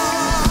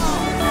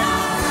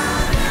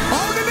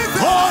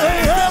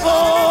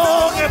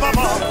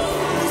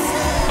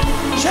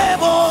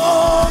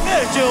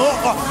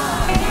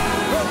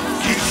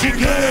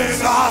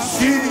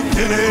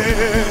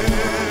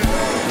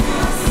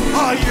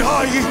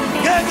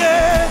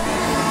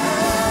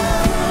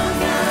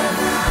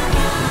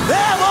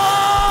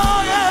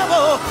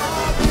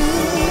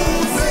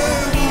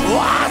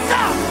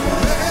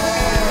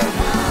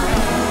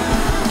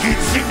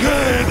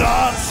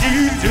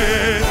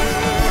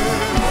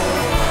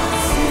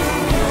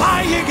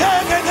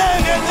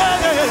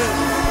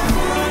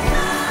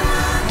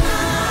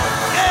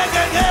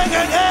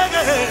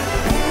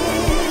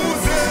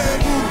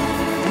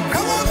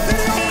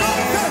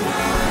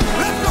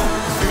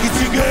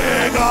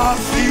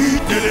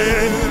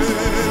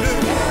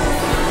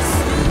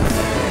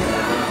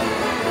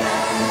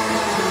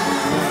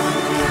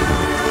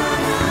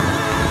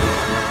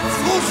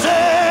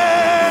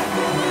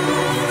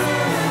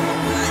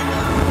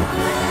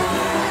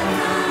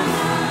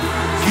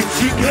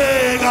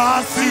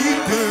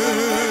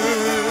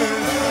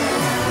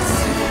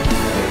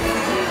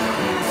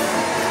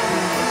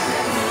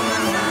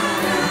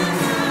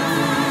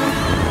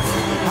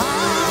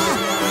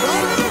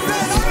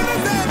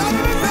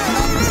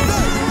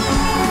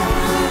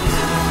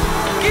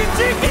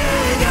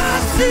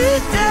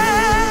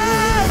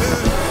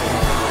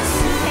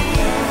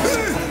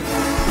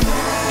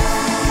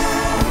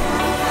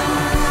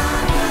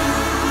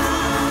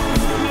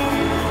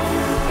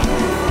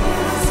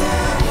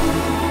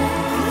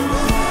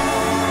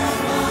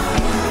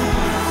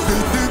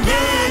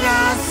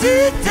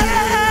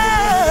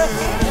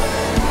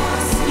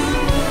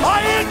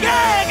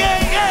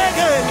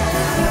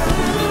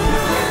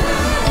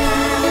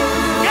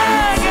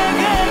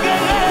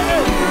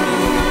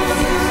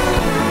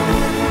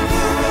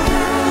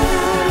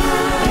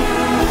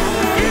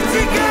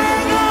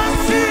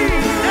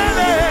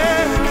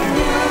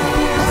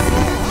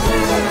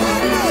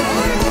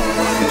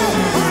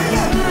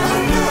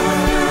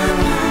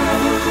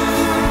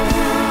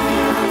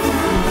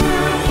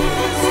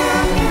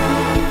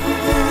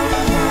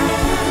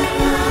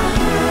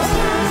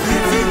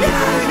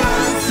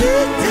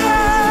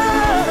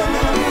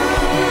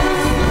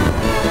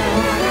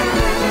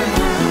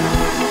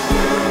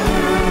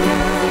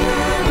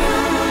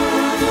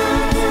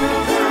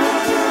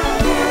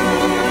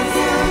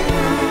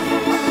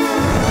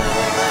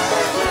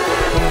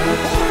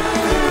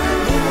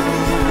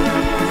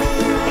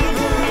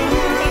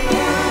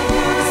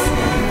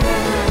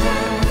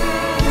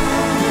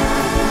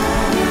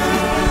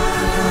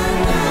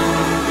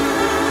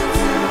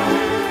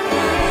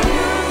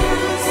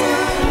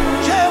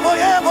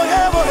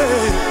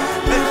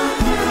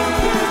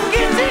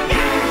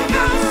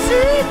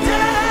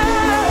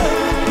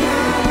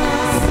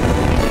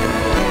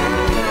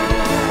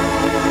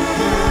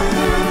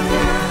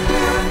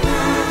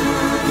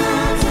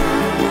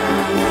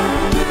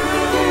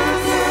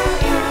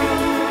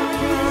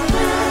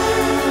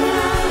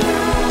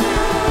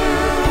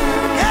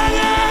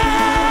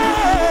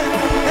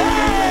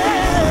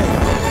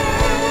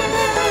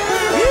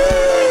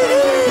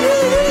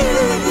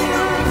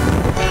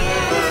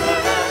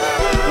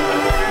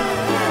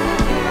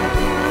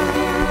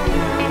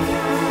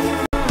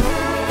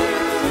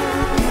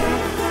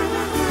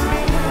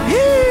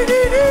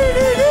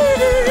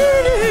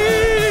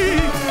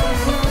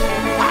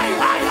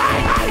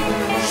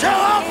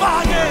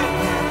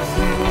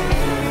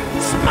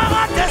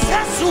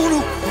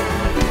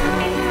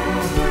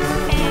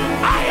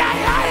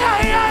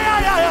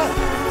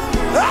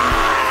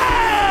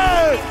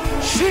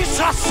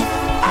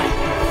 cross.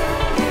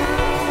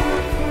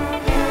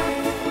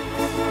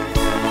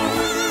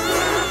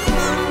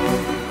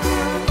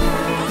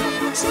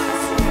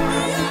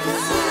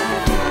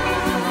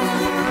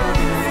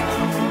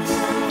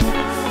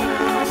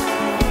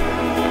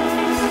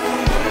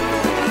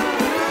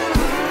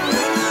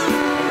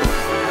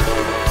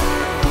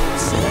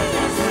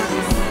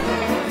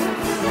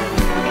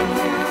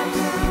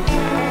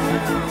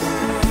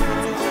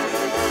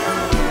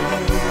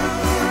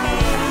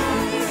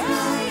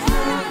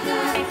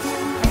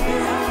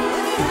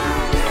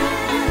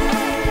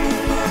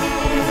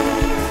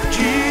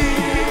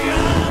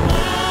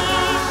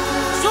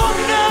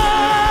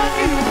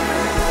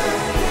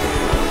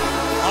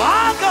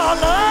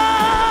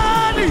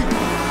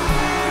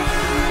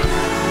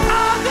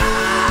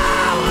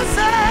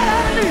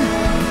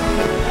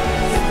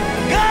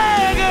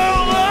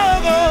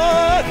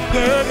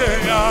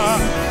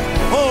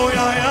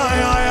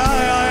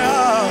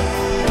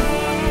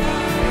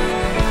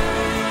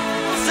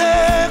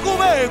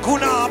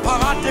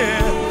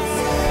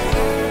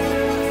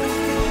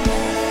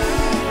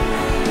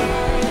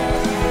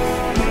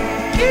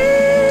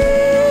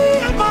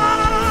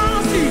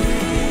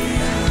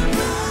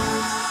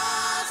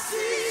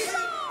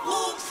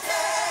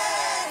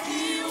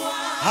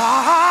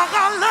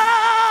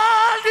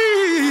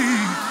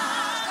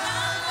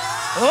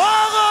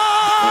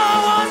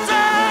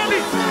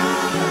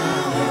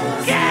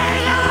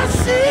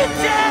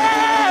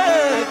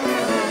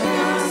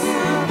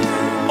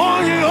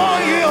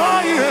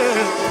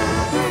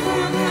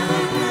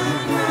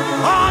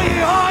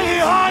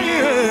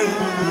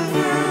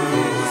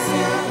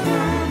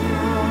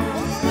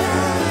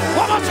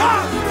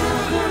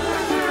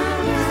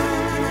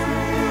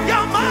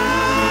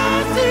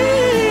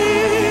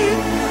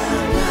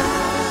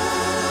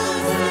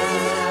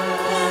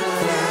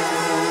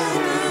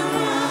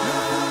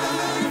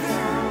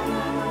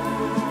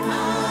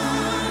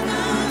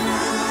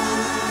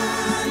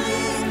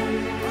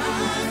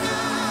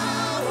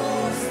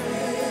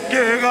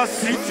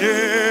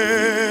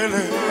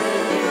 Sitele,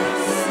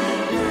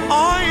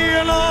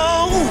 ay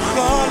la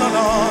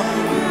ujalala,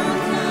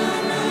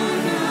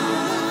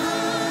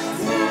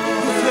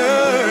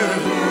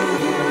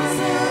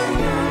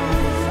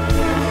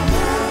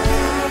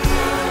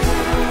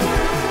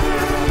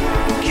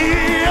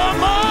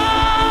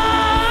 kiamasi,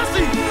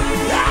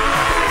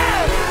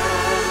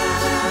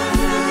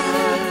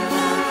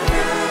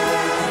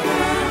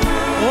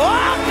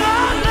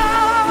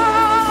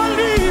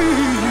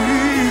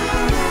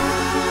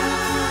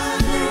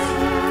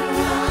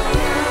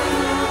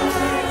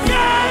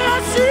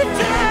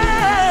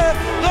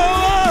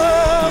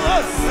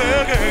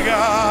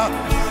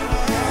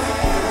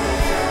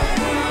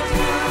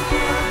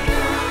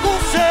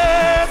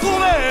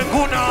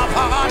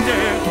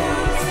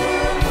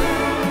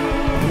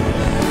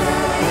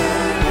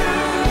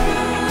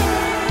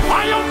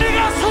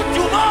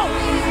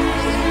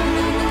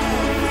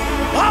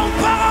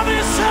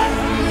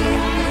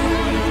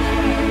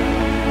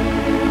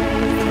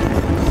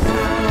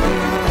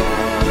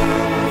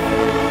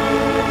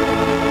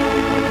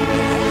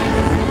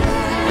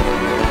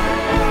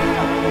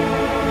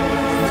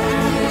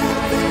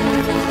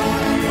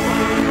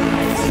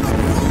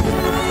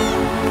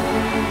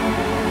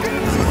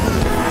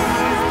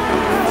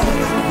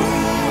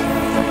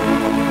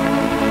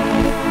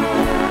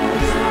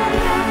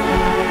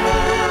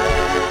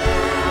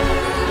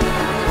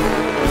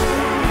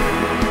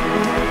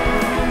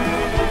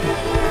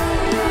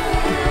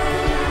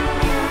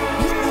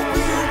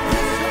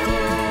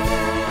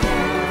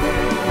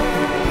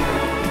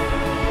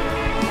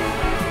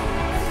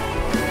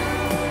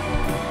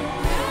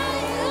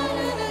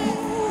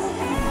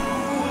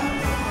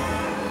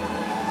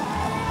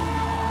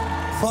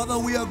 Father,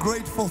 we are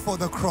grateful for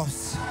the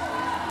cross.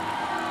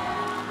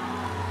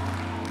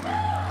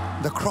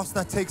 The cross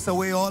that takes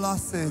away all our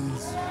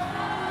sins.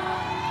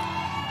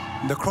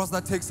 The cross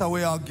that takes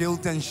away our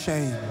guilt and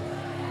shame.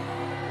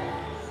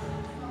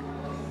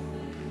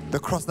 The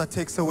cross that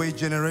takes away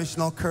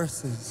generational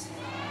curses,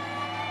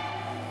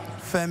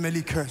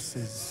 family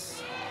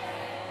curses.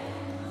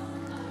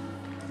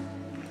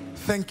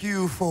 Thank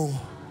you for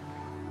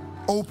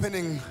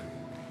opening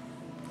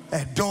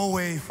a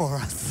doorway for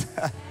us.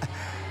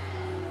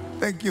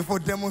 Thank you for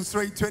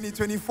Demonstrate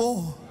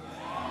 2024.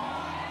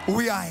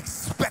 We are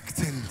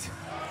expectant.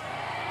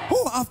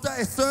 Oh, after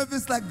a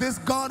service like this,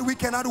 God, we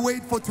cannot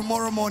wait for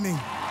tomorrow morning.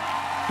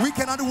 We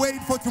cannot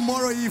wait for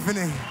tomorrow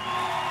evening.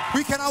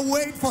 We cannot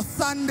wait for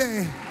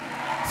Sunday.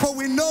 For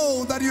we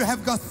know that you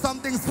have got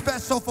something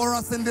special for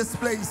us in this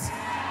place.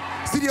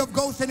 City of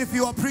Goshen, if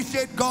you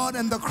appreciate God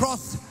and the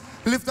cross,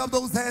 lift up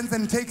those hands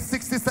and take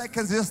 60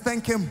 seconds. Just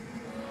thank Him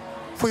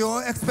for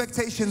your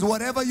expectations.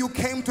 Whatever you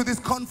came to this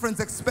conference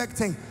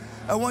expecting,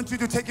 I want you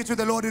to take it to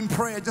the Lord in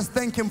prayer. Just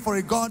thank Him for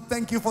it. God,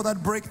 thank you for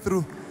that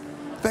breakthrough.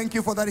 Thank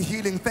you for that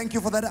healing. Thank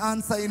you for that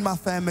answer in my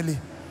family.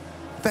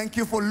 Thank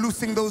you for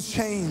loosing those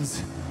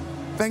chains.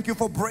 Thank you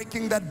for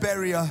breaking that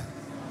barrier.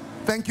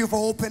 Thank you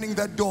for opening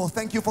that door.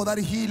 Thank you for that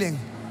healing.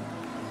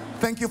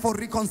 Thank you for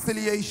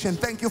reconciliation.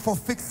 Thank you for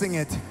fixing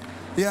it.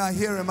 Yeah, I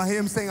hear him. I hear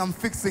him saying, I'm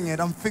fixing it.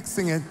 I'm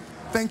fixing it.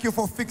 Thank you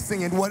for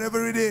fixing it.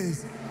 Whatever it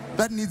is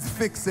that needs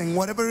fixing,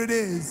 whatever it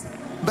is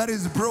that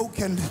is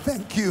broken,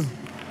 thank you.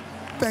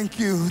 Thank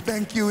you.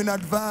 Thank you in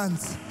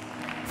advance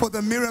for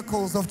the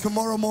miracles of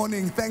tomorrow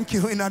morning. Thank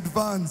you in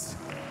advance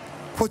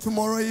for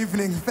tomorrow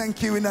evening.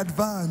 Thank you in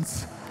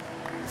advance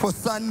for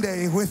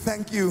Sunday. We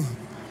thank you.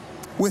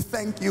 We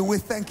thank you. We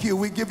thank you.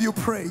 We give you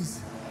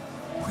praise.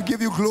 We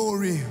give you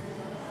glory.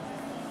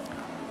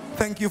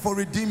 Thank you for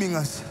redeeming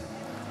us.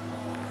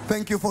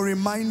 Thank you for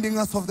reminding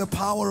us of the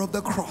power of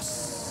the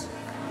cross.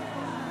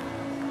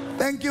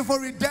 Thank you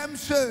for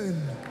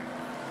redemption.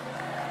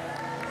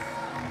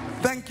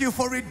 Thank you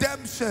for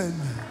redemption.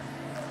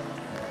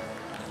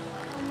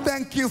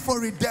 Thank you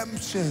for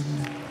redemption.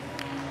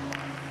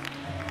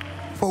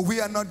 For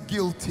we are not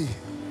guilty.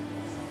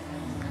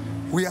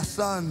 We are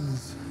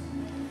sons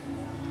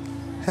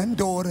and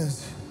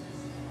daughters.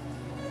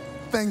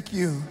 Thank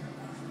you.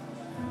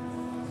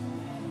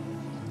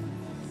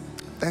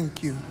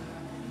 Thank you.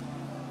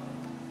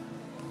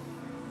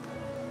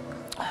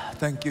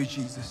 Thank you,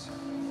 Jesus.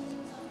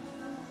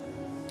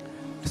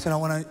 Listen, I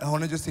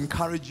want to just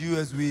encourage you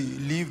as we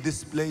leave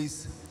this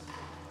place.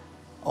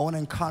 I want to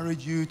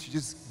encourage you to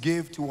just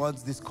give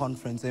towards this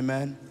conference.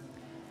 Amen.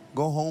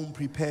 Go home,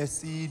 prepare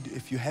seed.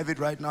 If you have it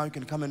right now, you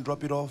can come and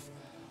drop it off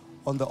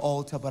on the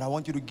altar. But I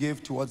want you to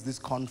give towards this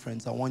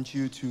conference. I want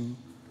you to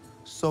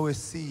sow a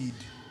seed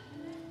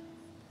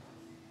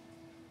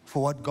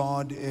for what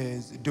God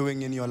is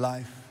doing in your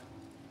life.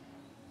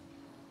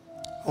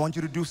 I want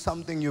you to do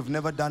something you've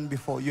never done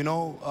before. You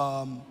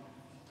know,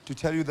 to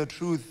tell you the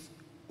truth,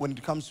 when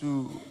it comes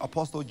to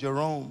Apostle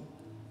Jerome,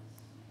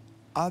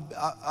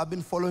 I've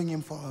been following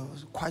him for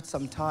quite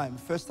some time.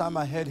 First time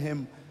I heard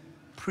him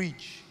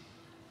preach,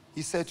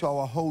 he said to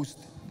our host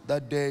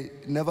that day,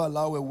 never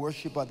allow a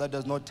worshiper that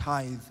does not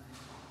tithe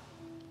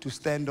to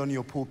stand on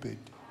your pulpit.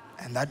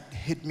 And that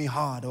hit me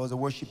hard. I was a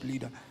worship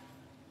leader.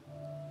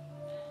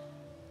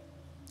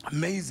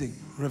 Amazing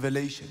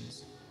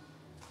revelations.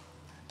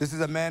 This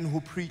is a man who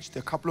preached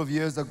a couple of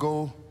years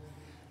ago,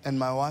 and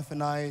my wife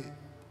and I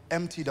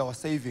emptied our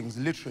savings,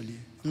 literally.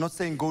 I'm not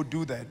saying go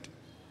do that.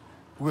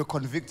 We were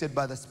convicted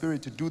by the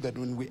Spirit to do that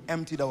when we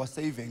emptied our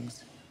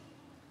savings.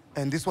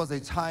 And this was a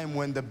time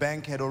when the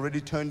bank had already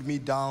turned me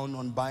down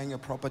on buying a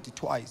property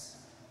twice.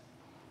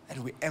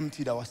 And we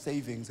emptied our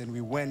savings, and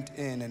we went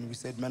in and we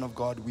said, man of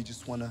God, we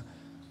just want to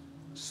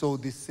sow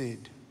this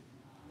seed.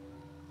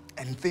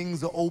 And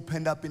things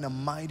opened up in a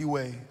mighty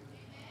way.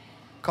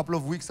 A couple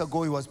of weeks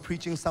ago, he was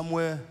preaching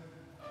somewhere.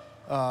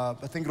 I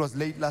think it was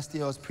late last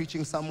year. I was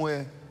preaching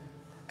somewhere,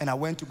 and I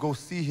went to go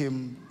see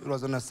him. It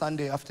was on a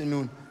Sunday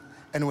afternoon.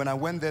 And when I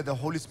went there, the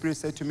Holy Spirit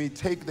said to me,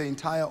 take the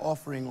entire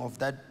offering of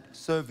that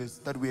service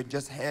that we had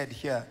just had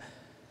here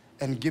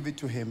and give it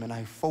to him. And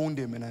I phoned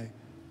him, and I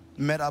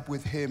met up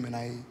with him, and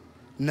I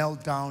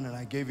knelt down, and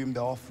I gave him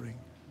the offering.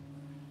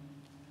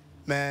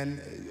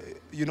 Man,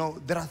 you know,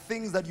 there are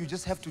things that you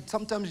just have to,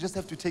 sometimes you just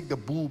have to take the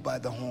bull by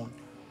the horn.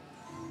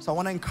 So I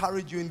want to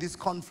encourage you in this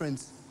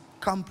conference,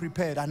 come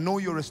prepared. I know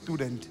you're a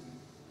student,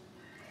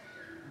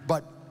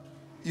 but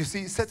you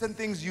see, certain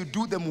things you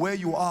do them where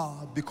you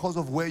are because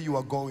of where you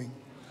are going.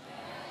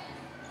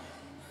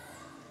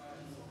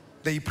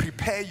 They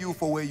prepare you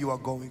for where you are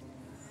going.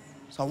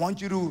 So I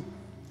want you to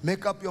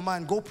make up your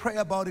mind. Go pray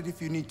about it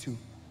if you need to.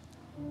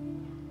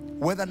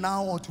 Whether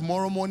now or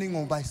tomorrow morning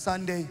or by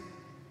Sunday,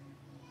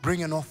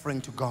 bring an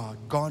offering to God.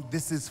 God,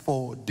 this is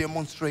for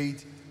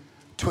Demonstrate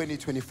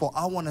 2024.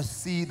 I want to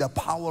see the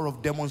power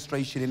of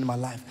demonstration in my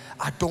life.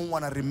 I don't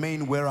want to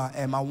remain where I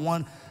am. I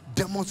want to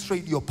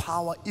demonstrate your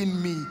power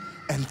in me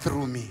and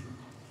through me.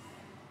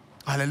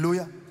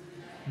 Hallelujah.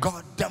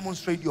 God,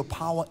 demonstrate your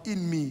power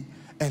in me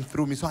and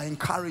through me. So I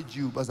encourage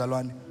you,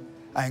 Bazalwane.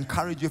 I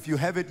encourage you, if you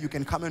have it, you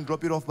can come and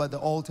drop it off by the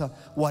altar.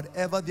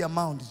 Whatever the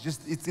amount,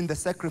 it's in the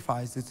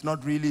sacrifice. It's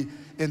not really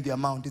in the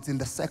amount, it's in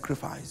the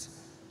sacrifice.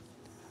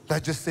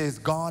 That just says,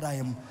 God, I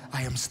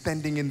am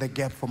standing in the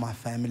gap for my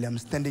family. I'm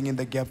standing in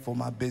the gap for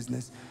my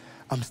business.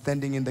 I'm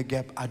standing in the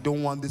gap. I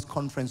don't want this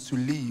conference to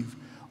leave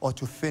or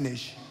to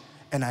finish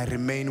and I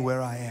remain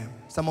where I am.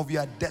 Some of you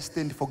are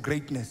destined for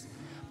greatness,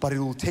 but it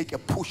will take a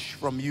push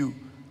from you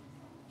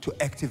to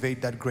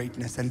activate that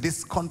greatness. And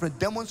this conference,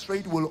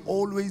 Demonstrate, will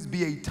always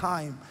be a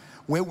time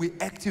where we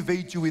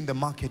activate you in the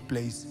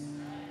marketplace.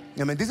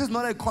 I mean, this is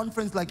not a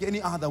conference like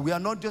any other. We are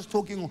not just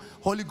talking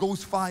Holy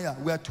Ghost fire.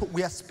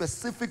 We are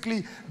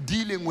specifically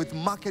dealing with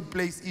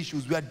marketplace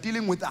issues. We are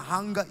dealing with the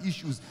hunger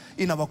issues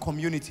in our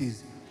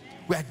communities.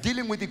 We are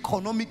dealing with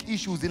economic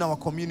issues in our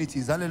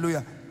communities.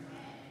 Hallelujah.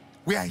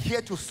 We are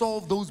here to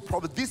solve those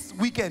problems. This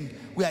weekend,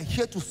 we are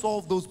here to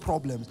solve those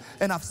problems.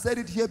 And I've said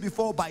it here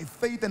before, by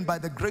faith and by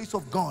the grace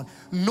of God,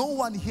 no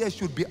one here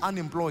should be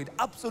unemployed.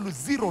 Absolute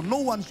zero. No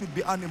one should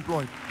be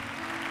unemployed.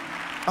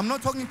 I'm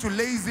not talking to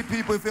lazy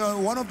people. If you're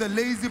one of the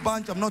lazy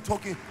bunch, I'm not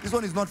talking. This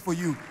one is not for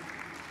you.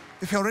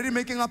 If you're already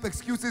making up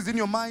excuses in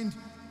your mind,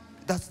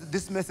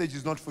 this message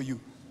is not for you.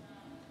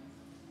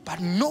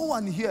 But no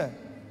one here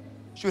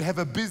should have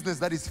a business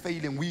that is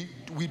failing. We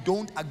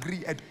don't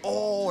agree at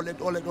all.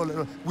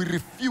 We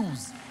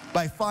refuse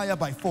by fire,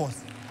 by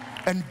force.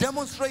 And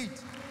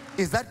demonstrate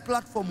is that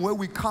platform where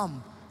we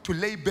come to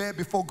lay bare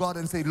before God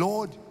and say,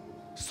 Lord,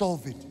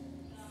 solve it.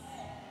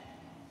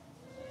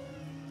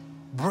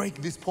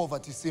 Break this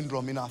poverty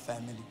syndrome in our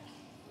family.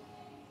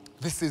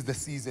 This is the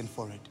season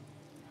for it.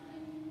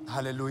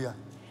 Hallelujah.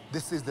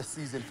 This is the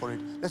season for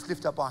it. Let's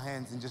lift up our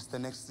hands in just the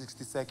next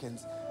 60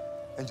 seconds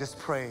and just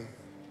pray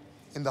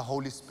in the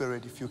Holy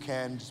Spirit. If you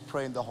can, just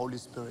pray in the Holy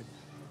Spirit.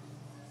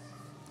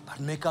 But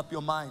make up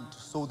your mind to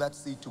sow that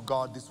seed to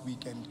God this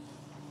weekend.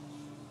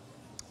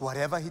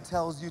 Whatever He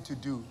tells you to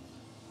do,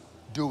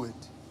 do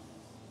it.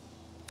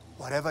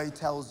 Whatever He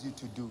tells you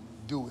to do,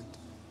 do it.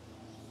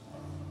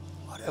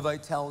 Whatever He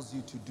tells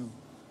you to do,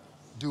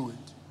 do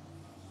it.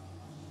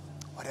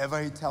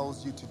 Whatever He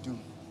tells you to do,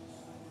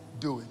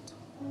 do it.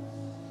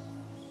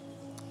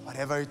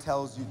 Whatever He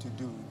tells you to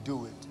do,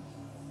 do it.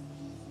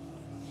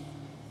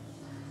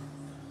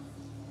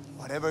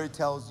 Whatever He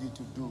tells you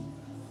to do,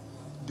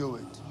 do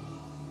it.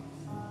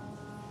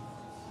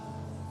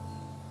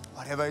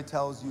 Whatever He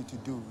tells you to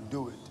do,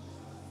 do it.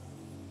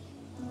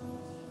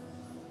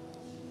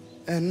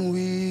 And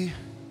we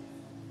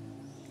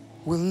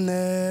will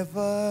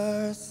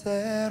never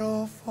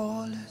settle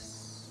for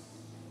less,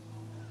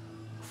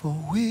 for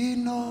we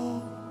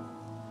know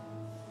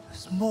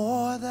there's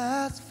more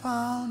that's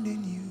found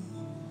in you.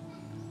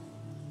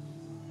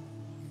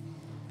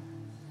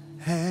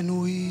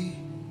 And we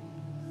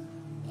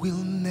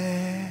will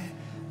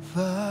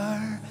never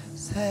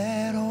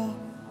settle,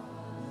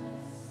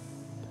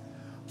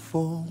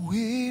 for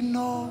we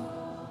know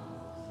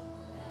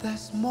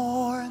there's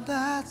more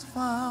that's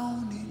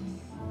found in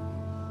you.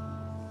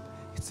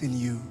 It's in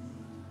you.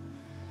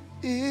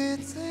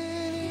 It's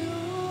in you,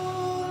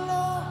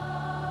 Lord.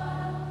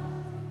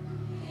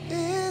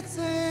 It's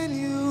in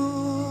you,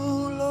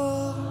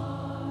 Lord.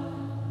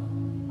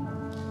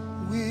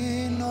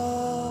 We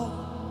know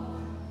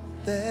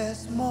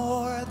there's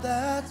more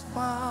that's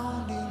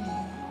found in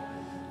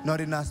you.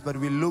 Not in us, but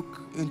we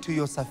look into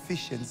your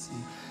sufficiency.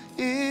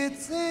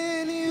 It's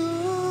in you,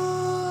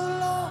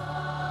 Lord.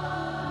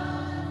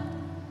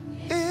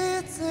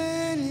 It's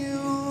in you,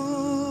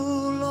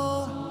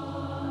 Lord.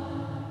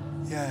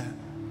 Yeah.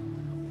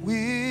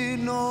 We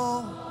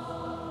know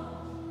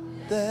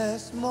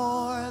there's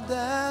more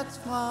that's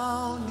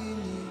found in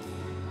you.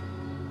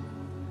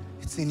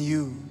 It's in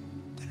you.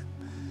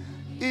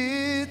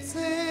 It's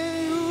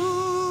in you,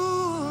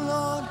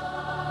 Lord.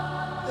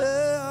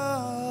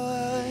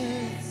 Yeah,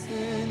 it's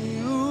in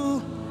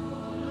you.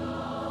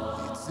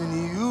 It's in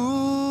you,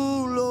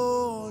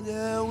 Lord.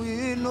 Yeah,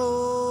 we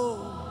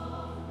know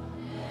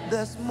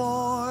there's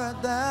more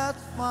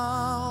that's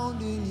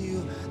found in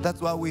you. That's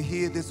why we're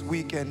here this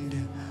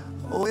weekend.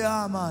 Oh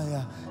yeah,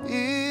 Maya.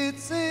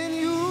 It's in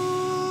you,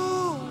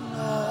 Lord.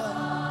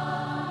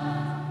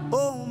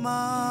 Oh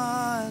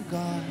my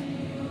God.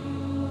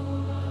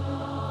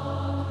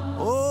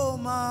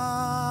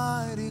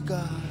 Almighty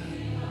God.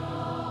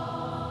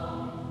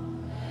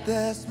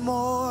 There's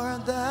more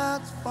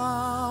that's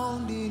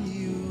found in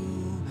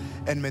you.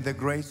 And may the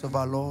grace of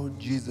our Lord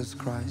Jesus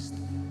Christ,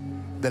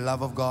 the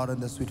love of God, and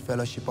the sweet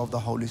fellowship of the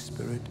Holy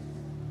Spirit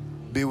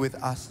be with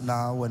us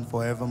now and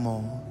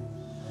forevermore.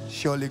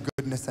 Surely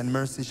goodness and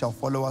mercy shall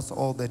follow us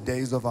all the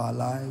days of our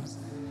lives,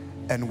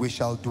 and we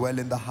shall dwell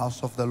in the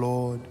house of the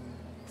Lord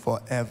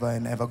forever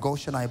and ever.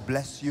 Goshen, I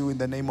bless you in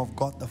the name of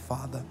God the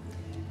Father,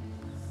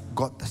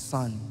 God the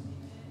Son,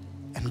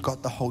 and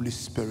God the Holy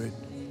Spirit.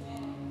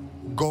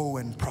 Go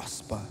and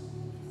prosper.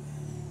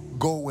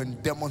 Go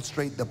and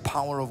demonstrate the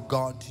power of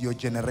God to your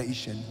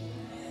generation.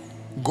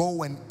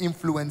 Go and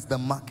influence the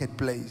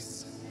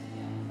marketplace.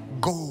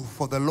 Go,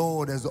 for the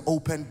Lord has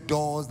opened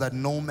doors that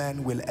no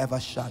man will ever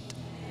shut.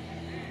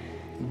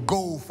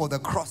 Go, for the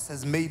cross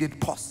has made it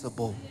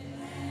possible.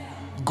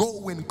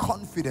 Go in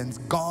confidence.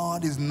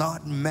 God is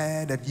not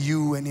mad at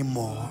you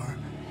anymore.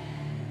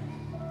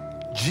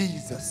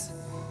 Jesus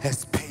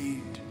has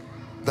paid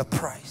the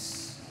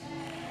price.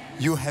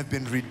 You have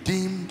been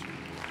redeemed,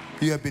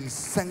 you have been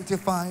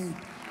sanctified,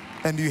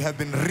 and you have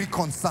been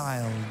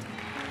reconciled.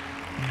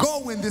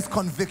 Go in this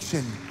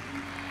conviction,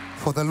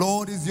 for the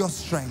Lord is your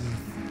strength.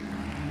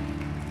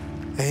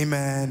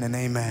 Amen and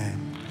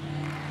amen.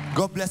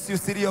 God bless you,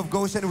 city of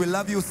Goshen. We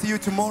love you. See you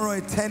tomorrow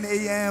at 10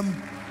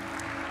 a.m.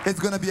 It's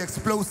going to be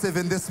explosive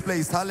in this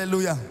place.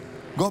 Hallelujah.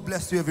 God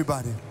bless you,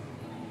 everybody.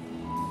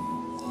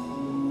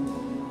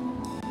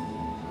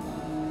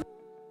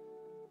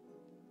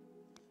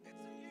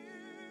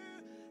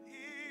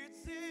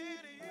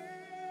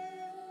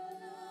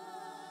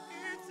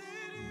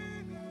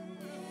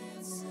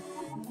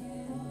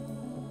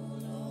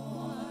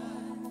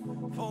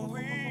 For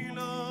we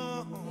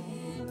know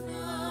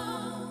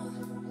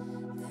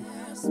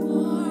there's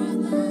more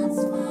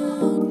that's found.